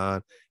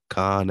 Moroccan,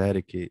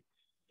 Connecticut,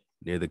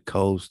 near the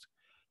coast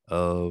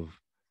of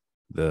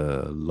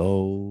the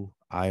Low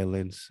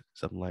Islands,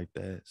 something like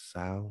that.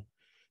 Sound.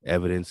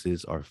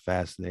 Evidences are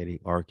fascinating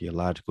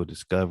archaeological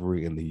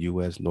discovery in the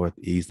U.S.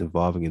 Northeast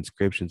involving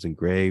inscriptions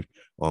engraved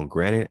on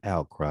granite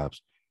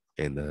outcrops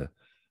in the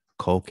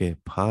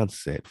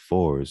Coquet-Ponset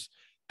forest.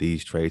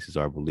 These traces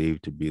are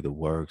believed to be the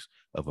works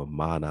of a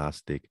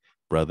monastic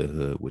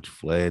brotherhood which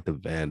fled the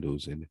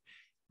Vandals and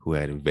who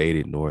had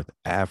invaded North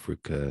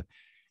Africa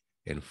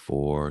in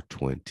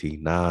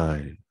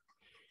 429,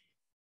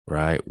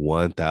 right?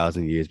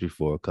 1,000 years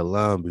before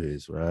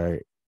Columbus,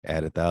 right?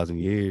 Add 1,000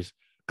 years,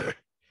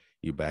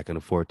 you're back in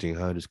the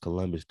 1400s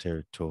Columbus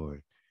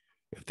territory.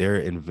 If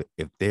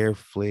they're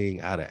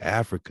fleeing out of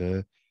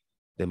Africa,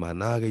 then my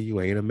naga,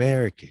 you ain't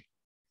American.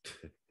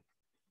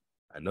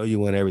 I know you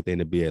want everything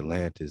to be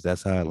Atlantis.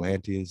 That's how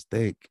Atlanteans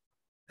think.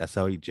 That's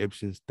how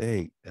Egyptians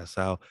think. That's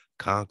how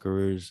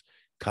conquerors,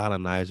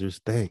 colonizers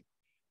think.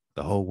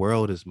 The whole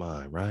world is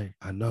mine, right?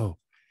 I know.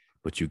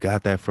 But you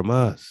got that from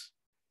us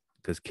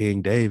because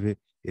King David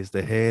is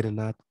the head and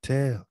not the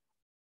tail,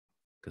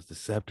 because the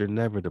scepter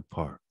never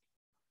depart.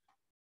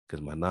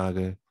 Because my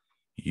naga,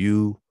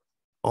 you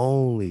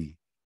only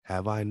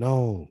have I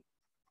known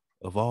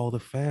of all the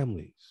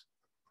families.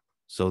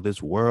 So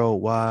this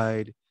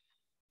worldwide,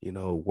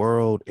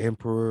 world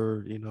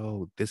emperor,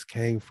 this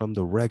came from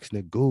the Rex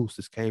Negus.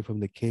 This came from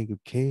the King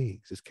of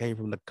Kings. This came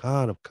from the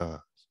Khan of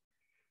Khans.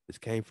 This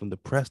came from the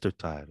Prester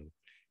title.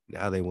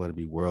 Now they want to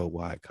be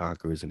worldwide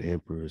conquerors and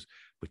emperors,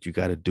 but you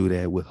got to do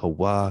that with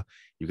HaWah.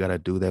 You got to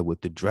do that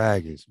with the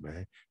dragons,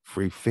 man.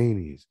 Free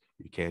Phoenix.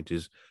 You can't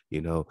just,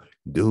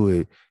 do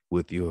it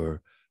with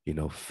your,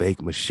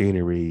 fake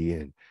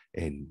machinery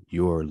and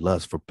your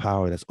lust for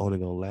power that's only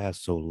gonna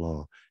last so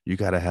long. You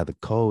got to have the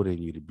code in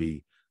you to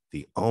be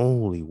the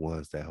only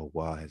ones that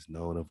HaWah has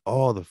known of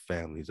all the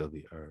families of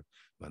the earth.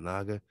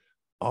 Managa,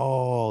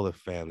 all the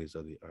families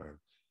of the earth.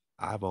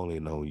 I've only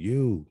known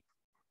you.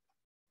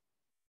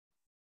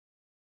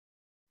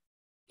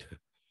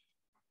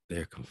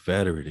 They're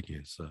confederate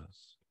against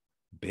us,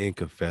 being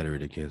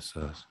confederate against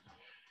us.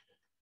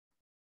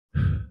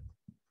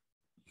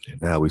 And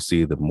now we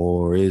see the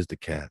Moor is the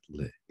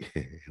Catholic.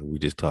 We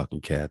just talking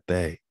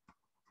Cathay.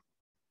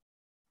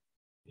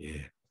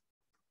 Yeah.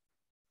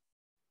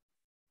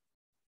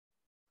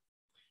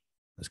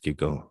 Let's keep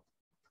going.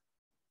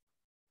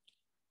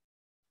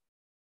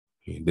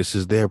 This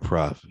is their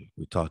prophet.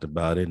 We talked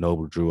about it.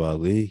 Noble Drew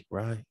Ali,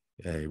 right?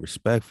 Hey,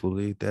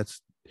 respectfully,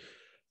 that's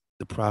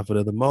the prophet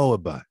of the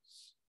Moabites.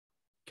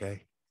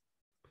 Okay.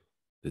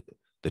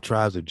 The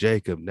tribes of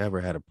Jacob never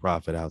had a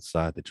prophet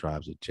outside the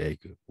tribes of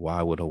Jacob.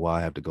 Why would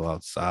HaWah have to go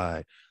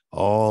outside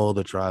all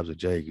the tribes of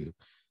Jacob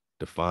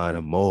to find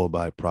a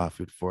Moabite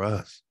prophet for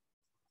us?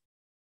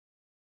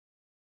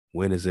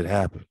 When does it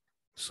happen?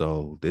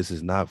 So this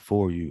is not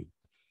for you.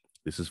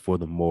 This is for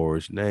the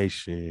Moorish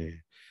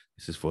nation.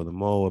 This is for the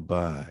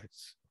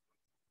Moabites,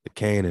 the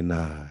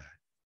Canaanite,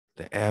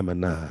 the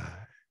Ammonite,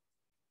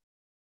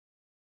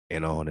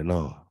 and on and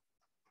on.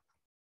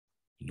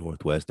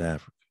 Northwest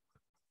Africa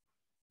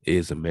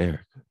is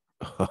America.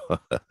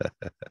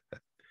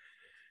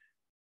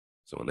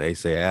 So when they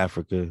say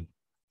Africa,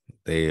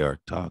 they are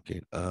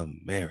talking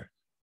America.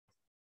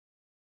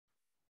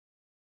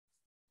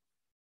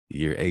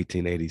 Year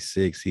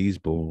 1886, he's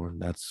born.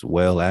 That's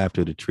well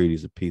after the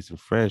treaties of peace and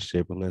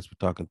friendship, unless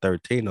we're talking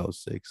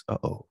 1306.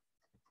 Uh-oh.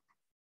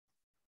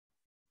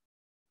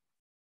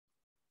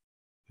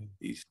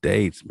 These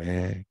dates,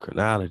 man,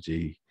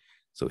 chronology.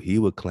 So he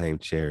would claim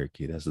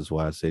Cherokee. That's just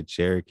why I said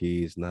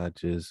Cherokee is not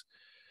just,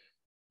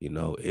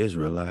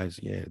 Israelites.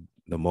 Yeah,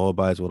 the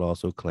Moabites would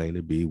also claim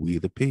to be we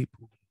the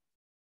people,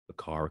 the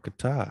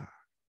Karakata.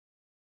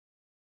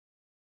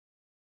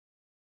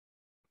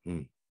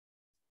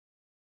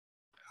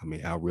 I mean,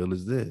 how real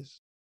is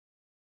this?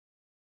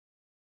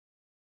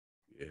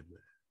 Yeah, man.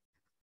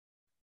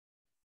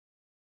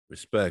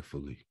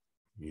 Respectfully,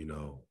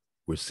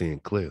 we're seeing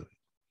clearly.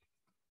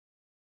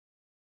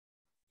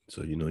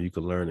 So, you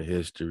can learn the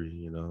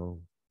history,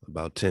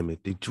 about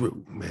Timothy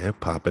Drew, man,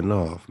 popping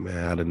off, man,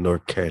 out of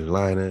North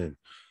Carolina.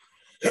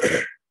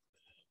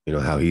 And,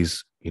 how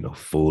he's,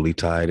 fully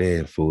tied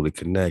in, fully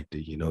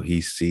connected. He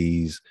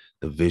sees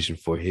the vision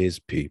for his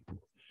people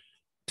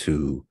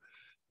to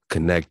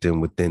connect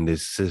them within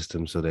this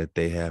system so that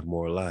they have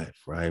more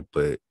life, right?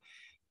 But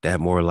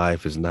that more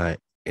life is not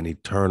an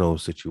eternal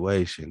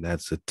situation.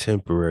 That's a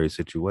temporary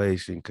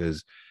situation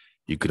because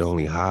you could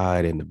only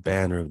hide in the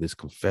banner of this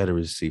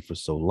confederacy for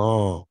so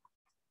long.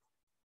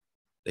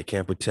 They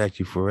can't protect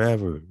you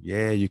forever.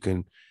 Yeah, you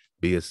can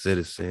be a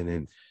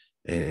citizen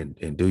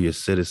and do your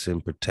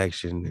citizen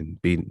protection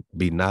and be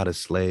not a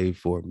slave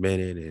for a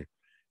minute and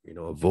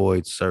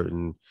avoid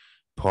certain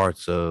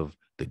parts of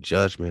the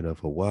judgment of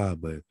HaWah,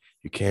 but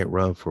you can't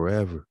run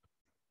forever.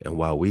 And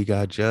while we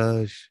got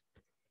judged,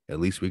 at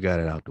least we got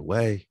it out the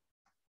way.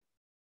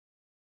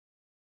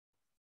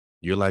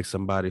 You're like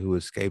somebody who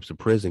escapes a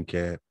prison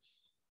camp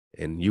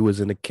and you was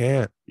in the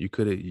camp. You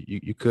could have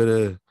you could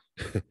have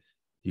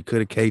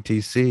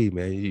KTC,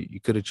 man. You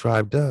could have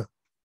tribed up.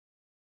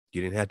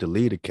 You didn't have to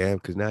leave the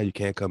camp because now you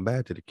can't come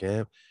back to the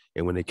camp.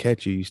 And when they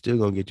catch you, you still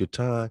gonna get your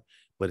time.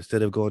 But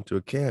instead of going to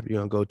a camp, you're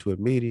gonna go to a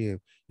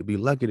medium. You'll be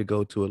lucky to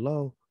go to a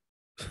low.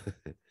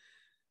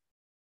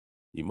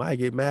 You might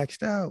get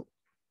maxed out,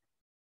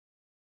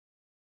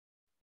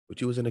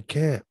 but you was in a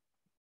camp.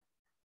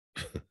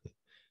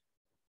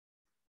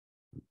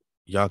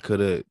 Y'all could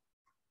have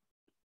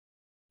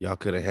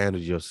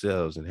handled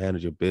yourselves and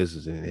handled your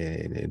business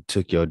and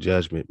took your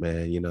judgment,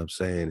 man. You know what I'm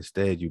saying?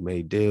 Instead, you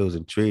made deals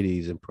and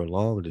treaties and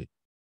prolonged it.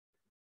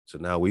 So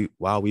now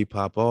while we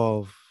pop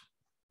off,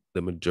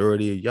 the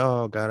majority of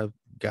y'all gotta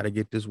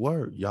get this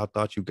work. Y'all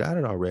thought you got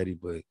it already,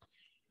 but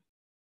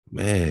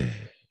man,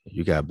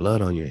 you got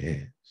blood on your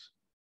hands.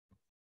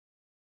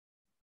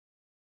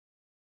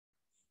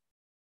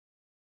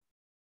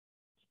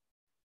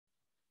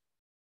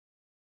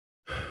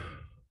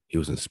 He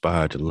was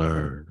inspired to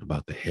learn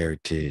about the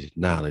heritage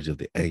knowledge of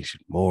the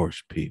ancient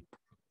Moorish people.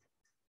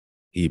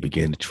 He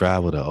began to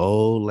travel the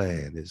old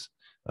land as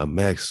a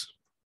Mex.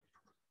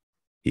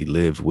 He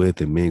lived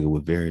with and mingled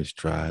with various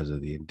tribes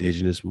of the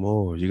indigenous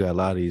Moors. You got a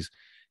lot of these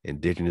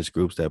indigenous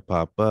groups that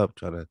pop up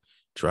trying to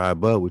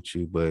tribe up with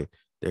you, but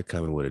they're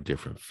coming with a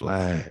different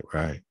flag,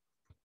 right?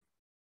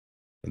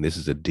 And this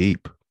is a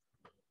deep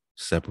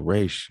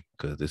separation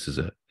because this is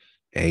a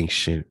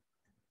ancient,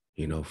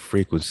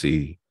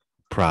 frequency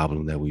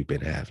problem that we've been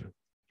having.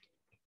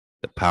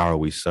 The power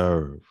we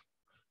serve.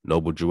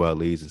 Noble Drew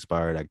Ali's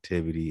inspired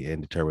activity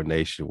and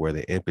determination were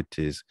the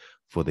impetus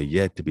for the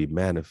yet to be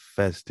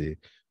manifested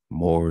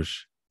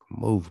Moorish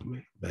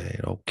movement, man.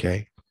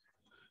 Okay.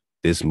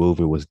 This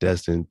movement was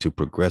destined to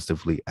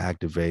progressively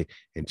activate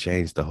and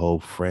change the whole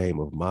frame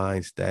of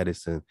mind,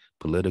 status, and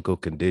political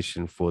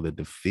condition for the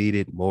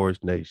defeated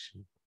Moorish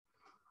nation.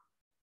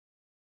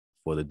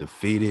 For the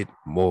defeated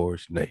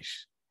Moorish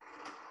nation.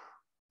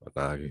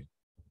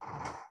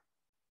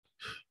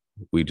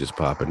 We just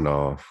popping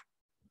off.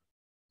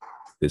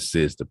 This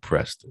is the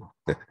Prester.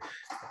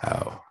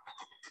 How?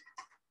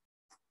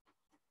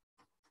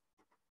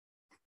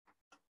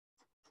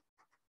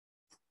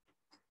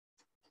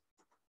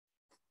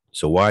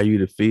 So why are you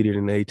defeated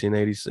in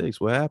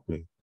 1886? What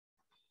happened?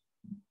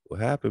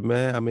 What happened,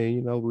 man? I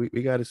mean,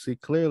 we got to see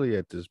clearly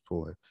at this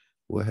point.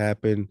 What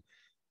happened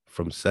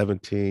from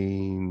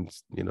 17,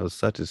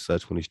 such and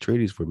such when these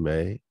treaties were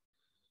made,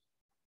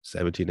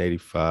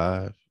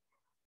 1785,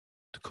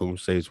 the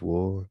Crusades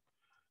War.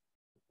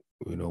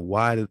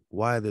 Why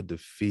the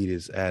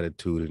defeatist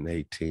attitude in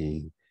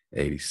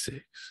 1886?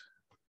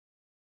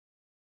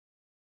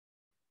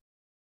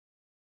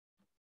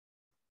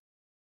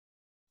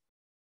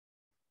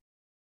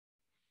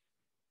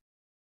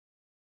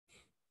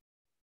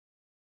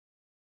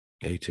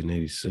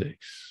 $1886.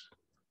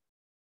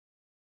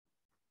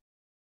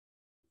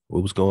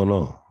 What was going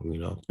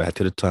on? Back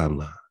to the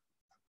timeline.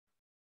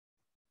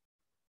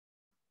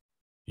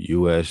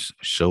 U.S.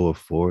 show of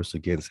force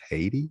against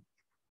Haiti.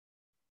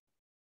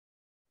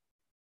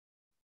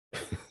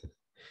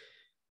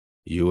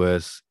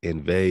 U.S.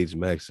 invades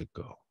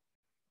Mexico.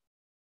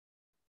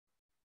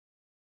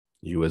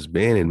 U.S.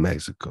 been in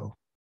Mexico.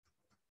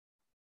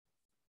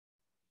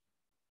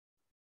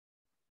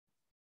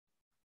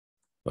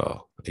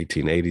 Oh,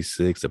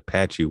 1886,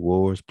 Apache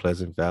Wars,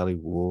 Pleasant Valley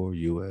War,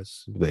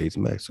 U.S. invades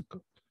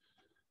Mexico.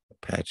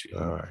 Apache,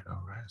 all right,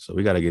 all right. So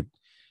we got to get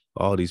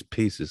all these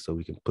pieces so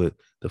we can put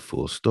the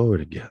full story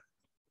together.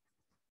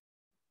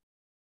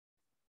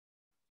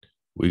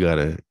 We got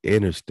to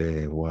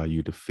understand why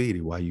you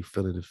defeated, why you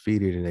feeling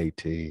defeated in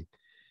 86.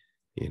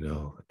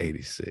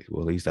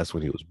 Well, at least that's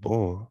when he was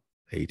born,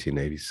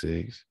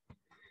 1886.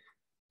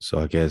 So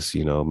I guess,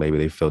 maybe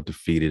they felt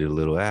defeated a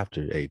little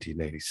after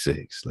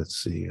 1886. Let's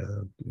see,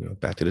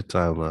 back to the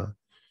timeline.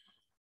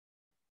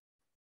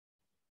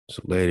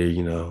 So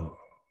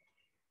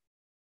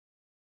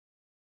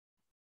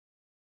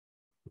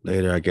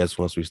later, I guess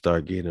once we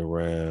start getting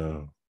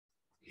around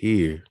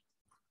here,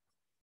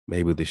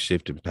 maybe the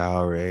shift in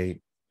power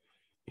ain't,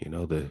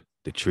 the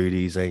The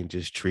treaties ain't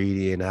just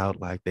treatying out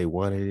like they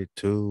wanted it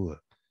to.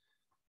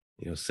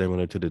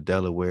 Similar to the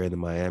Delaware and the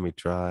Miami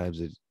tribes,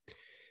 it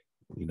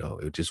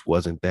just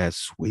wasn't that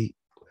sweet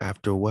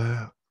after a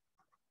while.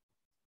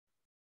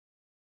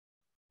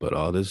 But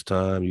all this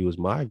time you was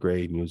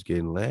migrating, you was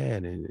getting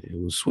land, and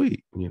it was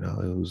sweet.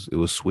 It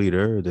was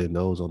sweeter than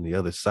those on the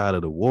other side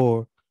of the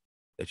war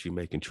that you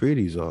making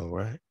treaties on,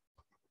 right?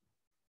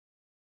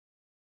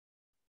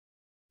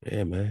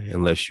 Yeah, man.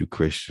 Unless you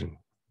Christian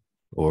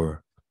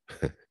or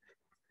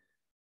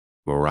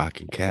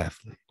Moroccan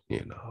Catholic,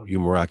 you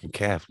Moroccan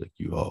Catholic,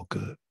 you all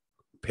good.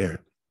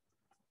 Apparently.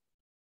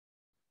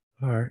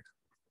 All right.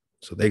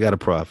 So they got a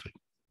profit.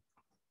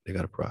 They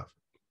got a profit.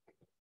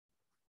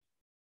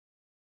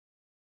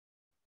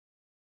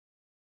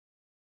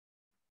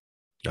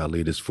 I'll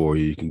leave this for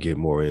you. You can get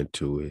more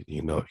into it.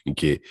 You can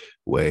get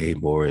way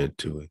more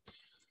into it.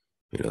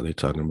 They're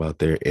talking about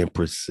their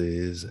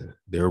empresses and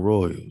their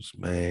royals,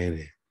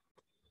 man.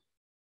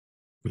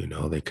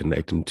 They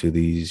connect them to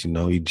these,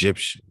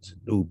 Egyptians,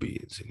 and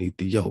Nubians, and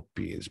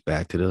Ethiopians,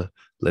 back to the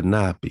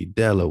Lenape,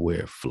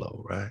 Delaware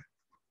flow, right?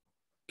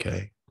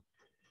 Okay.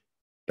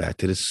 Back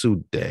to the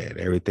Sudan.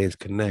 Everything's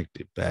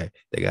connected. Back,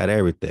 they got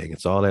everything.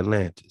 It's all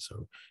Atlantis.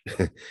 So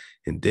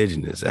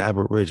indigenous,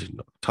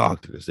 aboriginal,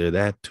 talk to us. They're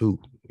that too,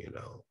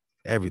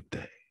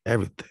 everything,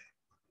 everything,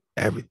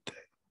 everything.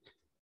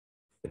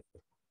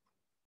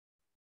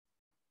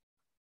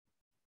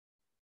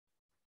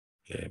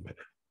 Yeah, man.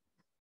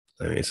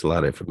 I mean, it's a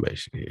lot of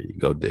information here. You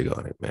go dig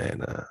on it,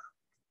 man.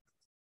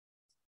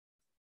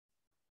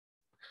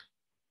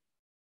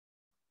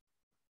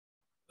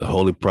 The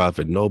Holy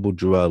Prophet Noble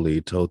Drew Ali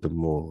told the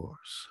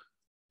Moors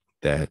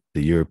that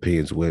the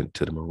Europeans went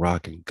to the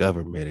Moroccan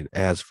government and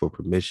asked for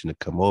permission to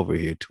come over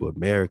here to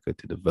America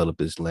to develop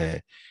this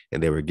land,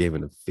 and they were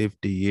given a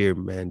 50-year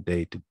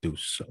mandate to do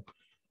so.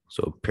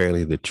 So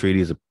apparently the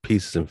treaties of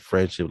peace and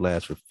friendship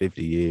last for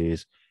 50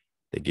 years.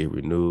 They get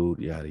renewed,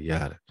 yada,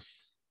 yada.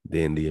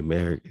 Then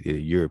the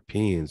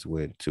Europeans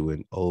went to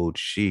an old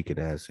sheik and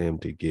asked him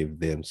to give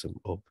them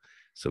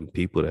some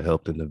people to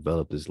help them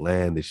develop this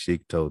land. The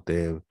sheik told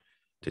them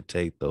to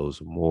take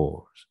those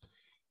Moors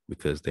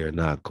because they're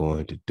not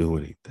going to do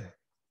anything.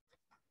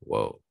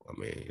 Whoa, I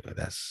mean,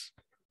 that's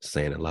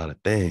saying a lot of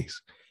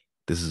things.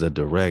 This is a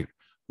direct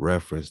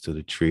reference to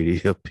the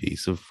Treaty of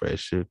Peace and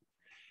Friendship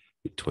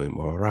between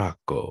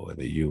Morocco and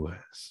the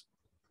U.S.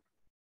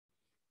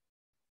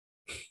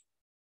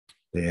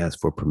 They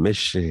asked for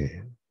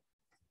permission,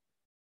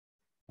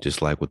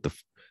 just like with the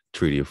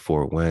Treaty of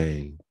Fort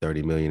Wayne,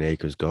 30 million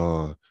acres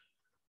gone.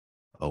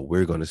 Oh,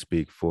 we're going to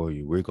speak for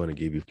you. We're going to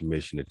give you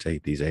permission to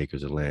take these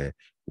acres of land.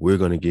 We're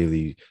going to give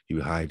you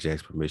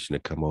hijacks permission to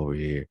come over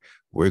here.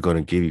 We're going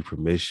to give you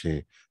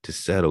permission to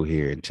settle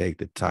here and take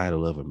the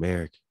title of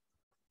America.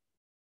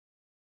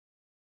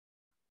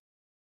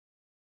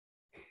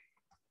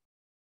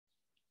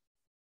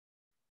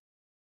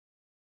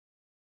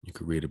 You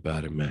can read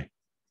about it, man.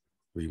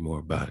 Read more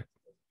about it.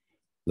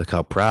 Look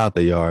how proud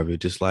they are of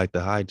it, just like the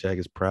hijack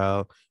is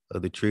proud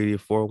of the Treaty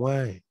of Fort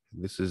Wayne.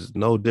 This is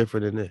no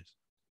different than this.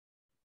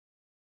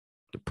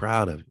 They're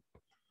proud of it.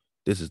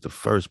 This is the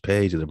first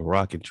page of the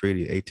Moroccan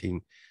Treaty of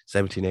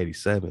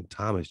 1787.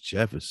 Thomas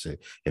Jefferson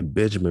and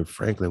Benjamin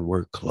Franklin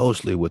worked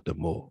closely with the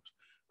Moors.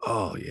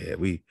 Oh, yeah,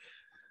 we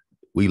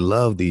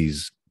love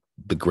the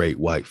great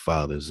white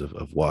fathers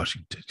of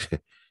Washington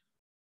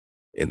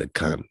in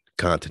the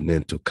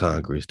Continental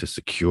Congress to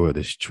secure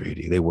this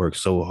treaty. They worked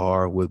so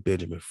hard with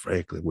Benjamin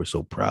Franklin. We're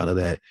so proud of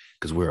that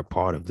because we're a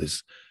part of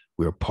this.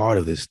 We're a part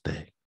of this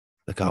thing.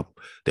 Look how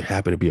they're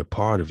happy to be a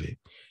part of it.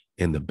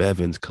 In the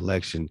Bevins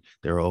collection,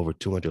 there are over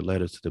 200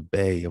 letters to the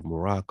Bey of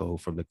Morocco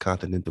from the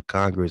Continental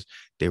Congress.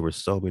 There were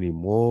so many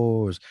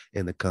Moors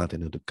in the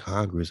Continental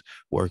Congress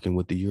working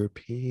with the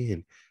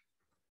European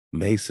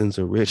Masons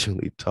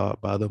originally taught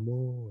by the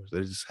Moors.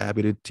 They're just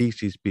happy to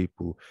teach these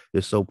people.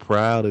 They're so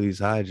proud of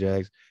these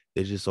hijacks.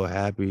 They're just so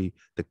happy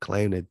to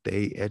claim that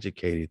they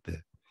educated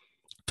them,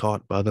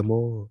 taught by the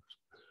Moors,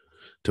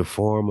 to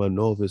form a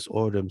novus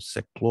ordem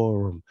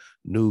seclorum,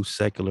 new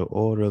secular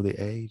order of the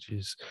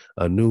ages,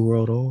 a new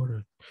world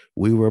order.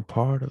 We were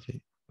part of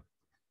it.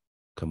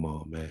 Come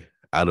on, man.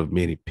 Out of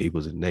many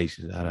peoples and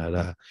nations,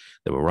 the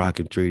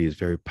Moroccan Treaty is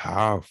very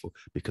powerful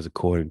because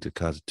according to the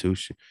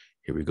Constitution,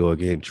 here we go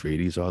again,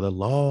 treaties are the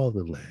law of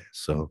the land.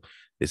 So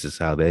this is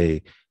how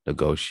they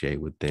negotiate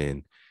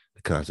within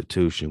the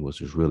Constitution, which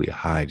was really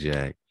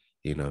hijacked,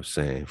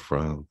 saying,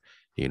 from,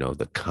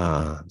 the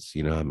cons,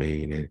 what I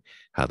mean, and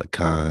how the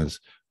cons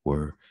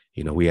were,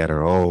 we had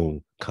our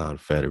own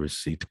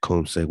confederacy.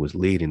 Tecumseh was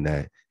leading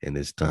that in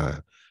this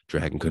time.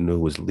 Dragon Canoe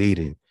was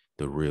leading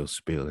the real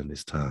spill in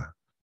this time.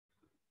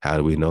 How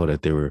do we know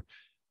that there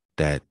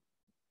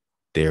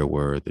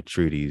were the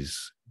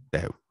treaties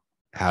that,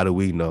 how do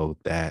we know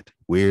that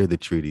where the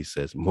treaty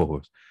says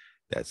Moors,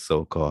 that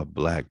so-called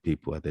black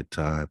people at the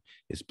time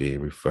is being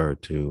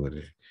referred to,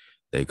 and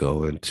they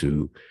go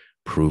into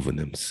proving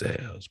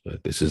themselves.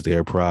 But this is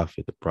their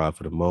prophet, the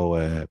prophet of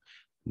Moab,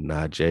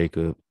 not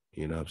Jacob,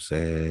 you know what I'm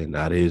saying?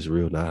 Not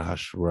Israel, not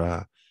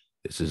Asherah.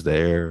 This is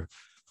their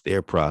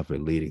their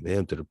prophet, leading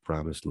them to the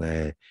promised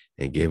land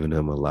and giving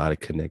them a lot of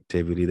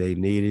connectivity they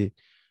needed,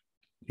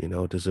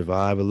 to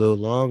survive a little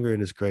longer in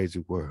this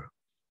crazy world.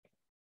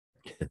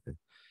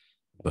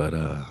 But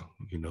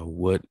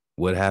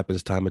what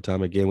happens time and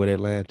time again with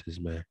Atlantis,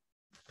 man?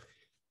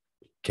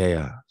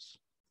 Chaos.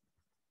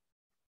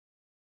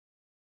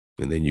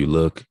 And then you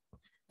look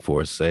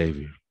for a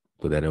savior,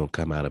 but that don't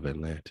come out of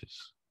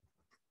Atlantis.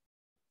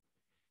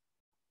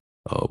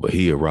 Oh, but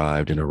he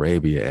arrived in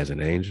Arabia as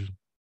an angel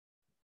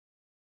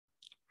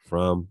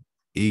from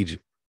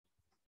Egypt.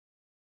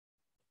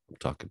 I'm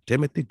talking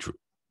Timothy Drew.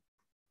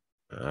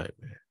 All right,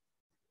 man.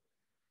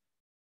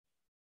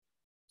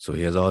 So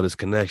he has all this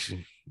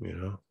connection,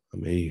 I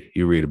mean,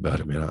 you read about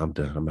it, man. I'm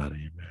done. I'm out of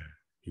here, man.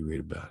 You read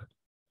about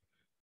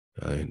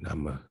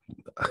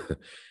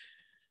it.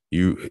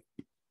 You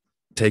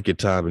take your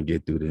time and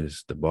get through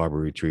this, the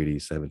Barbary Treaty,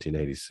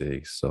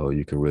 1786, so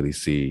you can really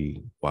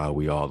see why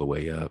we all the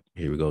way up.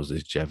 Here goes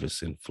this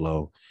Jefferson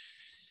flow.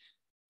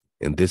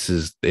 And this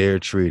is their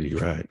treaty,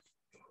 right?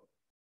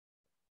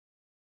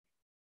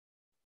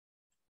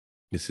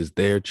 This is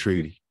their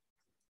treaty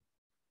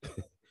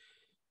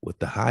with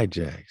the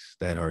hijacks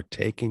that are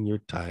taking your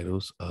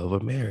titles of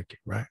American,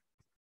 right?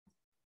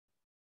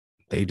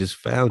 They just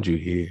found you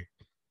here.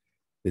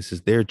 This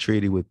is their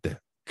treaty with them,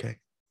 okay?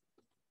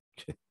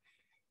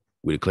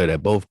 We declare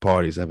that both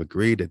parties have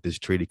agreed that this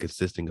treaty,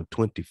 consisting of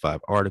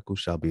 25 articles,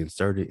 shall be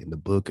inserted in the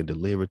book and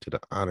delivered to the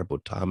Honorable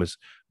Thomas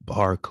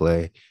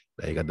Barclay.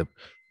 Now you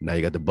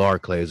got the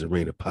Barclays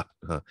arena pop,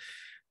 huh?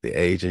 The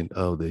agent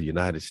of the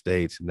United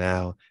States,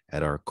 now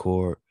at our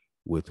court,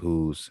 with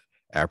whose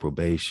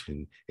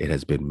approbation it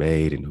has been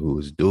made and who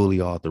is duly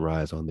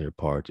authorized on their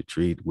part to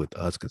treat with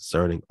us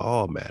concerning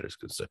all matters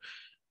concerned.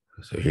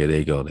 So here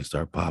they go. They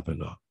start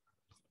popping off.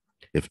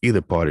 If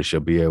either party shall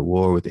be at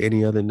war with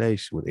any other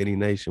nation, with any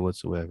nation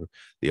whatsoever,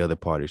 the other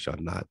party shall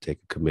not take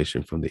a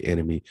commission from the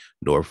enemy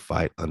nor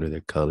fight under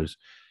their colors.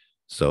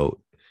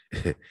 So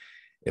if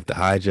the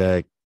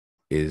hijack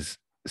is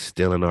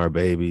stealing our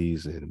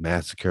babies and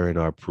massacring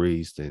our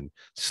priests and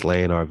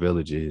slaying our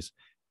villages,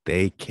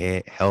 they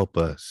can't help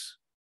us.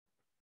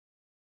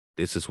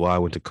 This is why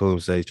when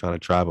Tecumseh's trying to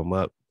tribe them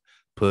up,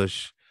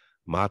 push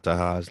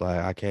Mataha is like,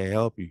 I can't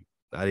help you.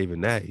 Not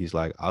even that. He's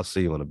like, I'll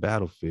see you on the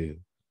battlefield.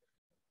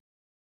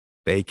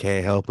 They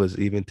can't help us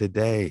even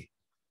today.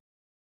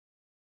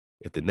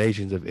 If the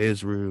nations of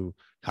Israel,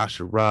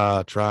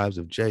 Hasharah, tribes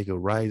of Jacob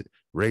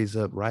raise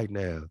up right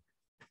now,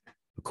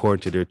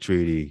 according to their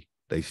treaty,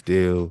 they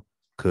still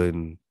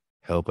couldn't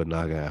help a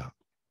Naga out.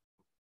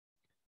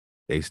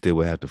 They still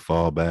would have to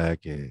fall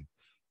back and,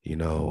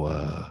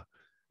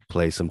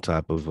 play some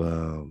type of,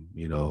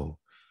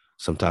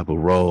 some type of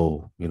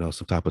role,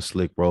 some type of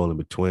slick role in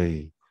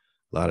between.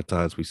 A lot of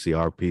times we see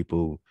our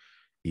people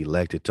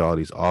elected to all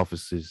these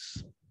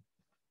offices.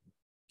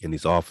 In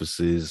these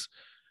offices,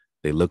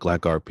 they look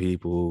like our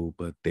people,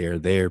 but they're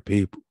their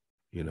people.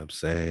 You know what I'm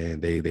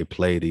saying? They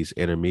play these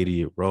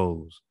intermediate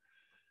roles.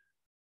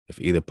 If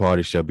either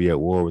party shall be at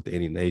war with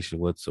any nation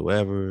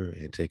whatsoever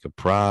and take a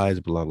prize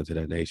belonging to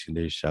that nation,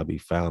 there shall be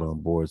found on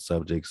board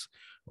subjects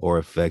or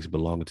effects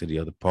belonging to the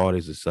other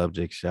parties. The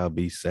subject shall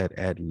be set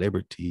at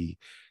liberty.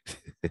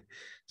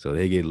 So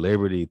they get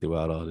liberty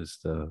throughout all this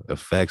stuff.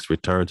 Effects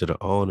returned to the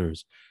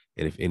owners.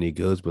 And if any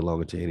goods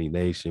belonging to any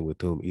nation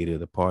with whom either of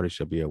the parties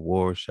shall be at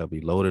war shall be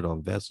loaded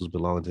on vessels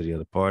belonging to the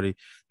other party,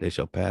 they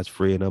shall pass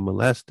free and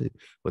unmolested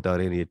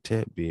without any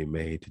attempt being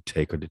made to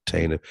take or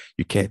detain them.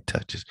 You can't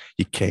touch us.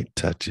 You can't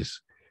touch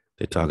us.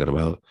 They're talking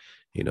about,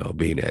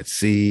 being at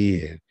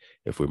sea. And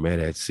if we're met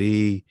at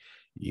sea,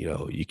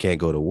 you can't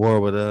go to war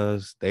with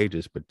us. They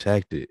just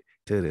protect it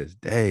to this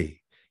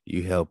day.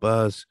 You help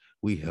us,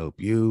 we help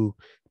you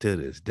to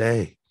this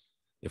day.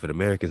 If an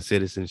American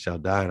citizen shall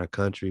die in our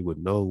country with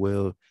no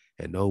will,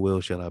 and no will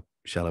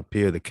shall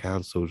appear, the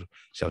council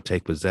shall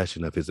take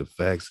possession of his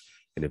effects.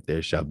 And if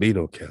there shall be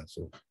no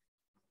council,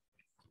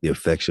 the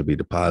effects shall be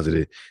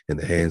deposited in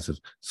the hands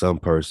of some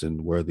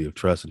person worthy of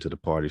trust into the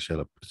party.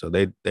 So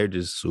they're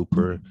just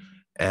super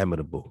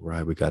amicable,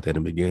 right? We got that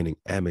in the beginning,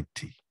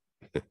 amity.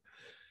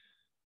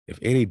 If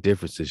any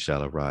differences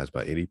shall arise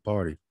by any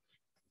party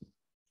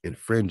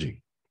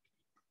infringing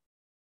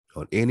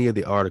on any of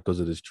the articles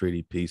of this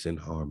treaty, peace and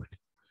harmony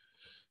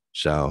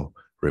shall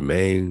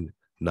remain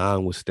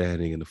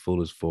notwithstanding in the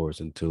fullest force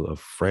until a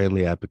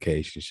friendly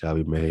application shall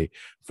be made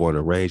for an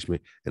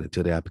arrangement, and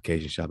until the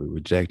application shall be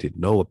rejected,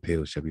 no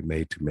appeal shall be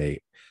made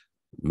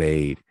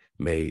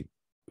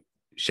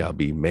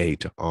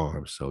to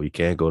arms. So you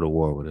can't go to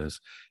war with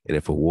us. And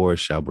if a war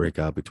shall break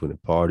out between the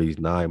parties,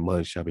 9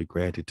 months shall be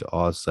granted to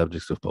all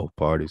subjects of both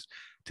parties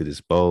to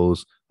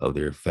dispose of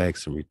their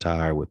effects and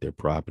retire with their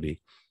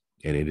property.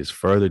 And it is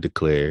further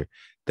declared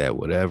that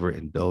whatever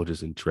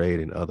indulges in trade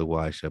and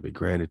otherwise shall be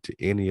granted to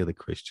any of the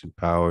Christian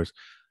powers,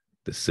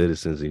 the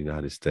citizens of the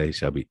United States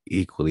shall be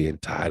equally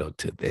entitled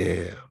to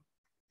them.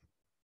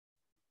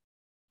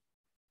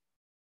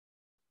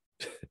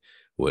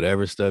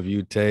 Whatever stuff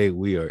you take,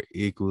 we are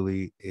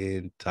equally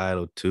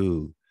entitled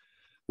to.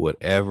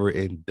 Whatever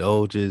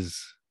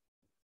indulges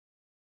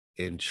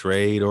in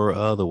trade or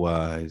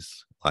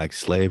otherwise, like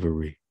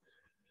slavery,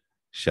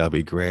 shall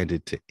be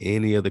granted to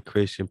any of the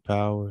Christian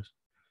powers,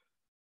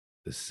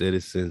 the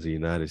citizens of the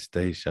United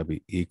States shall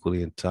be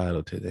equally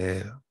entitled to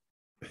them.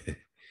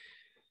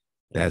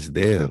 That's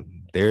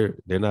them. They're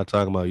not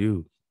talking about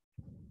you.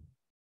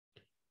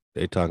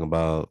 They're talking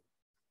about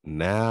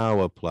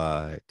now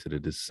applied to the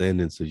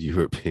descendants of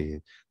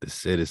European, the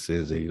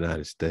citizens of the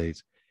United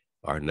States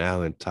are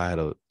now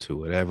entitled to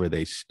whatever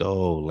they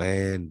stole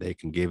land. They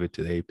can give it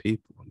to their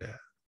people now.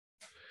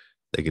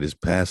 They can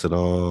just pass it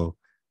on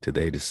to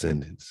their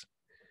descendants.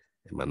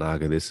 In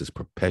Managa, this is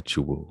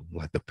perpetual,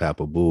 like the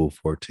Papa Bull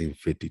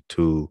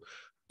 1452,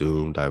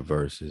 doomed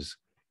diverses,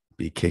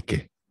 be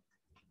kicking.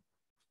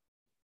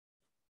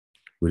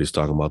 We're just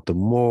talking about the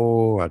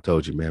Moor. I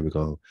told you, man, we're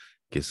going to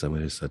get some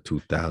of this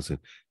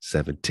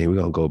 2017. We're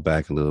going to go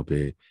back a little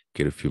bit,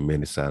 get a few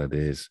minutes out of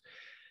this.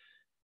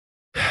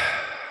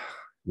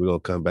 We're going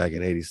to come back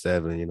in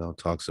 87,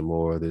 talk some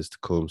more of this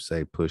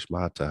Tecumseh Push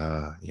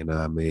Mata, you know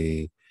what I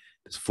mean?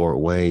 This Fort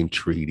Wayne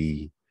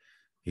Treaty,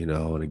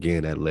 and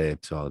again, that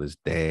led to all this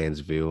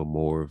Dansville,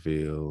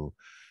 Moorville,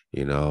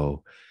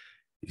 you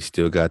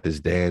still got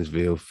this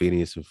Dansville,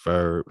 Phineas and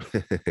Ferb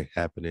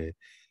happening,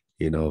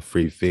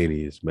 free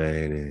Phineas,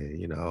 man.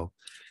 And,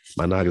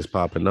 my nigga's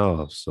popping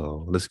off.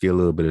 So let's get a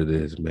little bit of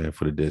this, man,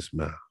 for the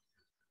dismount.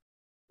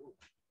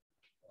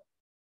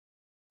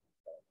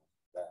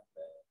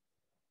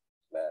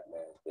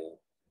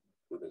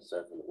 We've been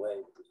surfing the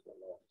wave for a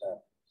long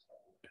time.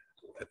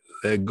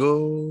 Let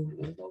go.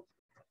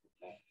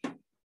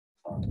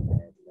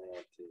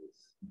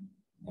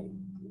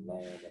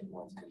 Land that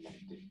once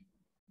connected.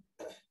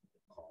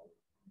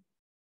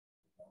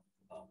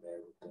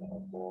 America,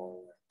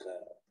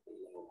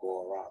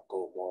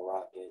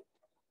 Moroccan.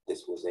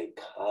 This was a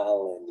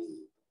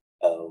colony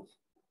of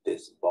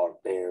this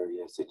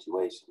barbarian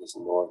situation, this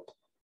north,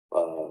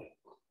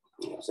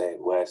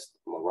 West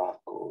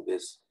Morocco.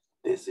 This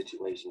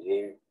situation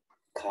here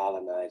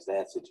colonized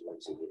that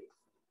situation here.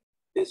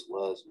 This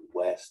was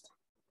West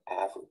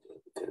Africa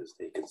because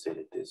they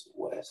considered this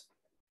West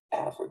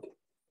Africa,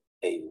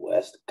 a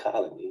West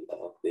colony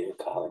of their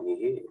colony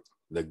here.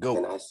 Let go.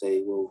 And I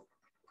say, well,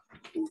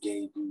 who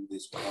gave you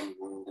this one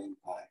world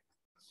empire?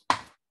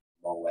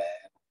 Moab.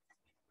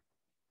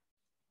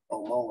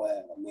 Oh,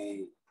 Moab.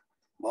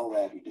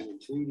 Moab, you're doing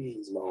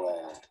treaties,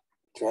 Moab.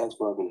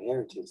 Transfer of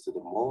inheritance to the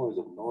Moors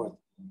of North.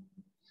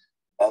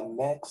 A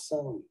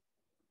maxim.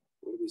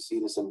 Where do we see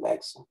this in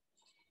maxim?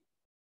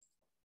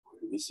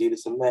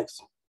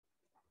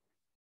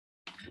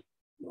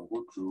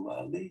 Noble Drew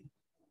Ali.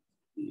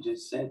 You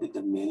just said the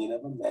dominion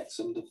of a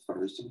maxim, the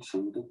first and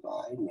true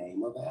divine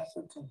name of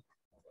Africa.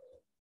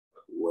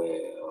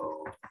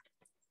 Well,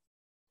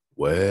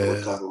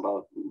 we're talking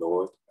about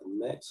North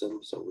Maxim,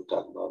 so we're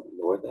talking about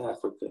North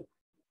Africa,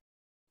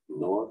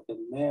 North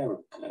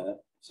America.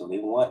 So they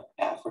want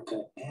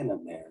Africa and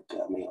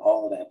America. I mean,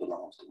 all of that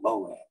belongs to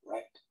Moab,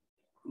 right?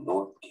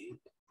 North Cape.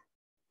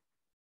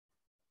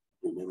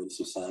 Remember, this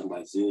was signed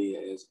by Zelia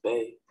S.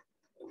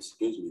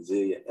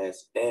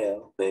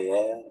 L.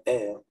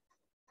 L.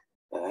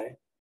 All right.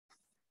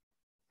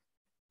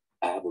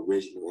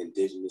 Aboriginal,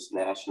 Indigenous,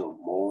 National,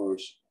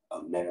 Moorish,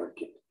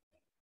 American.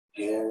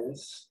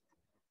 Harris,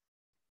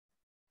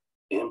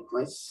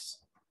 Empress,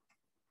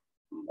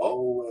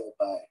 Moabite.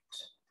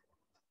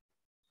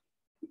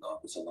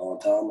 It's a long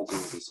time ago,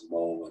 this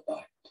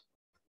Moabite.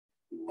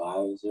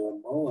 Why is there a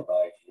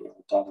Moabite here?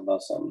 We're talking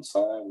about something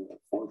signed in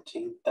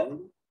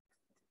 1430.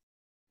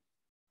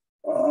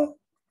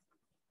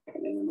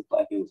 And it looked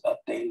like it was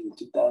updated in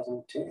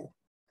 2010.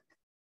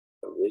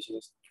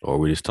 Or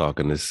we're just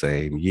talking the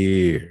same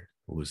year.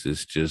 Was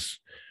this just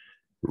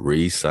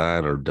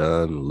re-signed or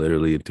done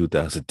literally in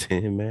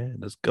 2010, man?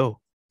 Let's go.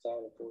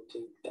 Signed in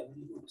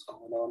 1430. What's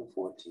going on in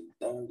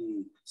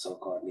 1430?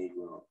 So-called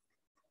Negro.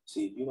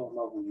 See, if you don't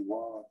know who you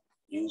are,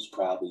 you's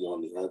probably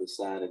on the other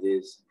side of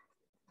this.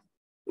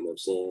 You know what I'm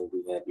saying?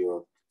 We have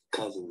your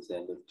cousins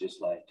that look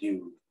just like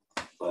you,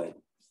 but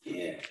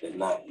yeah, they're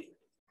not you.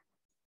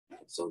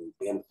 So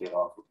they benefit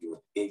off of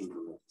your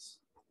ignorance.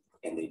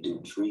 And they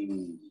do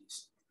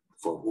treaties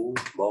for who?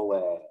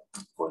 Moab,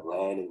 for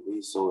land and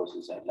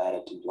resources at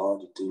latitude,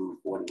 longitude,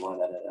 41,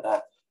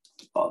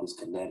 all this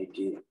Connecticut.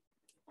 You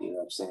know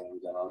what I'm saying? We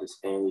got all this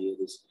area,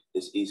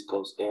 this East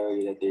Coast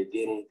area that they're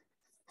getting.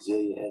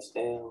 Zelia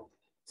S.L.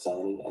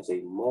 signing as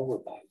a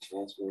Moabite,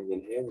 transferring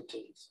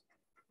inheritance.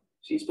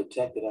 She's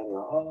protected under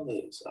all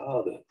this.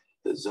 All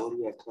the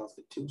Zodiac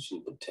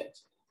Constitution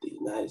protects. The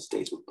United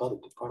States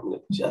Republic Department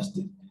of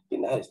Justice, the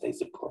United States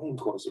Supreme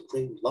Court,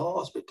 Supreme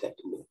laws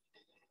protecting them.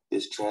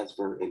 This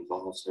transfer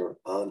involves her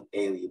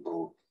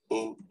unalienable,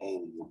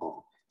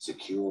 inalienable,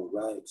 secure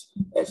rights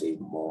as a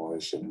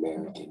Moorish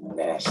American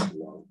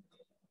national,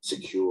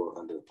 secure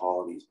under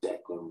all these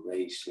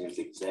declarations,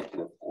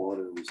 executive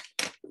orders.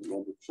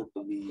 Remember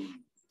Tripoli.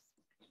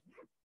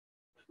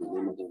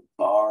 Remember the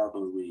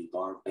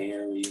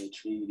Barbaria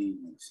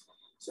treaties.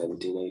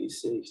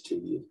 1786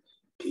 Treaty of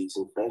Peace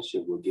and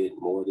Friendship. We'll get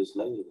more of this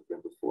later.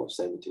 November 4th,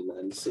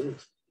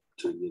 1796.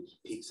 Treaty of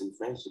Peace and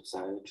Friendship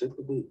signed at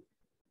Triple B.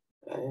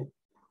 Right?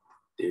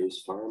 There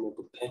is firm and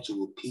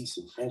perpetual peace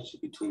and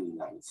friendship between the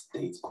United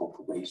States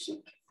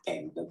Corporation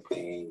and the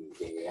Bay.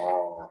 They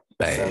are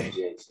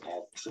subjects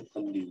at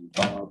Tripoli,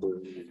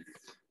 Barbary,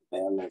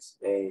 Belus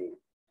Bay,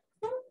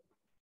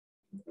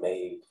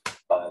 made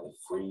by the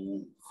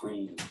free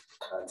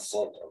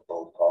consent of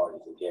both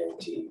parties and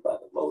guaranteed by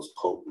the most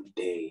potent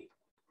Dey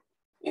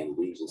in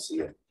Regency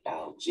of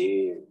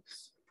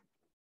Algiers.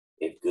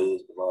 If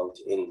goods belong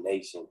to any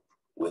nation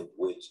with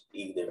which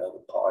either of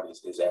the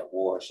parties is at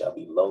war shall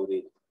be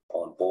loaded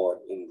on board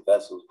any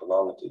vessels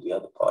belonging to the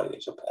other party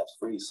that shall pass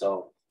free.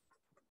 So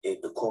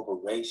if the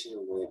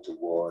corporation went to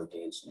war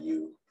against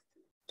you,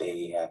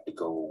 they have to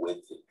go with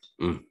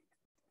it.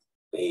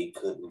 They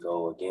couldn't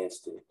go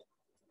against it.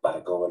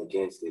 By going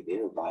against it,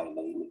 they're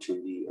violating the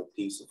Treaty of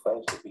Peace and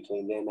Friendship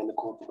between them and the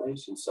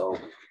corporation. So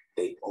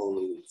they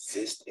only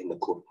exist in the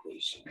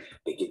corporation.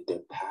 They get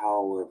their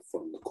power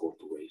from the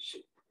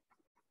corporation.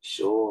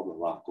 Sure,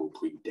 Morocco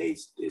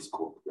predates this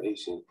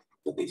corporation,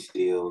 but they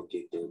still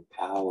get their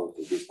power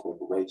because this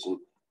corporation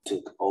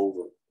took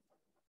over.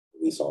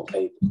 At least on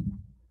paper.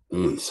 At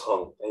least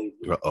on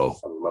paper. Uh-oh.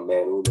 I mean, my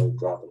man Uno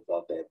dropping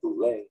about that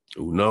boule.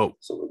 Uno.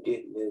 So we're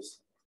getting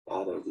this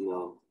out of,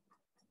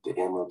 the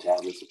Emerald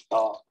Tablets of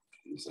Thought.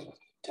 You said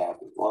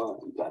tablet 1,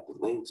 we got the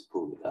links,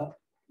 pull it up.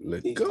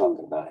 He's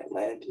talking about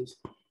Atlantis.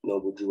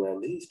 Noble Drew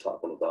Ali's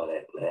talking about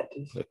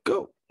Atlantis. Let's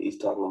go. He's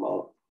talking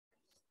about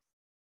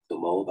the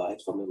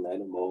Moabites from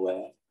Atlanta,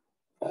 Moab.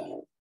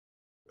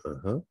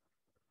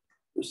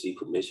 Received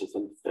permission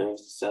from the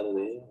Pharaohs to settle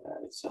there. All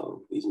right,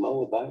 so these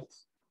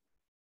Moabites,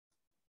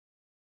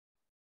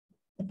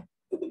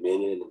 the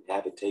dominion and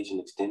habitation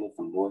extended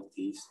from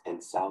northeast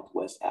and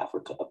southwest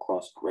Africa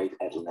across Great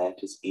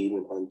Atlantis,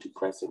 even unto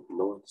present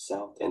North,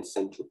 South, and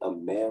Central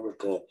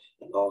America,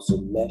 and also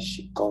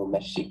Mexico,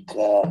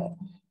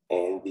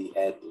 and the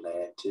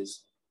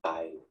Atlantis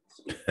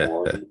Islands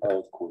before the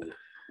earthquake,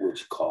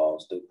 which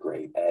caused the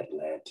Great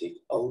Atlantic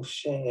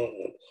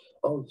Ocean.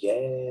 Oh,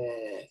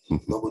 yeah.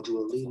 Noble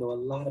Drew Ali know a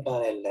lot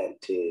about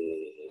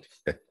Atlantis.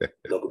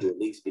 Noble Drew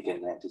Ali speak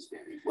Atlantis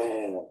very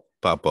well.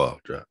 Pop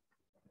off, drop.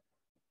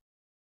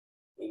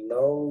 He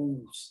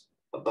knows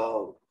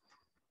about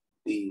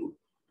the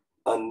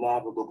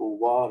unnavigable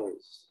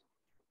waters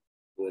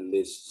when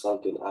this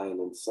sunken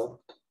island sunk.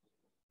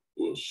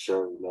 He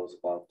sure knows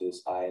about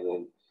this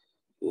island,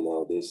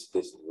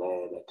 this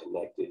land that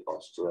connected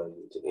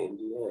Australia to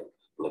India,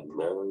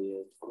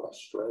 Lemuria from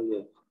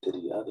Australia to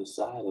the other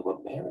side of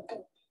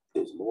America.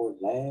 There's more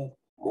land,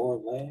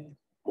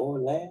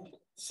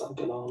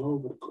 sunken all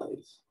over the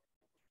place.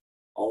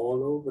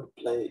 All over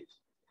the place.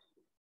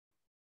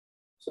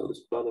 So this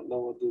brother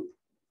Noble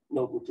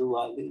Drew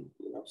Ali,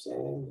 you know what I'm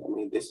saying? I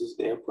mean, this is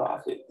their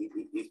prophet.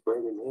 He's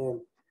bringing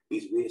in,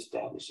 he's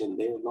reestablishing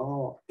their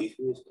law. He's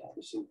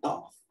reestablishing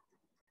Thoth.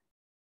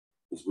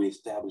 He's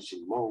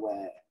reestablishing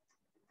Moab.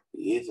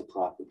 He is a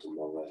prophet to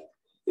Moab.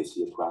 Is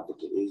he a prophet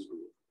to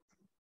Israel?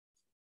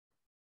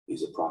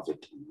 He's a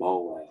prophet to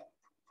Moab.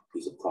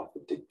 He's a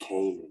prophet to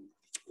Canaan.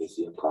 Is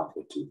he a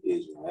prophet to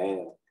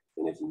Israel?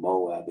 And if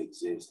Moab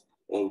exists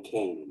and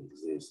Canaan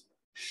exists,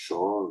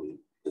 surely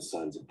the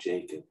sons of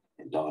Jacob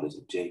and daughters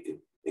of Jacob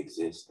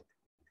exist.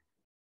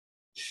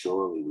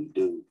 Surely we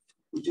do.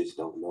 We just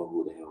don't know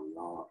who the hell we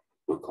are.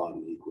 We're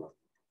called Negro.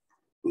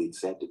 We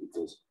accept it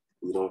because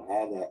we don't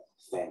have that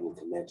family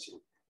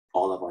connection.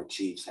 All of our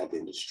chiefs have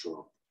been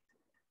destroyed.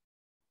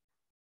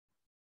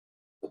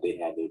 But they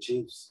had their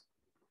chiefs.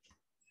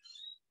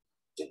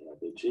 They had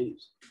their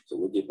chiefs. So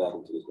we'll get back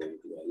into this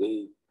baby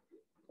Ali.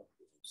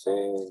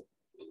 Saying,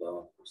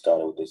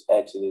 started with this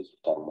Exodus,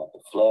 we're talking about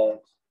the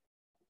floods.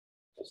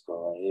 Let's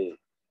go right here.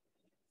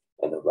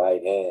 And the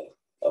right hand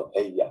of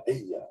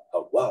Halal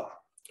HaWah.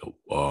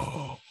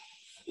 Wow.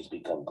 It's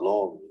become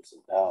glorious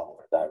in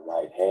power. Thy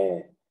right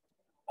hand,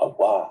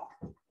 HaWah,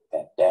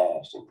 that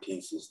dashed in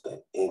pieces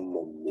the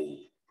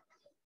enemy.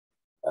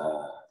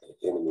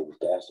 The enemy was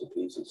dashed in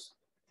pieces.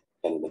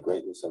 And in the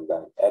greatness of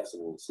thy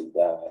excellency,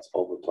 thou hast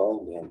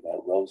overthrown them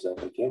that rose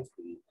up against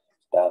thee.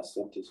 Thou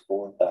sentest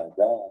forth thy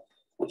wrath,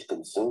 which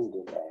consumed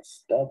them as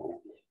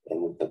stubble.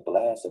 And with the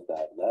blast of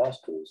thy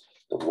nostrils,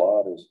 the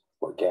waters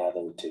were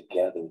gathered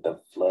together. The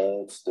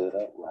flood stood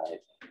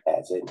upright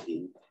as an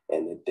heap,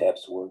 and the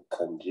depths were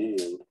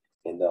congealed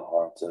in the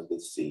hearts of the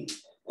sea.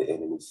 The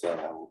enemy said,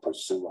 I will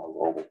pursue, I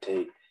will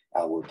overtake,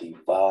 I will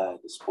divide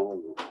the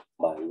spoil.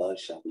 My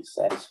lust shall be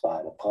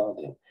satisfied upon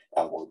them.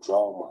 I will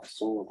draw my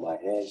sword, my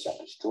hand shall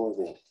destroy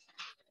them.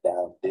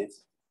 Thou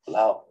didst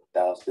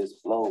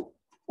blow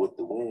with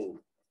the wind,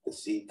 the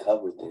sea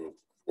covered them.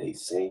 They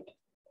sink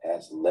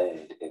as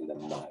lead in the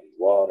mighty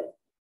water.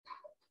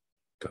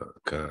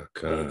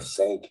 They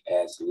sank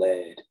as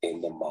lead in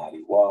the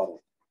mighty water.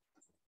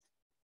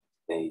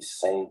 They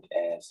sank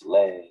as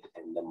lead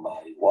in the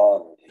mighty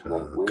water. They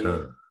went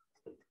weird.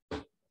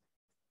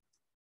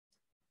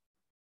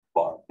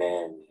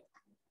 Barbarian.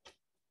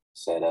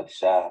 Set up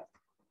shop.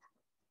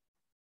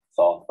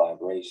 Thought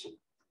vibration.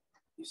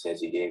 He says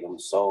he gave them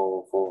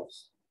soul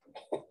force.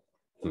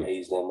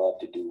 Raised them up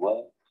to do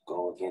what?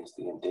 go against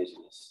the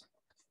indigenous.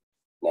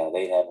 Now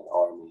they have an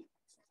army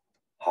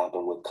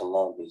hopping with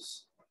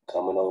Columbus,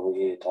 coming over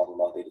here talking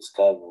about they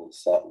discovering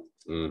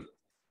something.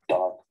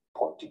 Dark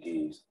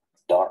Portuguese,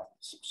 dark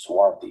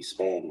swarthy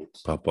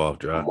Spaniards. Pop off,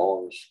 drop.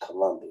 Moorish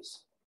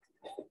Columbus.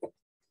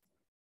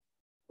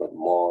 But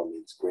Moor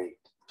means great.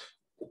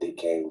 But they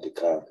came to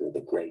conquer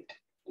the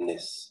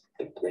greatness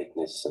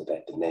so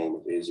that the name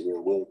of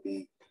Israel will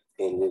be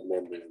in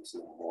remembrance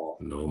no more.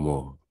 No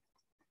more.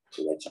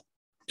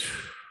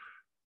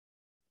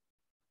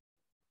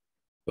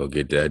 Go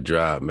get that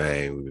drop,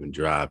 man. We've been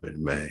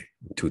dropping, man.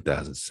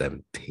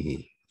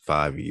 2017,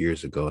 5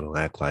 years ago. Don't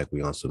act like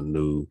we on some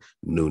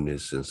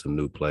newness and some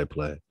new play.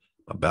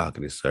 My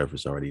balcony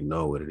surface already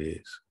know what it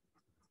is.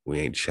 We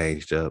ain't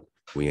changed up.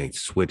 We ain't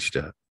switched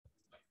up.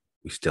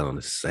 We still on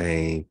the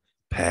same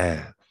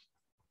path,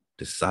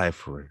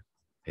 deciphering,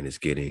 and it's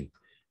getting,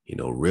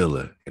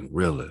 realer and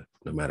realer.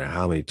 No matter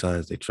how many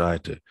times they try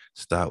to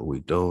stop what we're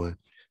doing,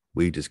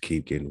 we just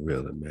keep getting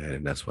realer, man.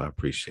 And that's what I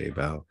appreciate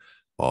about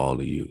all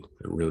of you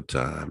in real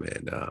time.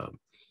 And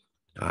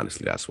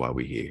honestly, that's why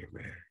we're here,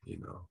 man.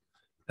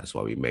 That's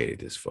why we made it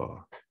this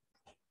far.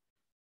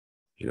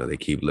 They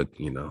keep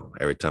looking,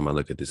 every time I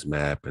look at this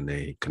map and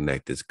they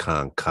connect this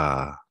Ka.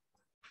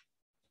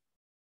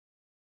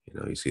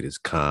 You see this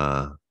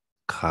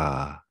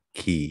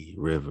Key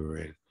River,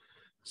 and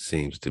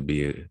seems to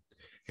be an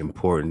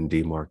important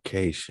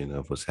demarcation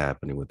of what's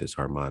happening with this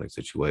harmonic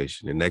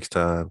situation. And next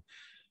time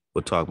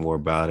we'll talk more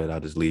about it. I'll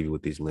just leave you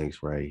with these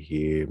links right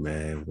here,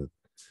 man, with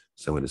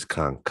some of this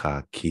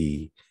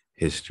Key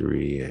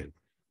history, and,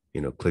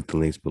 click the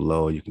links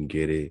below. You can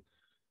get it,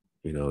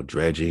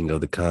 dredging of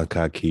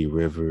the Key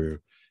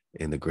River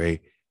in the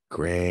great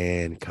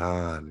Grand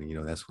Khan.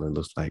 That's what it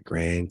looks like,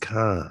 Grand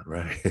Khan,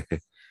 right?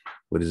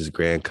 What does this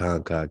Grand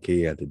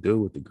Key have to do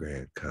with the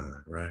Grand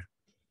Khan, right?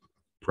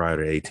 Prior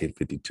to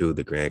 1852,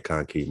 the Grand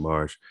Key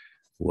Marsh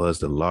was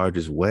the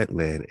largest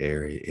wetland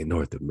area in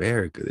North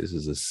America. This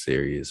is a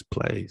serious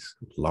place.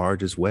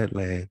 Largest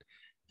wetland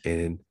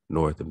in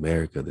North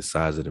America. The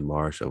size of the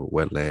marsh of a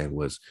wetland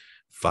was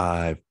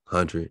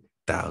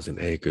 500,000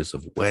 acres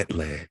of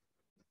wetland.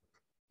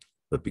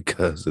 But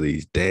because of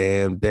these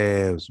damn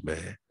dams,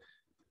 man,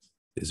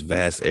 this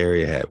vast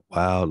area had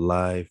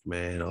wildlife,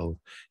 man. Oh,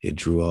 it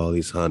drew all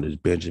these hunters,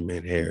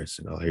 Benjamin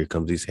Harrison. Oh, here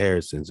comes these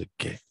Harrisons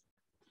again.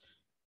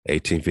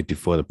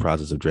 1854, the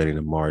process of draining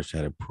the marsh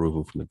had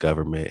approval from the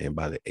government. And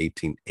by the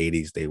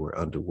 1880s, they were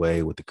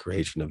underway with the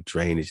creation of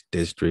drainage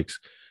districts.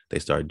 They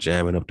started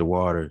jamming up the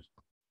waters.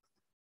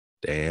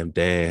 Damn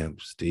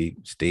dams,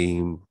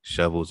 steam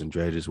shovels and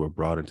dredges were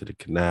brought into the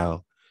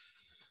canal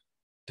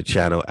to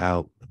channel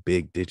out the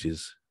big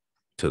ditches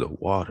to the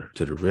water,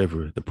 to the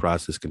river. The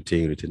process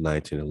continued until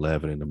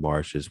 1911, and the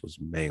marshes was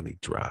mainly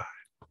dry.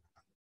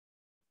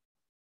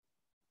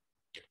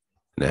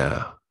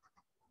 Now,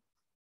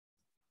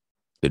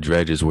 the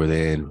dredges were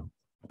then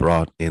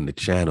brought in the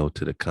channel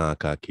to the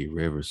Kankakee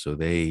River, so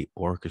they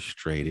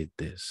orchestrated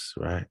this,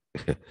 right?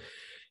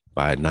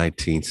 By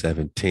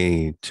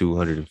 1917,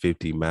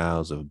 250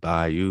 miles of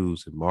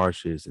bayous and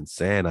marshes and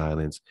sand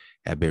islands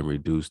had been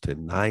reduced to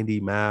 90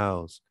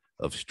 miles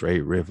of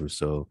straight river.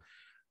 So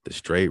the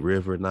straight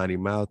river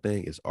 90-mile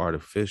thing is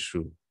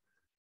artificial.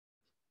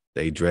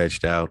 They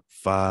dredged out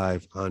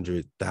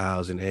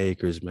 500,000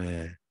 acres,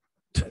 man.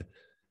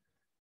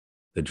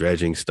 The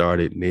dredging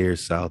started near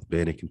South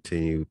Bend and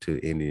continued to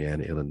the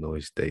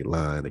Indiana-Illinois state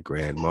line. The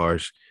Grand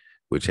Marsh,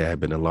 which had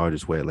been the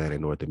largest wetland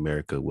in North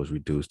America, was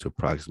reduced to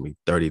approximately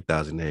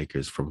 30,000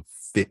 acres from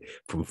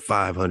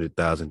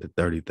 500,000 to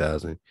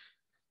 30,000.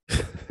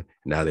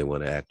 Now they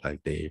want to act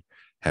like they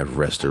have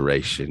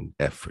restoration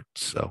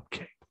efforts.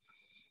 Okay.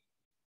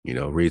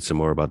 Read some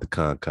more about the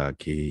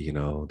Kankakee,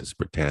 this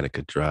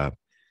Britannica drop,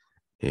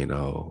 and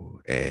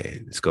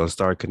it's going to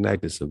start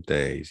connecting some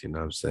things, you know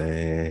what I'm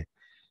saying?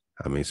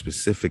 I mean,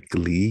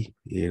 specifically,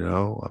 you're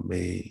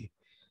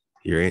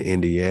in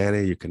Indiana,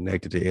 you're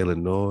connected to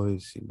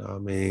Illinois, you know what I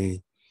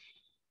mean?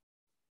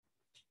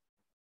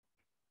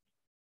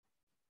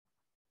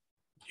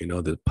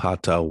 The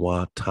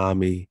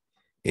Potawatomi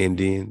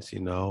Indians,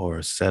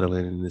 are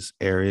settling in this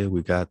area.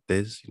 We got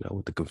this,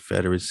 with the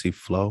Confederacy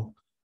flow.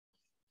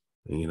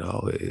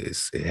 It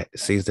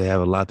seems to have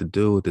a lot to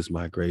do with this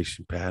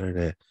migration pattern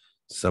that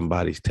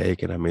somebody's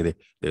taking. I mean,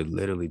 they're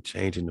literally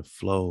changing the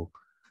flow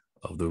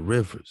of the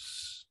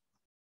rivers.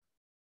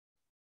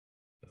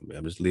 I mean,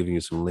 I'm just leaving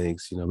you some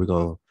links. We're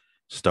going to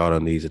start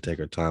on these and take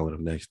our time with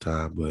them next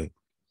time. But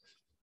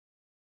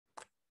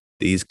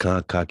these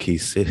Kankakee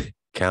City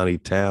county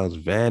towns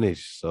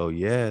vanished. So,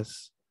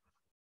 yes,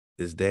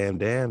 this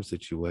dam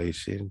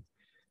situation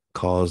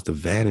caused the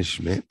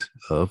vanishment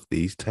of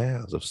these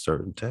towns, of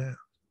certain towns.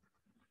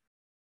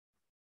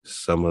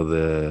 Some of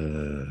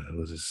the,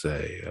 what does it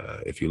say?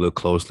 If you look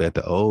closely at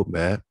the old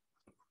map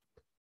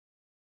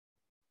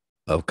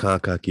of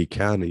Kankakee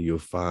County, you'll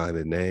find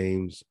the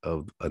names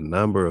of a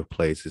number of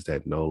places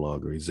that no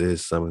longer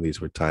exist. Some of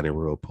these were tiny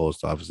rural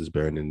post offices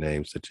bearing the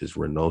names such as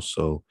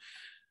Reynoso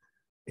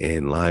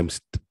and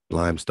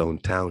Limestone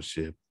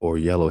Township or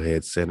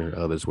Yellowhead Center.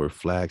 Others were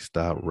flag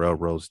stop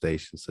railroad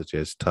stations such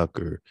as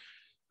Tucker.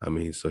 I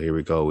mean, so here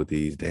we go with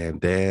these damn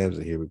dams,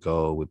 and here we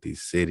go with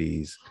these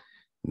cities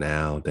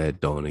now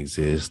that don't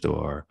exist or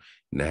are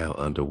now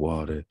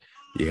underwater.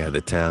 You have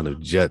the town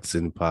of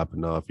Judson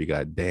popping off. You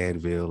got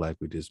Danville, like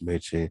we just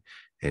mentioned,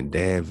 and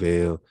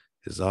Danville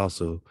is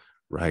also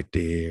right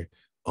there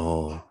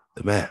on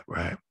the map,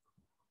 right?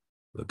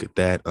 Look at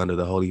that. Under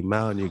the Holy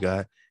Mountain, you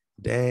got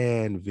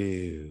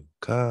Danville.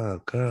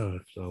 Come.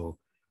 So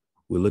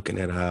we're looking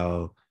at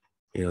how,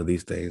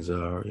 these things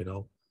are,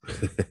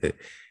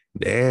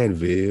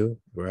 Danville,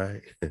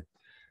 right?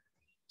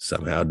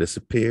 Somehow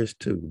disappears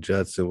too.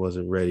 Judson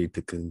wasn't ready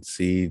to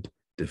concede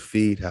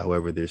defeat.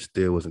 However, there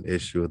still was an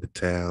issue of the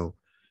town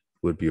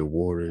would be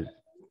awarded.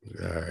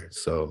 All right.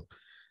 So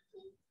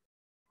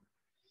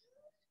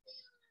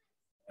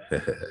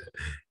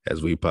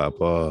as we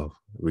pop off,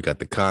 we got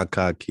the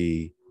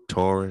Kankakee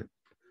Torrent.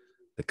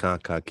 The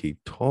Kankakee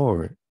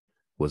Torrent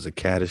was a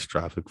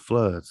catastrophic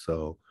flood.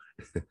 So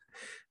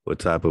what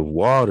type of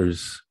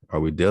waters are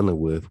we dealing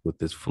with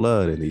this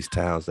flood in these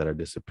towns that are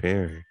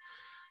disappearing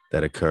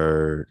that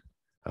occurred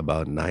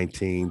about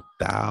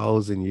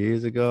 19,000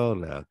 years ago?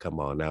 Now, come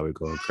on, now we're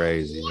going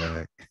crazy,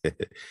 right?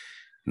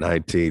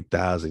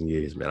 19,000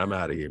 years, man. I'm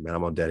out of here, man.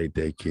 I'm on daddy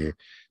daycare.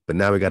 But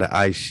now we got an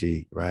ice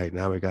sheet, right?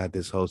 Now we got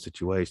this whole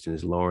situation,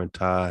 this lowering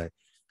tide.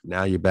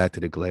 Now you're back to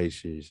the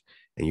glaciers,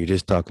 and you're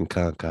just talking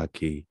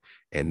Kankakee.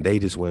 And they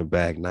just went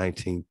back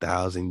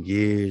 19,000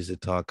 years to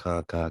talk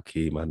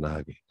Kankakee, my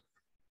Nagi.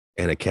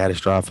 And a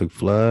catastrophic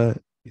flood.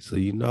 So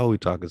we're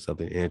talking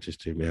something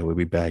interesting, man. We'll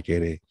be back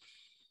in it.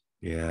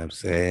 Yeah, I'm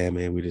saying,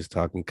 man, we're just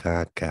talking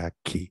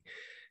Kankakee.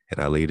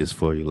 And I leave this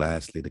for you.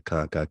 Lastly, the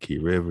Kankakee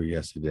River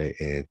yesterday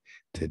and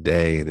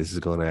today. And this is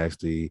going to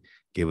actually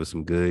give us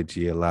some good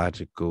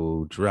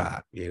geological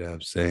drop, you know what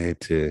I'm saying,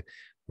 to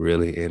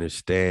really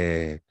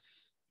understand,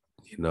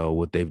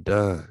 what they've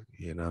done,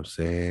 you know what I'm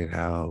saying,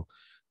 how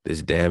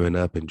this damming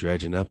up and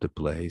dredging up the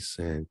place.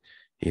 And,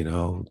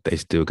 they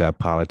still got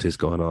politics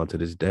going on to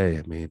this day.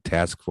 I mean,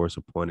 task force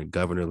appointed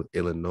governor of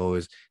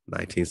Illinois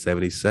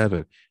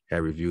 1977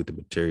 had reviewed the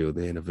material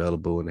then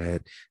available and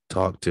had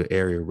talked to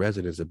area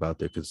residents about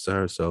their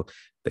concerns. So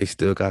they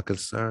still got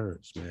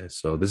concerns, man.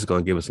 So this is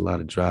going to give us a lot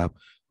of drop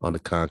on the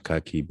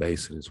Kankakee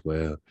Basin as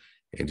well,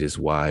 and just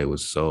why it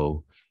was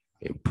so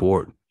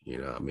important.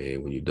 I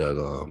mean, when you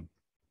dug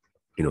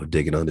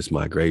digging on this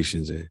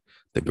migrations and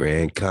the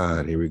Grand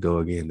Con, here we go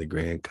again, the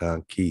Grand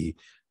Kankakee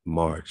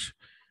March.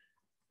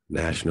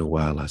 National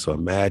wildlife. So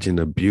imagine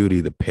the beauty,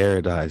 the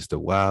paradise, the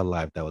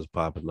wildlife that was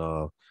popping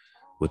off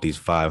with these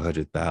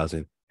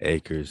 500,000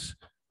 acres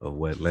of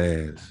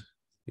wetlands.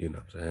 You know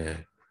what I'm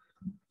saying?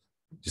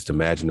 Just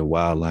imagine the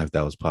wildlife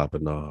that was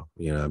popping off.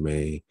 You know what I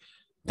mean?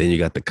 Then you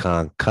got the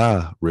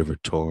Kanka River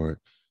Torrent.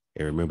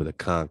 And remember, the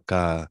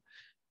Kanka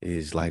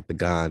is like the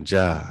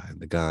ganja,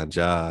 and the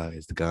ganja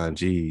is the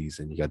Ganges.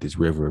 And you got these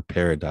river of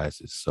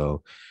paradises.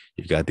 So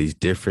you got these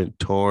different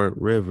torrent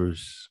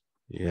rivers.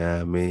 You know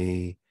what I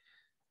mean?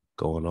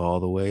 Going all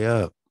the way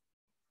up.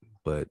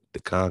 But the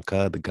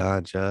Kanka, the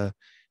Ganja,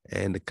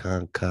 and the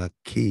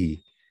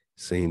Kankakee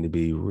seem to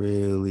be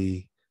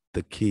really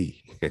the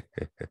key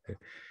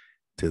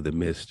to the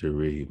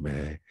mystery,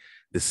 man.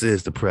 This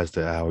is the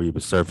Prester Hour. You've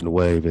been surfing the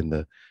wave in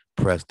the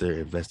Prester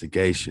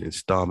investigation,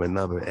 installment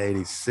number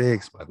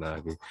 86, my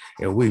nigga.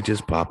 And we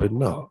just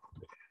popping off.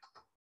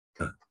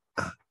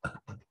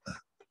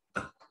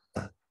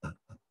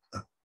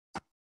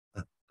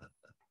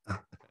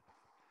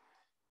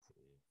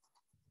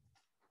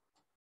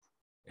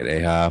 And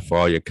hey, hi for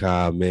all your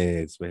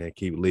comments, man.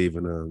 Keep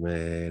leaving them,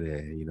 man.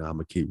 And, I'm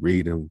going to keep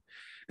reading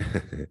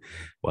them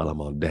while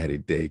I'm on daddy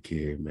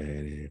daycare, man.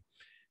 And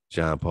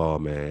John Paul,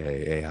 man.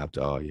 Hey, hop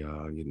to all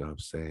y'all. You know what I'm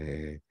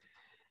saying?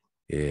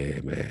 Yeah,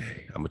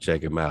 man. I'm going to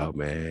check him out,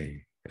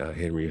 man.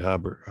 Henry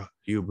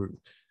Hubert.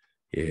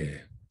 Yeah.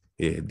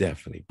 Yeah,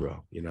 definitely,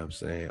 bro. You know what I'm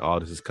saying? All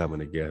this is coming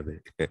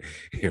together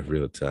in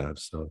real time.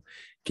 So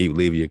keep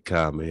leaving your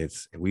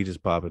comments. And we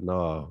just popping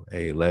off.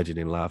 Hey, legend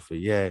in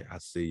Lafayette. I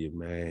see you,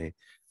 man.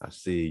 I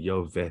see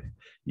Yov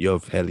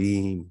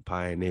Helim,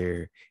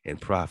 pioneer and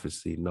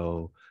prophecy,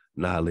 no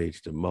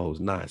knowledge, the most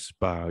not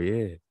inspire.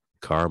 Yeah.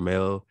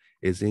 Carmel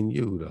is in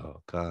you,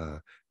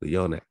 though.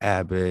 Leona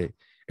Abbott.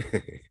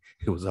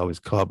 It was always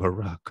called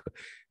Moroccan.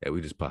 And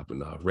we just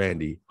popping off.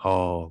 Randy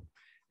Hall.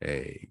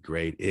 Hey,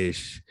 great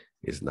ish.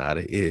 It's not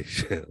an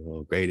ish.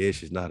 Well, great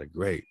ish is not a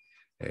great.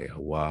 Hey,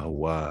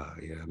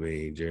 HaWah. You know what I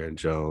mean? Jaron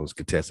Jones,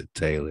 Contessa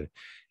Taylor.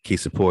 Keep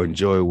supporting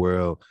Joy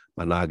World.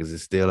 My Nagas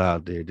is still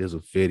out there. This will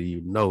fit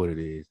you. Know what it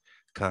is.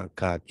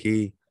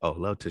 Kankakee. Oh,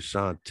 love to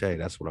Shantae.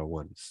 That's what I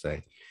wanted to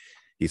say.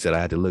 He said I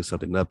had to look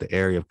something up. The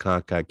area of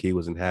Kankakee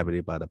was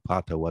inhabited by the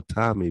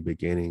Potawatomi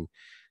beginning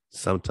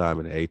sometime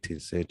in the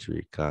 18th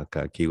century.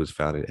 Kankakee was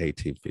founded in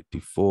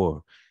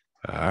 1854.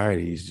 All right,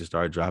 he's just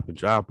started dropping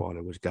drop on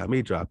it, which got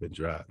me dropping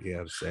drop. You know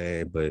what I'm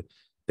saying? But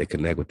they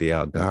connect with the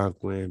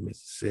Algonquin,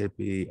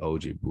 Mississippi,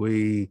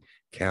 Ojibwe,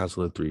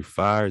 Council of Three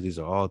Fires. These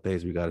are all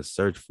things we got to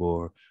search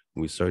for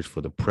We search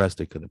for the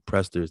Prester because the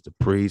Prester is the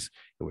priest,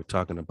 and we're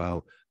talking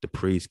about the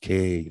priest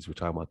kings. We're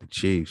talking about the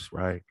chiefs,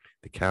 right?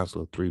 The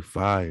Council of Three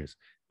Fires.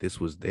 This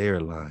was their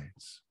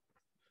alliance.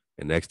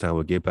 And next time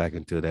we'll get back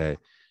into that,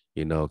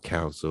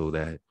 council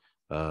that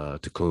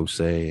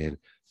Tecumseh and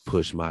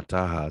Push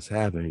Mataha's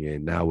having.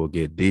 And now we'll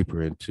get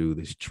deeper into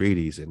this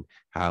treaties and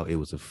how it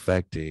was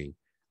affecting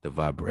the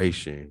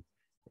vibration.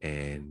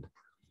 And,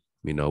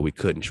 we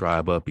couldn't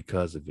tribe up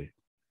because of it.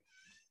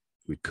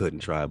 We couldn't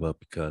tribe up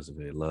because of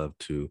it. Love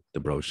to the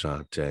bro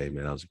Shante,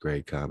 man. That was a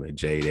great comment.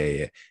 Jade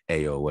A at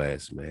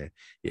AOS, man.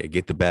 Yeah,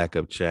 get the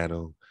backup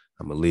channel.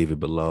 I'm going to leave it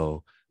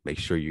below. Make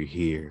sure you're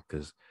here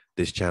because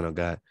this channel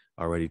got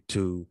already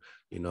 2,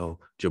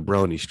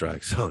 jabroni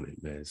strikes on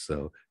it, man.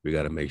 So we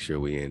got to make sure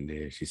we in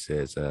there. She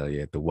says,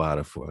 the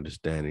water for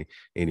understanding.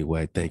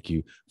 Anyway, thank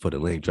you for the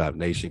link drop.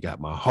 Nation got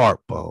my heart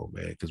bone,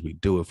 man, because we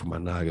do it for my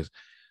Nagas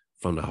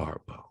from the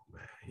heart bone,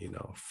 man.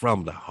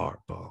 From the heart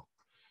bone.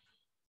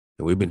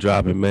 And we've been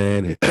dropping,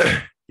 man. And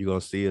you're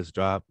going to see us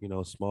drop,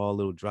 small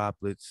little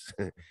droplets,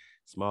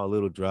 small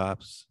little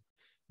drops.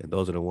 And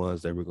those are the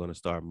ones that we're going to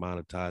start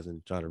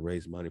monetizing, trying to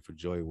raise money for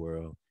Joy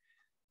World.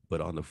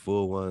 But on the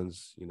full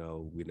ones,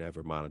 we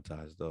never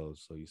monetize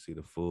those. So you see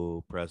the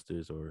full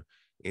Presters or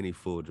any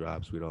full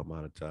drops, we don't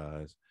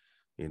monetize.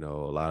 A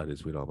lot of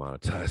this we don't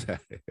monetize.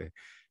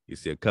 You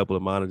see a couple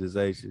of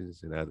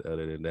monetizations, and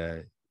other than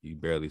that, you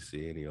barely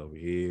see any over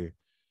here.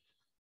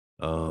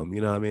 You know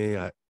what I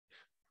mean?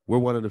 We're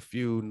one of the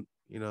few,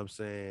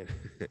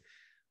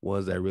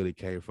 ones that really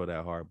came from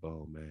that heart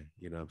bone, man.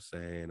 You know what I'm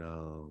saying?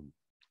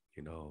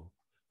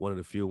 One of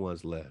the few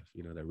ones left,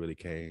 that really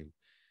came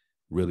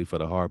really for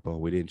the heart bone.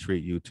 We didn't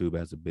treat YouTube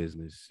as a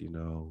business,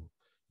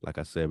 Like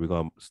I said, we're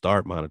going to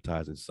start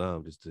monetizing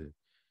some just to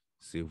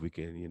see if we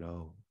can,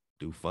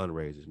 do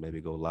fundraisers, maybe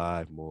go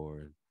live more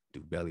and do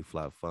belly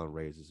flop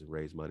fundraisers and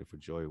raise money for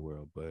Joy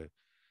World. But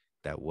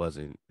that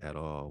wasn't at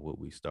all what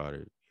we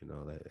started.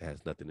 That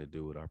has nothing to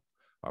do with our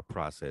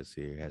process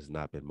here. It has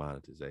not been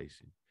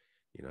monetization.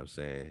 You know what I'm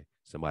saying?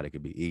 Somebody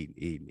could be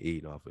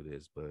eating off of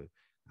this, but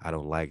I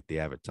don't like the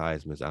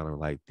advertisements. I don't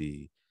like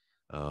the,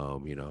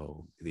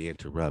 the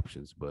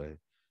interruptions, but,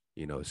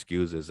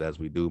 excuses as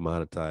we do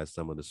monetize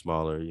some of the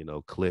smaller,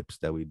 clips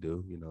that we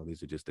do.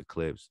 These are just the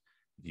clips.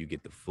 You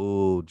get the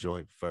full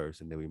joint first,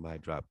 and then we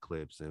might drop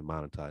clips and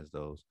monetize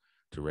those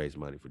to raise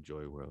money for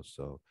Joy World.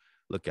 So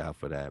look out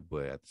for that.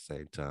 But at the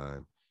same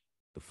time,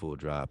 the full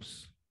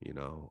drops,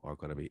 are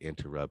going to be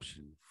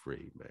interruption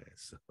free, man.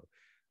 So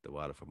the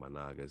water for my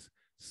Nagas,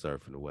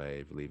 surfing the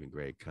wave, leaving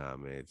great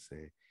comments,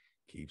 and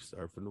keep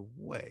surfing the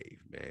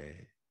wave,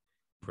 man.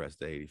 Press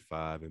the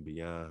 85 and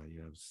beyond, you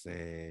know what I'm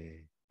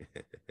saying?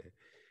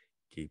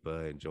 Keep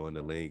enjoying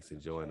the links,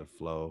 enjoying the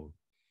flow,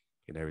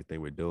 and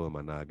everything we're doing,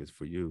 my Nagas,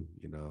 for you.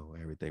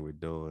 Everything we're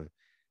doing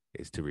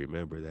is to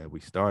remember that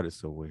we started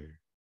somewhere.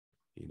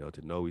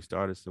 To know we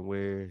started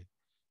somewhere,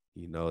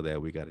 that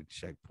we got a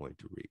checkpoint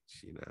to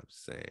reach. You know what I'm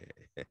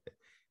saying?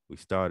 We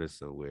started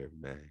somewhere,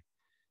 man.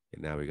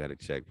 And now we got a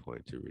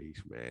checkpoint to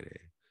reach, man. And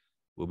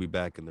we'll be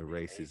back in the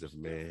races of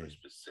man.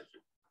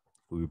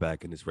 We'll be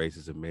back in this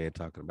races of man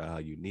talking about how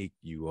unique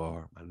you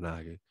are, my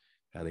Naga.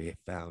 How they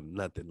found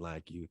nothing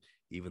like you.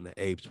 Even the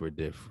apes were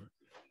different.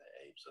 Even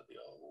the apes of the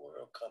old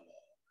world. Come on.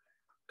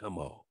 Come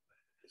on.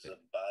 It's a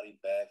body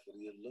bag for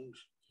the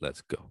illusion.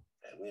 Let's go.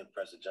 And we in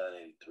Prester John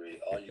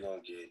 83. All you're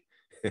going to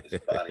get is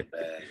body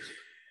bags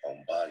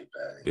on body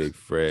bags. Big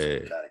Fred.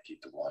 So you got to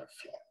keep the water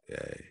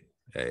flowing.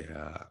 Hey,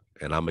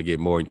 and I'm gonna get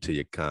more into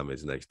your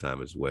comments next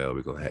time as well.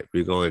 We're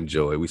gonna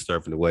enjoy. We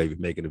surfing the wave, we're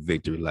making a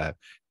victory lap.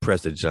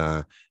 Prester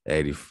John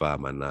 85,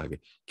 my Naga.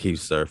 Keep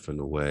surfing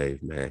the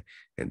wave, man,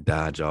 and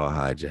dodge all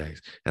hijacks.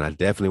 And I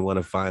definitely want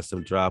to find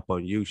some drop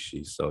on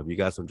Yushi. So if you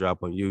got some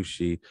drop on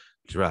Yushi,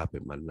 drop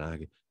it, my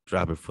Naga.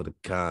 Drop it for the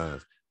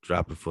cons.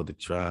 Drop it for the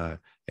tribe.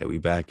 And we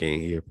back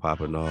in here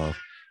popping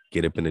off.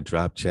 Get up in the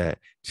drop chat,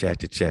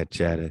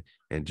 chatter,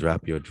 and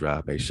drop your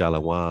drop. Hey,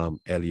 Shalom,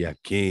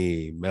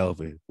 Eliakim,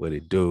 Melvin, what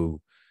it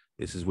do?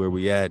 This is where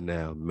we at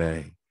now,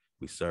 man.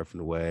 We surfing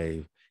the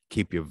wave.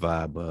 Keep your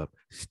vibe up.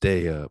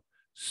 Stay up.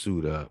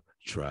 Suit up.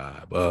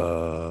 Tribe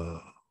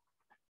up.